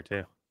magic in here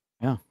too.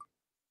 Yeah.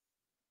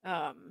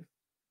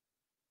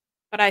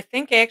 But I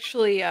think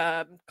actually,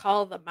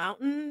 Call of the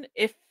Mountain,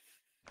 if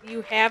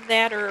you have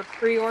that or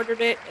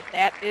pre-ordered it,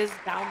 that is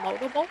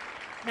downloadable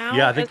now.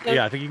 Yeah, I think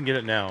you can get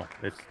it now.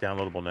 It's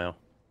downloadable now.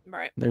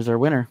 Right. There's our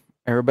winner,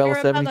 Arabella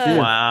 72.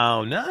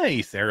 Wow,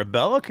 nice,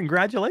 Arabella!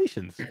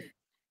 Congratulations.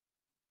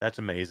 That's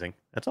amazing.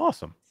 That's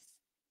awesome.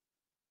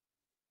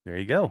 There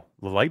you go.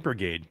 The Light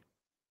Brigade.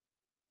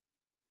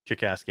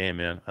 Kick-ass game,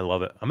 man. I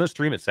love it. I'm gonna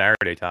stream it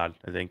Saturday, Todd.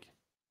 I think.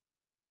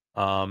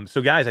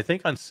 So guys, I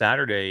think on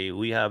Saturday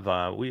we have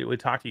we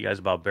talked to you guys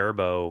about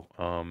Barbo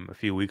a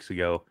few weeks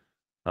ago,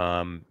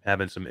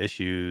 having some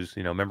issues,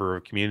 member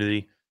of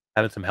community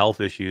having some health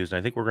issues, and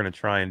I think we're going to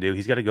try and do.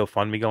 He's got a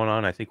GoFundMe going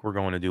on. I think we're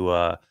going to do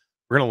we're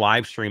going to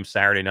live stream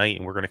Saturday night,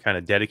 and we're going to kind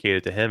of dedicate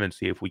it to him and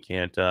see if we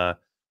can't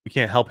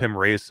help him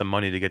raise some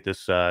money to get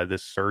this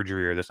this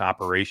surgery or this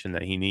operation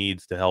that he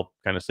needs to help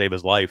kind of save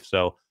his life.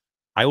 So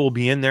I will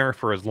be in there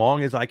for as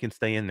long as I can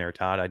stay in there,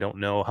 Todd. I don't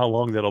know how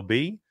long that'll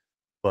be.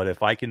 But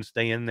if I can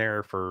stay in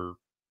there for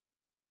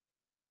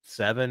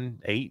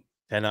 7, 8,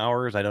 10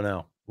 hours, I don't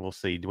know. We'll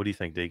see. What do you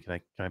think, Dave?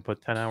 Can I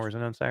put 10 hours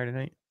in on Saturday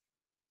night?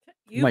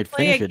 You might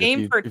play a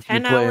game for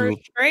 10 hours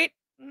straight?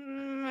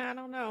 I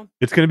don't know.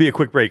 It's going to be a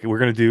quick break. We're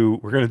going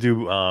to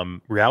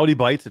do Reality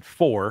Bites at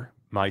 4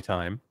 my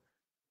time.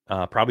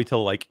 Probably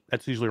till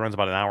that usually runs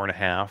about an hour and a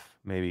half,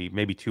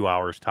 maybe 2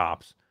 hours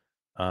tops.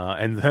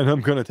 And then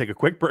I'm going to take a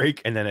quick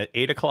break, and then at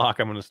 8 o'clock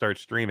I'm going to start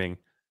streaming.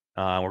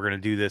 We're going to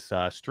do this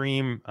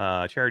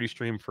charity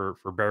stream for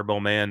Barbo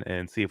Man,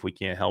 and see if we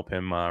can't help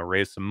him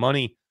raise some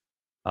money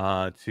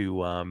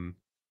to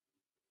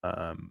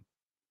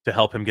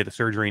help him get the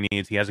surgery he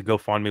needs. He has a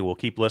GoFundMe. We'll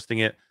keep listing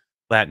it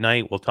that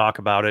night. We'll talk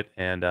about it,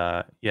 and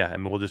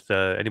we'll just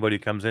anybody who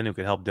comes in who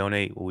can help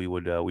donate,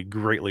 we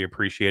greatly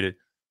appreciate it.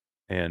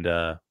 And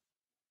Will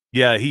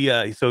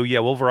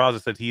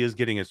Veraza said he is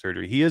getting his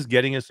surgery. He is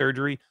getting his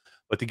surgery,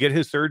 but to get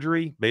his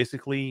surgery,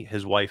 basically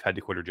his wife had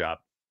to quit her job.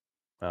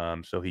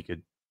 so he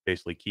could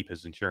basically keep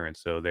his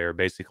insurance. So they're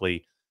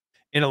basically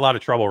in a lot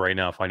of trouble right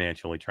now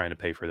financially trying to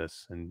pay for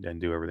this and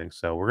do everything.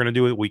 So we're going to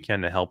do what we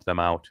can to help them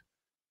out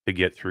to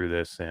get through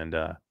this. And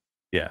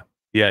yeah,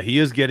 he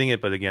is getting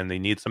it. But again, they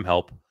need some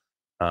help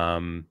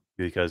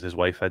because his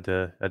wife had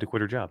to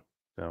quit her job.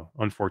 So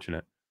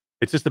unfortunate.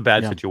 It's just a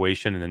bad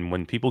situation. And then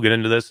when people get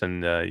into this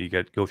and you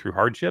go through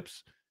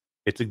hardships,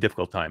 it's a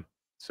difficult time.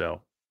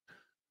 So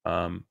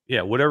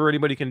yeah, whatever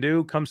anybody can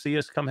do, come see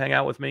us, come hang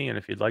out with me. And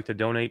if you'd like to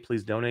donate,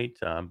 please donate.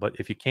 But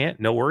if you can't,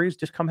 no worries.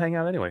 Just come hang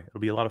out anyway. It'll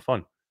be a lot of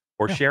fun.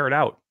 Or share it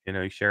out.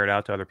 You share it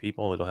out to other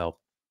people. It'll help.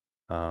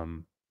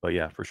 But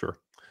yeah, for sure.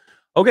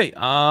 Okay.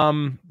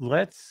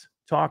 Let's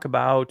talk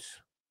about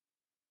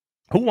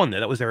who won that.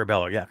 That was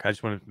Arabella. Yeah. I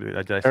just want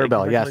to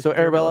Arabella. Yeah. So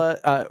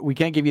Arabella, we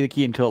can't give you the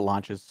key until it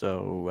launches.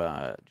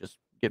 So just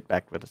get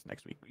back with us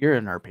next week. You're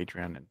in our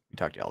Patreon and we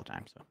talk to you all the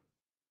time. So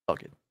all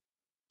good.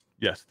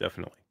 Yes,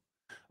 definitely.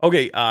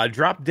 Okay.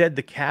 Drop Dead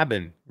the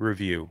Cabin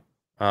review.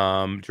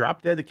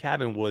 Drop Dead the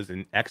Cabin was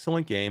an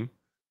excellent game.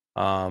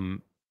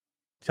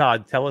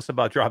 Todd, tell us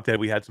about Drop Dead.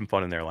 We had some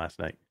fun in there last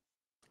night.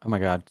 Oh my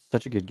God,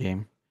 such a good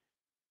game.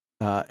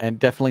 And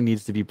definitely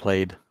needs to be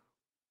played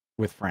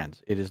with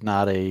friends. It is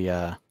not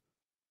a...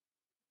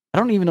 I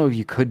don't even know if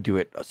you could do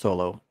it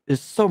solo.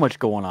 There's so much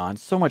going on,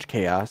 so much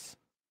chaos.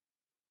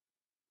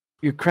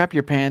 You crap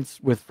your pants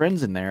with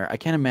friends in there. I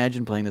can't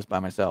imagine playing this by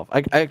myself.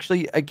 I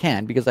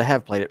can because I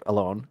have played it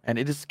alone, and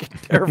it is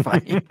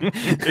terrifying.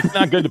 It's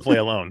not good to play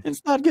alone.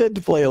 It's not good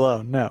to play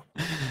alone, no.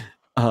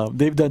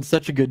 They've done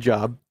such a good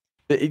job.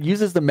 It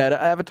uses the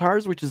meta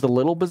avatars, which is a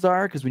little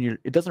bizarre because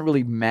it doesn't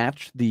really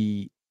match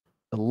the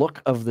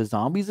look of the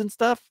zombies and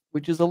stuff,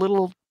 which is a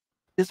little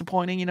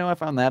disappointing. I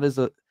found that as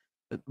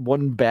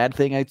one bad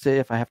thing, I'd say,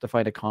 if I have to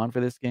find a con for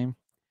this game.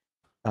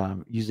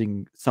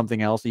 Using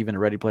something else, even a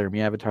Ready Player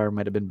Me avatar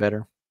might have been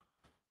better.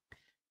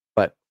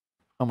 But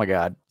oh my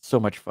God, so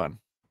much fun.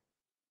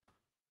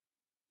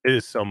 It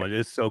is so much.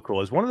 It's so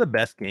cool. It's one of the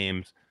best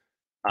games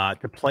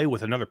to play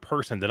with another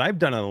person that I've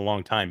done in a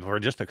long time, or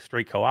just a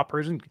straight co-op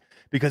person,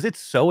 because it's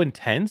so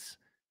intense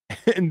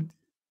and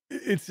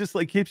it's just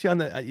like keeps you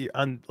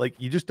on like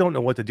you just don't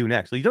know what to do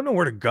next. Like, you don't know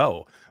where to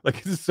go.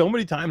 Like so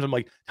many times I'm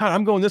like, Todd,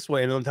 I'm going this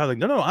way, and then Todd's like,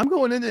 no, I'm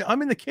going in.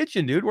 I'm in the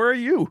kitchen, dude. Where are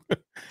you?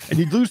 And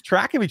you lose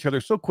track of each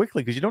other so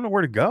quickly because you don't know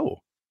where to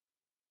go.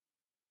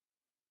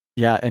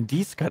 Yeah, and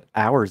Dee's got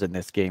hours in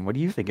this game. What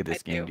do you think of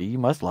this game, Dee? You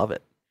must love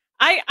it.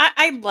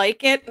 I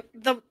like it.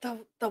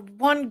 The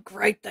one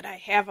gripe that I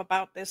have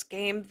about this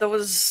game,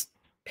 those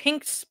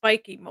pink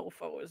spiky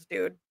mofos,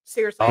 dude.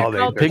 Seriously,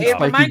 pink it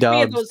spiky reminds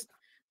dogs.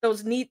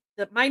 me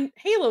of my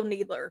Halo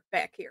Needler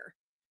back here.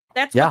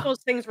 That's what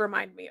those things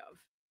remind me of.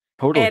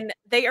 Totally. And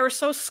they are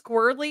so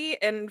squirrely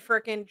and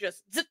freaking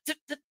just zip, zip,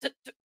 zip, zip,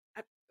 zip.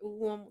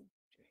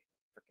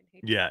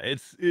 Yeah,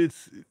 it's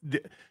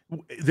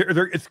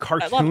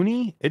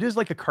cartoony. It is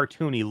like a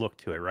cartoony look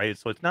to it, right?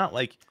 So it's not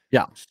like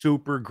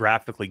super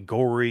graphically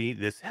gory.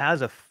 This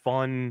has a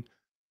fun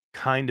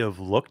kind of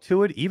look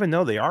to it, even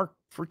though they are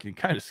freaking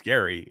kind of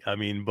scary. I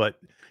mean, but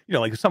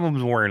like some of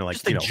them wearing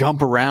like just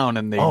jump around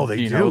and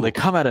they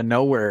come out of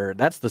nowhere.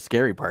 That's the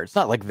scary part. It's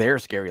not like they're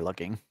scary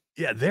looking.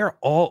 Yeah, they're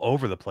all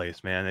over the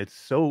place, man. It's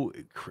so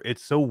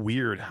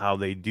weird how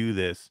they do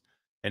this.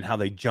 And how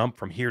they jump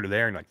from here to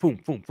there and like boom,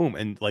 boom, boom.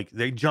 And like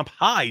they jump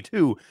high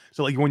too.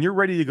 So like when you're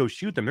ready to go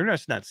shoot them, they're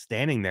just not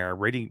standing there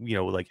ready,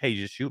 like, hey,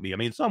 just shoot me. I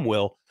mean, some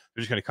will.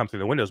 They're just going to come through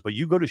the windows. But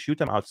you go to shoot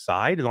them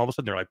outside and all of a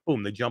sudden they're like,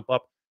 boom, they jump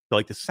up to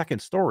like the second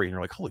story. And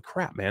you're like, holy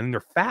crap, man. And they're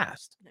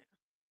fast.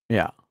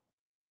 Yeah.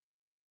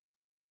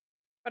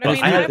 But I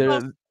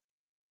mean,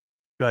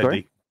 Go ahead,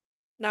 Dee.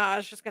 No, I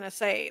was just going to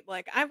say,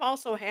 like, I've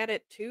also had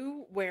it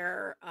too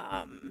where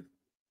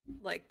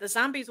like the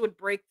zombies would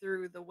break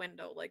through the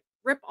window, like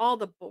rip all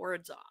the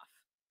boards off.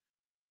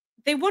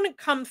 They wouldn't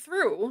come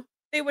through.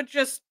 They would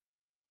just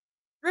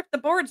rip the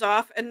boards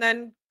off and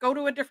then go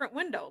to a different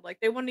window. Like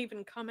they wouldn't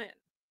even come in,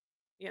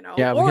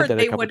 Yeah, or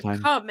they would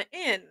come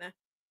in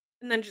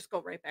and then just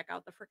go right back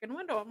out the freaking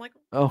window. I'm like,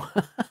 oh,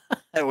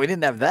 we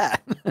didn't have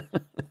that.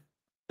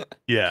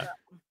 Yeah.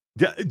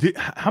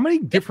 How many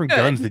different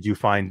guns did you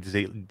find?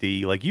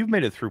 Like you've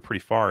made it through pretty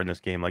far in this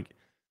game.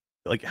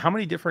 Like how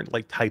many different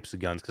like types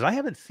of guns? Because I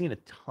haven't seen a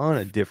ton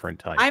of different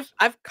types.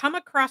 I've come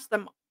across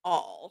them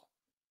all.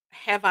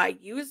 Have I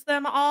used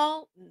them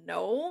all?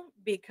 No,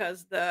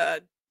 because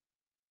the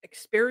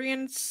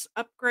experience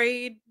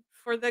upgrade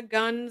for the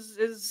guns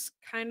is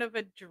kind of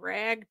a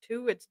drag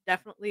too. It's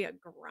definitely a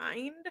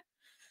grind.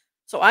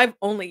 So I've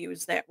only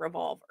used that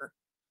revolver.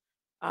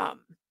 Oh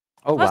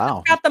plus wow!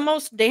 It's got the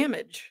most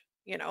damage.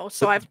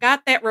 So I've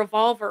got that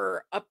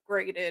revolver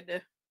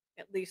upgraded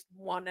at least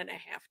 1.5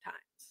 times.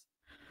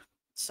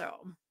 So,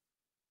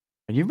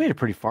 and you've made it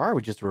pretty far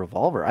with just a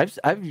revolver.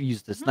 I've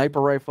used the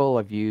sniper rifle.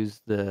 I've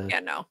used the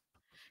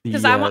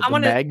because I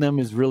want Magnum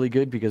is really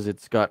good because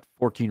it's got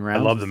 14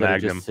 rounds. I love the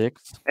Magnum. Just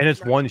 6, and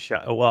it's one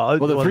shot. Well,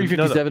 the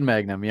 357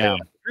 Magnum, yeah.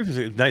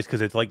 It's nice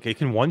because it's like it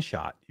can one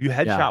shot. You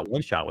headshot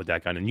one shot with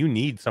that gun, and you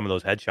need some of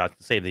those headshots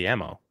to save the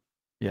ammo.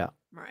 Yeah,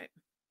 right.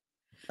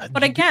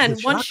 But again,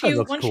 once shotgun you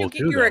looks once cool you get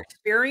too, your though.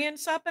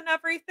 experience up and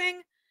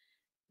everything,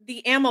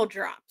 the ammo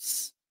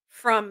drops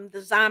from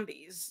the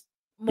zombies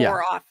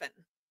more often,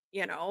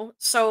 you know?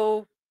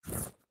 So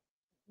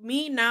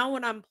me now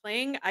when I'm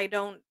playing, I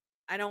don't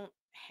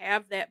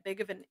have that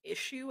big of an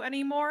issue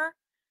anymore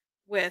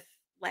with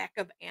lack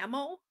of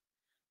ammo.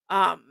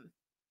 Um,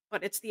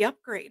 but it's the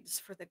upgrades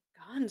for the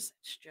guns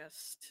that's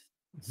just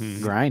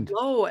Mhm. Grind.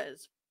 slow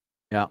as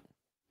Yeah.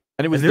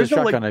 And it was And the there's no,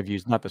 like- shotgun I've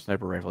used, not the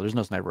sniper rifle. There's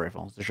no sniper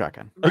rifle. It's the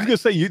shotgun. I was gonna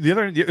say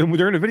during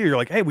the video, you're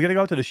like, "Hey, we gotta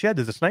go out to the shed.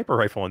 There's a sniper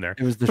rifle in there."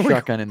 It was the And we-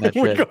 shotgun in that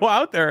We shed. go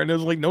out there and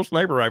there's like no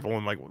sniper rifle.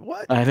 I'm like,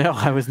 "What?" I know.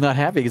 I was not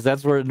happy because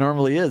that's where it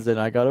normally is. And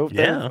I got over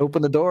there, Yeah.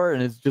 opened the door,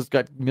 and it's just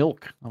got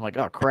milk. I'm like,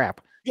 oh crap.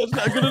 That's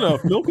not good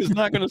enough. Milk is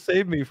not gonna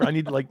save me. I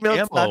need like Milk's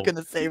ammo. not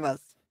gonna save us.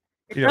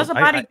 it You know, does a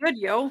body good,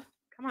 yo.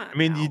 Come on. I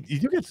mean, now. you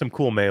do get some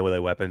cool melee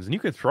weapons, and you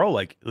can throw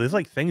like there's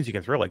like things you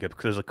can throw like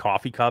there's like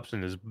coffee cups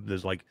and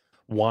there's like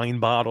wine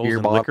bottles Beer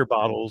and bottle. liquor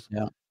bottles.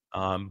 Yeah.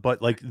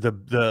 But like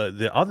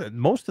the other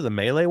most of the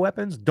melee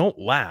weapons don't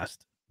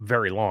last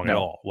very long at No.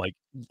 all. Like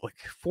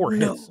 4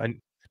 No. hits.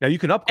 Now you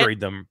can upgrade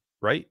them,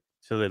 right?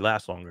 So they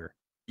last longer.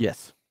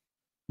 Yes.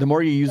 The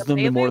more you use The them,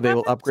 the melee more they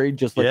will weapons? upgrade,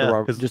 just like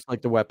Yeah, 'cause- just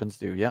like the weapons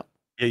do. Yep.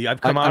 Yeah,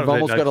 I've come out I've of it.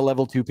 almost and got a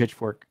level 2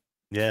 pitchfork.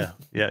 Yeah.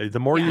 The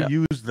more Yeah.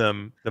 you use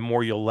them, the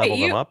more you'll level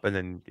them you- up, and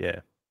then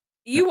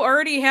You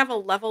already have a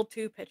level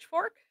 2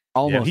 pitchfork?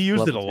 Almost. he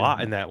used it a level 2.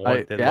 lot in that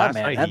one. That last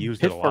night that he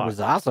used it a pitchfork lot.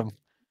 was awesome.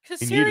 Because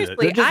He needed it.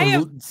 They're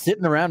seriously, just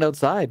sitting around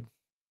outside.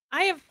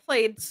 I have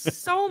played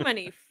so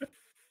many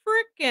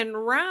freaking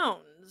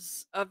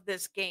rounds of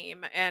this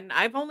game, and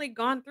I've only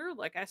gone through,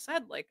 like I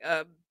said,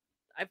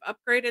 I've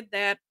upgraded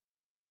that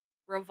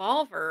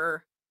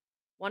revolver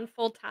one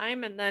full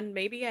time and then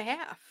maybe a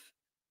half.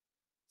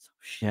 So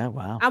Yeah,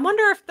 wow. I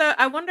wonder if the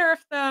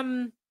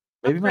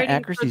Maybe my upgrading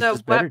accuracy for is the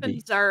just better, D.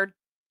 weapons are,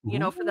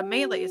 for the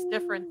melee is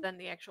different than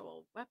the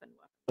actual weapon.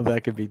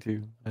 That could be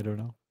too. I don't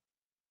know.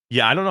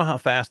 Yeah, I don't know how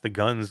fast the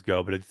guns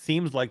go, but it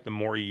seems like the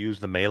more you use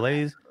the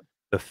melees,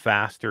 the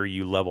faster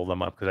you level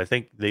them up. Because I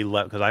think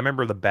because I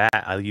remember the bat.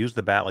 I used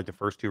the bat like the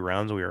first 2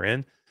 rounds we were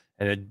in,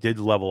 and it did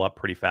level up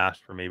pretty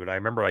fast for me. But I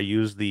remember I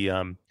used the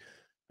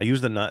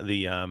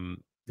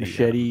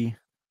Machete.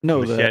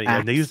 No, the machete.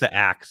 axe. They used the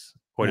axe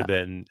quite Yeah. a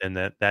bit, and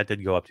that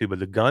did go up too. But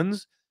the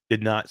guns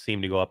did not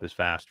seem to go up as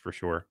fast for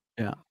sure.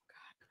 Yeah.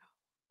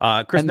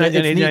 Chris And then it's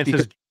 1989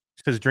 neat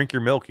says drink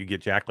your milk, you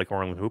get jacked like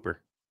Orlin Hooper.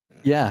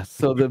 Yeah.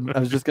 So I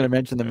was just going to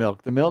mention the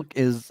milk. The milk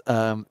is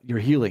your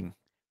healing.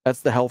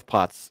 That's the health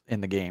pots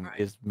in the game. Right.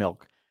 Is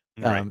milk.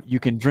 Right. You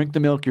can drink the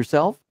milk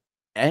yourself,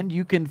 and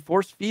you can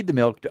force feed the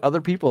milk to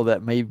other people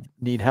that may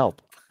need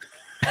help.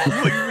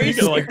 You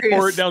can like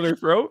pour it down their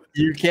throat.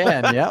 You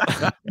can. Yeah.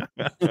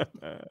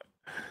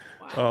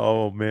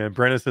 Oh man,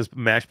 Brenna says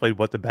Mash played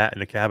What the Bat in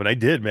the cabin. I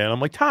did, man. I'm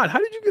like, Todd, how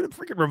did you get a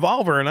freaking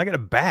revolver and I got a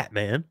bat,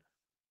 man?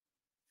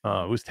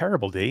 It was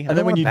terrible, D. And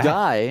then when you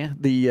die,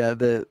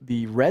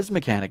 the res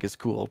mechanic is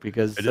cool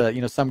because some Got a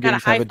games have a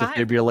high five.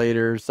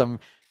 defibrillator, some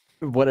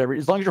whatever.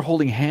 As long as you're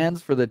holding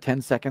hands for the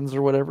 10 seconds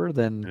or whatever,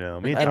 then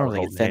No, me and I Todd don't were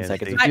think it's holding 10 hands,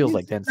 seconds. D. It feels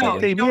like 10 No,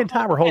 seconds. Hey, you me don't and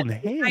Todd were hold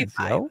holding You hands,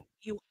 high yo. five.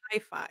 You high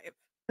five.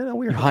 No,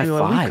 we were You high we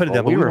five, could have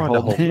done, but we but were wanted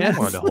to holding we hands.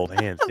 wanted to hold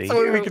hands, D.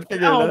 So we could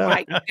figure Oh it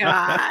out. my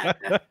god!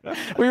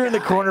 We were in the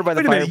corner by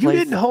the Wait a minute, fireplace.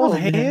 you didn't hold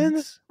holding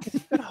hands?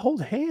 You gotta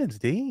hold hands,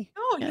 D.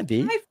 No, Yeah, you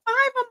D. high five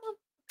a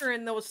motherfucker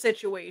in those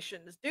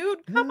situations,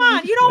 dude. Come Yeah,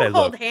 on, you don't hey,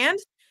 hold look.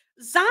 hands.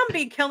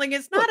 Zombie killing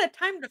is not a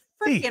time to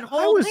Hey, freaking I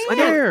hold was hands.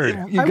 scared.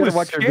 You I gotta was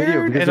watch our video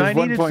scared, because and I there's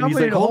one needed point he's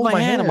somebody like, to "Hold hold my my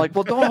hand." I'm hand. like,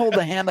 "Well, don't hold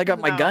the hand. I got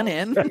my gun No,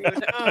 in."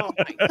 dude. Oh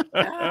my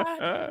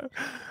god.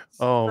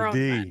 Oh, Grown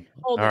D. men,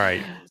 hold All the right.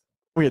 hands.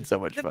 We had so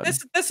much fun.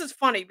 This is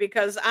funny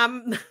because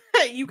I'm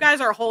you guys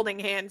are holding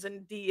hands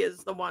and D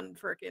is the one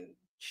freaking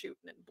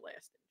shooting and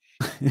blasting.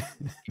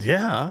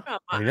 Yeah, Come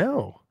I on.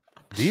 know.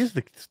 D is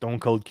the stone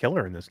cold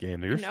killer in this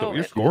game. Your, know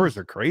your it. scores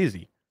are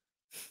crazy.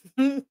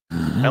 Todd's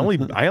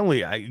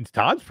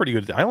pretty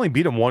good. I only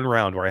beat him 1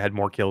 round where I had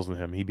more kills than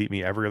him. He beat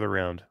me every other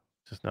round.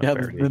 It's just not Yeah,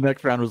 fair. the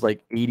next round was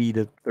like 80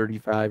 to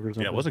 35 or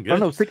something. it wasn't Oh good.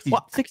 no, 60,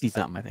 Well, 60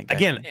 something, I think.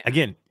 Again,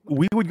 Yeah.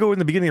 we would go in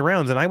the beginning of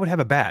rounds and I would have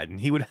a bat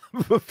and he would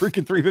have a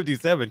freaking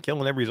 357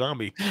 killing every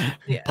zombie.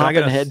 Yeah. And I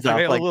Popping heads I off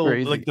got a like little,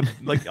 crazy.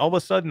 like all of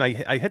a sudden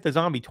I hit the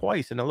zombie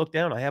twice and I look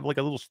down. I have like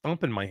a little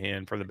stump in my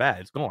hand for the bat.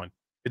 It's gone.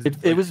 It's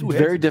It like was 2 hits,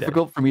 very it's dead.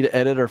 difficult for me to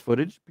edit our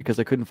footage because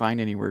I couldn't find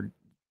anywhere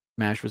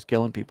Mash was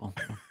killing people.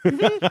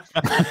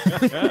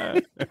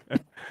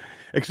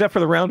 Except for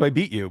the round I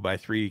beat you by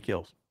 3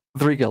 kills.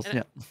 3 kills.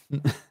 And Yeah.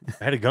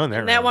 I had a gun there.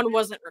 And that one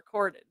wasn't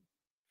recorded.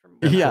 From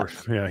Of Yeah.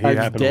 course. Yeah. He I was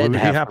happened, dead to lose,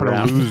 he half the happened to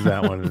round. lose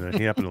that one. And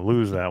he happened to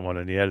lose that one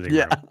in the editing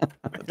Yeah. room.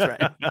 That's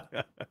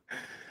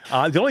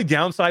right. The only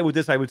downside with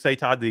this, I would say,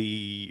 Todd,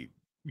 the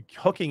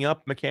hooking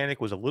up mechanic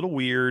was a little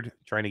weird,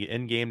 trying to get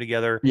in game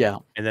together, Yeah.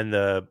 and then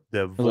the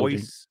little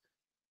voice.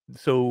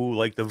 So,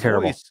 like the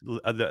Terrible. voice,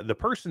 the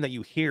person that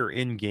you hear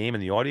in game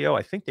in the audio,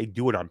 I think they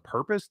do it on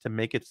purpose to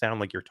make it sound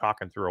like you're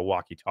talking through a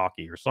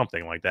walkie-talkie or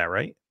something like that,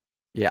 right?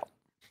 Yeah.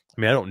 I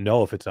mean, I don't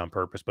know if it's on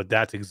purpose, but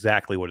that's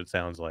exactly what it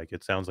sounds like.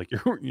 It sounds like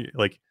you're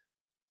like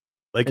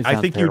Like, It I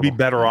sounds think you'd be terrible.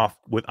 better Yeah. off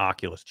with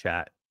Oculus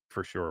Chat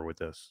for sure with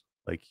this.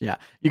 Like, Yeah,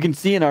 you can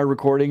see in our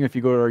recording if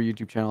you go to our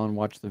YouTube channel and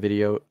watch the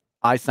video,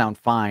 I sound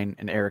fine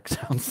and Eric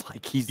sounds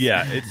like he's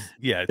it's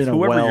in a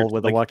whoever you're well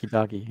with a like,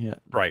 walkie-talkie. Yeah,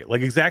 right,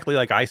 like exactly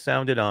like I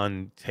sounded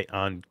on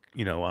on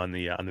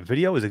the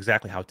video is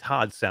exactly how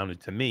Todd sounded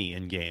to me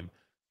in game.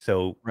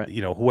 So right.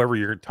 whoever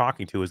you're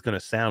talking to is going to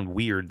sound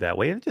weird that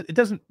way. It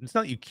doesn't. It's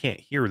not that you can't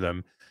hear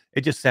them.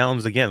 It just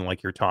sounds again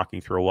like you're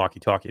talking through a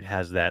walkie-talkie. It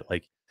has that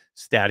like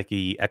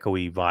staticky,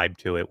 echoey vibe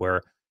to it.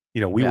 Where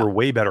we Yeah. were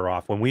way better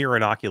off when we were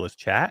in Oculus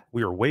Chat.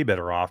 We were way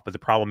better off. But the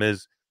problem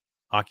is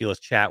Oculus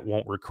Chat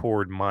won't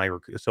record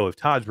so if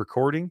Todd's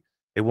recording,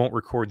 it won't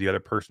record the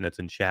other person that's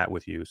in chat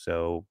with you.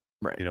 So,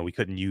 Right. we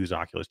couldn't use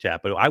Oculus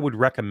Chat. But I would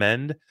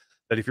recommend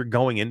that if you're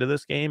going into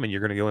this game and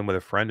you're going to go in with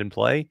a friend and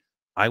play,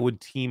 I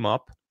would team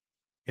up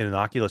in an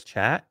Oculus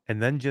Chat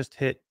and then just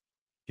hit,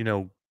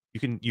 you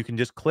can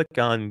just click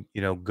on,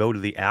 go to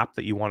the app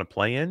that you want to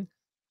play in.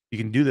 You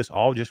can do this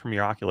all just from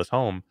your Oculus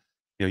Home.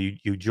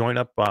 You join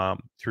up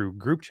through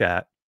group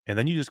chat, and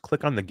then you just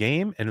click on the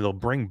game, and it'll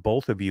bring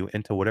both of you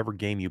into whatever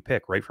game you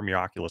pick right from your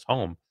Oculus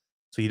Home.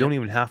 So you don't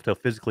even have to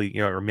physically,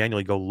 or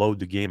manually go load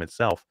the game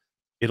itself.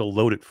 It'll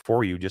load it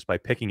for you just by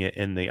picking it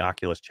in the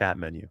Oculus Chat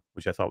menu,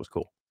 which I thought was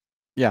cool.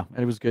 Yeah,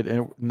 it was good,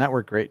 and that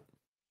worked great.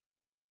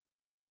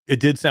 It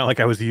did sound like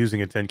I was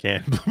using a tin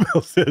can.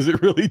 Bill says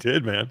it really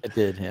did, man. It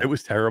did. Yeah. It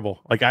was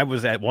terrible. Like I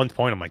was at one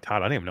point, I'm like,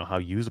 Todd, I don't even know how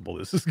usable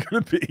this is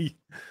going to be.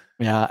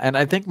 Yeah, and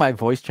I think my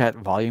voice chat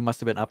volume must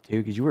have been up too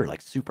because you were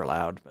like super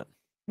loud. But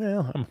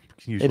well, I'm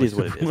usually is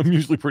what it is. I'm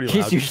usually pretty loud.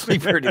 He's usually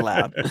pretty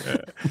loud.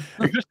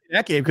 Especially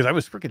that game because I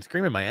was freaking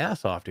screaming my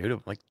ass off, dude.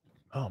 I'm like,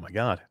 oh my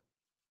god.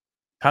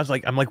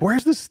 I'm like,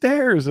 where's the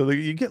stairs? Like,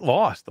 you get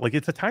lost. Like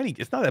it's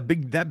not that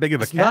big of a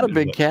cabin. It's not a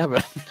big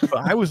cabin. But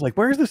I was like,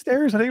 where's the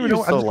stairs? I didn't even You're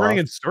know. so I was running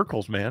in lost.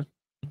 circles, man.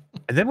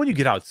 And then when you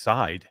get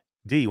outside,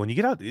 when you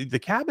get out, the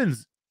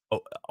cabin's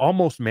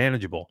almost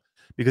manageable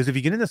because if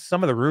you get into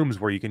some of the rooms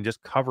where you can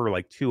just cover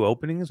like 2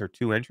 openings or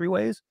 2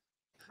 entryways,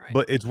 Right.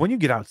 but it's when you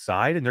get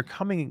outside and they're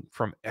coming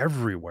from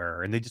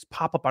everywhere and they just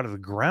pop up out of the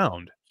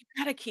ground. You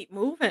gotta keep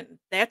moving.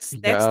 That's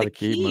gotta the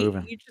keep key.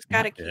 moving. You just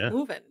gotta keep Yeah.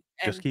 moving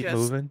and Just keep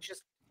moving.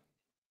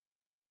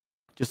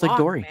 Just like walk,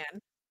 Dory.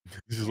 man.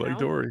 Just You like know?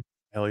 Dory.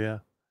 Hell yeah.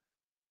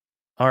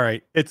 All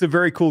right. It's a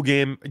very cool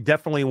game.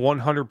 Definitely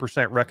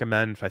 100%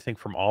 recommend. I think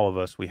from all of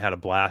us, we had a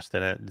blast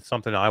in it. It's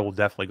something I will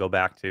definitely go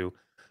back to.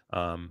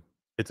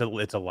 It's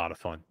a lot of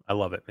fun. I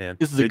love it, man.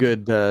 This is a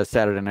good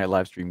Saturday night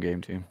live stream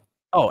game too.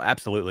 Oh,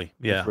 absolutely.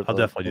 Yeah, worth I'll a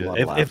definitely do lot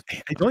that. of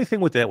If the only thing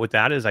with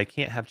that is I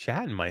can't have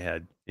chat in my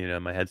head,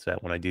 my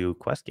headset when I do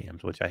quest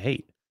games, which I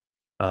hate.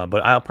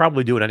 But I'll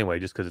probably do it anyway,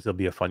 just because it'll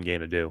be a fun game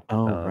to do.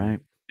 Oh, right.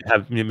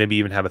 Maybe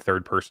even have a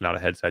third person out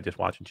of headset just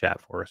watching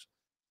chat for us.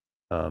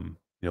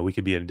 We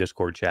could be in a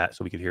Discord chat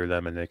so we could hear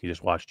them and they could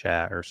just watch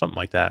chat or something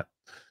like that.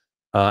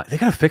 They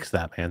gotta fix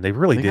that, man. They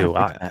really do.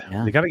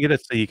 They gotta get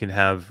it so you can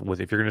have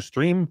if you're gonna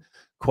stream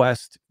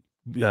Quest,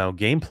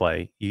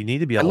 gameplay, you need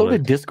to be I able loaded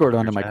to Discord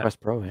onto my chat. Quest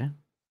Pro. Yeah.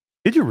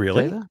 Did you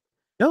really? Say that?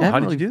 No. I How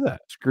haven't did you do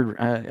that?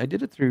 I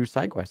did it through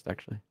SideQuest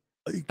actually.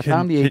 I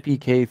found the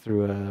APK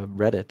through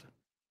Reddit.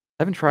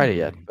 I haven't tried it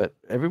yet, but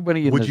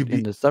everybody in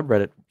the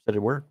subreddit said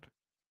it worked.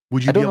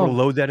 Would you be able to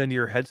load that into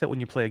your headset when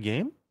you play a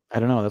game? I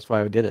don't know. That's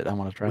why I did it. I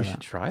want to try that. We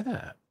should try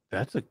that.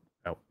 I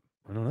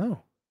don't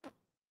know.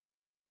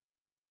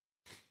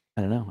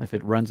 I don't know. If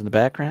it runs in the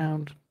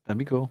background, that'd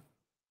be cool.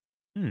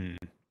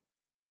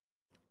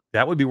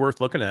 That would be worth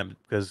looking at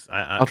because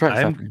I'll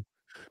try it.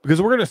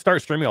 Because we're going to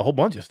start streaming a whole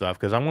bunch of stuff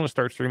because I want to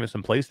start streaming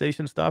some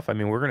PlayStation stuff. I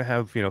mean, we're going to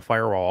have,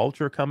 Firewall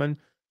Ultra coming.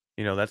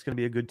 That's going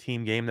to be a good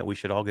team game that we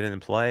should all get in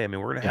and play. I mean,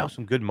 we're going to have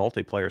some good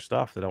multiplayer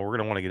stuff that we're going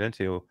to want to get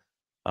into.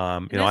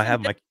 I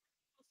have my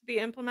be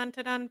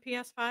implemented on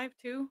PS5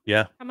 too.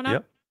 Yeah. Coming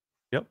up.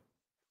 Yep.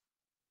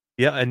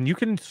 Yeah, and you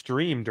can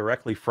stream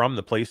directly from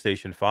the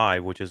PlayStation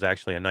 5, which is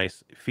actually a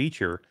nice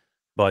feature,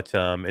 but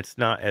it's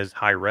not as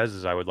high res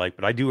as I would like.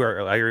 But I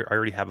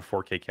already have a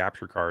 4K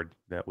capture card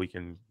that we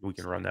can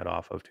run that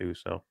off of too.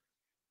 So,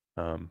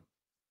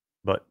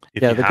 but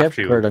if the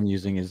capture card I'm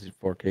using is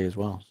 4K as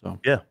well. So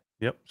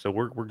yep. So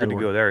we're good to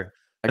go there.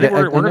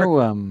 We're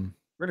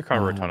going to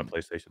cover a ton of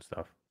PlayStation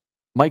stuff.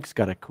 Mike's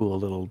got a cool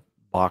little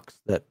box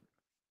that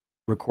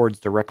records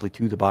directly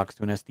to the box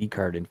to an SD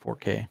card in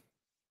 4K.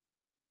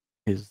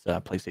 His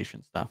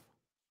PlayStation stuff.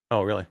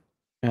 Oh, really?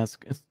 Yeah, it's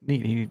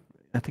neat.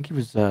 I think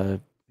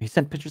he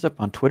sent pictures up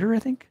on Twitter. I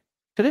think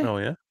today. Oh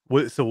yeah.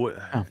 What?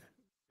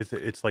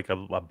 It's like a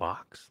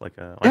box, like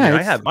a.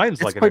 I have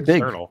mine's like an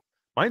external. Big.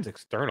 Mine's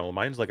external.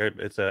 Mine's like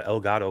it's a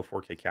Elgato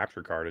 4K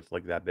capture card. It's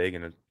like that big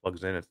and it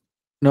plugs in.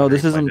 No,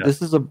 this isn't.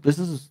 This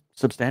is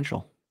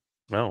substantial.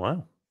 Oh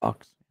wow.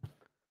 Box.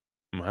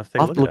 I'll have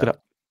to look it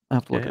up. I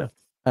have to look it up.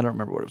 I don't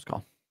remember what it was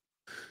called.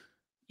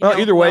 Well,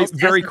 either way,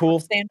 very cool.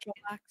 Substantial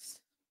box.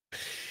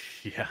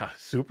 Yeah,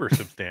 super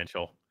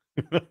substantial.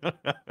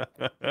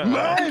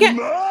 My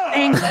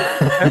mom!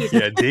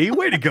 Yeah, D.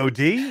 Way to go,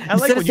 D. I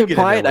like when you get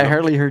quiet. I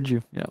hardly heard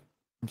you. Yeah,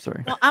 I'm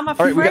sorry. Well, I'm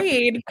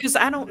afraid because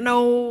I don't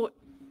know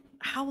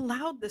how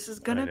loud this is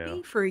I gonna know.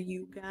 be for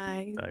you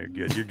guys. You're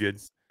good. You're good.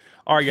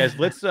 All right, guys.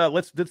 Let's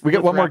We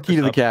got one more wrap key this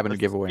to the up. cabin to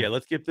give away. Yeah,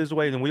 let's get this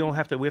away, and we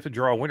have to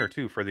draw a winner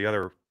too for the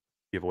other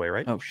giveaway,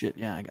 right? Oh shit!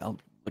 Yeah, I'll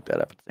look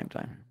that up at the same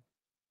time.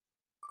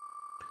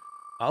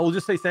 I will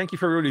just say thank you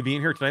for everybody being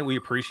here tonight. We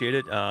appreciate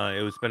it.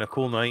 It's been a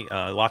cool night.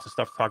 Lots of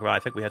stuff to talk about. I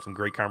think we had some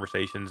great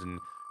conversations and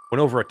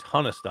went over a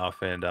ton of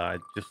stuff. And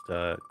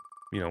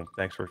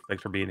thanks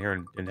for being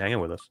here and hanging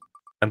with us.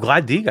 I'm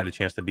glad D got a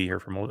chance to be here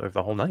for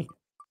the whole night.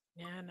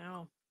 Yeah, I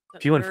know.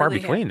 Few and far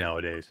between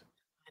nowadays.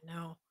 I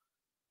know.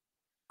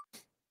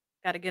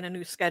 Got to get a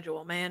new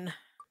schedule, man.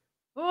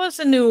 What was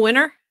a new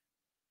winner?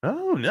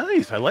 Oh,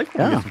 nice. I like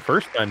when we get some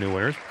first-time new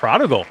winners.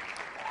 Prodigal.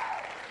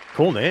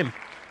 Cool name.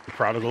 The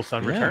Prodigal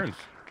Son Returns.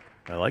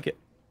 I like it.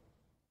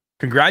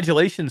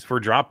 Congratulations for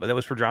Drop. That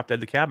was for Drop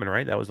Dead the Cabin,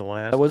 right? That was the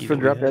last. That was for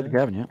Drop Dead the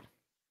Cabin, yeah.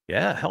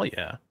 Yeah, hell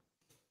yeah.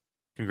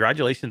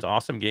 Congratulations,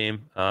 awesome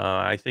game.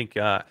 I think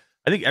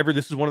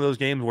this is one of those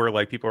games where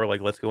like people are like,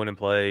 let's go in and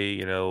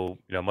play,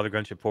 Mother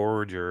Gunship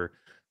Forge or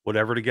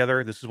whatever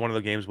together. This is one of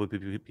the games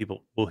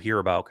people will hear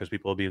about because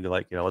people will be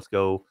like, let's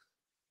go,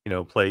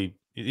 play.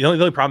 The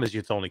only problem is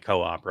it's only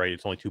co-op, right?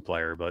 It's only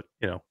 2-player, but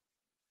you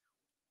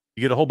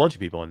get a whole bunch of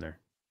people in there.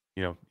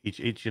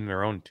 Each in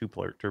their own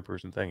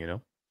two-person thing,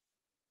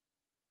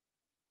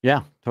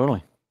 Yeah,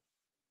 totally.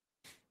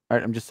 All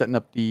right, I'm just setting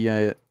up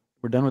the.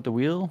 We're done with the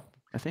wheel,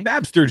 I think.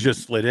 Babster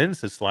just slid in,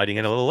 says sliding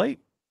in a little late,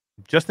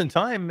 just in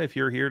time. If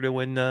you're here to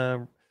win,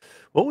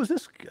 what was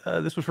this?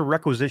 This was for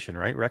Requisition,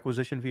 right?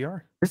 Requisition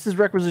VR. This is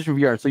Requisition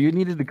VR. So you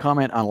needed to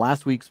comment on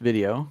last week's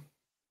video.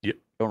 Yep.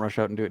 Don't rush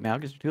out and do it now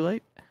because you're too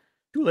late.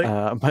 Too late.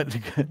 But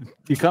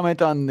you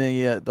comment on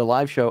the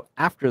live show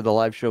after the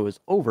live show is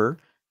over,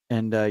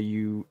 and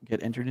you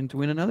get entered in to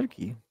win another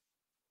key.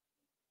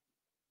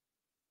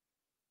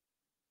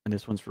 And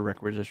this one's for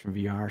Requisition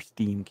VR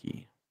Steam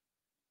key.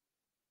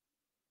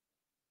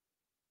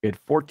 We had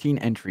 14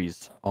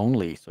 entries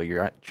only, so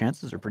your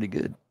chances are pretty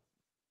good.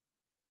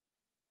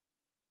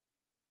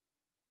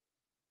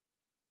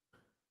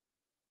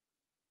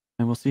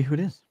 And we'll see who it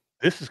is.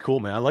 This is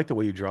cool, man. I like the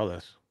way you draw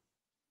this.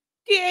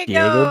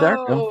 Diego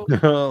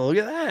Darko. Oh, look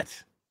at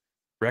that.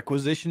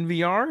 Requisition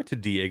VR to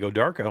Diego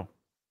Darko.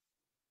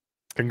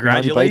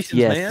 Congratulations,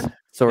 yes. man.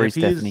 Sorry,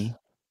 Stephanie.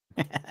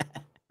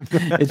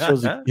 It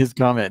shows his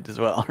comment as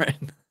well, right?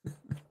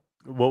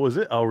 What was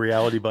it? Oh,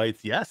 Reality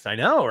Bites. Yes, I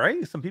know,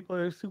 right? Some people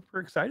are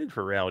super excited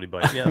for Reality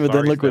Bites. Yeah, But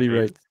then look what he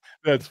writes.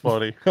 That's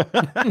funny.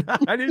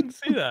 I didn't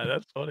see that.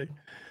 That's funny.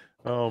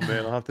 Oh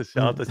man, I'll have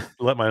to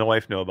let my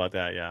wife know about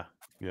that.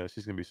 Yeah,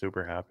 she's gonna be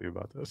super happy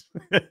about this.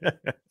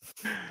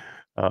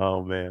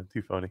 Oh man,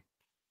 too funny.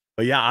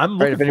 But yeah, I'm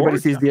looking If anybody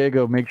sees to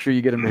Diego, make sure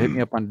you get him to hit me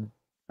up on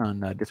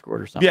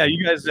Discord or something. Yeah,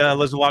 you guys.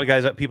 There's a lot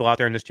of people out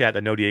there in this chat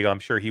that know Diego. I'm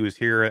sure he was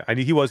here. I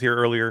knew he was here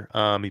earlier.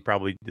 He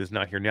probably is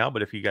not here now.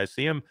 But if you guys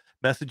see him,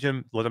 message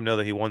him. Let him know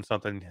that he won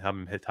something. Have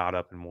him hit Todd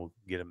up, and we'll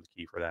get him the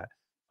key for that.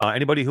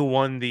 Anybody who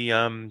won the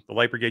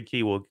Light Brigade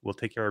key, we'll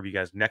take care of you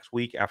guys next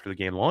week after the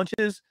game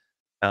launches.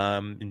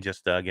 And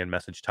just again,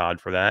 message Todd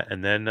for that,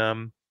 and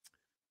then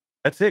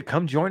that's it.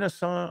 Come join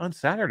us on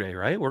Saturday,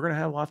 right? We're gonna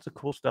have lots of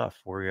cool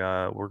stuff.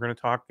 We're gonna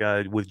talk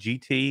with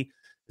GT.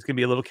 It's gonna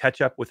be a little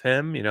catch up with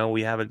him.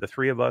 We haven't, the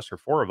 3 of us or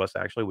 4 of us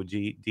actually, with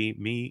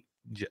me,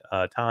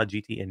 Todd,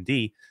 GT, and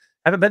D,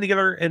 haven't been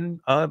together in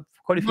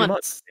quite a few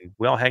months.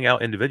 We all hang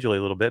out individually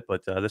a little bit,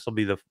 but this will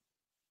be the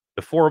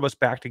 4 of us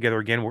back together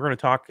again. We're gonna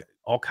talk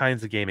all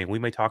kinds of gaming. We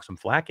may talk some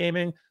flat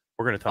gaming.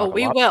 We're gonna talk. Oh,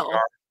 we will.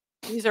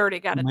 He's already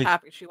got a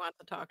topic she wants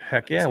to talk about.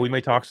 Heck yeah, we may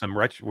talk some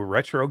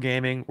retro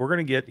gaming. We're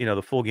gonna get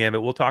the full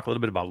gambit. We'll talk a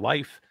little bit about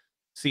life,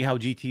 see how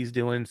GT's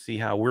doing, see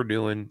how we're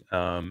doing.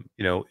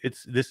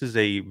 This is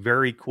a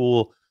very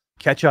cool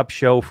catch-up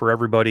show for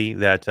everybody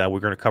that we're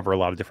going to cover a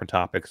lot of different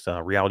topics.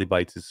 Reality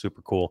Bites is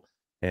super cool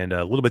and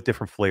a little bit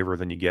different flavor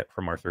than you get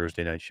from our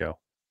Thursday night show.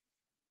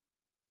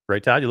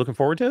 Right, Todd? You looking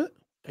forward to it?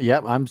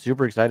 Yep, I'm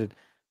super excited.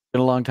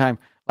 Been a long time.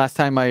 Last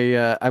time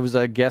I was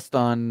a guest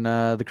on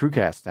the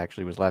Crewcast.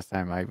 Actually, was last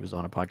time I was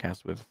on a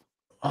podcast with.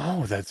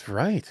 Oh, that's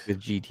right.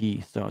 With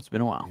GT. So it's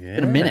been a while. Yeah, it's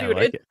been a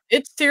minute. Dude,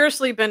 it's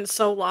seriously been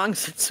so long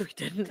since we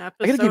did an episode.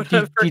 I gotta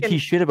give GT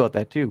shit about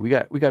that too. We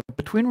got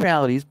Between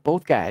Realities,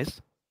 both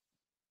guys.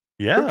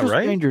 Yeah, Virtual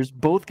right. Strangers,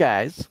 both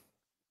guys.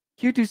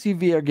 Q2C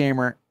VR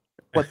Gamer.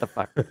 What the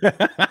fuck?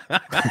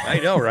 I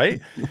know, right?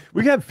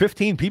 We got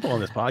 15 people on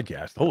this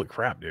podcast. Holy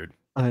crap, dude.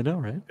 I know,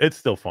 right? It's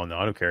still fun though.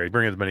 I don't care.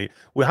 Bring as many.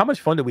 Well, how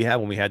much fun did we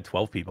have when we had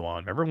 12 people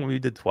on? Remember when we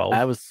did 12?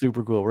 That was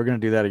super cool. We're gonna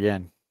do that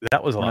again.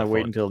 That was a lot of fun.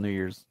 Wait until New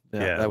Year's.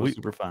 Yeah, that was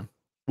super fun.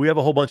 We have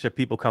a whole bunch of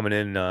people coming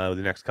in the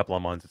next couple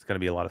of months. It's going to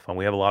be a lot of fun.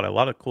 We have a lot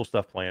of cool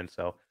stuff planned.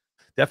 So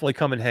definitely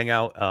come and hang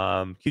out.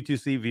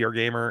 Q2C VR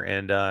Gamer,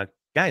 and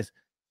guys,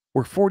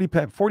 we're 40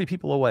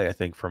 people away, I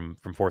think, from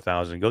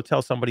 4,000. Go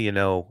tell somebody you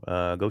know.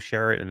 Go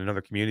share it in another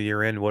community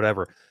you're in,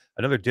 whatever,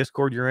 another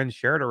Discord you're in.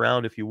 Share it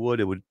around if you would.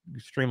 It would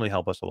extremely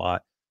help us a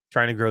lot.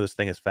 Trying to grow this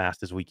thing as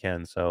fast as we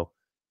can. So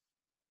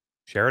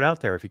share it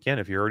out there if you can.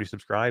 If you're already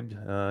subscribed,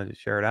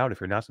 share it out.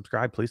 If you're not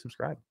subscribed, please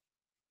subscribe.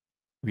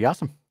 It'd be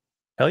awesome.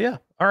 Hell yeah.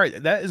 All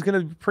right. That is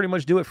going to pretty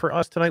much do it for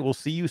us tonight. We'll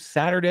see you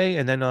Saturday,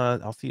 and then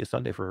I'll see you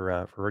Sunday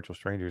for Virtual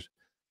Strangers.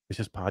 It's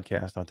just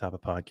podcast on top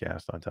of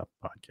podcast on top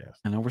of podcast.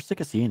 I know we're sick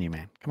of seeing you,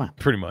 man. Come on.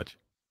 Pretty much.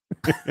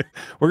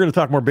 We're going to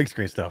talk more big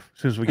screen stuff.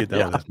 As soon as we get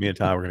done with this, me and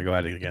Todd, we're going to go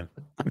at it again.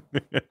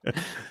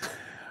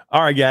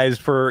 All right, guys.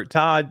 For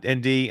Todd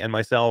and D and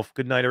myself,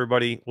 good night,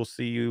 everybody. We'll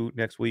see you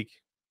next week.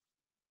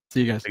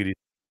 See you guys. Take it easy.